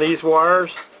codes from these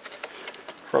wires,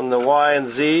 from the Y and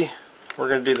Z, we're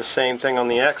going to do the same thing on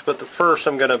the X, but first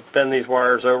I'm going to bend these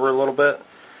wires over a little bit.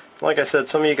 Like I said,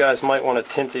 some of you guys might want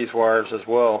to tint these wires as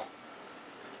well,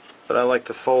 but I like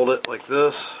to fold it like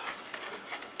this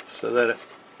so that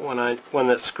when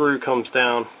that screw comes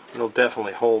down, it'll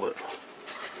definitely hold it.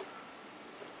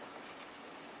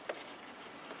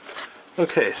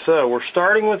 Okay, so we're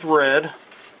starting with red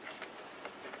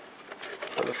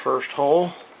for the first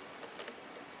hole.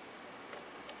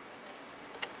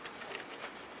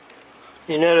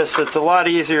 You notice it's a lot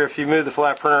easier if you move the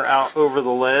Phlatprinter out over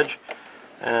the ledge,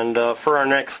 and for our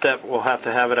next step we'll have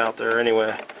to have it out there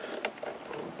anyway.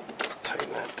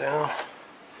 Tighten that down.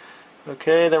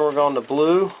 Okay, then we're going to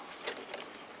blue.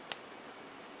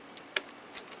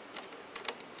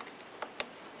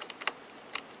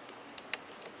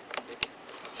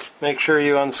 Make sure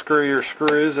you unscrew your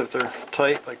screws if they're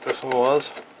tight like this one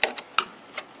was.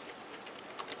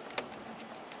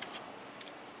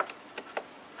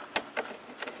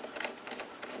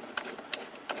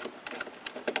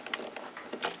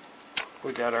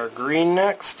 We got our green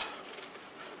next.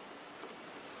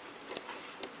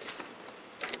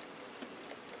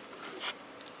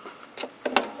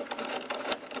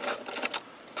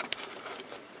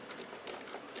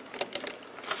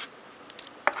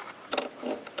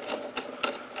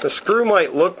 The screw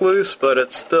might look loose, but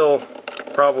it's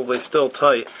probably still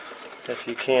tight if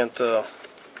you can't get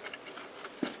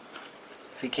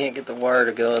the wire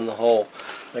to go in the hole.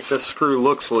 Like this screw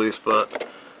looks loose, but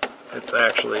it's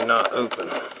actually not open.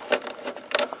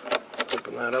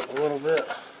 Open that up a little bit.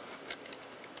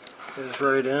 Goes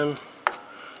right in.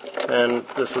 And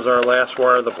this is our last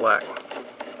wire, the black.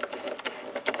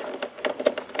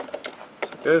 So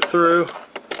go through,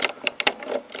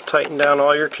 tighten down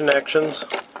all your connections.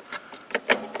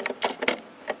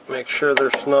 Make sure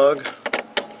they're snug.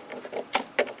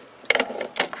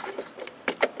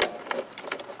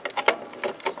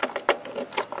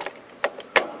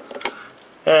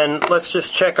 And let's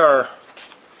just check our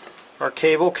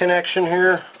cable connection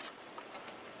here.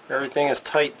 Everything is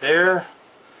tight there.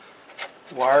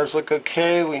 Wires look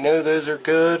okay. We know those are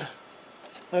good.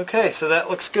 Okay, so that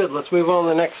looks good. Let's move on to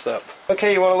the next step.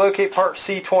 Okay, you want to locate part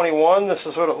C21. This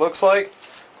is what it looks like.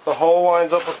 The hole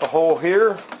lines up with the hole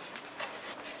here.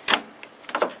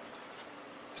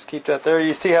 Just keep that there.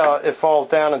 You see how it falls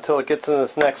down until it gets in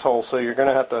this next hole, so you're going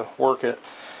to have to work it.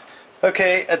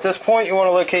 Okay, at this point you want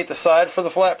to locate the side for the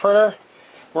Phlatprinter.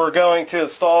 We're going to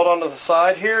install it onto the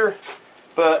side here,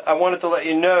 but I wanted to let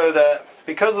you know that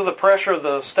Because of the pressure of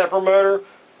the stepper motor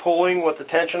pulling with the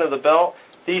tension of the belt,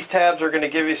 these tabs are going to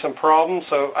give you some problems.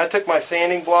 So I took my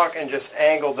sanding block and just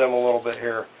angled them a little bit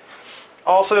here.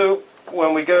 Also,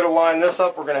 when we go to line this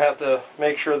up, we're going to have to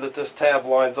make sure that this tab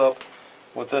lines up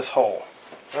with this hole.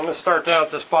 I'm going to start down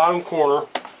at this bottom corner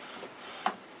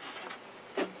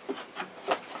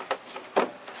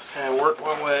and work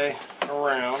my way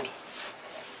around.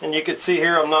 And you can see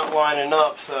here I'm not lining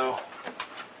up, so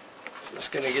I'm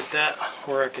just going to get that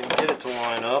where I can get it to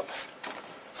line up.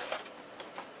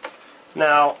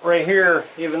 Now, right here,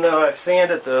 even though I've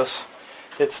sanded this,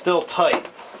 it's still tight,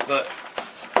 but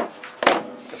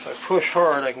if I push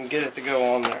hard, I can get it to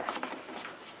go on there.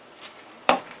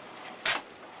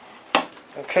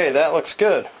 Okay, that looks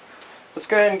good. Let's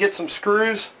go ahead and get some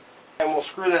screws, and we'll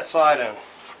screw that side in.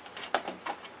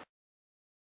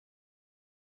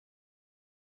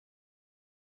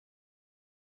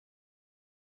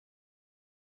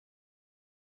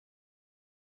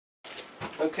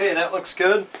 Okay, that looks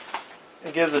good.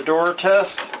 I give the door a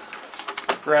test.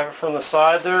 Grab it from the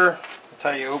side there. That's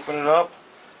how you open it up.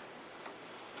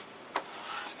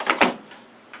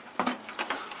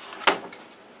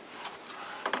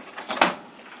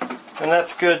 And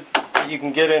that's good. You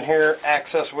can get in here,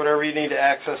 access whatever you need to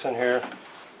access in here,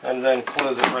 and then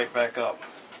close it right back up.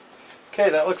 Okay,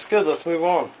 that looks good. Let's move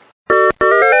on.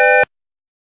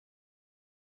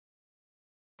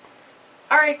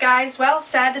 Alright guys, well,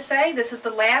 sad to say, this is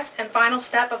the last and final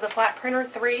step of the Phlatprinter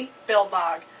 3 build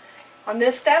log. On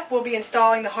this step, we'll be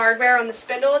installing the hardware on the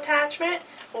spindle attachment,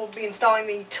 we'll be installing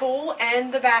the tool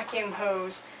and the vacuum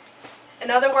hose. In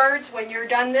other words, when you're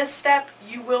done this step,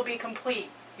 you will be complete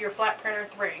your Phlatprinter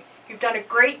 3. You've done a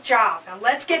great job. Now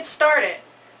let's get started.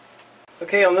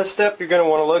 Okay, on this step, you're going to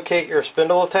want to locate your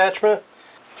spindle attachment.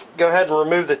 Go ahead and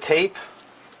remove the tape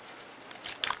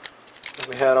that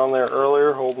we had on there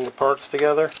earlier holding the parts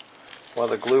together while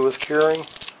the glue was curing.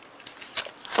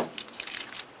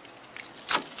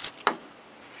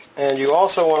 And you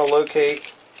also want to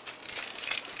locate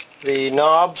the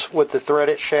knobs with the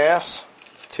threaded shafts,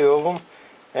 2 of them,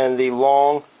 and the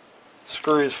long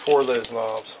screws for those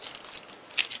knobs.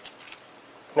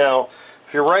 Now,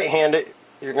 if you're right-handed,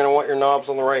 you're going to want your knobs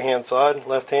on the right-hand side,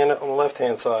 left-handed on the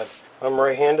left-hand side. I'm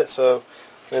right-handed, so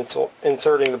I'm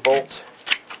inserting the bolts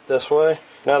this way.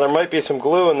 Now there might be some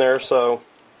glue in there, so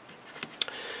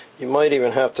you might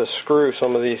even have to screw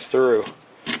some of these through.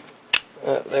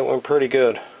 That went pretty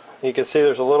good. You can see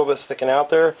there's a little bit sticking out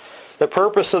there. The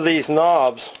purpose of these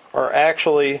knobs are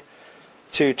actually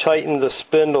to tighten the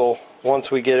spindle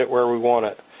once we get it where we want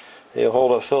it. You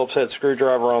hold a Phillips head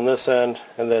screwdriver on this end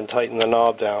and then tighten the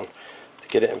knob down to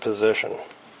get it in position.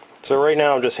 So right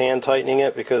now I'm just hand tightening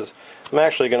it because I'm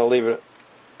actually going to leave it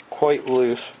quite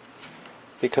loose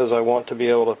because I want to be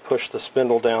able to push the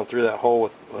spindle down through that hole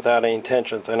without any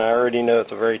tensions, and I already know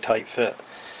it's a very tight fit.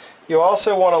 You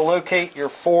also want to locate your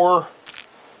 4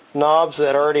 knobs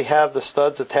that already have the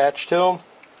studs attached to them.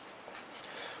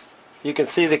 You can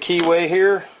see the keyway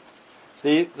here.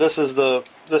 This is the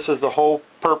whole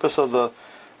purpose of the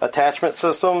attachment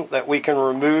system, that we can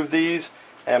remove these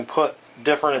and put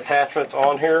different attachments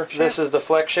on here. This is the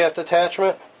flex shaft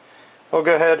attachment. We'll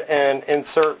go ahead and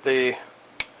insert the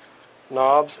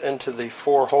knobs into the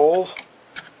 4 holes.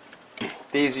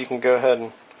 These you can go ahead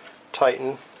and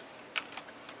tighten.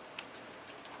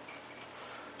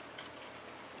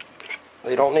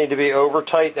 They don't need to be over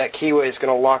tight. That keyway is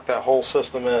going to lock that whole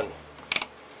system in.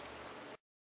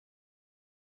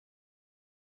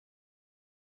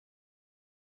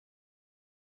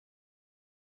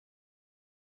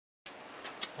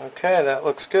 Okay, that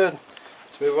looks good.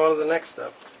 Let's move on to the next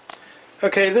step.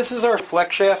 Okay, this is our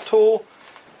flex shaft tool.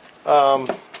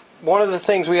 One of the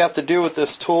things we have to do with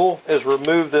this tool is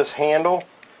remove this handle.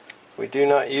 We do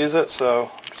not use it,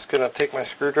 so I'm just going to take my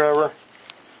screwdriver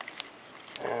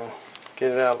and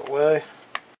get it out of the way.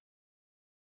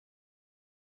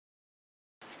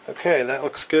 Okay, that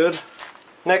looks good.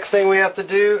 Next thing we have to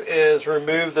do is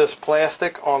remove this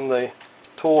plastic on the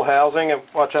tool housing, and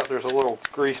watch out, there's a little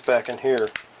grease back in here.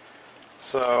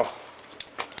 So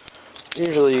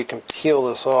usually you can peel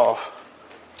this off.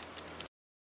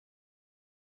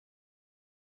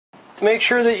 Make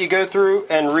sure that you go through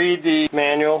and read the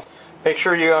manual. Make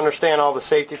sure you understand all the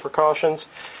safety precautions.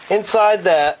 Inside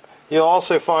that, you'll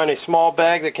also find a small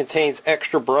bag that contains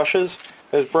extra brushes.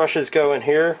 Those brushes go in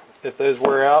here if those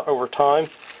wear out over time.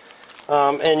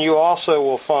 And you also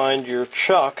will find your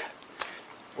chuck,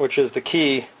 which is the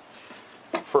key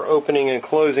for opening and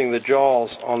closing the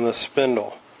jaws on the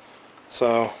spindle.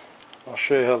 So I'll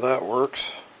show you how that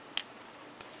works.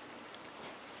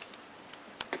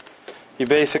 You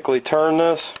basically turn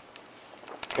this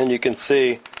And you can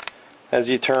see as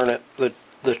you turn it,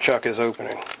 the chuck is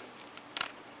opening.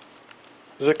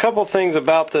 There's a couple things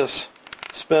about this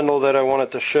spindle that I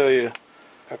wanted to show you.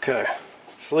 Okay,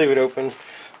 just leave it open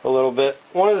a little bit.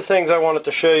 One of the things I wanted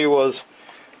to show you was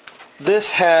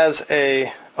this has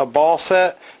a ball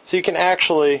set, so you can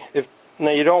actually,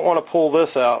 now you don't want to pull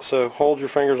this out, so hold your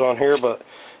fingers on here, but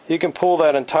you can pull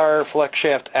that entire flex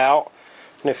shaft out,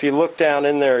 and if you look down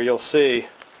in there you'll see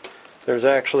there's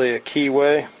actually a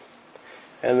keyway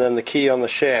and then the key on the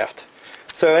shaft.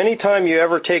 So anytime you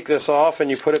ever take this off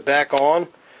and you put it back on,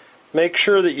 make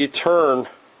sure that you turn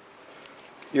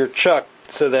your chuck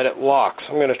so that it locks.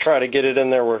 I'm going to try to get it in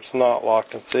there where it's not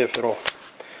locked and see if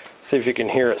you can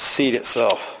hear it seat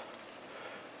itself.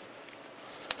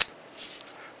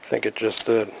 I think it just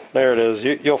did. There it is.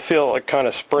 You'll feel it like kind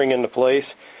of spring into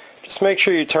place. Just make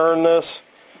sure you turn this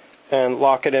and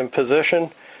lock it in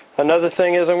position. Another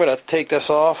thing is, I'm going to take this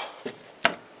off.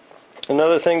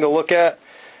 Another thing to look at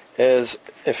is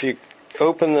if you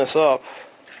open this up,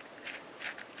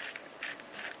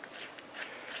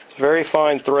 it's very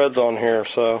fine threads on here,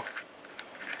 so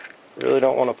really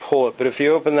don't want to pull it. But if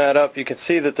you open that up, you can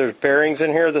see that there's bearings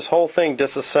in here. This whole thing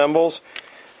disassembles,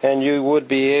 and you would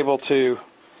be able to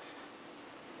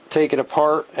take it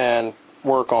apart and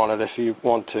work on it if you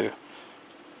want to.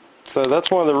 So that's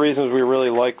one of the reasons we really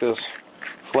like this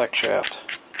flex shaft.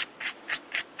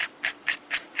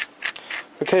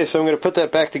 Okay, so I'm going to put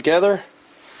that back together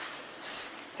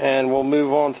and we'll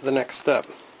move on to the next step.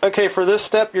 Okay, for this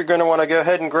step you're going to want to go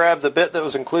ahead and grab the bit that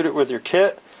was included with your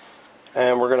kit,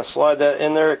 and we're going to slide that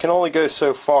in there. It can only go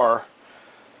so far.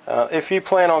 If you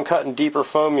plan on cutting deeper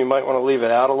foam, you might want to leave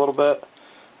it out a little bit.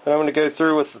 And I'm going to go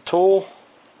through with the tool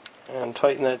and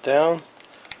tighten that down.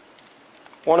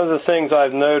 One of the things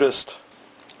I've noticed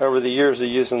over the years of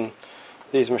using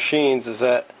these machines is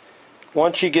that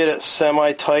once you get it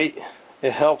semi-tight,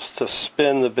 it helps to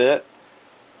spin the bit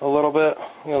a little bit.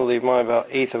 I'm going to leave mine about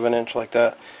 1/8 of an inch like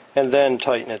that, and then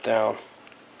tighten it down.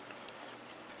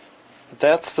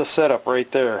 That's the setup right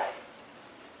there.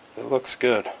 It looks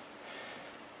good.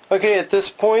 Okay, at this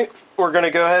point we're going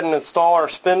to go ahead and install our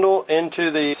spindle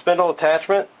into the spindle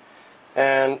attachment,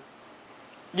 and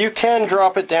you can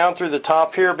drop it down through the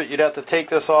top here, but you'd have to take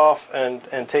this off and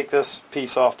take this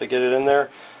piece off to get it in there.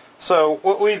 So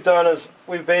what we've done is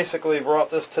we've basically brought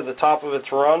this to the top of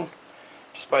its run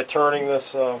just by turning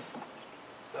this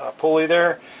pulley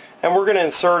there, and we're going to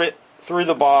insert it through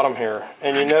the bottom here.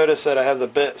 And you notice that I have the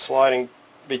bit sliding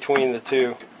between the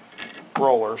two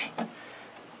rollers.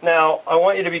 Now I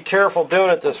want you to be careful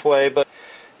doing it this way, but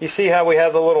you see how we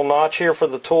have the little notch here for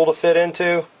the tool to fit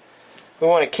into? We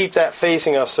want to keep that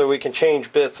facing us so we can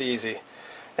change bits easy.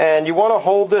 And you want to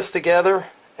hold this together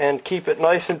and keep it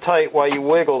nice and tight while you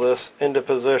wiggle this into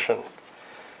position.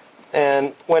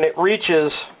 And when it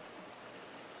reaches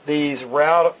these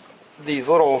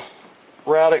little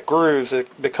routed grooves,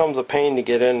 it becomes a pain to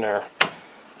get in there.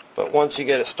 But once you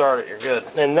get it started, you're good.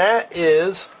 And that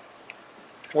is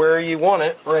where you want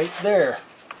it, right there.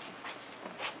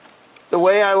 The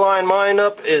way I line mine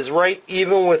up is right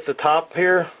even with the top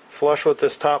here, flush with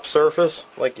this top surface,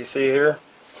 like you see here.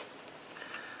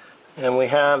 And we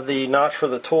have the notch for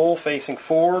the tool facing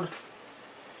forward.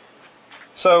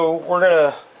 So we're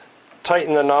going to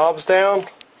tighten the knobs down.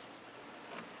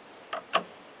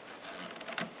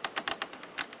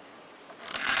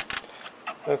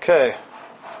 Okay,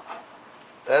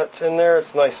 that's in there,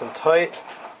 it's nice and tight.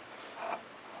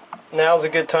 Now's a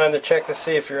good time to check to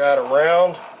see if you're out of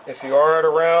round. If you are out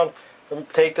of round,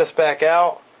 take this back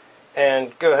out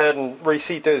and go ahead and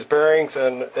reseat those bearings,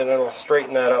 and it'll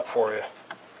straighten that up for you.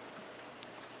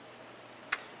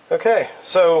 Okay,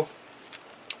 so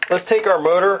let's take our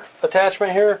motor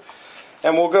attachment here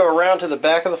and we'll go around to the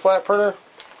back of the Phlatprinter.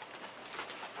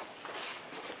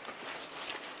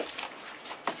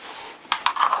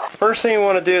 First thing you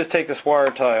want to do is take this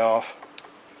wire tie off.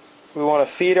 We want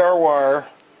to feed our wire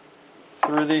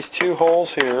through these two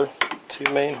holes here,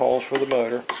 two main holes for the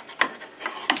motor.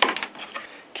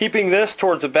 Keeping this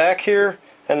towards the back here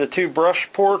and the two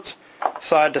brush ports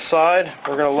side to side,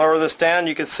 we're going to lower this down.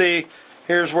 You can see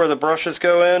here's where the brushes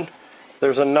go in.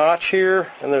 There's a notch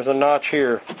here and there's a notch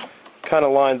here. Kind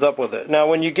of lines up with it. Now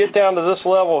when you get down to this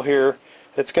level here,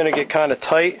 it's going to get kind of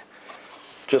tight.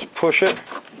 Just push it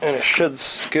and it should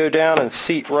go down and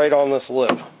seat right on this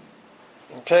lip.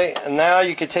 Okay, and now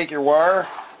you can take your wire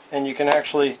and you can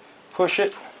actually push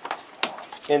it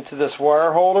into this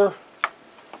wire holder,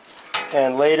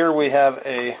 and later we have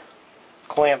a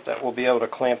clamp that we'll be able to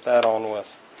clamp that on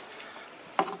with.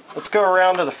 Let's go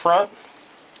around to the front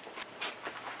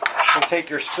and take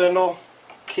your spindle,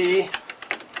 key,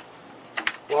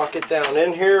 lock it down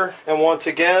in here, and once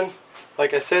again,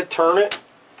 like I said, turn it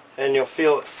and you'll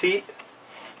feel it seat.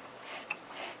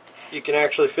 You can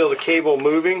actually feel the cable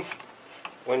moving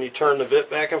when you turn the bit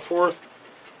back and forth,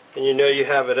 and you know you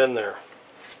have it in there.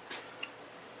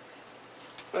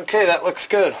 Okay, that looks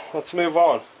good. Let's move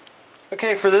on.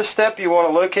 Okay, for this step you want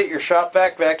to locate your shop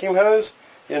vac vacuum hose.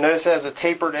 You'll notice it has a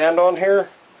tapered end on here.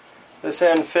 This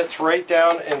end fits right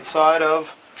down inside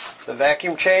of the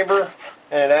vacuum chamber,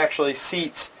 and it actually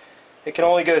seats. It can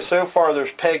only go so far.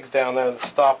 There's pegs down there that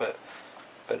stop it,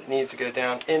 but it needs to go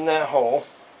down in that hole.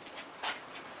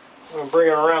 I'm going to bring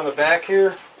it around the back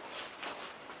here.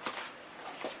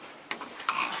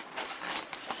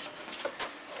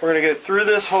 We're going to go through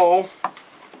this hole,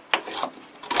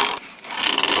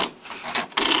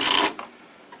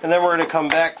 and then we're going to come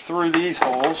back through these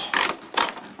holes.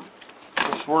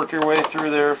 Just work your way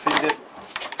through there, feed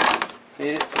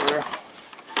it through.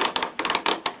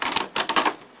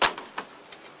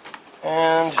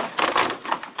 And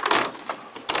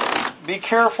be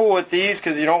careful with these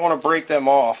because you don't want to break them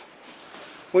off.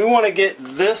 We want to get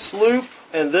this loop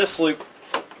and this loop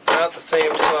about the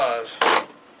same size.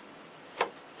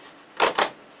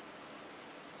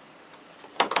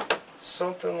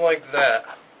 Something like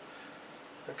that.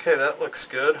 Okay, that looks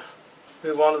good.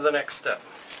 Move on to the next step.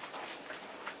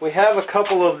 We have a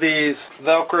couple of these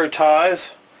Velcro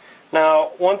ties.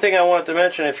 Now, one thing I wanted to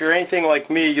mention, if you're anything like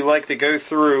me, you like to go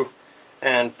through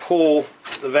and pull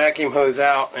the vacuum hose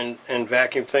out and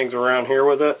vacuum things around here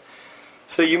with it.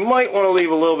 So you might want to leave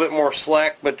a little bit more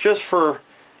slack, but just for,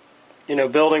 you know,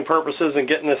 building purposes and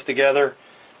getting this together,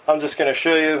 I'm just going to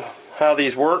show you how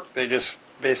these work. They just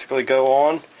basically go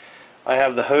on. I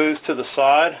have the hose to the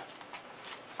side.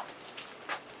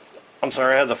 I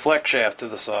have the flex shaft to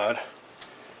the side.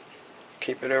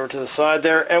 Keep it over to the side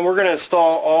there, and we're going to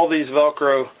install all these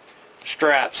Velcro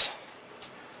straps.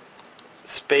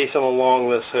 Space them along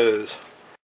this hose.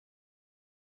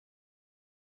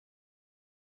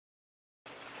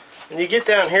 When you get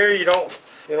down here, you don't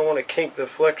want to kink the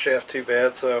flex shaft too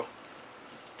bad, so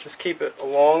just keep it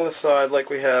along the side like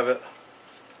we have it.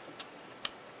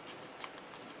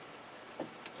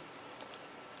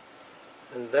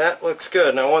 And that looks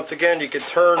good. Now once again, you can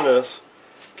turn this,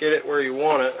 get it where you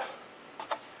want it.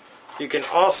 You can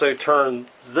also turn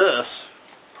this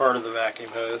part of the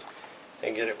vacuum hose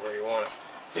and get it where you want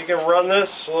it. You can run this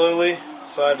slowly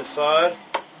side to side.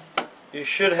 You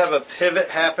should have a pivot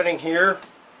happening here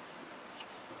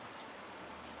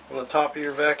on the top of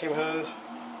your vacuum hose.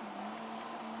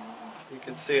 You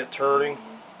can see it turning.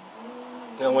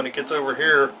 Now when it gets over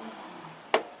here,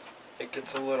 it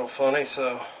gets a little funny,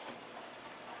 so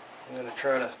I'm going to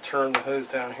try to turn the hose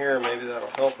down here. Maybe that'll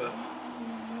help it.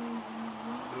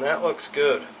 And that looks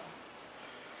good.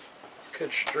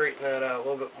 Could straighten that out a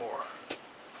little bit more.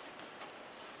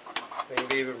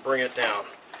 Maybe even bring it down.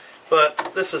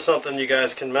 But this is something you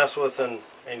guys can mess with and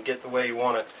get the way you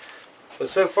want it. But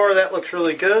so far that looks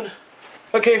really good.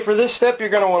 Okay, for this step you're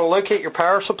going to want to locate your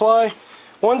power supply.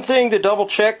 One thing to double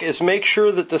check is make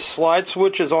sure that the slide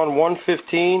switch is on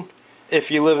 115 if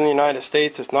you live in the United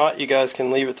States. If not, you guys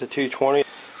can leave it to 220.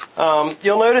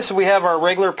 You'll notice we have our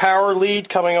regular power lead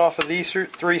coming off of these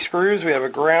 3 screws. We have a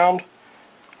ground,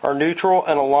 our neutral,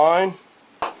 and a line.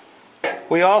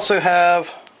 We also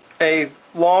have a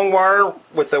long wire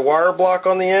with a wire block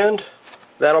on the end.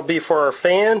 That'll be for our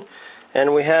fan.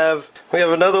 And we have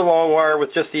another long wire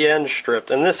with just the end stripped,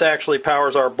 and this actually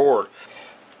powers our board.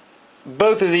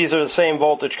 Both of these are the same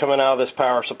voltage coming out of this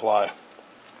power supply.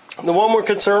 The one we're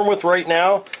concerned with right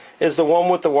now is the one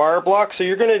with the wire block, so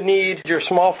you're going to need your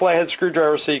small flathead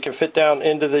screwdriver so you can fit down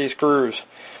into these grooves.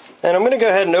 And I'm going to go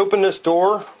ahead and open this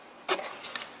door,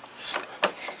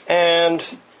 and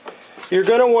you're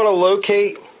going to want to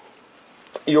locate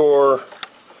your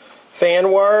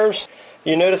fan wires.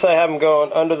 You notice I have them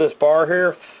going under this bar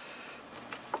here.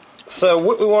 So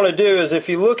what we want to do is, if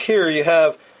you look here, you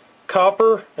have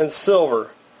copper and silver.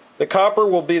 The copper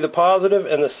will be the positive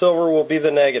and the silver will be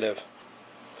the negative.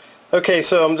 Okay,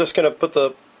 so I'm just going to put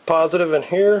the positive in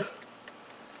here,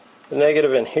 the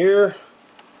negative in here.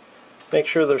 Make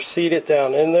sure they're seated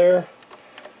down in there.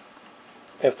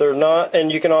 If they're not,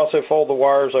 and you can also fold the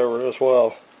wires over as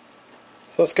well.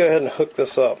 So let's go ahead and hook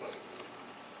this up.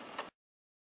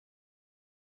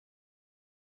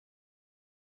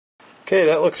 Okay,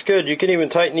 that looks good. You can even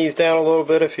tighten these down a little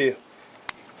bit if you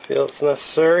feel it's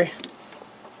necessary.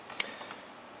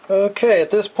 Okay,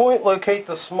 at this point, locate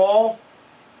the small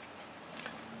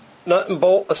nut and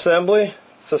bolt assembly.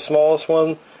 It's the smallest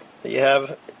one that you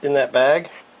have in that bag.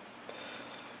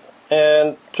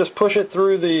 And just push it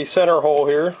through the center hole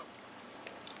here.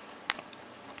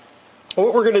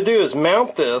 What we're going to do is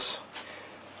mount this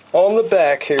on the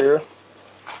back here.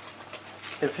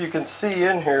 If you can see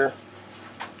in here,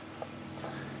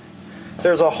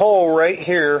 there's a hole right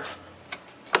here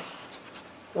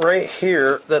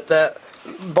that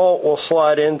bolt will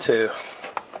slide into.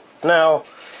 Now,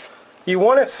 you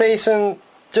want it facing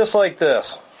just like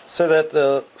this, so that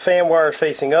the fan wire is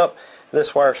facing up,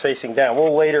 this wire is facing down.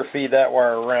 We'll later feed that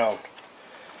wire around.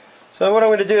 So what I'm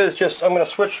going to do is I'm going to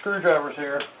switch screwdrivers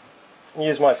here and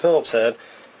use my Phillips head.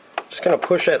 Just going to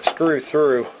push that screw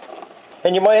through.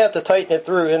 And you might have to tighten it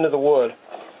through into the wood.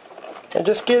 And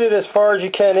just get it as far as you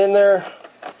can in there,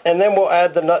 and then we'll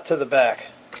add the nut to the back.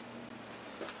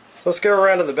 Let's go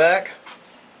around to the back.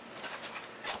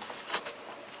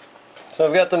 So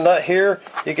I've got the nut here.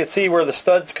 You can see where the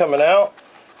stud's coming out.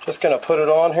 Just going to put it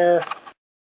on here.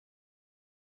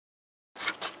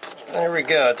 There we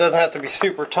go. It doesn't have to be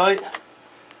super tight.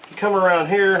 You come around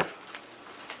here,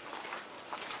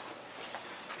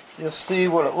 you'll see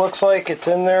what it looks like. It's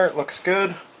in there. It looks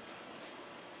good.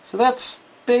 So that's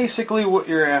basically what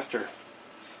you're after.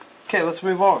 Okay, let's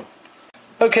move on.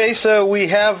 Okay, so we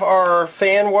have our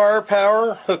fan wire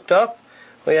power hooked up.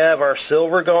 We have our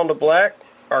silver gone to black,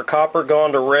 our copper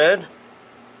gone to red.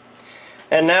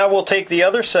 And now we'll take the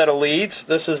other set of leads.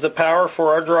 This is the power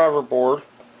for our driver board.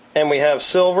 And we have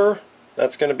silver,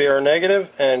 that's going to be our negative,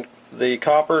 and the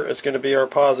copper is going to be our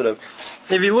positive.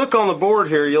 If you look on the board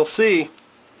here, you'll see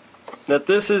that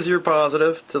this is your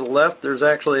positive. To the left, there's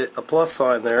actually a plus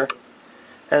sign there.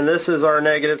 And this is our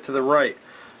negative to the right.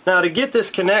 Now, to get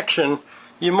this connection,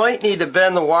 you might need to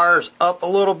bend the wires up a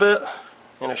little bit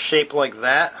in a shape like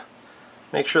that.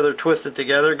 Make sure they're twisted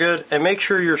together good, and make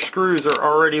sure your screws are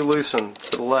already loosened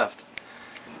to the left.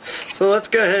 So let's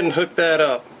go ahead and hook that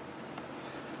up.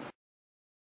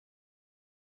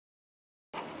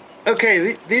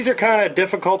 Okay, these are kind of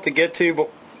difficult to get to,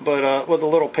 but with a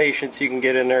little patience you can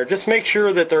get in there. Just make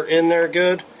sure that they're in there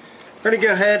good. We're going to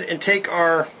go ahead and take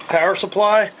our power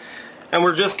supply, and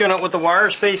we're just going to, with the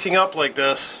wires facing up like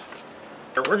this,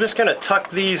 we're just going to tuck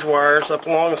these wires up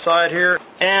along the side here.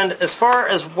 And as far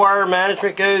as wire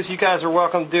management goes, you guys are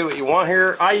welcome to do what you want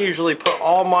here. I usually put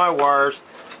all my wires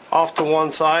off to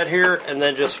one side here and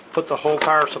then just put the whole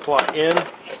power supply in.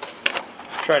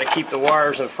 Try to keep the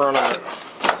wires in front of it.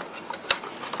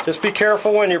 Just be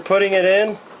careful when you're putting it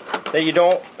in that you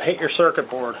don't hit your circuit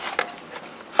board.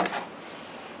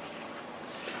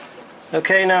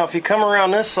 Okay, now if you come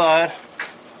around this side,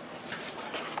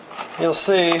 you'll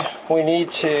see we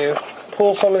need to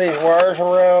pull some of these wires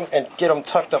around and get them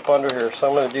tucked up under here. So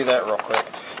I'm going to do that real quick.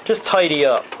 Just tidy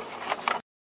up.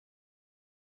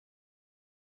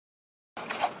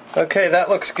 Okay, that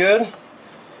looks good.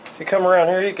 If you come around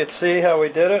here, you can see how we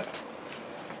did it.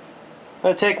 I'm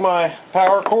going to take my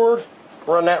power cord,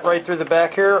 run that right through the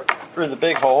back here, through the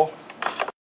big hole.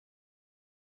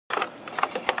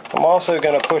 I'm also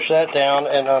going to push that down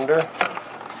and under.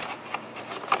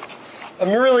 I'm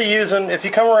really using, if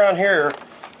you come around here,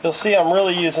 you'll see I'm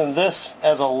really using this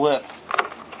as a lip.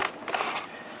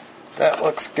 That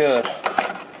looks good.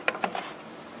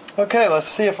 Okay, let's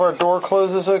see if our door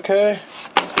closes okay.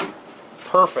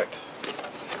 Perfect.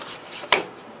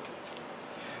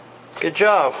 Good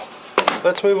job.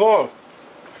 Let's move on.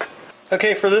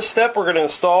 Okay, for this step we're going to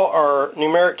install our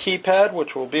numeric keypad,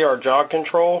 which will be our jog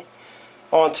control,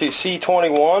 onto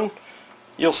C21.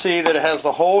 You'll see that it has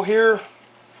the hole here.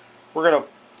 We're going to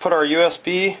put our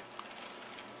USB,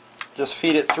 just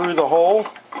feed it through the hole.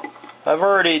 I've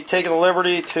already taken the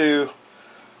liberty to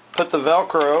put the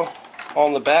Velcro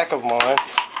on the back of mine.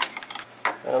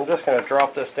 And I'm just going to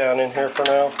drop this down in here for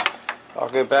now. I'll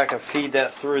go back and feed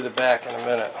that through the back in a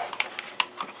minute.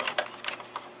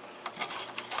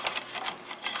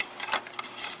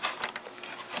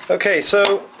 Okay,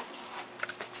 so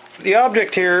the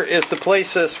object here is to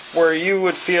place this where you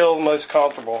would feel most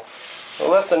comfortable. I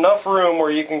left enough room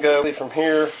where you can go from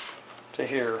here to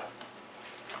here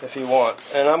if you want.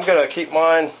 And I'm going to keep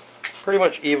mine pretty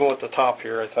much even with the top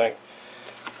here, I think.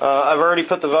 I've already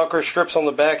put the Velcro strips on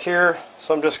the back here,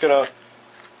 so I'm just going to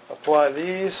apply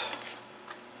these.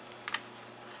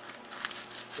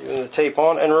 Even the tape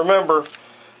on. And remember,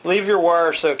 leave your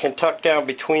wire so it can tuck down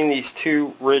between these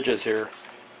two ridges here,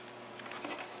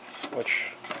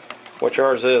 which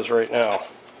ours is right now.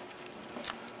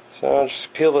 So I'll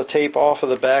just peel the tape off of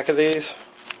the back of these.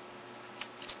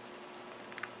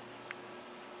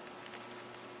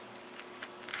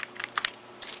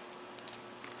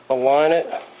 Align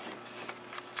it.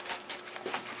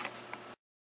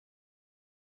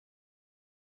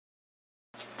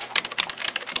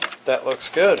 That looks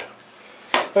good.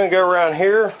 I'm going to go around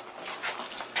here.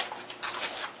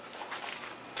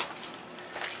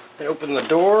 open the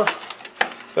door.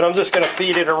 But I'm just going to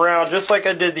feed it around just like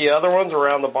I did the other ones,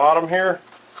 around the bottom here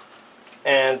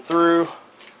and through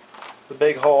the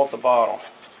big hole at the bottom.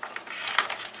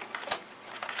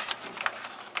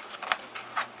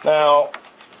 Now,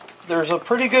 there's a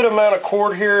pretty good amount of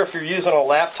cord here. If you're using a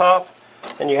laptop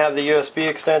and you have the USB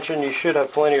extension, you should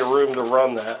have plenty of room to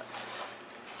run that.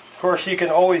 Of course, you can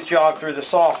always jog through the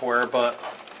software, but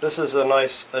this is a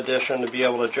nice addition to be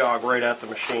able to jog right at the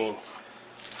machine.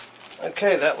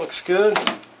 Okay, that looks good.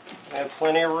 I have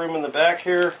plenty of room in the back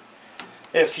here.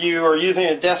 If you are using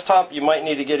a desktop, you might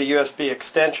need to get a USB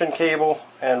extension cable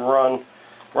and run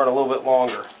a little bit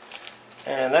longer.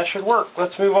 And that should work.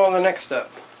 Let's move on to the next step.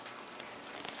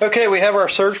 Okay, we have our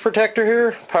surge protector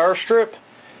here, power strip.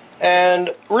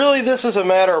 And really this is a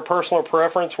matter of personal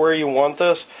preference where you want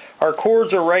this. Our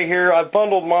cords are right here. I've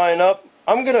bundled mine up.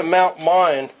 I'm going to mount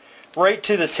mine right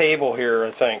to the table here,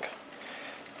 I think.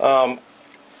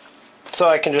 So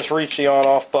I can just reach the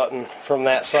on-off button from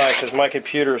that side because my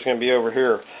computer is going to be over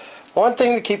here. One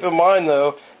thing to keep in mind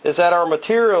though is that our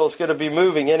material is going to be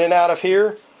moving in and out of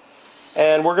here,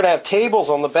 and we're going to have tables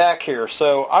on the back here,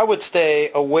 so I would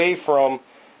stay away from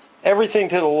everything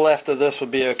to the left of this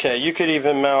would be okay. You could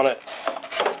even mount it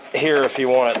here if you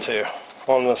wanted to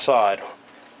on the side.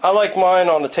 I like mine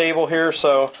on the table here,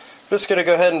 so I'm just going to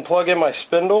go ahead and plug in my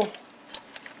spindle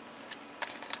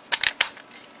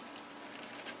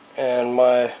and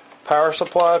my power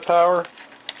supply power,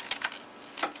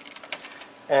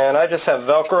 and I just have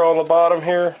Velcro on the bottom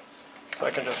here, so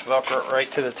I can just Velcro it right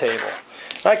to the table.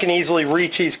 I can easily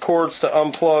reach these cords to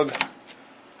unplug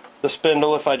the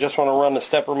spindle if I just want to run the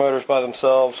stepper motors by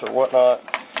themselves or whatnot,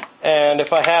 and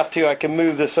if I have to, I can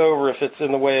move this over if it's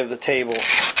in the way of the table,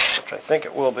 which I think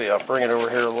it will be. I'll bring it over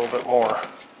here a little bit more.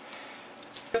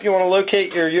 If you want to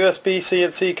locate your USB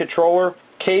CNC controller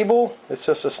cable, it's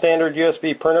just a standard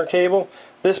USB printer cable.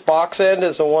 This box end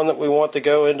is the one that we want to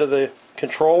go into the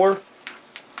controller.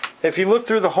 If you look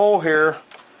through the hole here,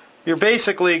 you're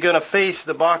basically going to face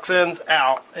the box ends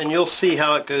out and you'll see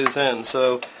how it goes in.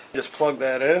 So just plug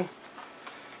that in,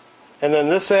 and then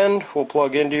this end will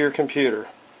plug into your computer.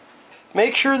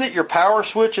 Make sure that your power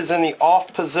switch is in the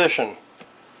off position,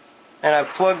 and I've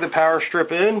plugged the power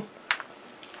strip in.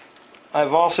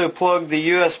 I've also plugged the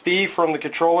USB from the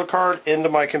controller card into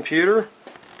my computer,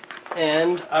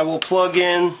 and I will plug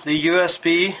in the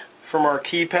USB from our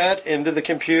keypad into the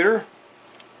computer.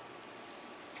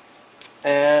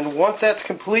 And once that's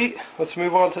complete, let's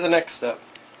move on to the next step.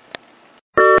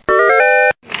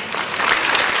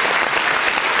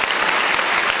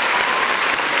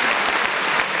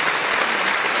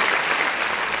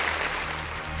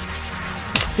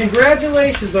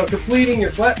 Congratulations on completing your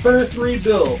Phlatprinter 3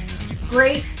 build.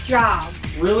 Great job.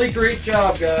 Really great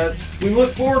job, guys. We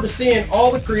look forward to seeing all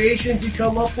the creations you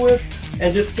come up with,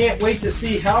 and just can't wait to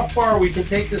see how far we can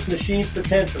take this machine's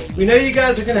potential. We know you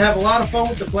guys are going to have a lot of fun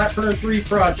with the Phlatprinter 3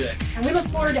 project. And we look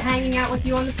forward to hanging out with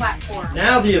you on the platform.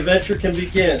 Now the adventure can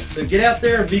begin, so get out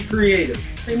there and be creative.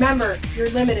 Remember, you're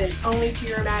limited only to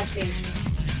your imagination.